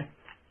 seen- Okay.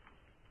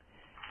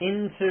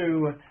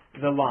 Into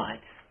the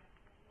light.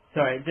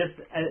 Sorry, just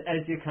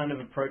as you're kind of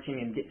approaching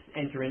and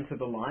enter into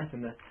the light,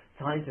 and the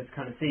scientists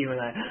kind of see you and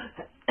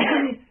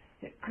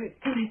they're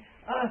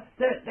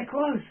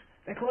close.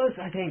 They're close,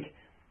 I think.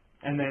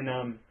 And then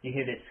you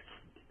hear this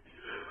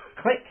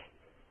click,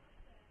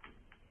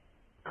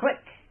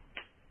 click,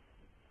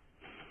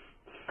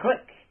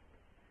 click,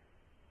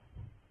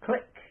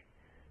 click,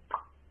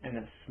 and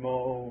a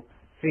small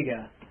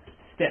figure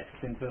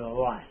steps into the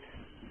light.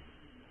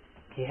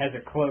 He has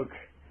a cloak,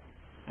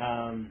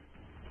 a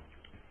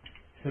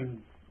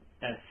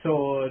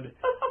sword,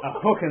 a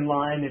hook and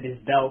line at his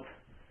belt,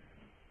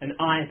 an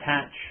eye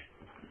patch,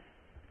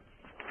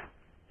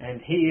 and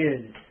he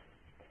is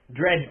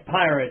Dread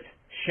Pirate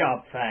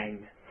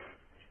Sharpfang.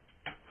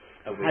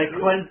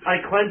 I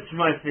clench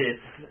my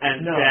fist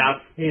and No,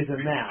 shout. he is a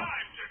mouse.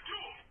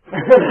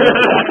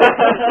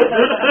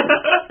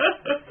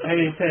 And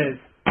he says,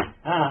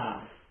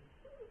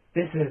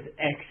 this is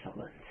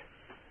excellent.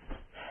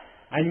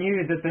 I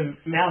knew that the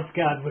mouse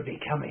guard would be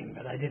coming,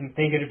 but I didn't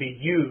think it would be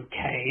you,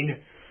 Kane.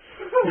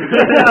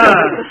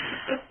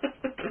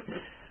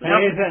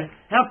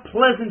 How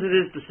pleasant it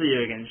is to see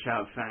you again,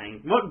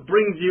 Sharpfang. What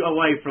brings you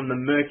away from the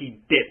murky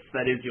depths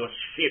that is your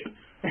ship?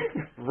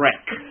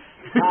 Wreck.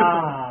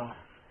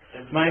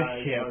 And My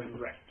guys ship. are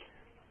wrecked.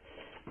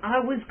 I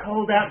was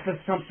called out for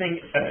something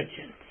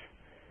urgent.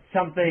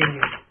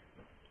 Something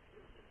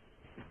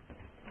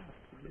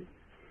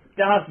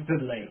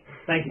dastardly.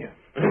 Thank you.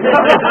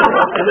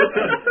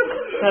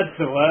 That's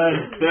the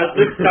word.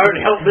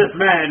 Don't help this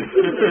man.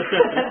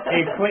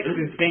 He clicks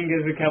his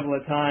fingers a couple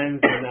of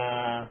times,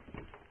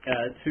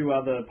 and 2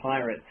 other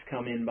pirates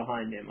come in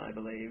behind him, I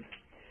believe.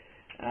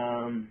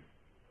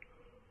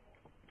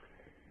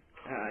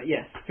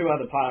 Yes, 2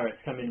 other pirates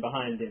come in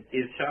behind him.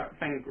 Is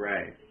Sharpfang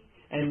grey?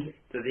 And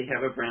Does he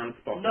have a brown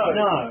spot? No.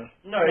 no,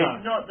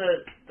 He's not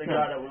the No.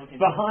 guy that we're looking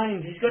for.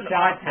 behind He's got an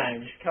eye Sharpfang,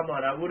 patch. Come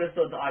on, I would have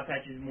thought the eye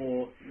patch is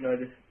more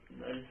noticeable.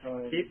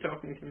 Keep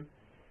talking to him.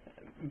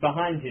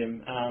 behind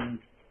him,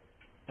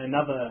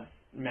 another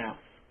mouse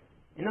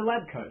in a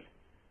lab coat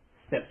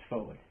steps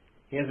forward.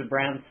 He has a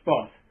brown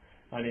spot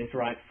on his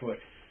right foot.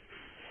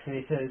 And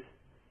he says,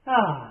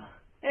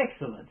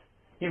 excellent.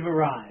 You've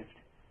arrived.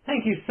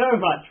 Thank you so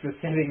much for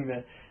setting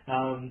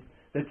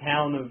the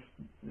town of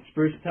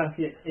Spruce Tuck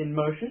in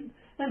motion.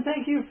 And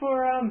thank you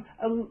for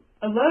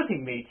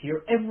alerting me to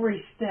your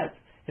every step.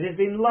 It has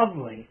been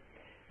lovely.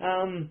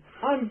 I'm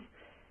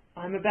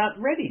about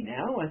ready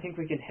now. I think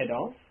we can head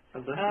off.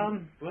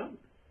 Well,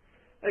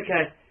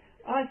 okay.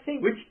 I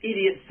think Which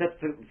idiot set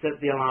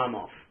the alarm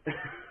off?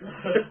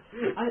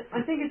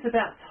 I think it's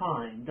about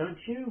time, don't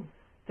you?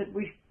 That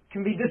we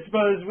can be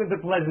disposed with the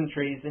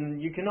pleasantries,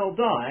 and you can all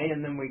die,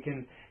 and then we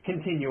can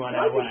continue on I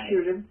our just way.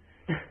 shoot him.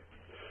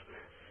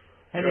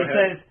 And Go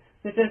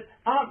he says,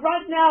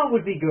 right now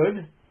would be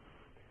good.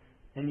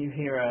 And you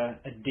hear a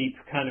deep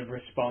kind of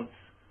response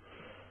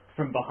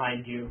from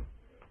behind you.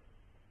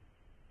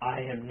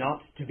 I am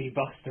not to be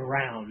bossed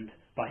around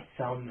by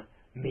some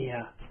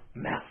mere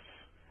mouse.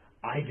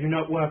 I do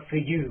not work for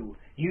you.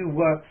 You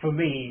work for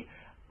me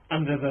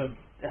under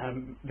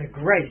the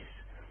grace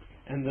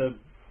and the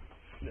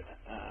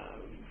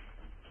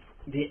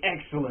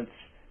excellence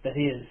that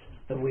is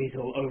the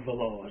Weasel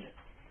Overlord.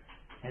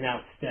 And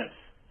out steps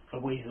a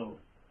weasel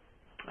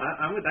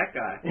I'm with that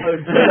guy. Oh,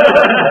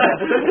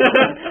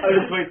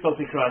 sweet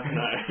salty Christ,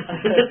 no.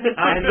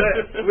 And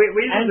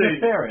Weasel And the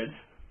dude. ferret.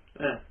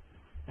 Yeah.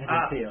 And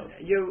the seal.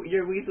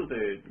 You Weasel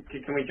dude.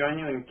 Can we join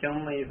you in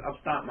killing these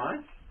upstart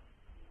mice?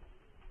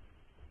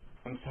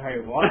 I'm sorry,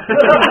 what?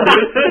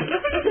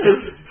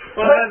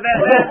 Well,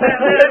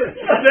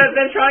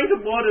 they're trying to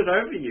lord it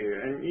over you,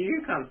 and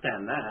you can't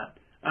stand that.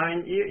 I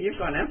mean, you've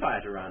got an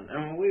empire to run,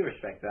 and we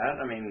respect that.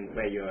 I mean,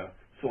 we're your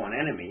sworn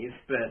enemies,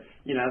 but,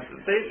 you know,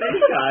 these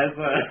guys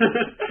are...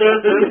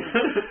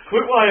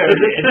 Quit while you're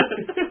here.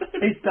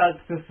 He starts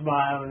to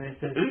smile and he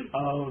says,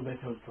 "Oh,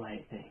 little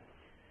plaything.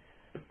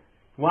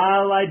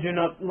 While I do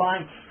not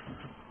like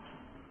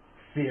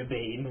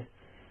Fearbeam,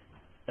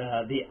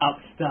 the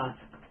upstart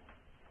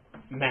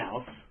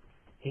mouse,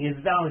 he is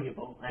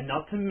valuable, and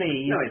not to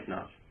me. No, he's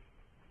not.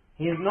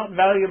 He is not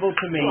valuable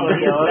to me.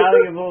 He is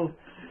valuable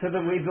to the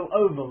Weasel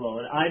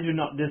Overlord. I do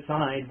not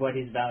decide what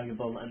is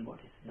valuable and what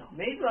is not."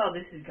 Meanwhile,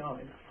 this is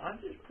going. I've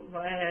just put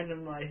my hand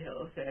on my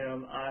hilt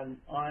and I'm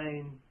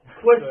eyeing.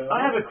 I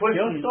have a question.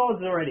 Your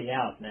sword's already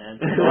out, man.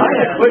 I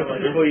have a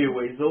question for you,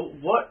 Weasel.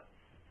 What,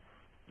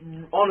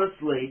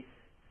 honestly,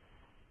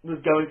 was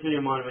going through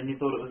your mind when you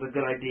thought it was a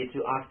good idea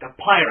to ask a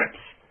pirate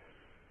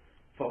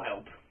for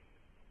help?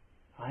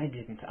 I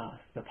didn't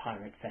ask the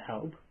pirate for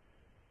help.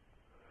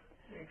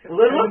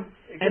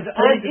 And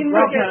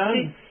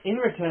in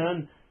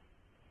return,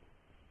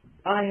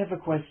 I have a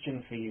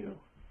question for you.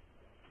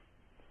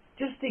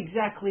 Just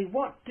exactly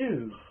what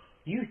do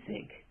you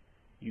think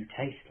you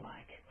taste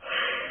like?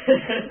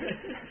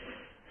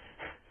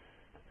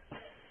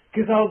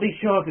 Because I'll be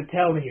sure to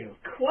tell you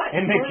Quite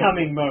in the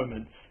coming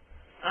moments.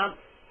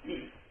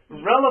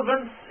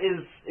 Relevance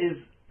is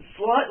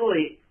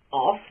slightly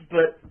off,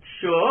 but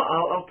sure,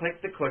 I'll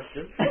take the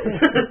question.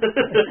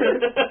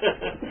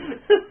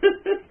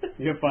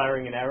 You're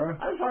firing an arrow?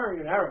 I'm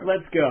firing an arrow.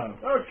 Let's go.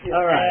 Okay.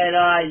 All right. And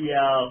I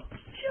yell.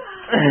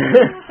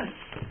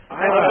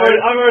 I've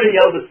already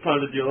yelled it's time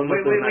to duel.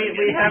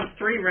 We have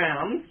 3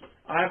 rounds.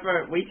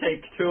 We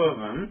take 2 of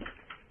them.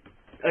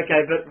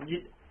 Okay, but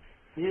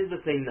here's the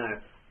thing though.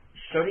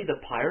 Shoddy the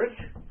pirate,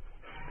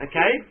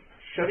 okay?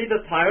 Shoddy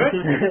the pirate.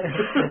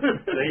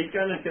 So he's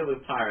going to kill the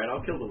pirate.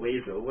 I'll kill the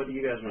weasel. What do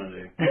you guys want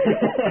to do?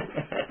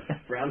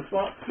 Brown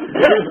spot?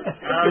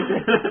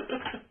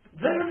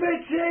 They may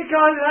take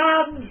our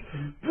land,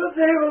 but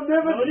they will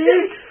never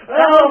take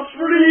our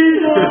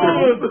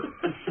freedom.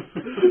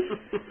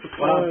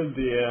 Oh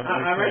dear.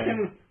 I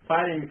reckon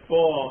fighting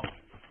 4.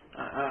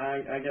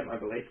 I get my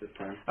belief this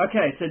time.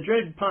 Okay, so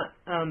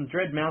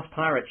Dread Mouse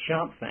Pirate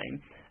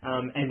Sharpfang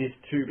and his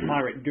 2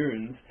 pirate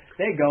goons,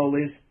 their goal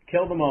is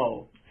kill them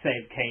all,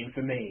 save Kane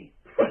for me.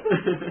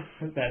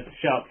 That's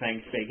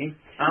Sharpfang speaking.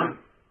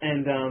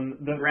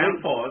 The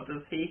round 4,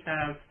 does he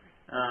have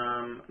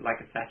like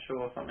a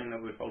satchel or something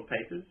that would hold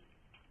papers?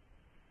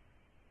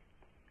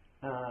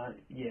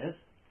 Yes.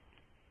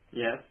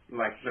 Yes,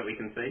 like that we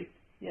can see?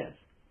 Yes.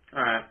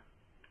 Alright.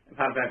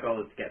 Part of our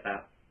goal is to get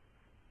that.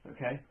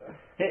 Okay.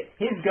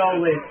 His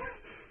goal is,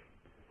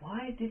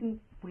 why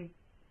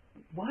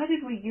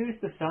did we use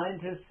the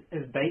scientists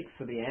as bait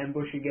for the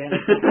ambush again?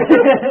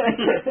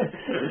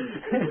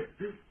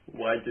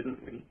 Why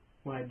didn't we?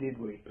 Why did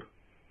we?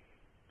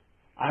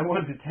 I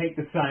want to take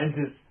the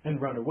scientists and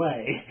run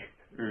away.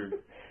 Can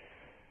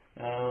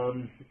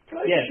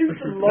I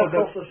shoot and lock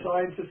off the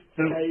scientist's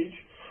cage?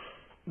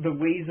 The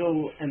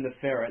weasel and the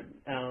ferret,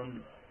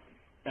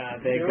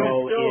 their They're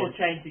goal still is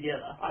chained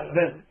together.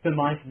 the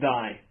mice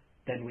die,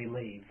 then we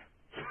leave.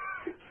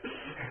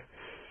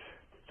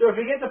 So if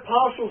he gets a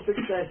partial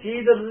success, he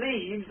either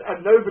leaves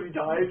and nobody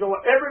dies, or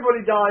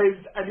everybody dies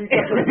and he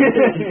doesn't.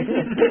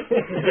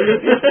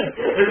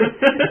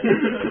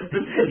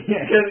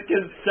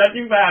 Because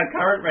judging by our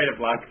current rate of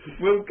luck,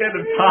 we'll get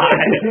a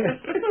tie.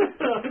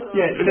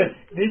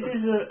 This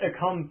is a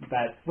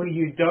combat where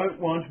you don't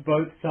want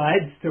both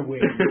sides to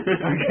win.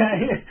 Okay.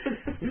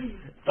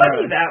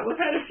 Funny that we've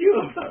had a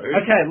few of those.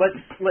 Okay,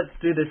 let's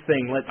do this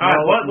thing. What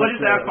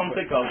is our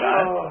conflict goal,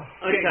 guys?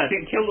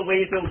 Kill the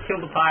weasel,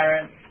 kill the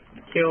pirate.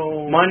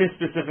 Mine is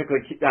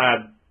specifically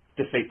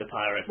defeat the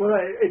pirate. Well,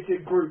 it's a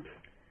group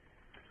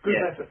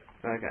effort.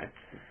 Okay.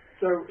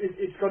 So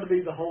it's got to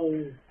be the whole.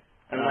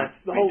 Unless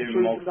the we whole do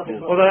truth. multiple.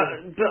 Nothing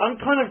Well, I'm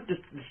kind of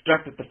just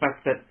distracted at the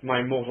fact that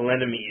my mortal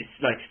enemy is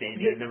like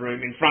standing in the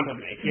room in front of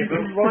me. Yeah,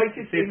 but Right,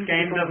 this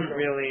game doesn't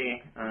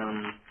really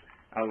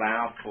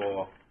allow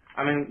for.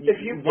 I mean,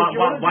 If you one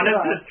wanna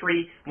of do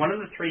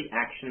the 3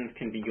 actions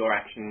can be your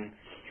action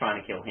trying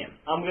to kill him.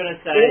 I'm gonna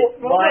say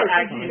Well, my no,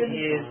 action you can-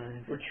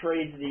 is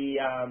retrieve the.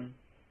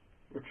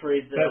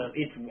 But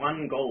it's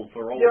one goal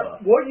for all of Yeah,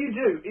 us. what you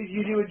do is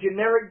you do a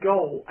generic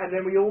goal, and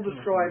then we all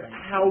describe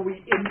how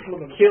we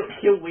implement it.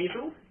 Kill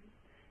weasel.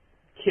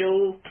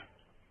 Kill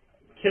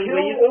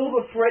weasel.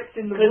 all the threats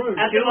in the room.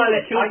 At the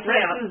moment, Kill I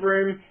threats count. in the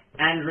room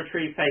and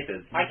retrieve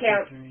papers. I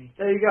count.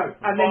 There you go.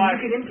 And then 5.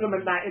 you can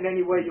implement that in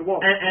any way you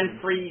want. And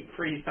free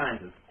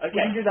scientists. We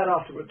Okay. can do that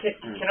afterwards.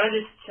 Can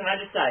I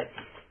just say?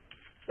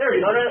 There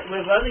you go.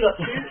 We've only got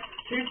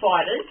two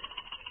fighters,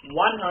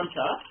 1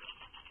 hunter,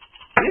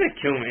 You're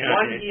gonna kill me, one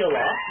aren't you?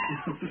 healer.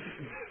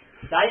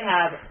 They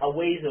have a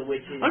weasel,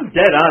 which is I'm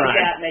dead, aren't I?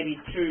 about maybe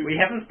 2. We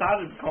haven't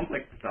started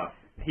complex stuff.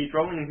 He's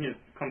rolling his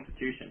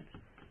constitution.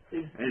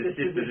 His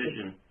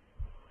disposition.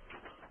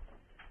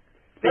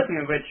 Speaking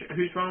of which,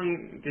 who's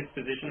rolling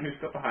disposition? Who's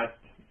got the highest?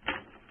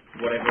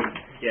 Whatever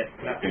gets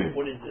that.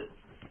 What is it?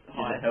 Is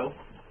it health?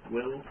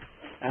 Will?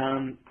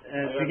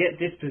 To get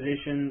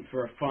disposition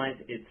for a fight,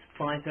 it's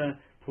fighter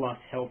plus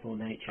health or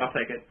nature. I'll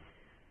take it.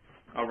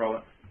 I'll roll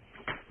it.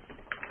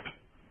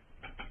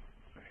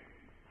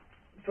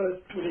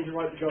 First, we need to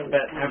write the goal.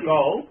 But our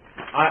goal,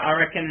 I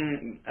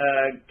reckon,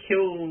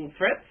 kill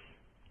threats.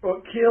 Or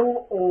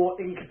kill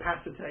or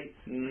incapacitate.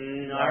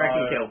 No, I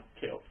reckon kill.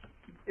 Kill.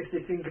 If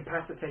it's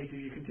incapacitated,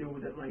 you can deal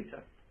with it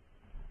later.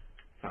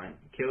 Fine.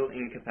 Kill,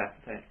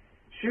 incapacitate.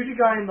 Shoot a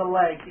guy in the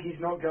leg, he's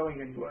not going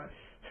anywhere.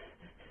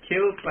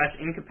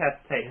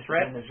 Kill/incapacitate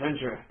threat. An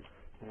adventurer.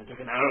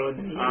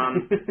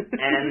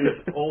 And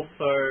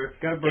also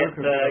Go get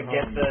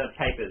broker, the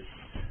papers.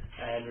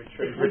 And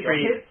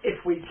retrieve.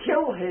 If we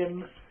kill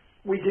him,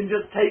 we can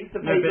just take the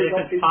No, but papers if off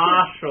it's his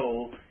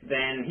partial,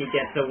 then he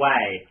gets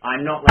away.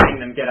 I'm not letting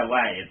them get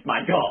away. It's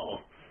my goal.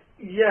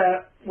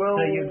 Yeah, well...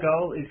 So your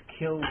goal is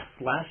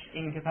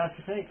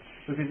kill/incapacitate?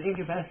 Because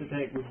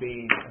incapacitate would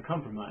be a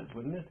compromise,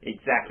 wouldn't it?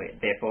 Exactly.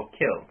 Therefore,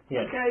 kill.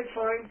 Yes. Okay,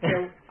 fine,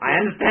 kill. I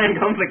understand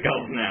conflict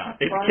goals now.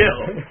 It's Fine.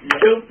 kill.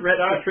 Kill, threat,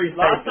 retrieve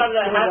Last time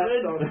papers. that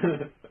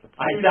happened,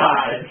 I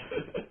died.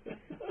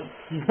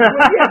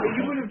 Well, yeah, but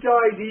you would have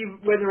died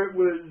whether it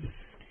was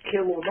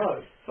kill or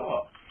no.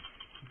 So,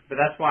 but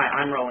that's why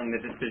I'm rolling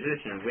the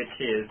disposition, which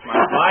is my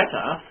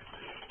fighter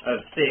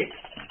of 6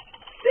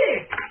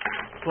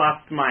 plus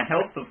my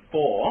health of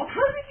 4.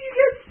 How did you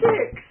get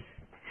 6?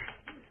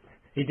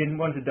 He didn't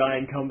want to die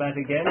in combat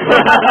again,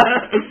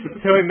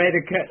 so he made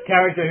a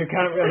character who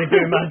can't really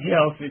do much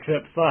else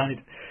except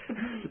fight.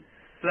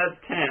 So that's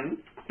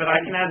 10. But I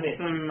can add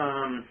some.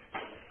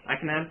 I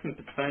can add some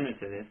persona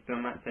to this, but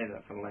I might save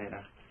that for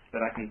later.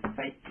 But I can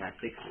fake my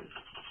 6s.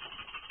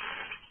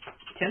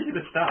 10's a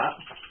good start.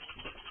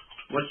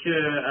 What's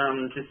your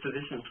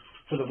disposition?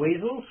 For the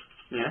weasels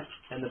Yeah.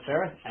 and the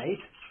ferret, 8.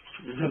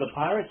 For the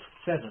pirates,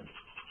 7.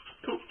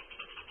 Cool.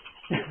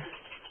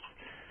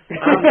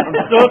 I'm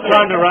still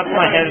trying to wrap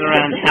my head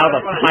around how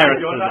the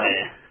pirates are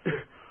there.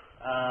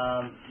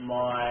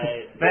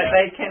 But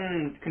they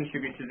can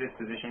contribute to this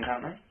position,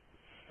 can't they?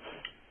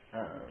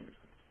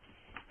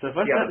 So if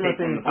I Yeah, set the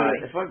people in nothing, the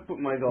party. if I put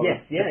my goal,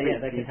 Yes, yeah,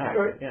 they can help.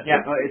 Right. Yeah. Yeah.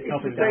 it's It's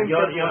helping the same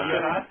down. Your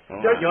dice.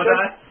 Just- Your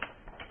dice.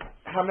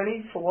 How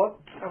many? For what?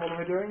 And what am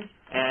I doing?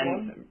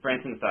 And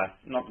Branson's dice.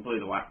 Not the blue,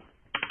 the white.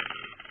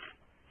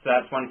 So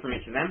that's 1 from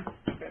each of them.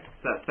 Okay.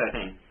 So that's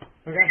 13.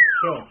 Okay,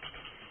 sure.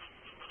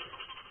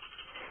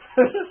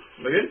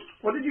 We're good?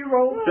 What did you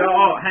roll?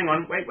 So, hang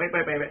on. Wait.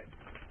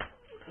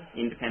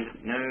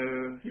 Independent.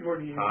 No. You've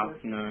already used Pass.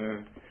 it.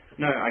 No.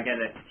 No, I get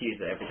it to use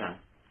it every time.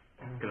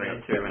 Because I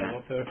got 2 in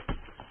it.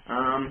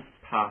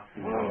 Pass.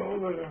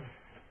 No.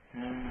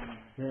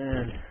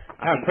 Man,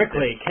 how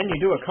quickly can you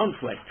do a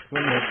conflict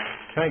when you're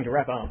trying to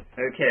wrap up?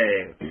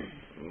 Okay.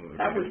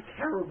 That was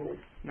terrible.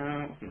 No,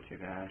 it wasn't too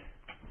bad.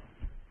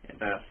 Yeah,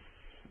 that's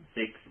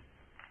 6.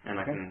 And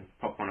I can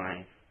pop one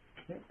away.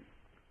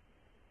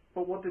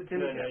 But what did Tim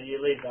no, get? you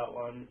leave that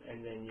one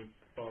and then you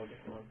roll a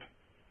different one.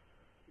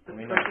 The I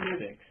mean, question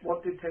that's is, 6.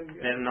 what did Tim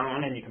get? There's another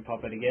one. And you can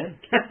pop it again.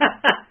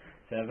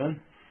 7.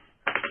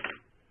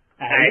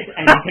 8.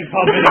 And you can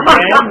pop it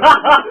again.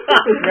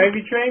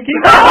 Gravy train,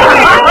 keep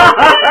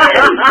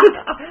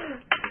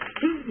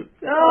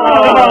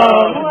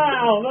Oh,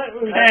 wow, that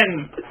was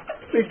 10.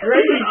 the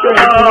gravy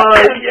train. Oh,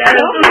 yes.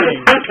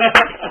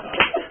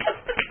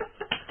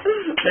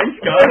 Thanks,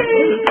 guys.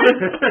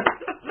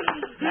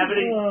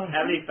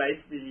 How many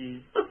faces did you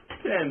use?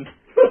 10.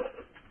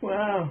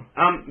 Wow.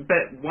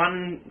 But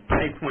 1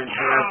 save point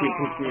allows me to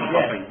continue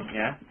popping,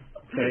 yeah?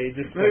 So you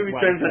just Maybe put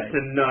turns one that save.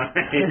 to 9.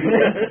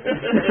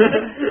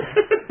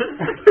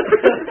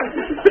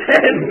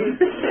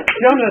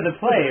 Jonah, the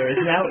player, is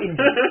now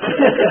injured.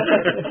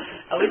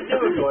 Are we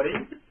still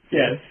recording?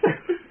 Yes.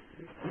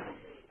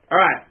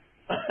 Alright.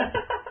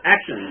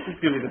 Action. This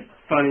is going to be the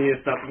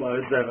funniest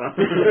uploads ever.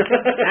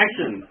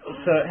 Action.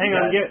 So hang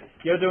on,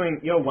 you're doing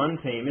your one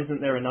team. Isn't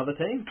there another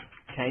team?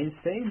 Kane's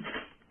team.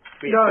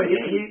 No,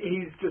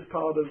 he's just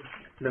part of...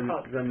 The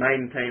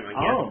main team, I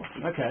guess. Oh,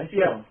 okay.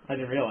 Sure. Yeah. I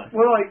didn't realize.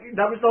 Well, like,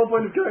 that was the whole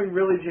point of going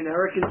really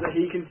generic, is that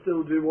he can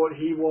still do what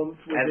he wants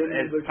within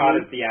As the part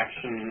group. of the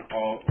action,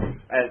 or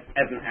as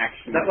an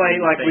action. That way,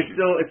 like, thing.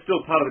 it's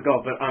still part of the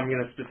goal, but I'm going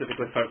to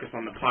specifically focus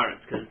on the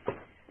pirates, because...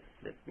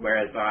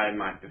 Whereas I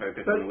might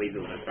focus on the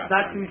weasels as far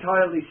That's as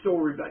entirely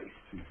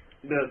story-based.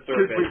 the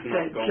story Because we based, not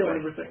said goal kill based.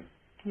 everything.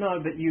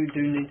 No, but you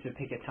do need to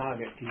pick a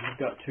target because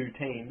you've got 2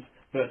 teams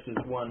versus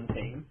 1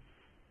 team.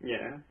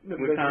 Yeah. No,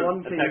 We there's can't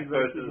one team attack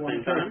both versus at the one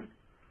same time. team.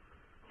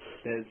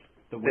 There's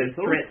the There's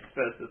weasel. threats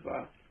versus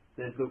us.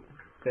 There's the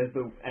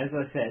as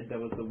I said, there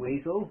was the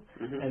weasel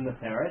and the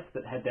ferret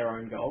that had their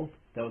own goal.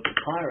 There was the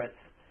pirates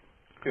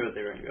Who are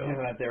their own who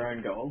had their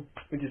own goal,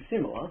 which is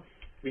similar.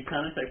 We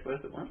can't attack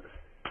both at once.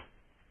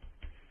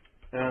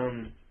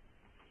 No.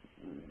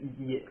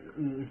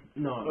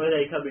 Or are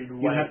they coming You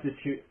way? have to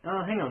choose.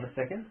 Oh, hang on a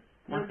second.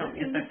 Why can't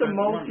you It's select just a both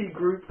at once?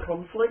 multi-group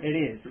conflict, It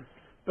is.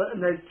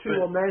 and there's two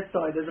But on their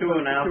side. As Two opposed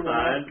on to our two on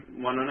ours.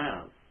 side, one on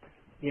ours.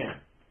 Yeah.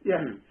 Yeah.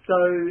 Hmm. So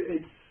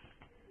it's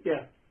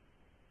yeah.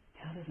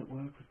 How does it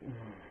work?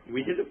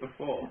 We did it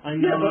before. I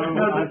Yeah, know.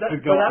 but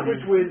that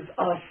was with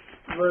us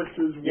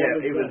versus one Yeah,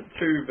 of it was them.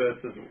 2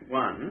 versus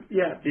 1.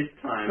 Yeah. This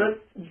time,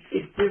 But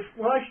it's different.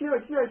 Well, actually, no,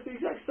 it's the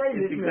exact same,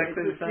 It's isn't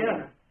exactly it? the same.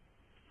 Yeah.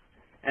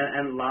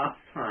 and last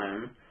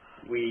time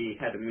we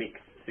had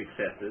mixed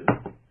successes.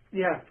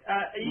 Yeah.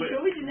 Are you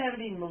sure we didn't have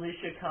any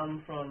militia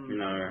come from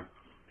No,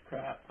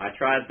 crap? I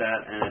tried that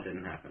and it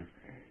didn't happen.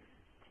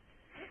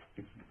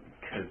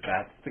 Because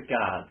that's the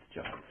guard's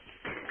job.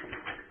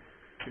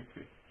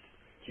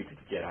 Stupid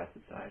Jedi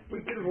society. We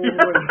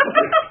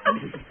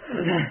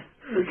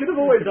could have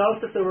always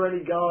asked if there were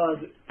any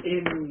guards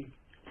in.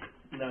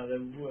 No, they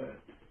weren't.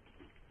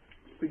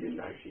 We didn't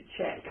actually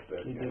check,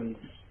 but You you know.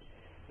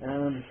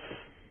 didn't.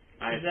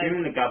 I Is that-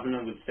 assume the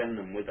governor would send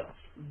them with us.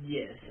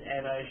 Yes,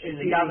 and I assume If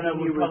the he- governor he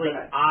would was probably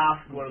there.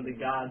 ask one of the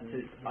guards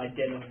to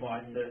identify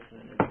a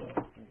person as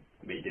well.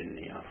 But he didn't.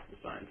 He asked the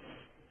scientist.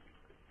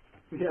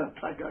 Yeah,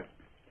 that guy.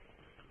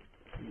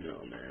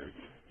 No, man.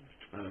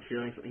 I have a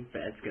feeling something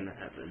bad's gonna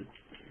happen.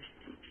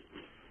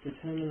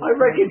 Determine I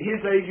reckon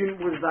his agent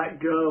was that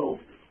girl.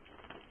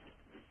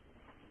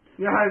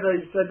 You know how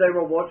they said they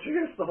were watching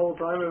us the whole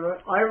time?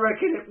 I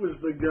reckon it was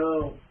the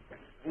girl.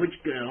 Which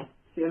girl?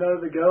 You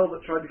know, the girl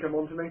that tried to come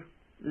on to me?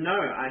 No,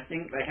 I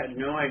think they had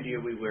no idea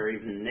we were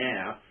even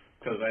there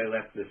because they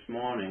left this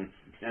morning,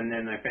 and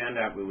then they found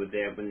out we were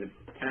there when the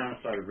town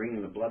started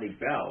ringing the bloody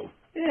bell.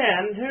 Yeah,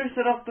 and who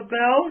set off the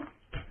bell?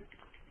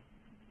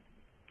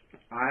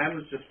 I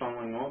was just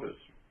following orders.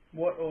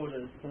 What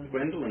orders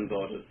Gwendolyn's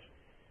orders.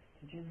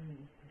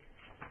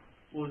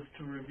 was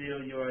to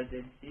reveal your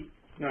identity?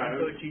 No, I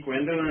thought you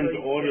Gwendolyn's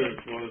specifically orders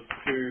said- was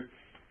to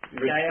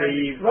They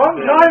retrieve Wrong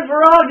the, time for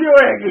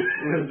arguing!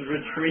 was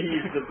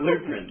retrieve the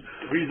blueprint.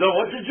 Reza,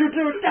 what did you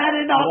do?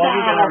 Daddy, I not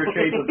wasn't now! going to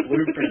retrieve the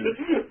blueprint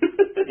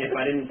if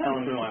I didn't tell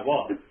him who I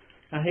was.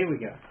 Oh, here we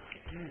go.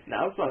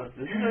 Now it's not,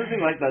 this is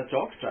nothing like that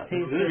jockstrap.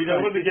 Teams We don't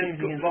want to get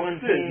against one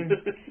team.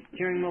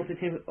 During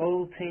multi-team,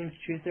 all teams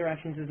choose their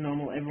actions as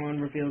normal. Everyone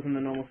reveals in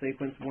the normal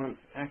sequence once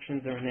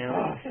actions are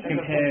announced.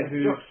 Compare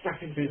who's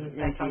making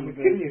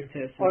the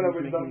test Oh, no, and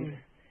with who's making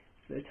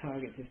their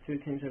targets. If two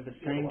teams have the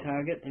same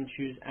target and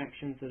choose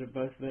actions that are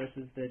both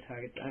versus their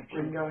target's Where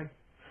actions. you going?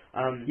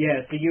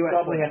 Yeah, so you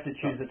Double. actually have to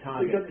choose a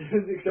target.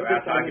 Except So our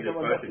this time target is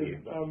someone both has of you.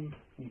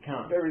 to, You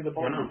can't. bury the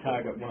Why body. not?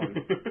 Target one.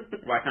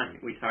 Why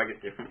can't we target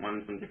different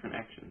ones and different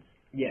actions?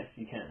 Yes,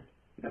 you can.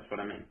 That's what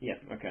I mean. Yeah,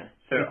 okay.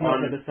 So it's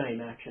not on, for the same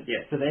action.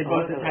 Yes. So they're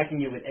both Oh. attacking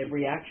you with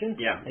every action,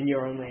 yeah, and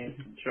you're only,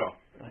 sure.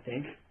 I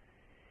think.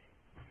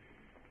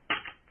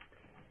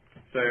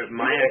 So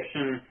my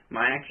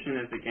action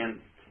is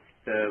against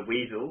the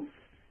weasels.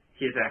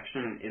 His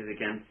action is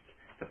against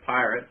the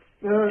pirates.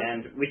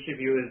 And which of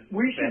you is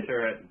we should-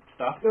 better at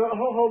stuff?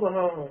 Hold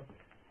on.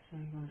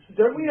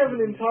 Don't we have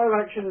an entire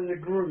action as a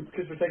group,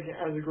 because we're taking it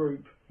as a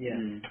group? Yeah.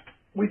 Mm.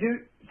 We do,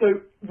 so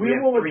we We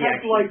have will 3 attack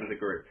actions like, as a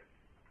group.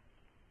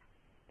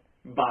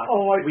 But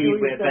Oh, I see what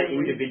you're but saying,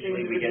 we-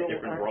 individually we get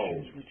different individual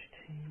roles. actions.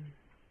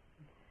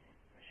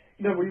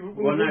 no, we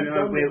Well, no,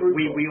 done the group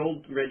we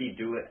one. already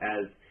do it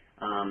as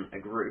a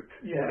group.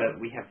 Yeah. But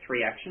we have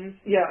 3 actions,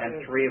 Yeah.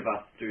 and 3 of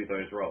us do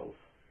those roles.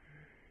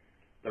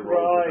 The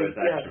roles Right, of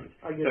those yeah, actions.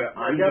 I get So it.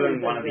 I I'm get what doing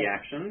you're one of saying, the yeah.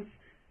 actions.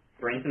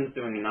 Brenton's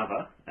doing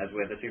another, as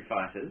we're the 2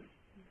 fighters.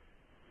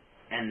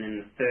 And then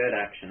the third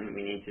action,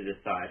 we need to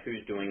decide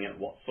who's doing it,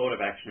 what sort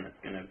of action it's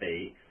going to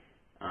be,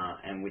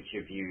 and which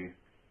of you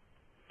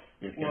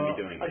is going to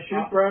be doing I it.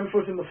 shoot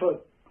Brownfoot in the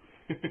foot.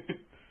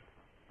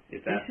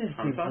 Is that This is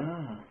Hunter?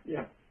 bizarre.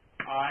 Yeah,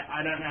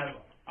 I don't have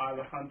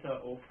either hunter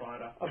or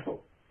fighter. I've got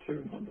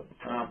 2 on them.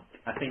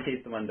 I think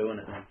he's the one doing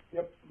it now.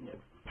 Yep.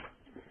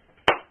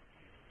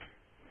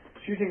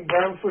 Shooting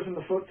Brownfoot in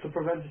the foot to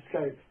prevent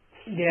escape.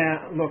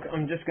 Yeah, look,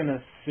 I'm just going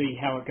to see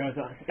how it goes.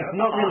 It's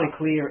not really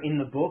clear in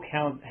the book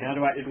how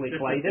to actually It's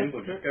just play as this.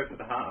 simple, just go for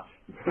the heart.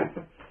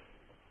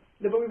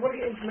 No, but we've got to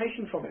get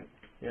information from him.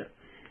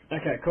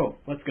 Okay, cool.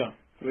 Let's go.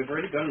 We've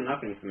already got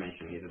enough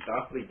information. He's a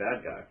darkly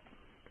bad guy.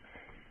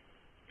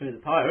 Who's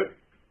the pirate?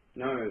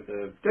 No,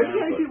 the Don't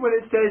you hate Brownfoot. it when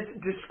it says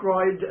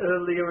described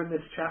earlier in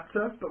this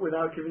chapter, but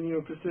without giving you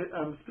a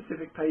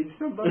specific page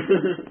number?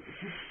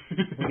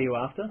 What are you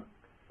after?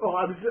 Oh,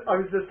 I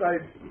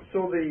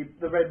saw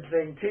the red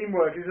thing,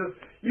 teamwork. It says,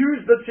 use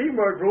the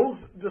teamwork rules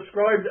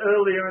described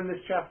earlier in this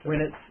chapter.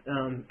 When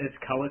it's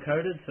color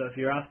coded, so if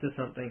you're after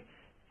something,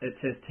 it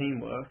says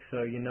teamwork,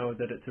 so you know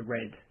that it's a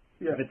red.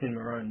 Yeah. If it's in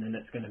maroon, then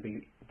it's going to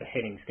be the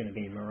heading's going to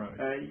be in maroon.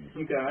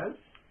 You guys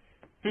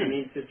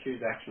need to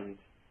choose actions.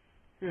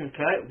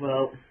 Okay,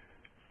 well,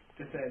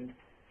 Defend.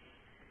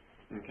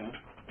 Okay.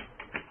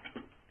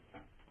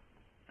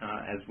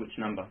 As which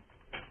number?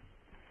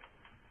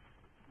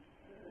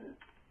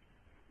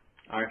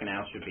 I reckon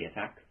ours should be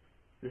attack.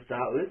 to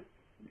start with,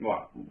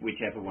 What?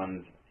 Whichever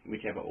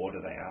order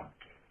they are.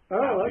 Oh,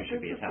 who that's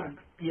should be interesting.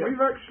 attacked. Yeah.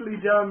 We've actually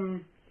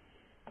done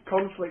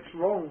conflicts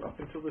wrong up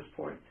until this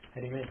point.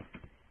 How do you mean?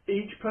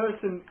 Each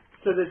person,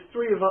 so there's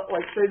three of us,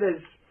 like say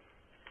there's,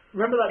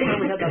 remember that time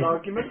we had that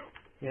argument?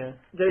 Yeah.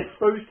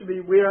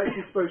 We're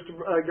actually supposed to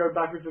go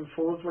backwards and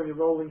forwards when you're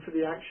rolling for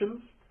the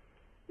actions,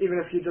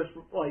 even if you're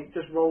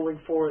just rolling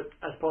for it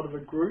as part of a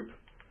group.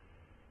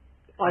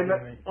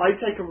 I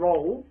take a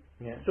roll,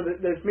 so that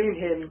there's me and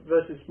him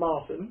versus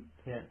Martin.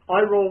 Yeah. I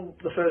roll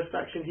the first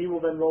action, he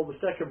will then roll the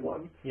second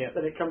one, Yeah.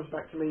 then it comes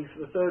back to me for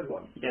the third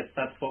one. Yes,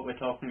 that's what we're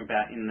talking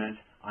about in that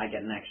I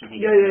get an action,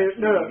 he Yeah, gets an yeah,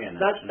 action, no, you get an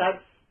action.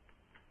 that's,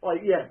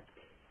 like, yeah.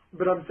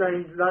 But I'm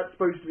saying that's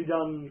supposed to be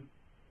done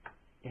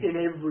in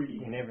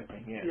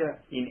everything,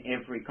 yeah. In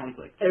every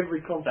conflict.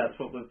 Every conflict. That's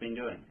what we've been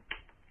doing.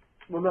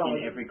 Well, no,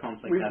 In every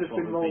conflict, we've that's just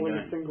what been we've been rolling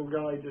doing. a single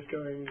guy just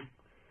going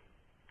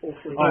all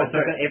three. Oh, so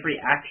that- every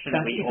action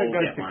That's we if all it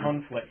goes get to one.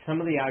 conflict.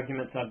 Some of the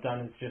arguments I've done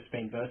has just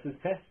been versus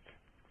tests.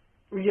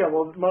 Yeah,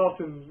 well,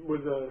 Martin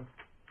was a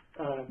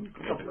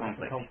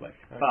Conflict. Conflict.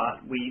 Okay.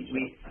 But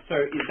so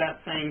is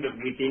that saying that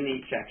within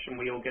each action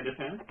we all get a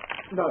turn?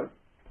 No.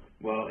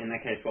 Well, in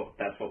that case,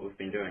 that's what we've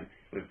been doing.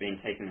 We've been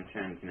taking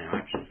turns in our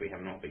actions. We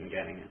have not been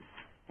getting it.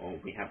 Or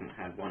we haven't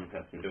had one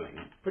person doing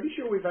it. Pretty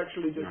sure we've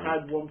actually just No.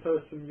 had one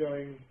person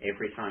going.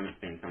 Every time it's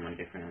been someone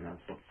different, and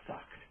that's what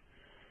sucked.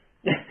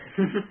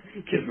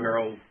 Because we're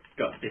all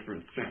got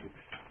different strengths.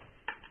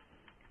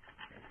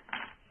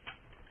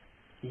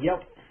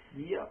 Yep.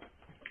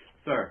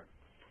 So,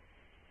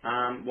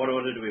 what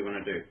order do we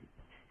want to do?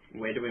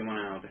 Where do we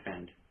want to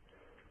defend?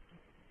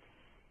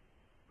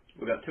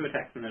 We've got 2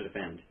 attacks and a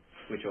defend.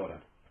 Which order?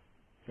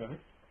 Go ahead.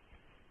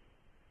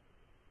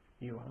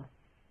 You are.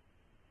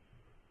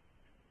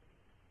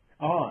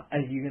 Oh, are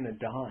you gonna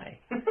die?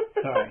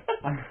 Sorry,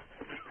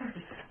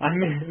 I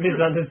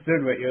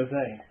misunderstood what you were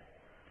saying.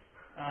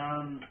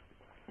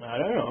 I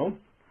don't know.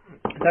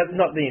 That's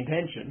not the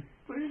intention.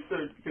 Please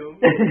don't kill me.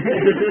 I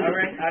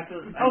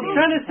was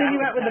trying to send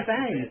you out with a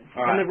bang.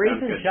 Alright, And the reason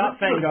sounds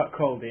good. Sharpfang got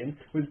called in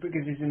was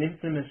because he's an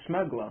infamous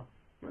smuggler.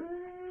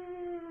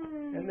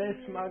 And they're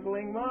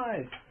smuggling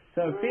mice.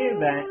 So Fear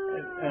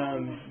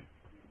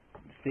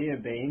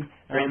Bean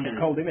Brendan.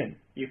 called him in.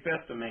 You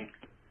first or me?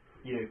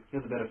 You're the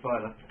better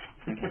fighter.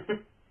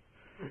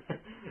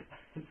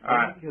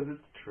 Alright. Because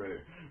it's true.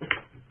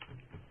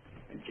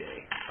 Okay.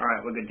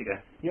 Alright, we're good to go.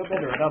 You're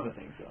better at other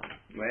things, though.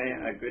 We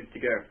are good to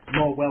go.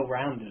 More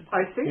well-rounded.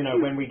 I think You know,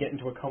 when we get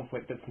into a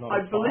conflict that's not I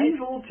a fight.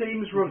 believe all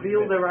teams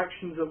reveal their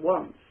actions at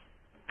once.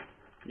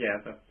 Yeah,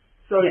 that's...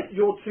 So Yes.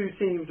 your two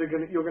teams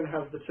you're gonna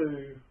have the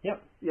two.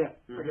 Yep. Yeah.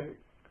 Mhm. Okay.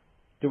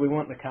 Do we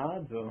want the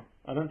cards, or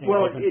I don't think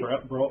Well, I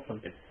even brought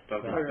them. It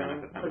doesn't Okay.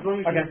 benefit them. As long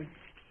as Okay.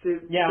 you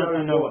see, Yeah, show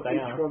I know what they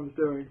each are. one's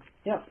doing.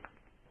 Yep.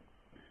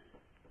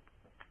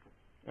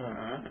 Oh,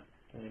 Alright.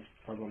 that's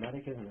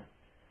problematic, isn't it?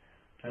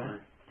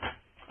 Alright.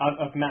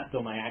 I've mapped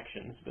all my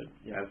actions, but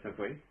yeah. As have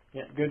we.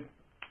 Yeah, good.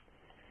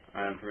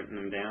 I've written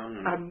them down.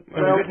 And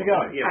Well, they'll, good to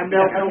go. Yeah, and we're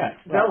they'll good to go. help. Okay,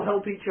 They'll right.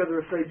 help each other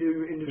if they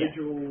do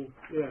individual.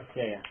 Yeah.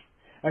 Yeah.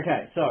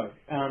 Okay, so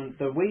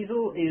the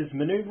weasel is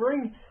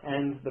maneuvering,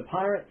 and the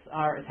pirates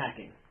are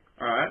attacking.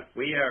 Alright,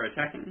 we are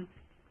attacking,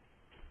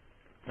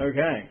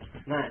 Okay,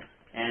 nice.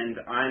 and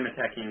I'm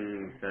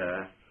attacking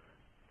the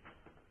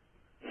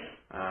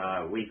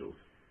weasels.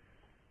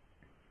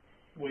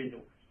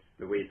 Weasel.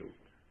 The weasels.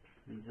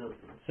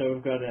 So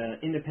we've got an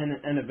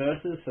independent and a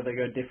versus, so they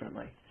go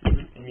differently.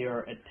 Mhm. And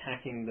you're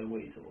attacking the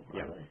weasel,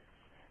 Yep. are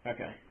they?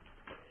 Okay.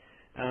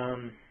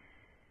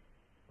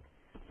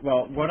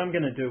 Well, what I'm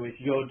going to do is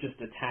you're just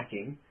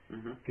attacking,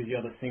 Mhm. because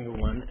you're the single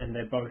one, and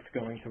they're both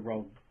going to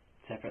roll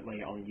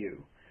separately on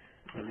you.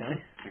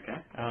 Okay? Okay.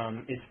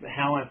 It's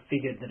how I've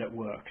figured that it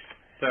works.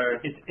 So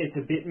It's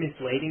a bit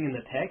misleading in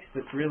the text.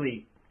 It's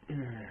really,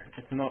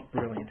 it's not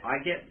brilliant. I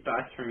get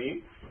dice from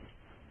you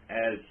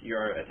as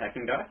your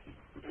attacking dice.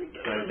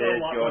 So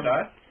there's your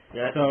dice.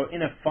 Yeah. So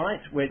in a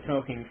fight, we're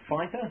talking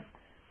fighter,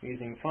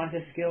 using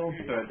fighter skill.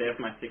 So there's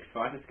my 6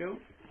 fighter skills.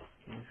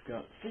 He's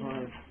got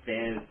 5.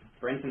 There's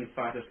Brenton's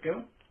fighter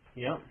skill.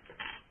 Yep.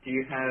 Do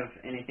you have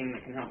anything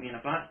that can help me in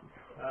a fight?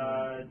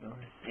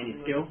 Any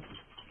Uh, skill?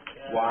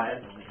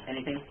 Wise?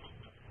 Anything?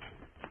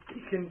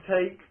 You can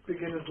take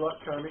beginner's luck,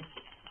 Tony.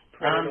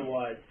 Predator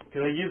wise.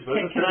 Can I use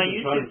Can I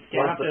use this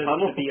scout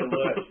to be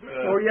alert?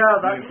 Oh yeah,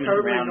 that's movement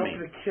totally around not me.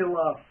 going to kill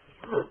us.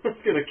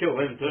 It's gonna kill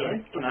him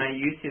too. Can I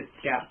use his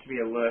scout to be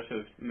alert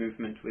of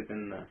movement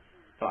within the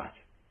fight?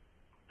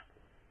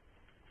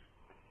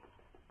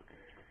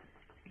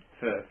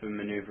 For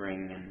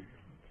manoeuvring and...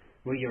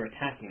 Well, you're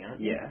attacking,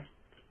 aren't you? Yeah.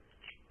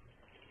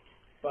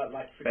 But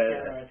like for But-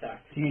 counter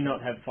attack. Do you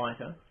not have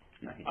fighter?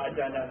 No, he I doesn't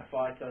don't have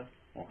fighter.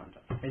 or hunter.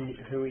 And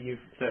who are you?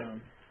 So-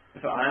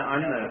 So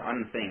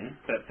I'm the thing,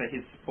 but for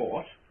his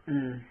support...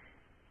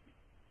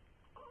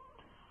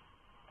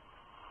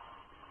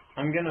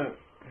 I'm gonna,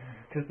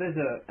 because there's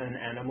an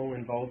animal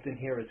involved in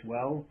here as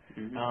well.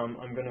 Mhm.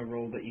 I'm gonna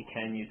rule that you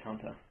can use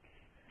hunter.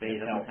 But he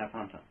doesn't have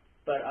hunter.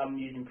 But I'm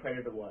using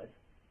predator wise.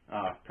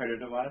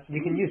 Predator-wise?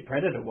 You can use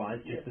predator wise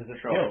just as a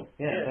Sure. skill.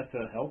 Yeah, Yeah. that's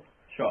a help.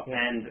 Sure.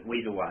 Yeah. And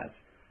weasel-wise?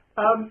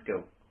 Um,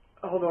 Skill.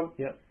 hold on.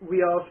 Yep.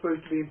 We are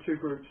supposed to be in 2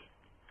 groups.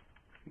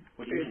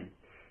 What do you mean?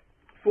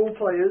 4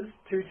 players,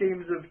 2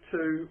 teams of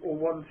 2, or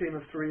 1 team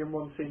of 3 and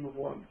 1 team of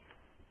 1.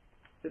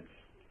 It's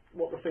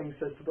what the thing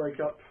says to break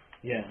up.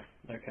 Yeah.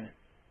 Okay.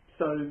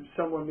 So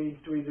someone needs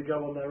to either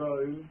go on their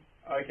own.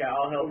 Okay,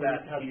 I'll or help we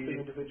out have some you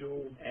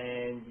individual.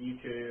 and you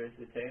two as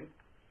the team.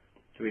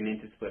 Do we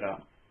need to split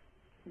up?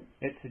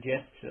 It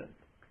suggests it.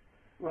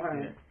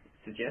 Right. Yeah.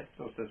 Suggests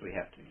or says we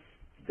have to?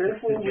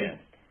 Therefore,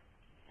 Suggest.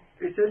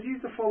 it says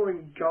use the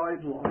following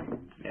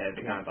guidelines. Yeah,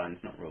 the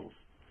guidelines, not rules.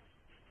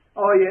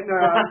 Oh yeah, no.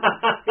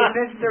 It's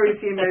necessary to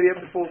see maybe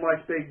up to 4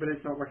 mice big, but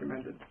it's not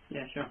recommended.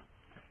 Yeah, sure.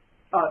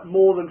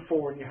 More than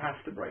 4, and you have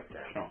to break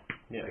down. Sure.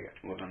 Yeah. There you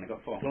go. We've only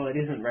got 4. Well, it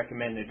isn't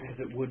recommended because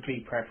it would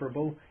be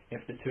preferable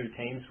if the 2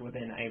 teams were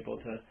then able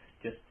to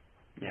just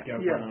Yeah. go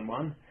Yeah.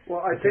 1-on-1.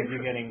 Well, I Because think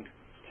you're getting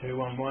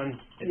 2-on-1,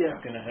 it's Yeah.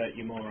 going to hurt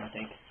you more, I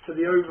think. for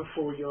the over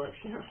 4, you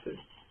actually have to.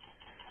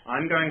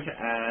 I'm going to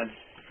add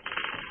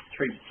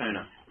 3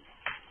 persona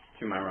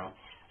to my roll.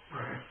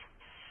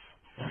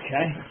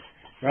 Okay.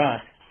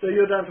 Right. So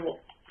you're down to what?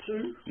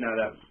 2? No,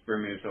 that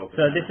removes all So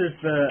persona. this is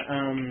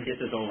the This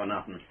is all or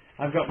nothing.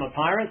 I've got my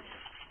pirates.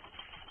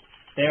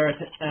 They're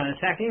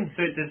attacking.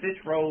 So does this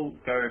roll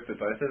go for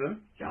both of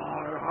them?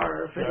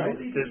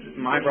 Sorry. Does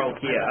my roll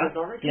here Yeah.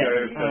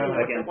 go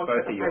for, against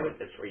both of yours?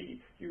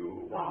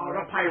 You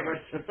are a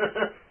pirate.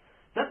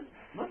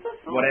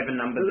 Whatever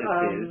number this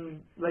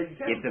Lady is,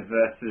 it's a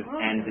versus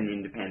and an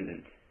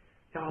independent.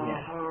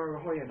 Yeah.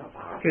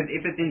 Because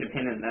if it's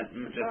independent, that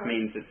just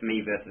means it's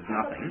me versus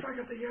nothing.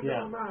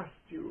 Yeah.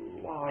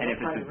 And if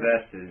it's a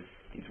versus,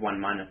 it's one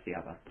minus the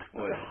other.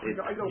 Or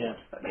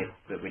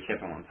it's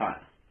whichever one's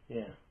higher.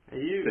 Yeah. Are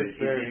you So is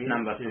referring this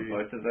number to...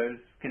 for both of those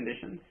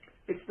conditions?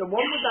 It's the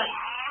one with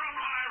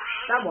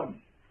that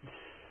one.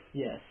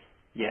 Yes.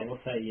 Yes. I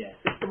will say yes.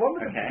 It's the one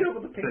with Okay. the girl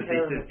with the So pink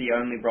hair. this is the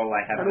only roll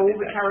I have And for all this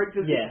the action.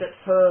 characters Yes.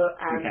 except her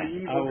and Okay. the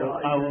evil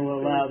guy. I will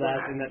allow that,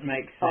 and that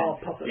makes Oh,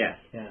 sense. puppet. Yes.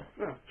 Yeah.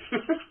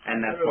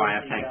 And that's why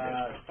I tanked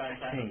it.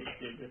 Fantastic.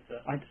 Did this,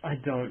 I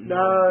don't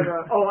know.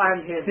 No. Oh,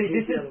 and him. See,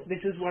 He's the other.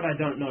 this is what I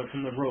don't know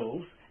from the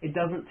rules. It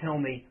doesn't tell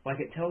me, like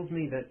it tells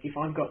me that if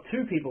I've got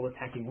 2 people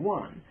attacking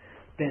 1,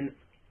 then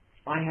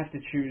I have to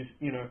choose,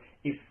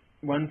 if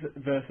one's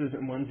versus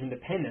and one's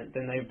independent,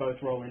 then they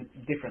both roll in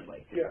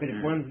differently. Yeah. But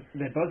if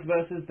they're both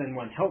versus, then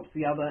one helps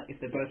the other. If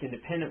they're both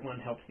independent,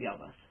 one helps the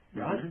other.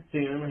 Right? Mhm. So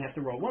you only have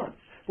to roll once.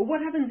 But what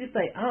happens if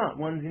they aren't?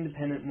 One's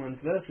independent and one's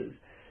versus.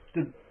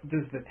 Does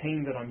the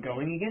team that I'm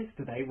going against,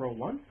 do they roll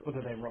once or do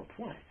they roll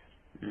twice?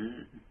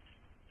 Mm.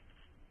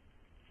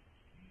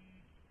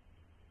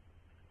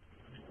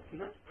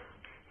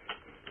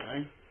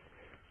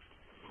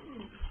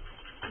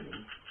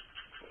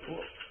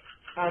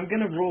 I'm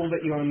going to rule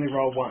that you only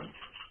roll once.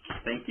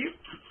 Thank you.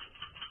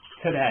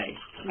 Today.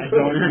 I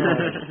don't know.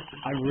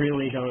 I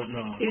really don't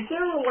know. Is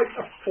there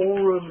a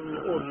forum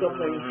or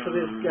something for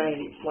this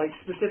game? Like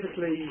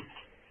specifically,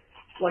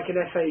 like an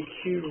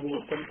FAQ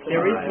or something?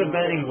 There is the like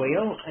Burning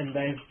Wheel, and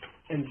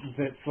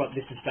that's what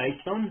this is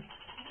based on.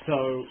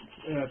 So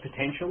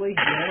potentially,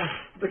 yeah,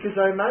 Because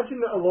I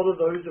imagine that a lot of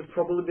those have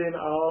probably been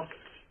asked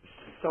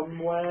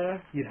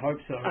somewhere, you'd hope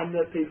so. and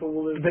that people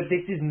will have. But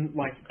this isn't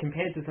like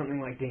compared to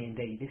something like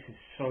D&D. This is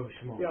so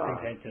small Yeah.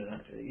 compared to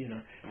that.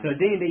 So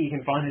D&D, you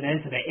can find an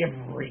answer to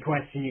every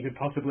question you could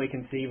possibly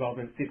conceive of,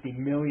 and 50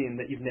 million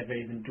that you've never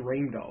even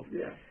dreamed of.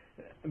 Yeah.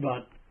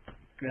 But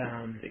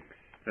 6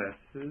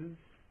 versus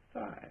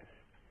 5.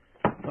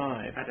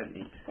 5. I don't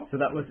need to. So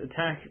that was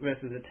attack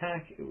versus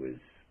attack. It was.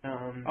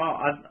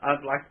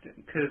 I'd like to,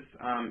 because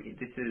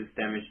this is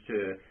damage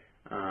to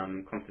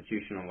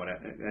constitution or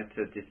whatever,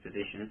 to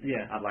disposition.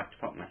 Yeah. I'd like to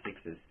pop my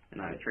 6s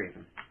and I retrieve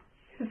them.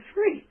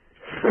 3.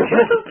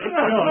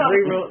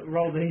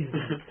 Roll these.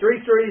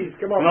 3 threes.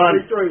 Come on, Come on.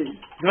 3 threes.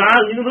 You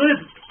can do it.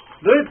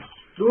 Do it.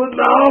 Do it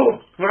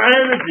now. For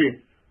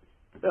energy.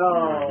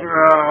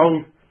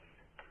 Oh.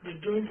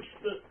 You're doing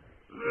the...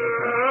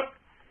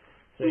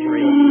 So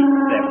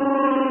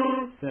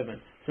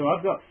 7. So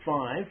I've got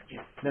 5.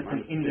 That's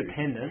an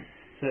independent.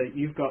 So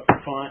you've got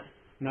 5.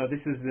 No, this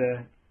is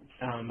the.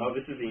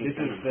 This is the This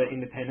is the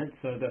independent.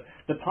 So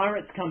the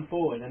pirates come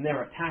forward and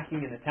they're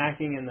attacking,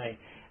 and they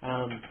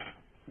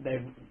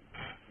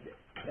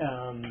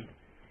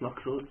Lock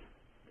swords?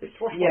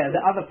 yeah,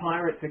 the other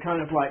pirates are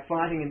kind of like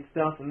fighting and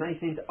stuff, and they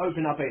seem to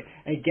open up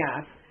a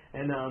gap.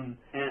 And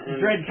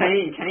Dread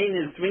Kane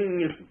is swinging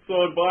his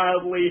sword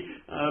wildly,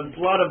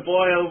 blood a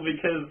boil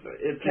because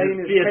it's Kane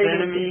his is fierce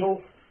Kane enemy.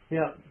 people.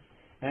 yeah,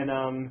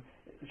 and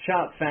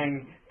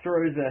Sharpfang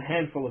throws a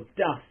handful of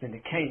dust into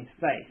Kane's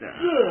face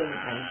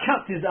and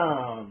cuts his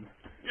arm.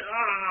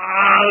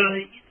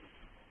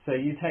 So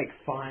you take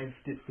 5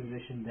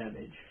 disposition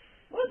damage.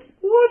 What?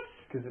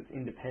 Because it's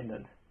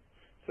independent.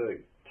 So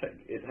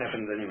it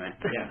happens anyway.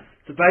 Yeah.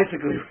 So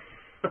basically...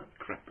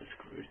 crap, we're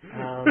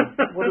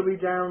screwed. What are we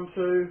down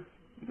to?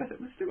 Let's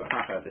do a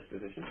half our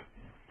disposition.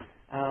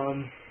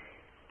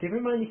 Keep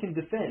in mind you can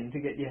defend to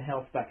get your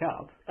health back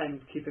up.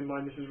 And keep in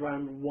mind this is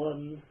round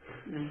 1.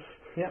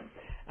 Yep.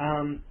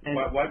 And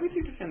Why would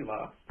you defend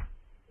last?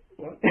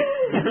 What?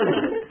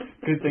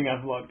 Good thing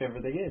I've locked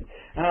everything in.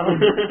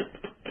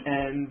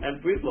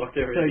 And we've locked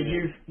so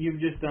everything. you've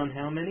just done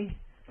how many?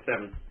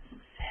 7.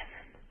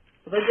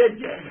 Well, they did,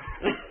 yeah.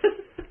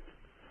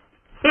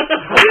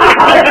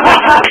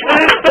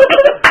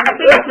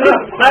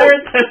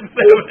 Pirates have 7.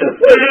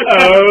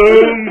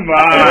 Oh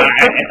my!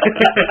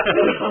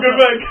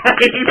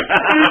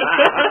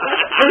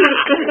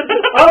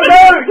 Oh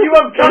no! You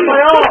have cut my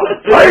arm!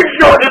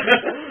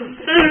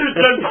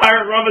 Then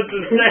Pirate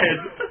Robinson's dead.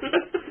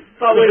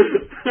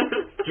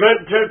 Dread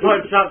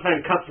Pirate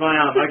Sharksman cuts my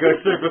arm. I go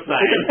Super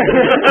Saiyan.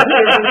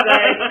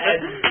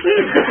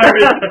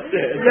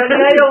 Your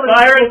nail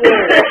is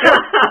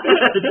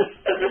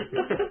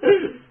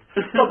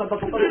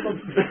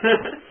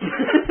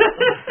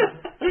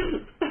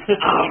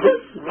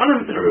Run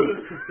him through.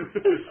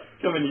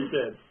 Come on, you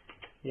said.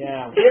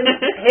 Yeah.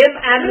 him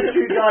and the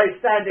 2 guys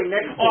standing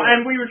next to Oh, him. and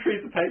we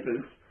retrieved the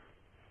papers.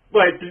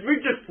 Wait, did we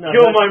just No,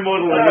 kill but- my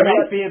mortal No, enemy?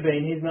 that's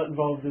Fearbean. He's not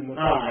involved in the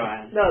Oh, fight.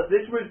 right. No,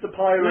 this was the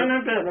pirate.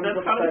 No, but and then we that's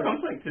got part of the the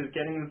conflict, is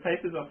getting the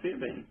papers off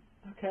Fearbean.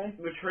 Okay.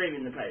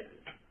 Retrieving the papers.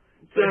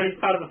 So he's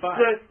part of the fight.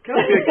 So, can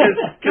I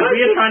Because we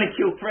are trying to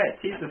kill threats.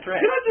 He's the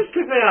threat. Can I just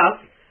quickly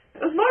ask,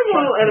 has my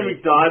mortal enemy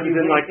died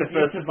within like the If you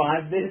first...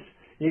 survive this,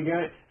 you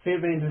go.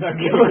 Fearbean's not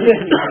going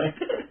anyway.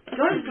 Can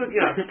I just quickly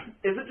ask,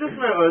 is it just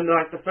my own,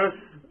 like the first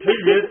 2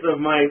 minutes of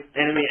my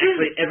enemy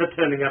actually ever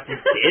turning up is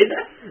dead?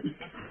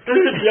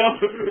 Yup.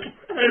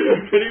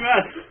 Pretty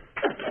much.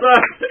 So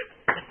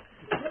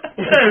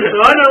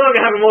I no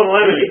longer have a mortal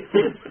enemy.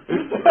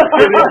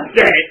 Because he's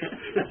dead.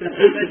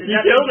 You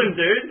killed him,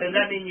 dude. Does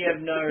that mean you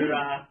have no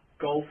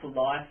goal for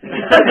life?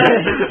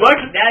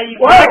 Now you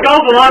my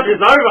goal for life is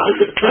over. I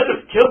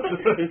just killed him.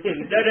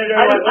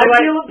 No, I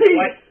feel a peace.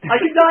 wait. I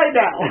can die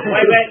now.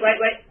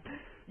 Wait.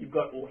 You've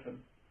got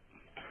autumn.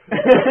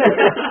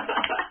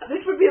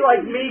 This would be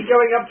like me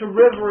going up to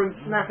River and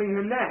snapping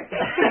her neck.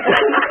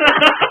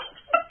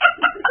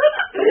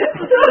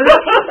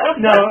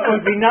 No, it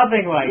would be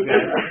nothing like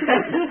that.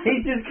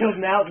 He just killed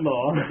an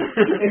outlaw.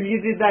 If you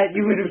did that,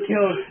 you would have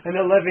killed an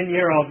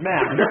 11-year-old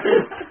man.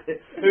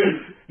 Whose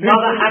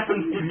mother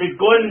happens to be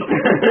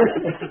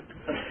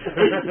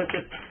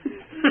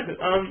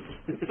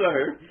So,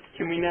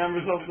 can we now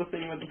resolve the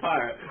thing with the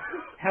pirate?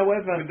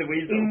 However, With the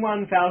weasel. in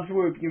one foul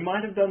swoop, you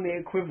might have done the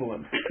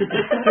equivalent.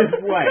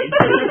 Just wait.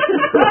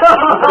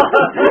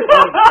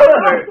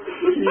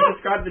 Can you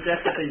describe the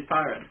death of these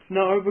pirates?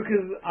 No,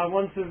 because I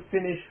want to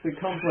finish the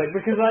conflict.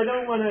 Because I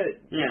don't want to...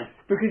 Yeah.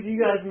 Because you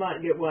guys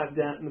might get wiped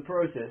out in the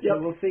process. Yep.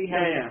 So we'll see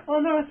how... Yeah. Oh,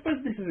 no, I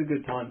suppose this is a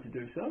good time to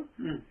do so.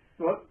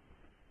 What?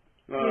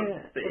 Well, Yeah.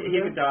 he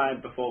would die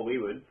before we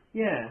would.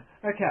 Yeah.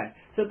 Okay.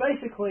 So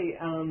basically,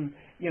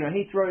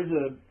 he throws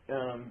a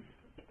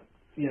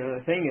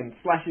thing and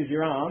slashes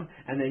your arm,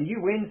 and then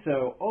you win.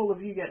 So all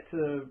of you get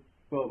to.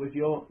 Well, it was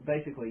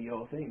basically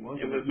your thing,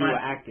 wasn't it? It was you my were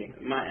acting.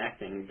 My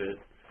acting, but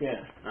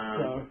Yeah.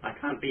 So I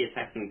can't be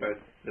attacking both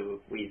the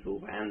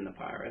weasel and the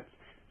pirates.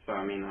 So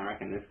I mean, I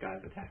reckon this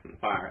guy's attacking the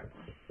pirates.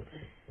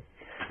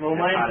 Well,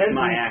 my Part of intention,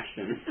 my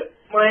action.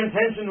 my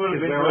intention would have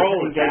been Because we're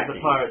all to engage the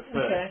attacking. pirates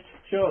first. okay.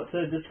 Sure. So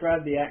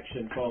describe the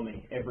action for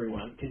me,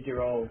 everyone, because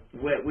you're all.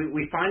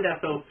 We find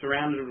ourselves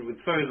surrounded with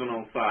foes on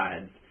all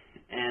sides,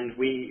 and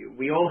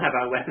we all have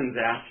our weapons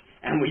out,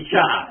 and we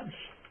charge.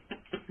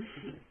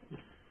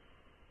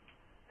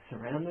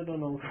 Surrounded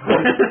on all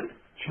sides.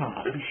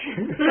 Charge.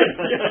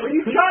 Well,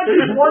 you charge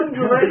in one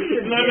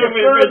direction. No, you're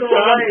we're further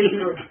charging.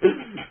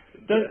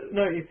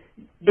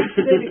 You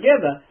stay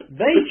together,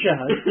 they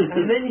charge,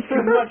 and then you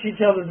can watch each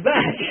other's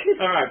back.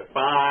 Alright,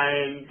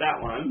 fine, that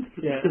one.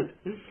 Yeah.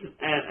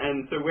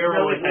 And so we're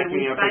all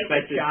attacking our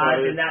prospective charge,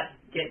 foes. and that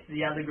gets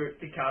the other group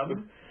to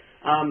come.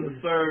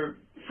 So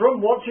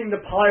From watching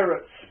the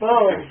pirate,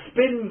 Sparrow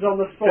spins on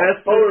the spot,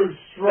 bow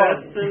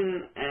strong.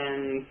 Dustin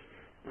and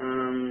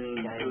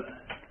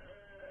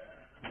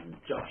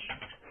Josh.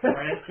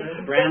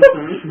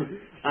 Branson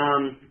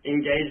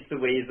engage the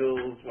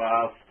weasels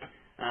whilst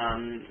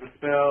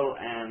Spell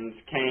and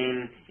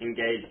Kane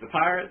engage the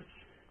pirates.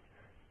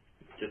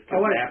 Just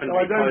because they happen to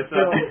I be don't closer.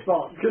 spell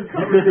spot, because I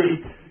would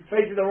be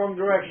facing the wrong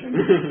direction.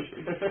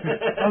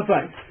 I was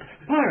like,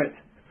 pirates,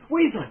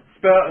 weasel.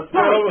 Spell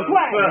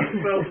Whack!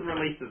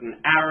 releases an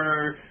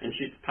arrow and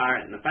shoots the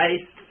pirate in the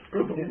face.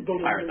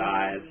 Pirate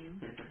dies.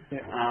 Yeah.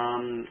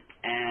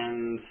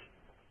 And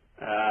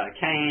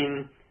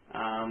Kane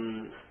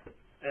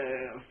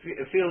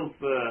feels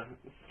the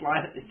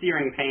slight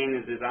searing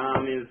pain as his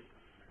arm is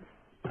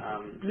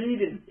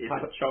Bleeding. is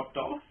it chopped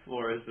off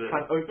or is it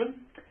Cut open?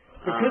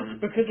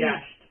 Because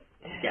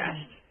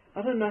gashed?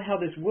 I don't know how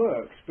this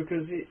works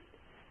because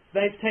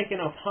they've taken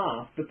off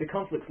half, but the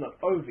conflict's not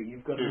over.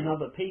 You've got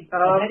another piece.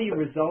 How do you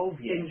resolve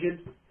it? Injured.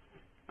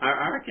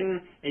 I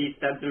reckon he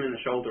stabs him in the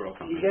shoulder or He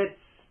something. gets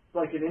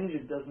like an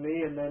injured, doesn't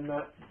he? And then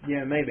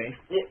Yeah, maybe.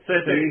 So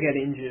So you get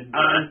injured.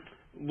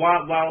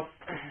 while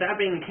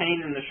stabbing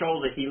Kane in the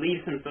shoulder, he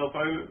leaves himself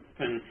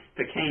open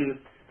for Kane's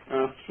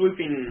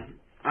swooping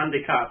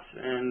undercut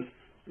and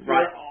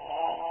right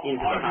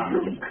into the heart.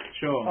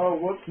 Sure. Oh,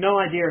 what? No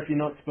idea if you're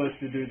not supposed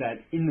to do that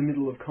in the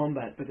middle of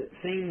combat, but it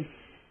seems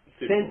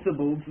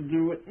sensible to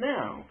do it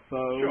now. So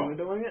we're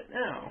doing it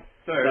now.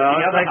 So So the I'll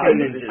other take half a of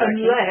ninja. this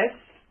action- Unless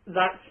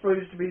that's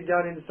supposed to be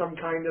done in some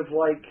kind of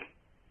like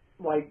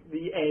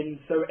the end,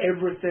 so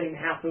everything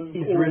happens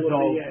Is all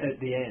resolved at the end. at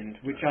the end,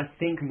 which I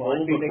think might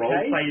all be the the role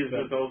case. play is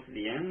but- resolved to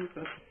the end.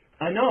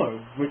 I know,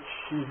 which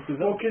is Well,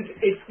 bizarre. because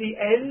it's the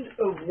end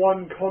of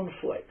one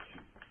conflict.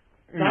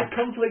 Mm. That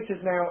conflict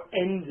has now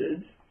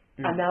ended,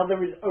 Mm. and now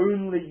there is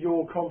only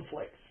your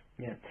conflict.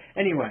 Yeah.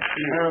 Anyway,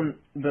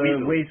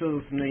 the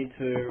weasels need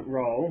to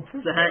roll. So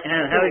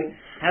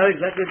how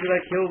exactly did I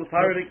kill the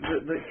pirate,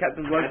 the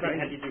captain's How wife?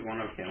 did you want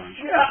to kill him?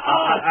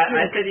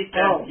 I I said he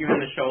stabbed you in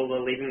the shoulder,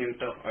 leaving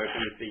himself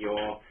open for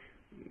your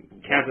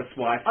Counter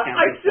swipe. at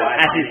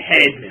his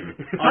head.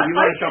 Oh, you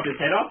want to chop his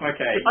head off?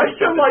 Okay. I you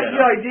still chop like his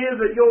the head idea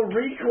that you're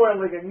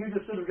recoiling and you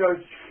just sort of go,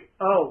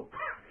 oh,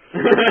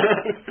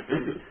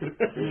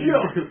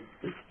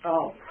 off.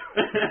 oh.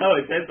 Oh,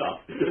 his head's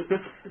off.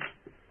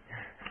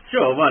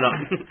 Sure, why not?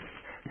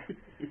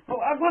 Oh,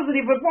 I wasn't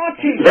even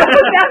watching! Do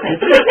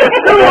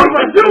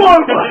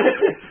over!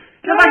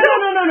 Come on,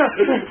 no!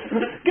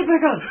 Get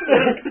back on!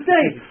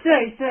 Stay!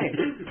 Hey!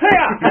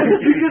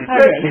 You just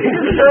turn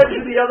to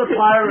the other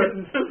pirate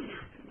and...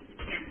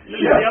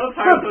 The other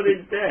pirate thought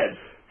he's dead.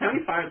 How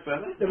many pirates were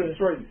there? There were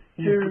three.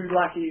 Two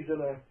lackeys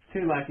and a...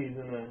 Two lackeys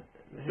and a...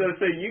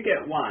 So you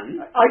get one.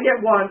 I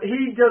get one.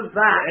 He does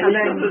that, and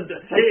then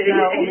takes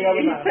out on the other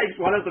he man. takes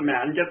one of them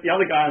out and gets the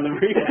other guy on the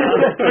roof.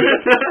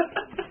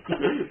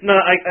 No,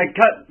 I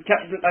cut the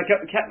captain's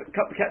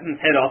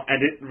head off,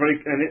 and it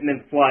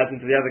then flies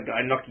into the other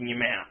guy, knocking him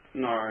out.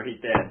 No,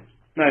 he's dead.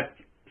 No,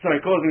 sorry,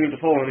 causing him to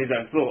fall on his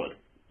own sword.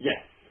 Yes.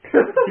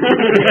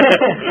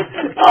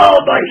 Oh,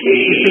 my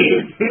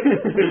keys!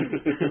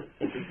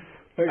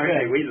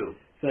 Okay, Weasel.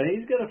 So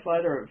he's got a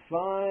fighter at 5.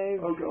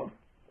 Oh, God.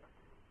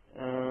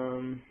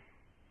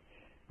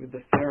 With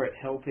the ferret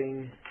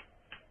helping.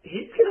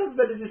 He's going to have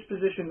better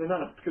disposition than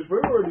us, because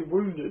we're already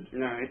wounded.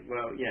 No,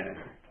 well, yeah,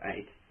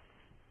 8.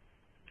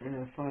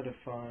 Fighter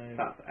 5.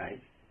 Plus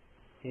 8.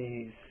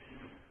 He's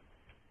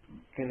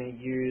gonna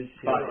use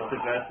his But it's a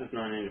versus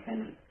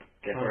non-independent.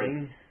 Therefore,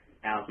 cunning. it's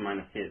ours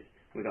minus his.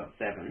 We got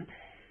 7.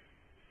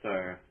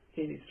 So,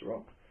 He needs to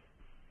roll.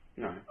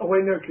 no. Oh,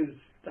 wait, no, because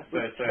that's So,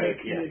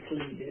 technically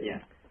him. Yeah.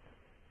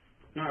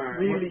 No,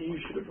 Really, you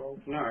should have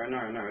rolled. No.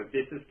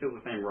 This is still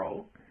the same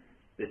roll.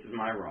 This is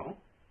my roll,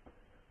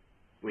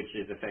 which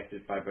is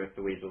affected by both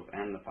the weasels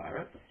and the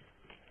pirates.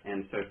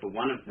 And so for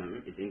one of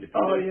them, it's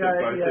independent. Oh, so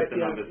both of the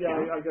numbers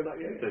count. I got that,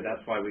 yeah. So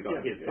that's why we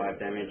got Yeah, his yeah, 5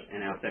 damage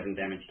and our 7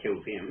 damage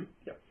kills him.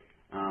 Yep.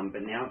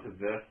 But now it's a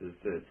versus,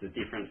 so it's the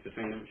difference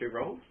between the two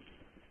rolls,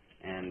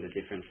 and the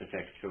difference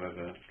affects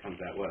whoever comes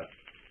out worse.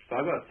 So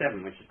I got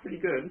 7, which is pretty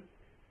good.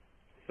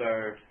 So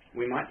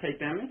we might take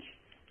damage,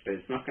 but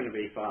it's not going to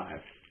be 5.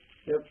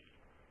 Yep.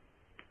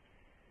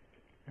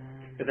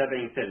 But that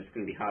being said, it's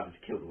going to be harder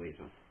to kill the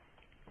weasel.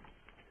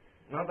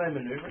 Aren't they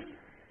maneuvering?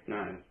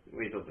 No,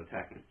 weasel's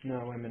attacking.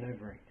 No, we're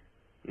maneuvering.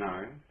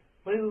 No.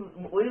 Weasels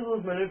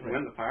Weren't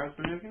maneuvering. the pirates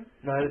maneuvering?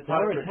 No, the They're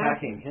pirates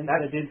attacking, hence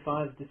That's- they did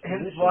 5 disposition.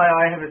 Hence why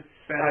I have a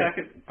Attack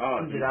it. Oh,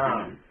 injured it's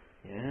arm.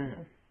 Yeah.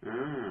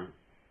 Ah.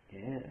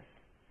 Yes.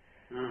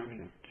 Oh,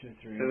 okay. 2,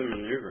 3. So they're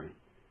maneuvering.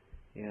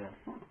 Yeah.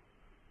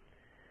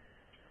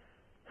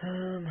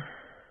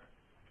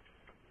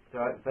 So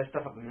if they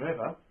stuff up the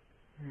maneuver,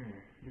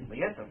 we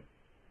get them.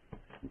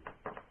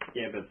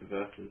 Yeah, but the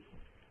versus.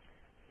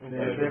 So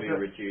Yeah, it'll be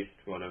reduced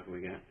whatever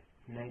we get.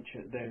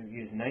 Nature. They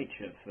use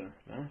nature for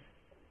that.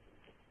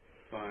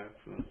 5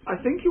 plus. I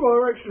think you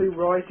are actually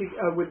right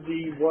with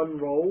the one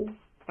roll,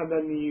 and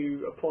then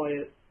you apply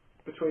it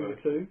between the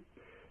two,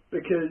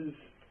 because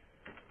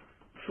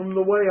from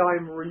the way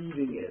I'm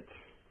reading it,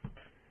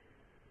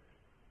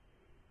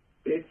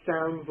 it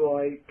sounds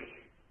like,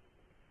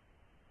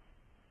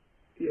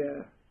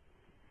 yeah.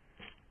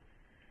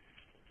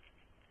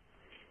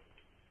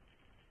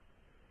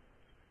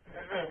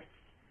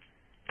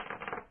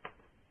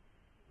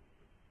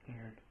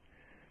 And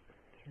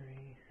 3,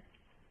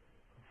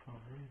 5.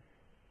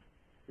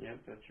 Yep,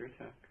 that's your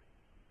attack.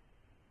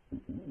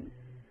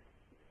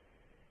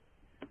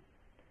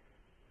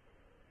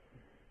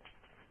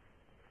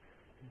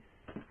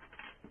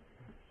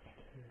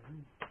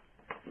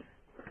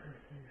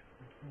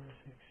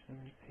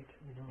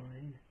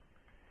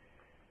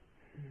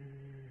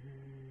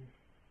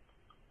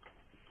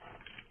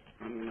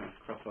 I'm going to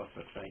cross off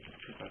the fate,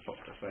 because I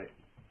popped the fate.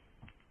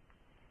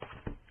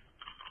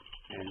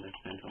 And the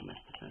spent on this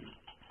defense.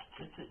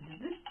 Did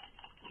this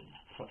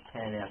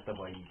pan out the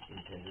way you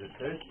intended it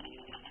to?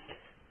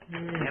 He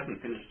hasn't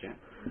finished yet.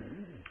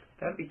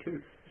 That'd be 2.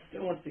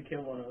 Still wants to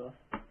kill one of us.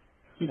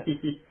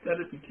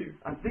 That'd be 2.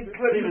 I think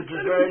what he was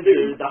referring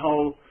to the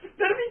whole...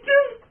 That'd be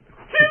 2!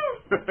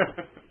 2! 2!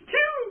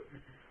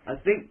 I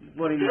think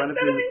what he might have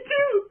That'd been... be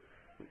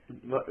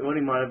 2! What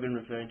he might have been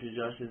referring to,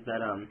 Josh, is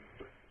that I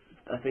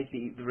think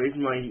the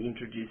reason why he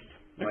introduced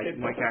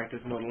my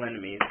character's mortal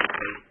enemy is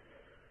because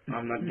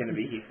I'm not going to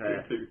be here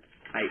for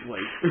 8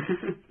 weeks.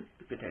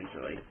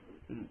 potentially,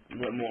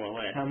 more or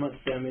less. How much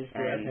damage do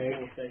I And-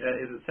 take?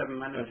 Is it 7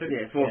 mana?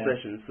 Yeah, 4 Yeah.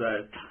 sessions. So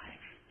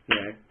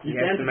you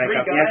You're have down to to make three,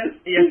 up. guys.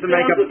 You have to make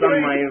You're up down to some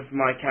three. way of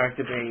my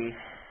character being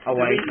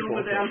away for 4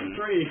 we're down sessions.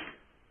 to 3.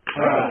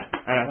 Alright.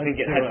 And I think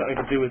it Let's had do it.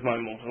 something to do with my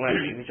mortal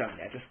enemy, which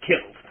I just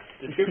killed.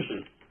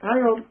 Description.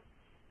 Hang on.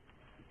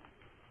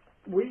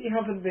 We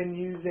haven't been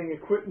using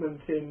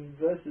equipment in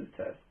versus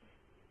tests.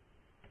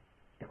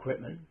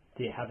 Equipment.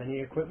 Do you have any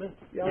equipment?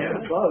 Yeah, I Yeah.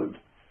 have a bow.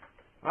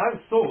 I have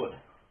a sword.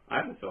 I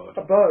have a sword.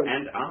 A bow.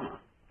 And armor.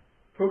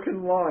 Hook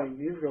and line.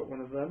 You've got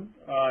one of them.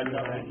 No,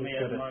 He's me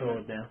got at the a moment.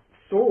 sword now.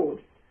 Sword.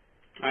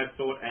 I have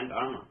sword and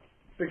armor.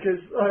 Because,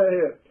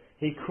 here.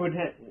 He could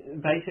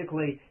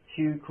basically,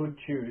 Hugh could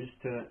choose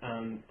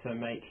to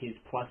make his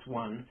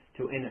 +1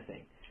 to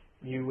anything.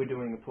 You were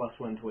doing a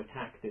 +1 to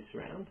attack this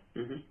round,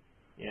 hmm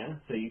yeah?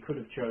 So you could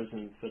have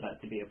chosen for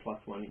that to be a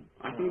 +1.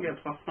 I can get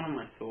 +1 on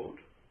my sword.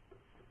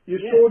 Your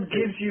Yeah. sword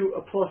gives you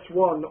a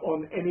 +1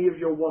 on any of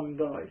your 1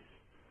 dice.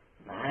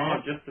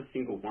 Oh, just a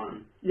single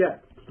one. Yeah.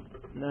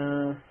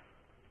 No,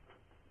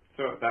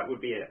 So that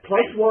would be a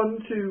 +1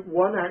 to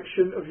 1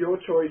 action of your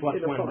choice in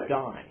a +1 fight.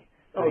 die.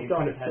 So Oh, you die,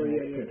 could have had sorry, an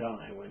yeah, extra yeah.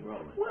 die when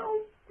rolling.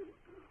 Well,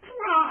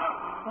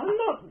 I'm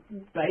not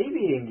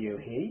babying you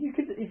here. You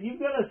could, if you've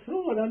got a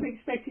sword, I'm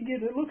expecting you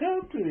to look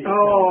after it.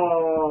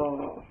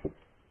 oh.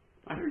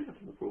 I don't have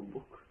the rule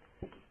book.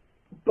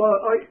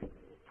 But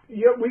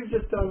we've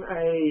just done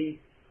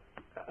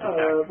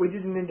Attack. we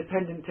did an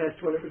independent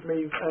test when it was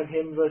me and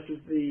him versus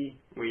the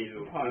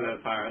The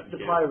pirates. the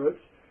yeah. pirates.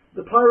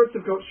 The pirates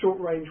have got short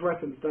range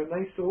weapons, don't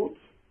they? Swords.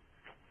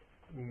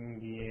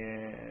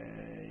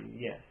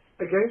 Yes.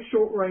 Against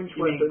short range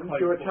You mean weapons, close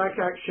your quarters? attack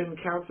action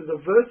counts as a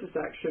versus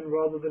action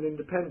rather than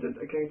independent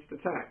against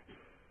attack,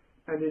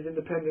 and is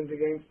independent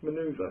against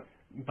maneuver.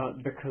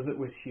 But because it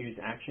was Hugh's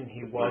action,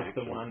 he It's was my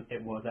the action. one.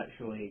 It was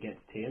actually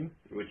against him.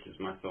 Which is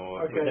my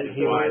sword. Okay, Which is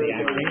he why was the the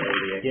action acting. is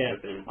the extra Yeah.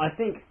 thing.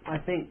 I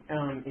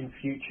think in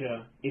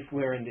future, if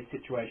we're in this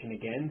situation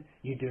again,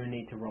 you do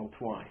need to roll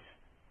twice.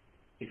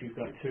 If you've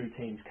got 2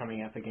 teams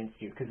coming up against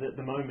you, because at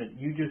the moment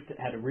you just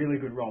had a really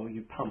good roll,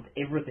 you pumped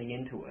everything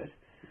into it,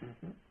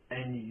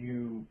 and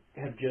you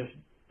have just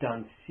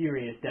done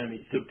serious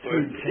damage to To 2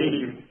 both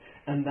teams, teams.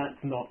 and that's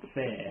not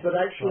fair. But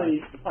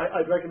actually,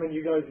 I'd recommend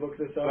you guys look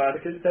this up But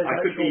because there's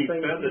I could actual be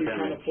things that further you can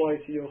damaged. apply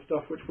to your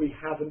stuff which we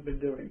haven't been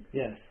doing.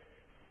 Yes,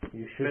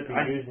 you should But be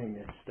I- using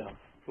this stuff.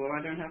 Well,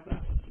 I don't have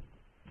that.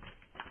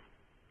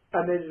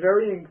 And there's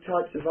varying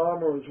types of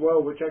armor as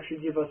well, which actually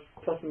give us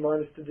plus and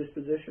minus to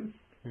disposition.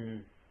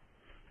 Not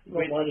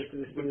Which minus to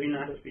would disposition. be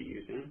nice but to be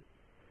using.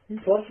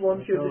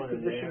 +1 to your Go in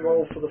disposition there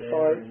roll and for the there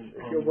fight and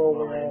if on you're the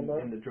rolling line armor.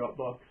 in the drop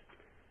box.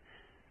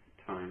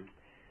 Time.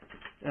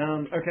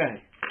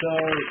 Okay,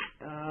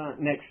 so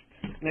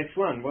next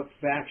one. What's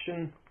the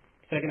action?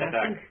 Second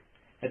action?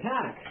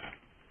 Attack.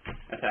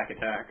 Attack.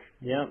 Attack.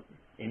 Yep.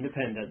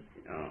 Independent.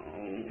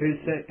 Oh.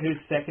 Who's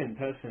second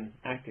person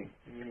acting?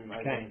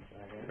 Okay.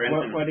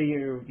 Brenton. What are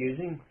you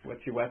using?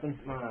 What's your weapon?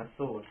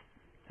 Sword.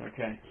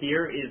 Okay.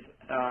 Here is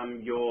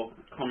your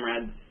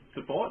comrade's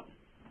support.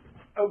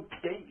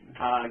 Okay.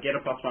 Get a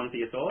 +1 to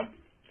your sword.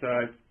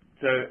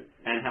 So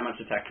And how much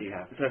attack do you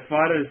have?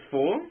 fighters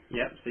 4,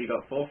 Yep, so you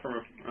got 4 from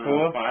a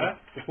 4 fighter.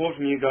 support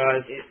from you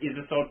guys. Is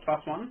the sword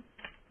 +1?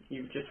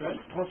 You've just read?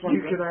 +1.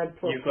 You can add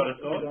plus You've got a one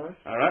to sword? the dice.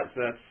 All right,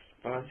 so that's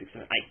 5, 6,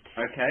 7,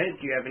 8. Okay,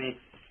 do you have any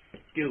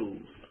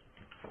skills?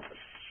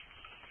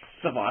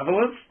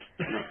 Survivalist.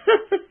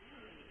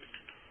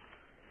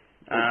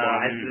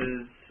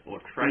 Devices or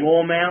traits?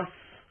 Lawmouse.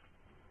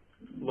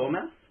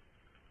 Lawmouse?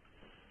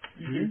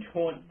 You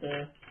taunt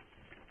the...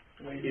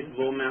 Is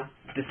Lawmouse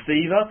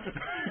Deceiver.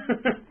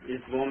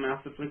 is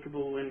Lawmouse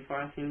applicable in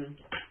fighting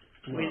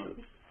weasels?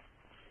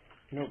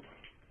 Nope.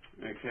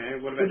 Okay,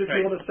 what But about if you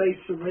traits? want to say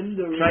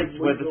surrender, Traits, is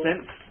weather weasel.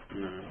 sense.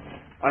 No,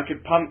 I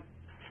could pump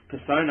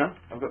persona.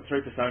 I've got 3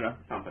 persona.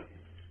 pump it.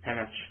 How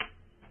much?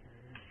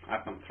 I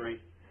pumped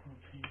 3.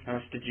 How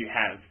much did you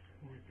have?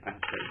 I have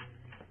 3.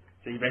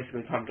 So you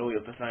basically pumped all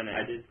your persona.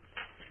 I did.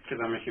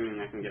 Because I'm assuming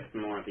I can get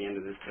some more at the end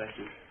of this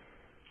session.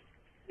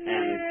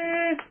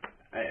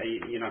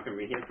 And you're not going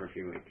to be here for a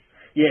few weeks.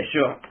 Yeah,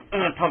 sure. I'm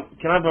gonna pump.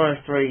 Can I borrow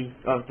 3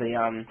 of the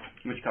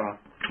Which colour?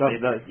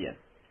 those? Yeah.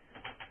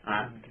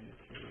 Alright.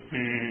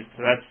 So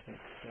that's.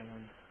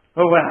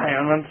 Oh wow!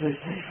 Hang on. 1, 2,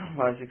 3,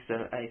 4, 5, 6,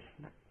 7, 8,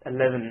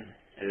 11.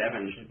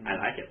 11. I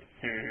like it.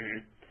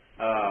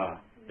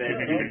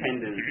 There's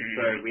independent,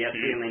 so we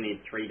actually only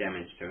need 3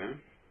 damage to him.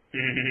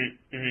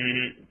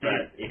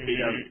 But if he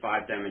does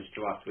 5 damage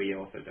to us, we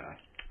also die.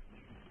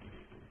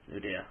 Oh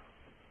dear.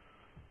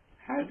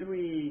 How do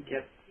we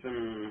get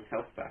some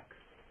health back?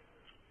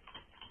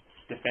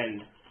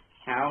 Defend.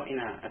 How in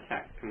an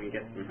attack can we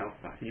get some health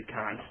back? You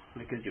can't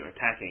because you're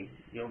attacking.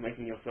 You're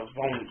making yourself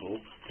vulnerable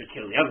to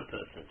kill the other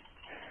person.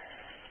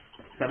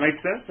 Does that make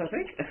sense? I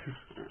think.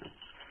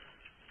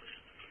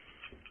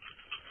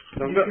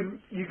 So I've got,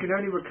 You can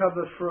only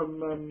recover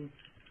from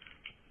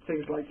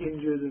things like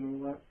injured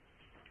and all that.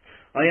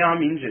 oh yeah,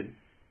 I'm injured.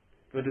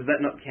 But does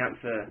that not count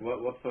for?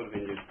 What sort of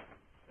injured?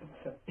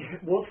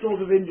 What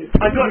sort of injured?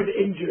 I got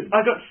injured.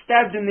 I got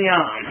stabbed in the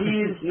arm.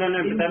 He is no,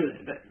 but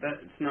Injured.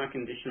 that's no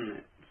condition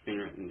that's been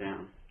written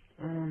down.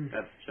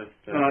 That's just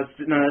That's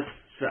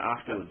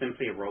after. that's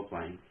simply a role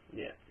playing.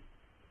 Yeah.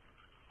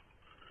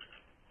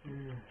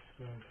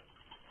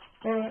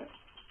 Alright.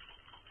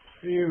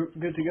 Are you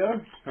good to go?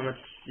 How much?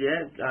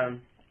 Yeah.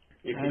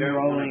 If I'm you don't want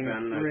rolling to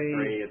burn those three.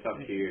 three, it's up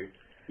to you.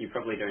 You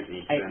probably don't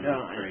need to 8, burn 9.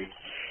 those three.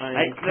 I'm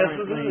 8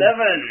 versus currently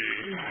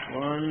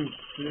 11. 1,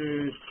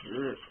 2,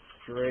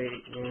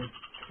 3,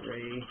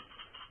 3,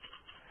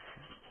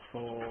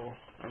 4.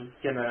 I'm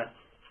gonna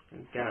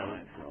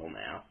Roll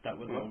now. That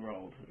was all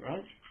rolled,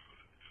 right?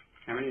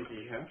 How many did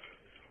you have?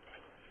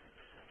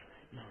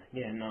 9.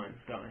 Yeah, 9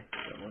 die.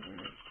 That wasn't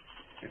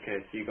it.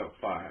 Okay, so you got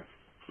 5.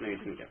 No, you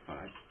didn't get 5.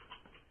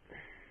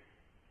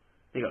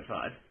 You got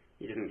 5.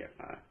 You didn't get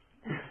 5.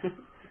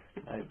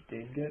 I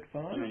did get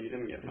 5. No, you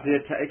didn't get 5. Is he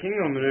attacking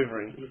or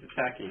maneuvering? He's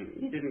attacking.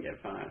 You didn't get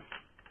 5.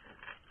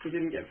 You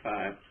didn't get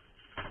 5.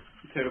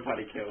 Total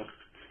party kill.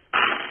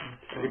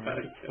 Total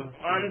party kill. 1,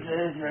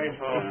 2, 3,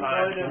 4,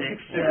 5,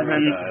 6,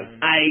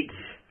 7, 7, 8.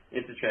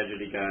 It's a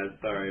tragedy, guys.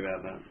 Sorry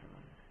about that.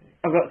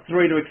 I've got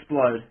 3 to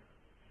explode.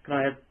 Can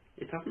I have...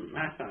 It doesn't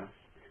matter.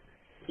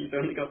 He's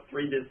only got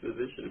 3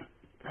 disposition.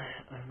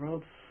 I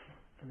rolled...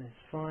 And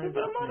there's 5.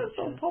 But I might as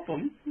well pop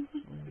him.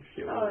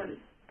 No,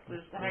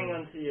 just hang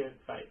on to your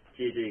fate.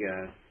 GG,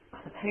 guys.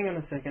 Hang on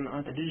a second.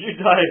 Did you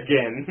die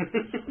again?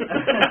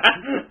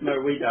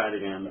 No, we died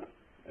again.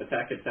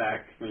 Attack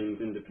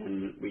means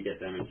independent. We get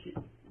damage. He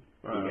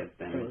gets It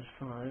damage. was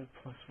 5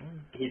 plus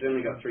 1. He's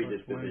only got 3 Plus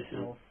 1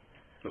 disposition. health.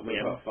 But we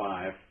got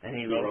 5. And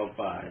he He rolled rolled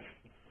 5.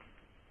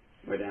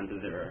 We're down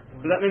to 0.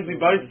 So that means we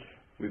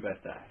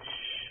both die.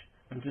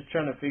 I'm just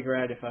trying to figure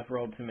out if I've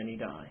rolled too many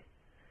die.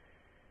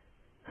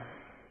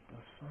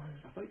 Plus 5.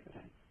 I thought you said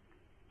 8.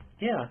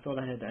 Yeah, I thought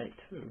I had 8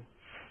 too.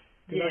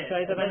 Did Yeah, I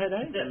say that I had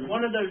 8?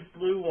 One of those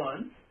blue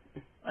ones,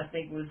 I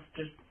think, was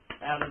just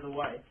out of the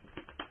way.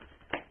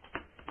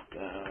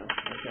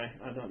 Okay,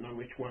 I don't know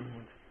which one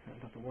was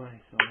out of the way,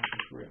 so I'll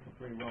just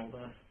re-roll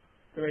that.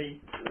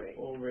 3,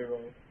 all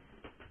reroll.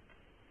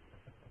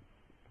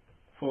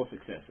 4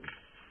 successes.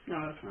 No,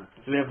 that's not.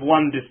 So we have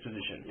 1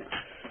 disposition. Yeah.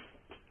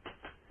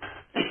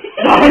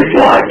 No,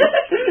 what?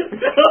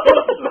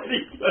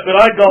 But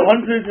I got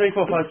 1, 2, 3,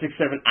 4, 5, 6,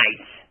 7, 8.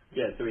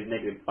 Yeah, so he's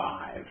negative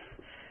 5.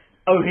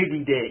 Oh, he'd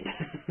be dead.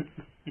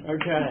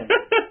 Okay.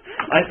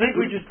 I think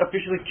we just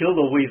officially killed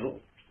a weasel.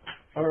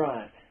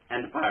 Alright.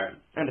 And a pirate.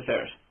 And a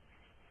ferret.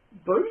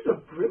 Those are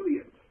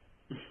brilliant.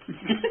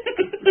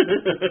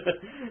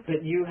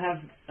 But you have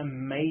a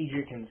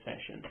major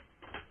concession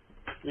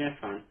Yeah,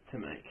 fine. to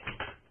make.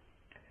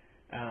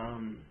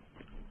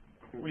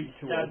 We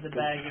towards stabbed the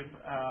bag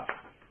of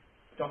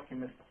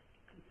documents.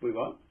 We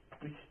what?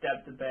 We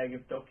stabbed the bag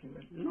of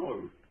documents.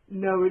 No.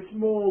 No, it's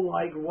more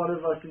like one of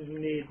us is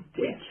near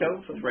We death.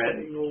 killed or threats.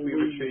 something, or We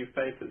retrieved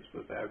papers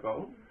was our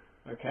goal.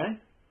 Okay.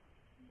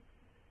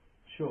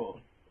 Sure.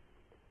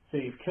 So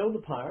you've killed the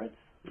pirates.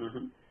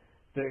 Mm-hmm.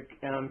 The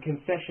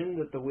concession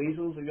that the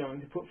weasels are going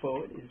to put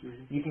forward is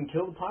you can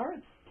kill the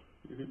pirates,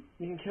 Mm-hmm.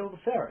 you can kill the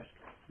ferret.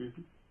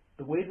 Mm-hmm.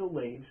 The weasel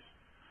leaves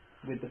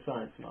with the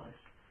science mice.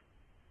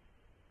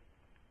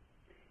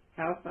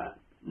 How's that?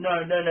 No,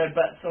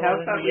 but so How's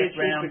long that as we get achieve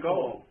round the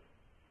goal?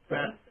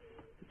 Round,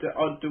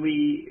 Do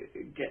we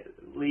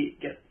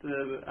get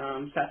the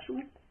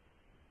satchel?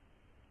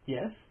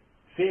 Yes.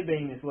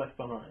 Fearbeam is left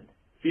behind.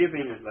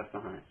 Fearbeam is left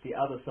behind. The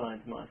other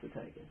science mice are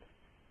taken.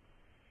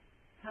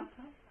 How's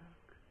that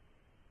work?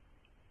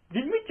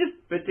 Didn't we just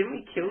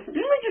kill him?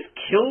 Didn't we just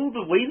kill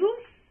the weasel?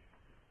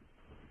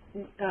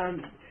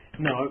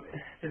 No.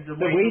 is The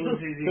weasels,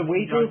 using the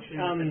weasels,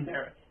 conjunction with the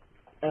ferret.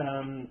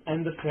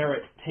 and the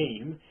ferret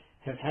team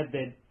have had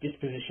their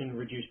disposition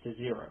reduced to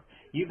 0.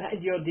 You've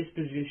had your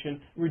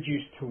disposition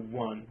reduced to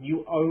 1.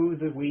 You owe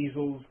the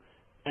weasels,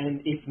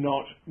 and if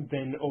not,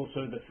 then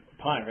also the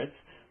pirates,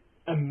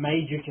 a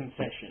major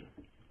concession.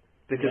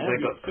 Because Yeah,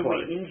 they got So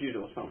close. we're injured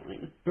or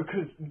something.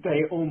 Because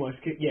they almost...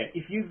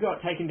 if you've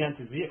got taken down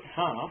to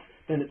half,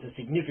 then it's a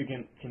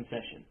significant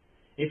concession.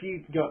 If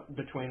you got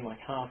between like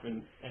half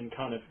and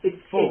kind of It's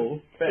full,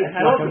 It's it's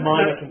not, like a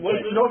minor it's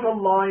concession. not a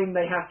line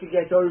they have to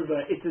get over,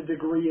 it's a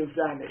degree of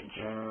damage.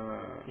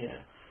 Yeah.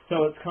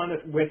 So it's kind of,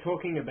 we're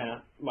talking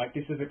about, like,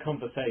 this is a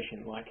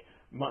conversation. Like,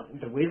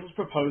 the weasel's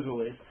proposal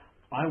is,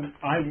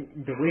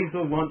 the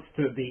weasel wants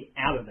to be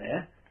out of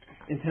there.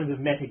 In terms of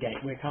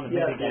metagame, we're kind of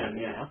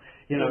metagating now.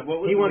 You know, So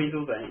what was he the wants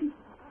weasel's aim?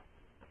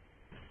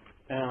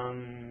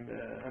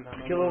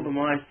 Kill all the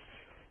mice.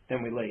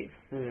 then we leave.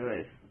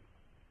 Anyways.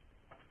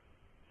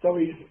 So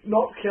he's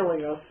not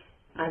killing us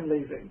and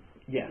leaving.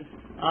 Yes.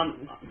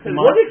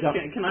 What if-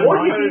 Can I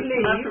what if propose, he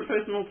can I leaves?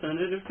 propose an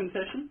alternative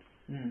concession?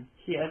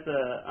 He has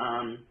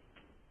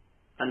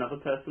another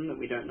person that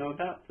we don't know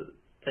about that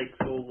takes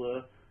all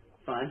the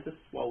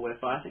scientists while we're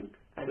fighting.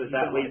 And So he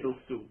that dies. weasel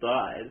still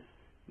dies,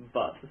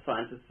 but the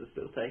scientists are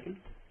still taken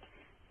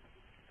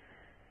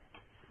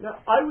Now,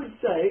 I would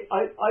say,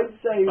 I'd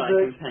say by a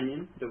that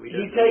companion that we he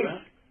don't know takes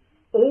about.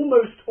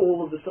 almost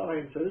all of the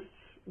scientists,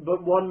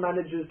 but one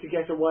manages to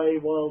get away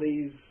while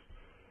he's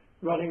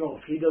running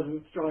off. He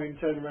doesn't try and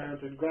turn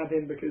around and grab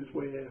him because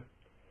we're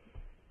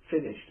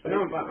finished.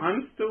 No, basically. but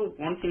I'm still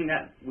wanting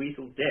that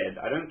weasel dead.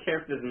 I don't care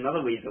if there's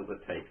another weasel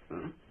that takes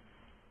them.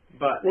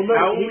 But Well, no,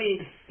 how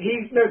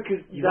he's no, because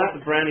You want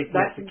the brownie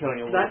points for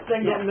killing a weasel. that's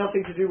then got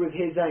nothing to do with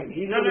his aim.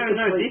 He's No, gonna this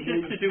complete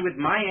is to do with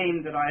my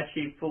aim that I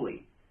achieved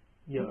fully.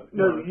 Yeah,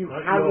 No, you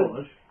not haven't.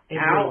 yours.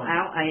 Everyone.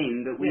 Our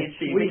aim that we Yes,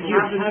 achieved. but you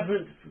haven't-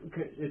 haven't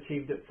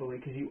achieved it fully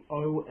because you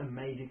owe a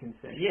major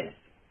concession. Yes,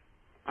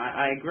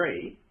 I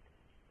agree.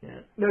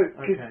 Yeah. No,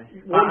 because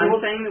Okay. But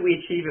I'm saying that we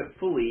achieve it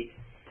fully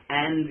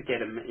and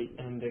get a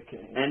And a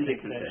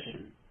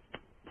concession.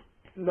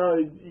 no,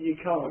 you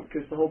can't,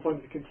 because the whole point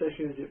of the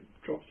concession is it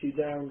drops you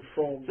down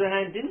from So,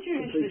 Han, didn't you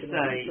initially completing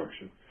the say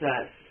construction.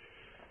 that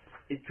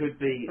it could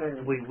be Hang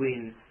on. we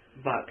win,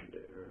 but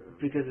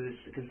because of this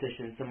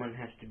concession,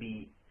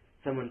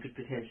 someone could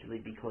potentially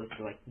be close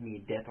to like near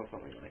death or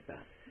something like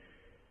that.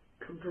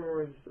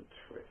 Compromise the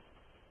twist.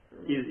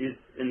 Is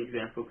an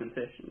example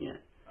concession, yeah.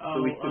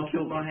 I'll, we still I'll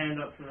kill put my them.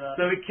 hand up for that.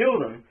 So we kill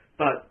them,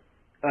 but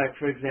like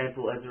for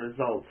example, as a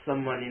result,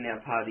 someone in our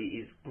party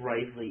is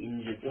gravely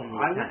injured Well, from the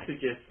I was attack.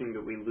 suggesting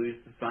that we lose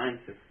the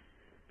scientists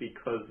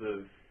because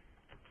of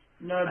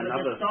No, but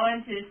another- the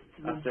scientists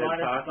a will third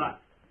bite us, party.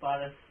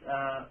 bite us,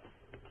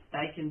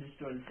 they can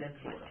destroy the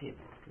centaur.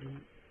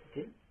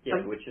 yeah,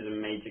 which is a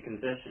major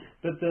concession.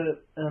 But the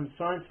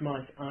science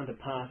mice aren't a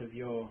part of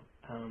your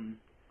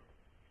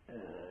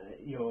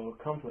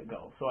conflict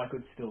goal, so I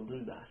could still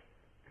do that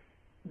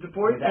The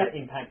point without that,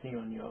 impacting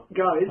on your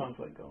guys,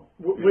 conflict goal.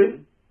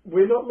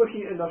 we're not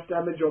looking at enough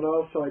damage on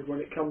our side when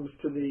it comes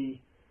to the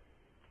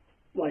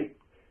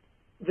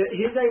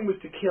his aim was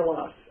to kill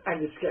us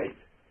and escape.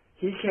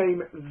 He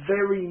came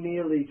very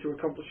nearly to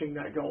accomplishing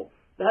that goal.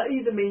 That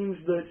either means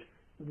that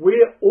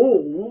we're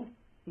all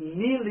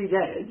nearly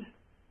dead,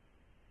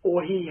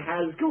 or he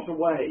has got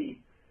away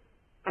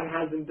and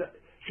hasn't.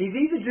 He's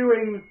either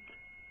doing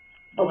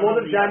a One lot or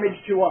of the damage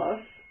other. to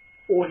us,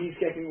 or he's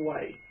getting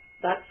away.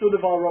 That's sort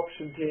of our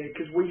options here,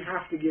 because we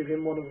have to give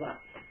him one of that.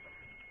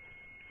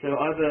 So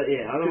either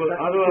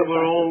that's otherwise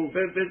we're all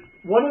But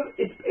One of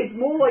it's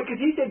more like, because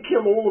he said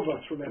kill all of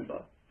us.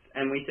 Remember?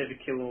 and we said to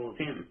kill all of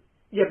him.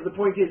 Yeah, but the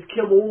point is,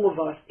 kill all of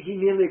us. He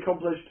nearly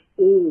accomplished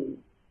all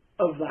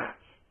of that.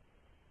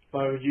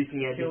 by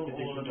reducing our Kill all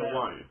disposition of to our-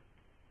 1.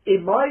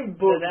 In my So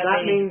book,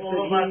 that means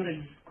all of that us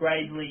are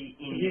gravely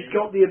injured. he's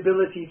got the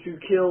ability to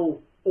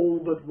kill all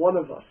but one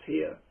of us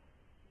here.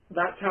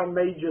 That's how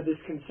major this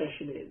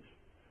concession is.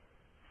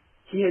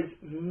 He has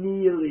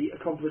nearly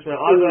accomplished So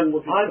all of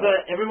his either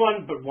goals.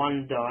 everyone but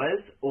one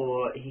dies,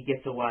 or he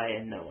gets away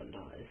and no one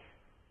dies.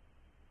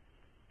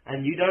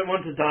 And you don't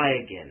want to die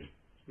again.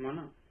 Why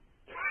not?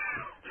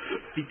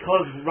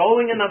 Because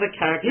rolling another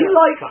character... He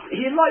likes sucks.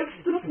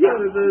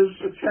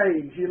 the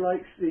change. He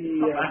likes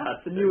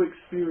the new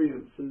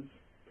experiences.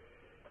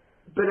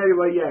 But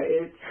anyway, yeah,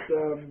 it's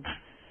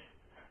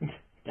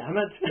Damn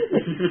it!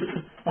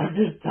 I've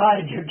just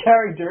tied your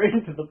character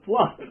into the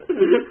plot.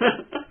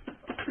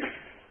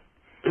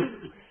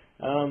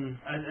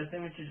 I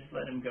think we should just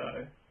let him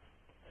go.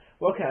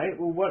 Okay.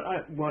 Well,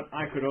 what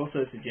I could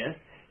also suggest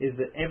is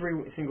that every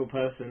single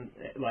person,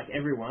 like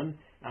everyone,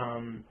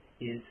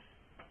 is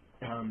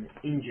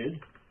injured,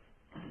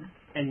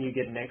 and you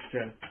get an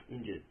extra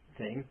injured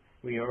thing.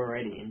 We are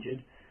already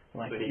injured.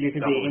 Like So he's you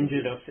could be double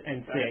injured injured.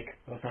 and sick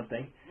or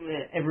something.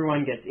 Yeah.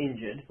 Everyone gets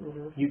injured.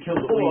 You kill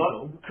the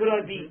Or weasel, could I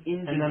be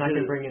injured? and then I to-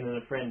 can bring in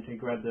a friend to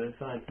grab the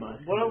science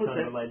mask. What I was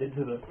kind of saying- related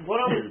to the What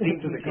I was to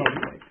thinking the here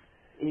conflict.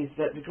 is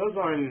that because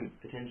I'm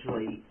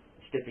potentially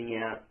stepping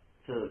out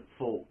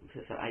for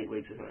 8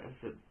 weeks or something,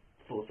 for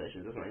 4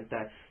 sessions or something like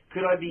that,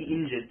 could I be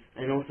injured,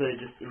 and also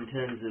just in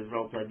terms of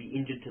roleplay, be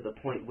injured to the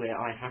point where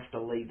I have to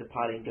leave the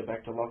party and go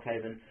back to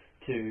Lockhaven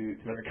to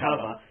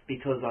recover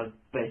because I've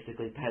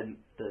basically had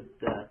the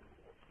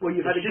well,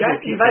 you've had a Sugar gash,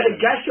 kick you've had a in.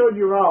 gash on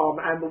your arm,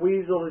 and the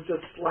weasel has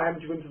just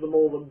slammed you into the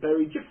mold and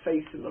buried your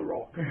face in the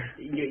rock.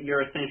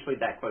 You're essentially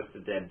that close to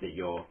dead that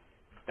you're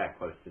that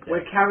close to death.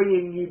 We're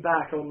carrying you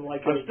back on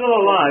like. I'm still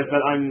alive,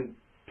 but I'm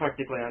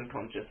practically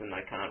unconscious and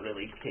I can't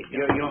really keep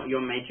going.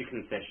 Your major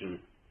concession.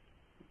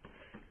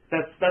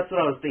 That's what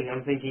I was thinking.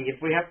 I'm thinking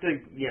if we have to,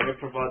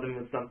 provide them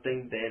with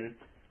something, then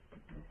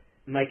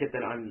make it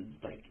that I'm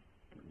like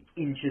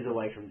inches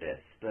away from death,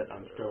 but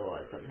I'm still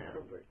alive somehow.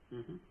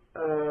 Mm-hmm.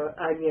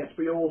 And yes,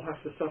 we all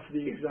have to suffer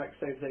the exact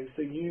same thing.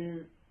 So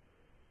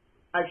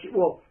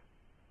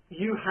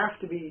you have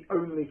to be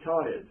only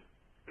tired,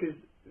 because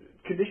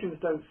conditions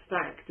don't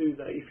stack, do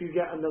they? If you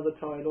get another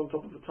tired on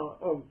top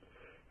of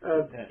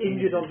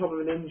injured on top of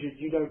an injured,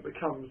 you don't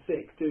become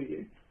sick, do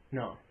you?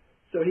 No,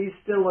 So he's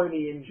still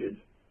only injured,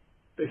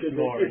 because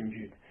you're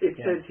injured. it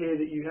Yeah. says here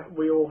that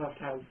we all have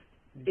to have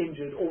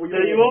injured, or we So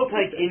you all have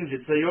to take be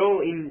injured. So you're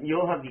all in.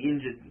 You'll have the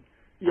injured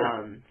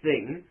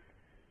thing,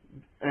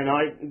 and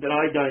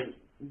I don't.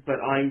 But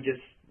I'm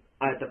just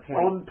at the point.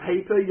 On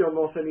paper, you're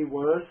not any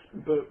worse,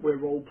 but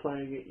we're all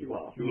playing it. You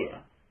are.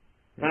 Yeah.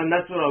 And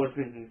that's what I was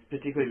thinking,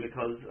 particularly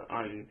because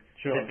I'm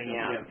stepping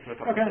out for a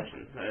couple Okay. of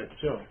sessions. So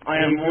Sure. I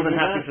am more than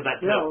happy for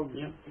that too.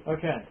 Yeah.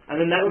 Okay. And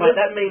then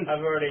that means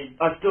I've already.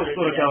 I still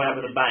sort of go out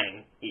with a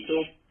bang.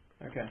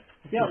 Okay.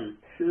 Yep.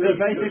 So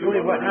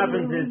basically, what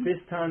happens is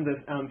this time the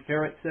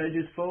ferret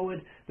surges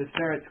forward. The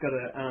ferret's got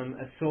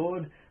a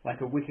sword, like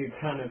a wicked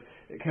kind of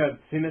curved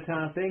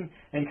scimitar thing,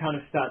 and kind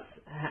of starts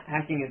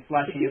hacking and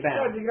slashing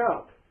about. Standing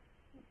up.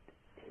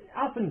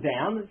 Up and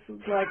down.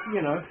 It's like,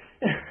 you know.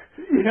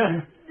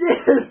 Yes.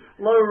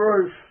 Low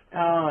roof.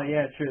 Oh,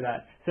 yeah, true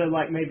that. So,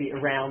 like, maybe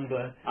around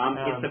the...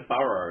 It's a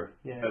burrow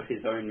yeah. of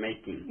his own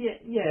making.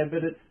 Yeah, but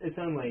it's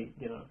only,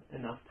 you know,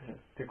 enough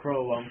to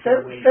crawl along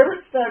for a week.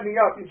 Ferret standing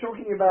up, you're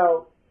talking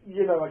about,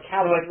 you know, a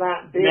cavern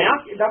that big.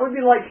 mouse? That would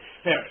be like...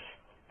 Ferret.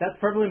 That's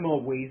probably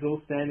more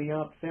weasel standing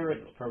up.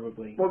 Ferret's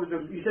probably... What was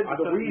it? You said I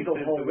the thought you weasel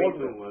said hole, the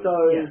wasn't weasel it? was- So...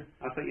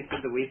 Yeah. I thought you said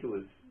the weasel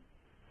was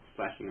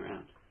splashing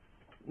around.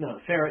 No,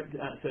 ferret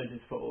surges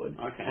forward.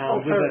 Okay.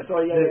 With ferret,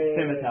 sorry, the yeah.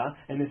 scimitar,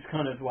 and it's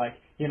kind of like,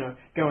 you know,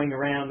 going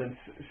around and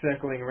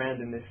circling around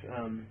in this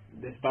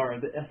this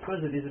burrow. I suppose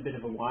it is a bit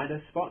of a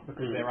wider spot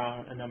because there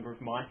are a number of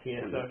mice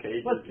here. And So the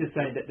cages. let's just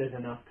say that there's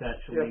enough to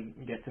actually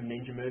get some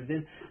ninja moves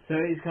in. So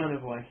he's kind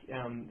of like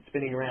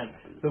spinning around.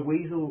 The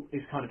weasel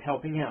is kind of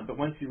helping out, but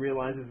once he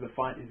realizes the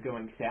fight is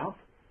going south,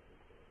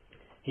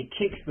 he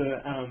kicks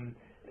the,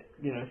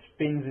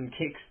 spins and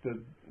kicks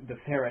the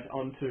ferret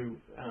onto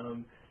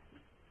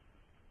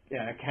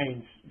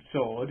Kane's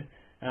sword,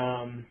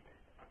 and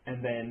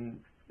then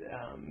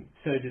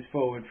surges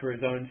forward for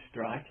his own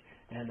strike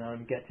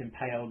and gets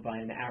impaled by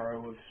an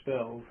arrow of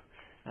spells.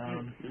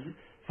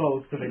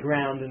 Falls to the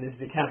ground and is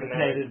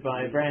decapitated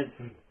by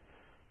Branson.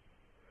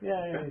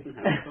 Yeah. Branson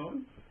has a sword?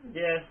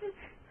 Yes.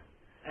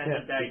 And a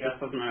He dagger. just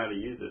doesn't know how to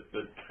use it,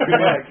 but... Good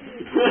work.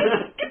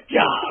 Good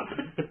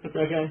job.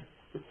 Okay.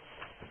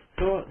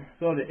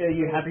 So, are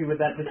you happy with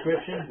that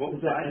description? What Is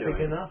was that I epic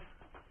doing? enough?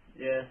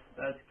 Yes,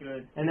 that's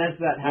good. And as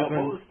that What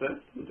happens, was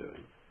Thurston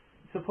doing?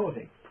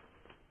 supporting.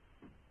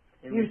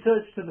 It You was-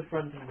 search to the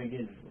front to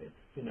begin with.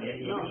 You know. Yeah,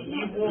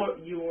 No,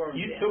 you wore him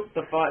You down. took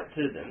the fight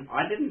to them.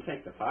 I didn't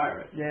take the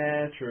fire.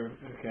 Yeah, true.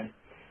 Okay.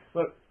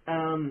 Look,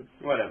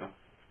 Whatever.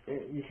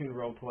 you can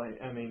role play.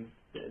 I mean,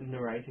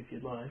 narrate if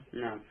you'd like.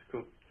 No, it's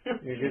cool.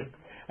 You're good.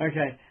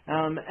 Okay.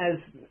 As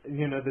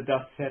you know, the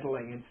dust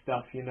settling and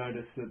stuff, you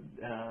notice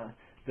that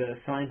the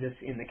scientists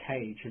in the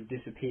cage have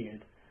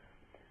disappeared,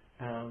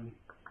 and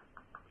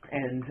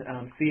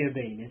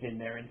Theobene is in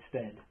there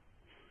instead.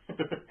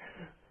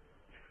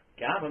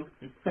 Got him.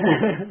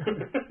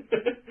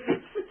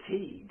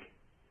 Fatigue.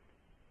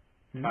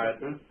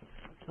 Tiredness.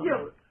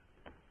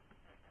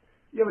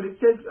 Yeah, but it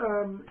says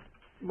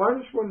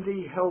minus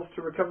 1d health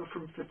to recover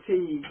from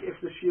fatigue if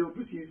the shield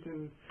was used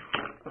in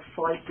a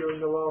fight during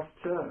the last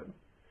turn.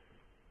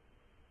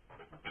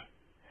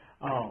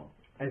 Oh,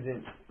 as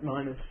in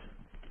minus.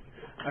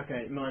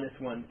 Okay,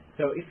 -1.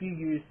 So if you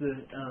use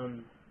the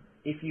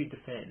if you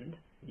defend,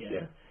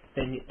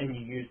 then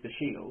you use the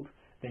shield,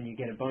 then you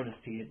get a bonus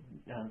to your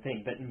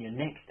thing. But in your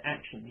next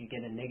action, you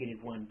get a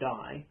 -1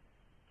 die.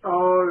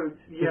 Oh,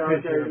 yeah,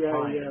 Because you're okay, a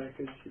fighter.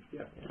 yeah, 'cause,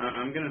 yeah.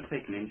 I'm going to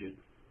take an injured.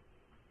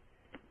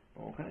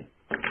 Okay.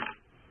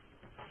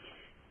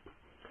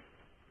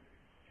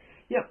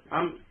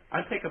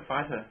 I take a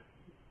fighter.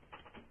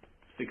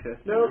 Success.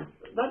 No,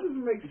 that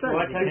doesn't make sense. Will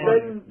I take Because one?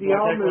 then the Will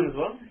I take one armor. as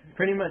well?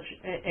 Pretty much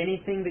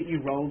anything that you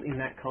rolled in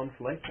that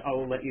conflict, I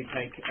will let you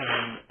take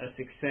a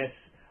success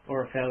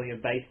or a failure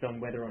based on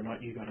whether or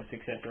not you got a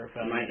success or a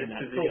failure My in that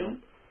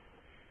disposition.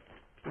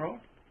 roll.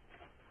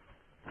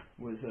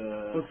 Was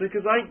Well, see,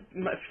 because I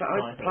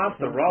passed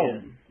the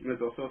roll.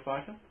 Was also a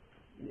fighter.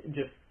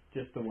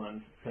 just the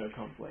one per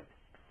conflict.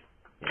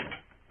 Yeah.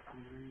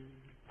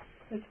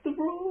 It's the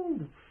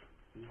rules.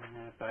 Yeah,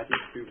 but I did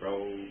 2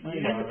 rolls. I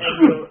You know.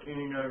 have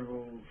Uno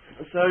rules.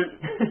 So,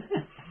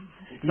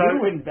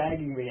 You've been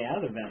bagging me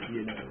out about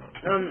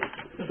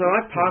so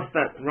I passed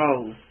that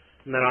roll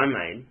that I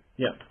made.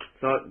 Yep.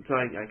 So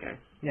okay.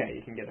 Yeah,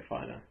 you can get a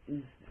fighter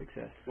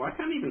success. Well, I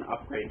can't even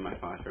upgrade my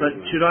fighter. But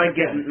anyway. should I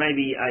get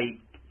maybe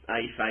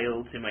a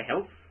fail to my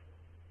health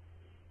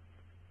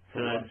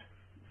For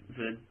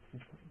for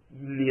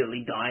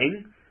nearly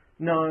dying?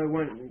 No, it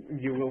won't.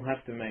 You will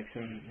have to make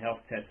some health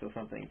tests or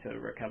something to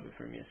recover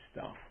from your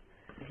stuff.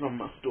 From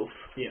my stuff.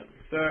 Yeah.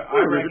 So Oh,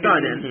 I there's a guy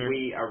down reckon here.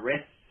 we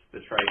arrest the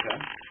traitor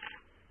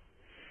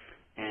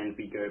and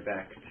we go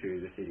back to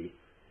the city.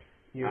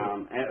 You,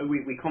 And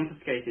we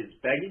confiscate his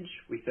baggage,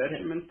 we search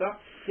him and stuff.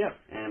 Yep.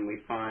 And we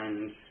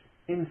find...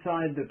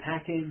 inside the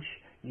package,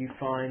 you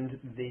find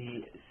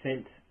the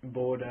scent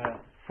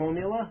border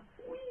formula.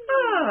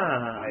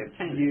 Ah! I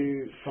obtained it.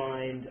 You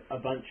find a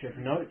bunch of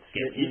notes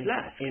Guess written who's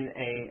left? in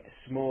a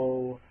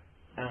small,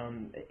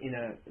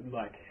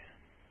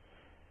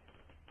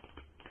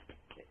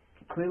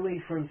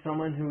 clearly from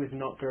someone who is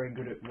not very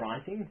good at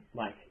writing.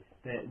 Like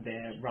their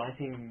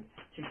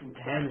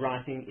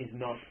handwriting is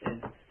not as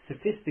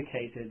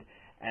sophisticated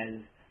as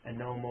a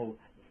normal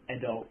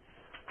adult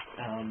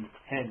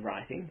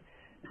handwriting.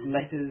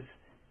 Letters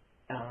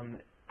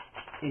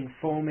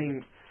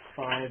informing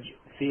 5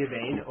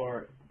 Fearbane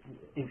or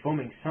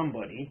informing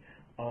somebody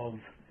of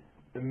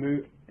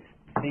the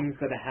things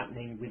that are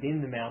happening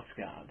within the Mouse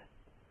Guard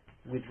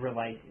with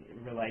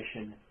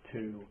relation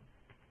to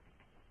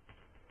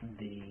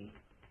the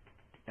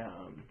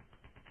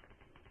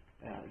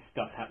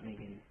stuff happening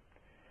in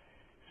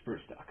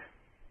Spruce Duck.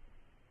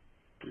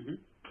 Mm-hmm.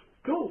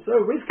 Cool. So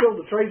we've killed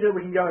the traitor.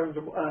 We can go and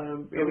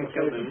We haven't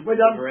killed him. We're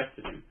done. We've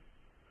arrested him.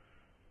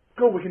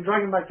 Cool. We can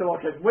drag him back to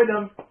Lockhaven. We're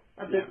done.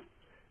 That's it.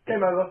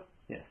 Game over.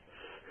 Yes.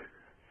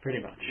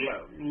 Pretty much.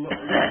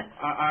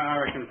 I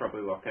reckon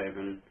probably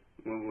Lockhaven.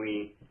 When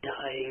we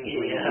Dying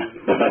we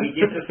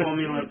give the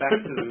formula back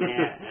to the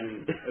mayor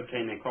and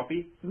obtain their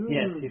copy.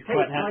 Yes, he's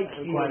quite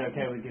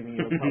okay with giving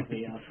you a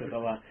copy after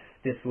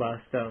this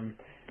last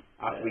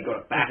After we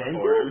got it back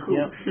event. for him.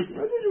 Yep.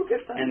 Where did you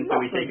get that And so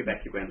we muffin? take it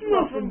back to Gwen.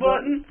 Muffin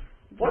button.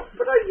 What?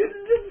 But I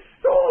didn't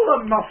install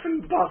a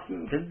muffin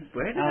button.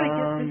 Where did I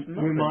get this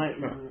muffin We might.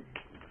 from?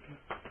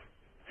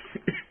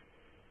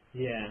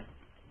 Yeah,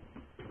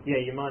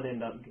 you might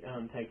end up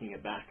taking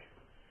it back.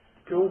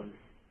 Cool.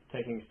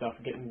 Taking stuff,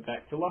 getting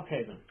back to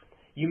Lockhaven.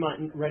 You might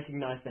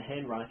recognise the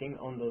handwriting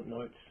on the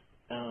notes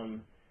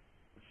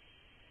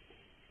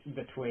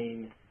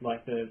between,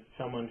 like,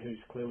 someone who's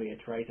clearly a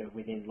traitor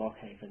within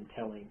Lockhaven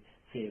telling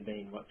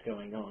Fearbane what's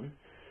going on.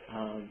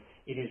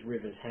 It is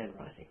River's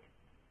handwriting.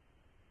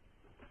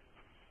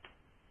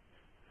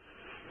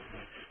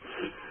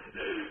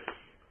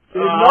 Did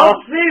not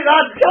see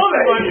that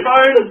coming.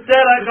 My phone's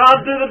dead. I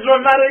can't do the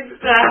dramatic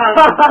sound.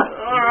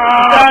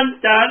 Dun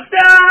dun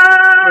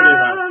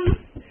dun.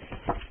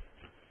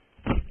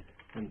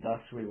 And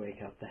thus we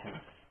wake up the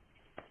house.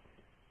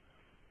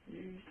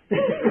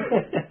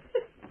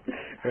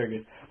 Very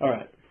good.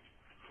 Alright.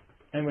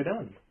 And we're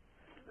done.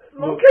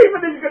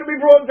 Lockhaven is going to be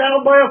brought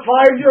down by a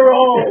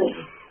 5-year-old.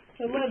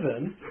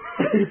 11.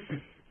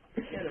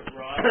 Get it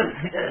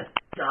right.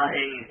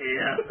 Dying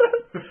here.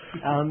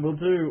 We'll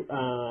do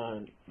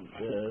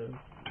the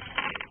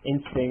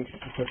instinct,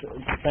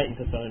 Satan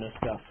persona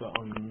stuff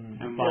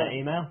via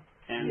email.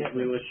 And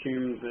we'll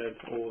assume that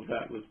all of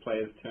that was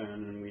player's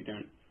turn and we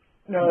don't...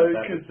 No,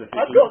 because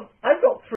I've got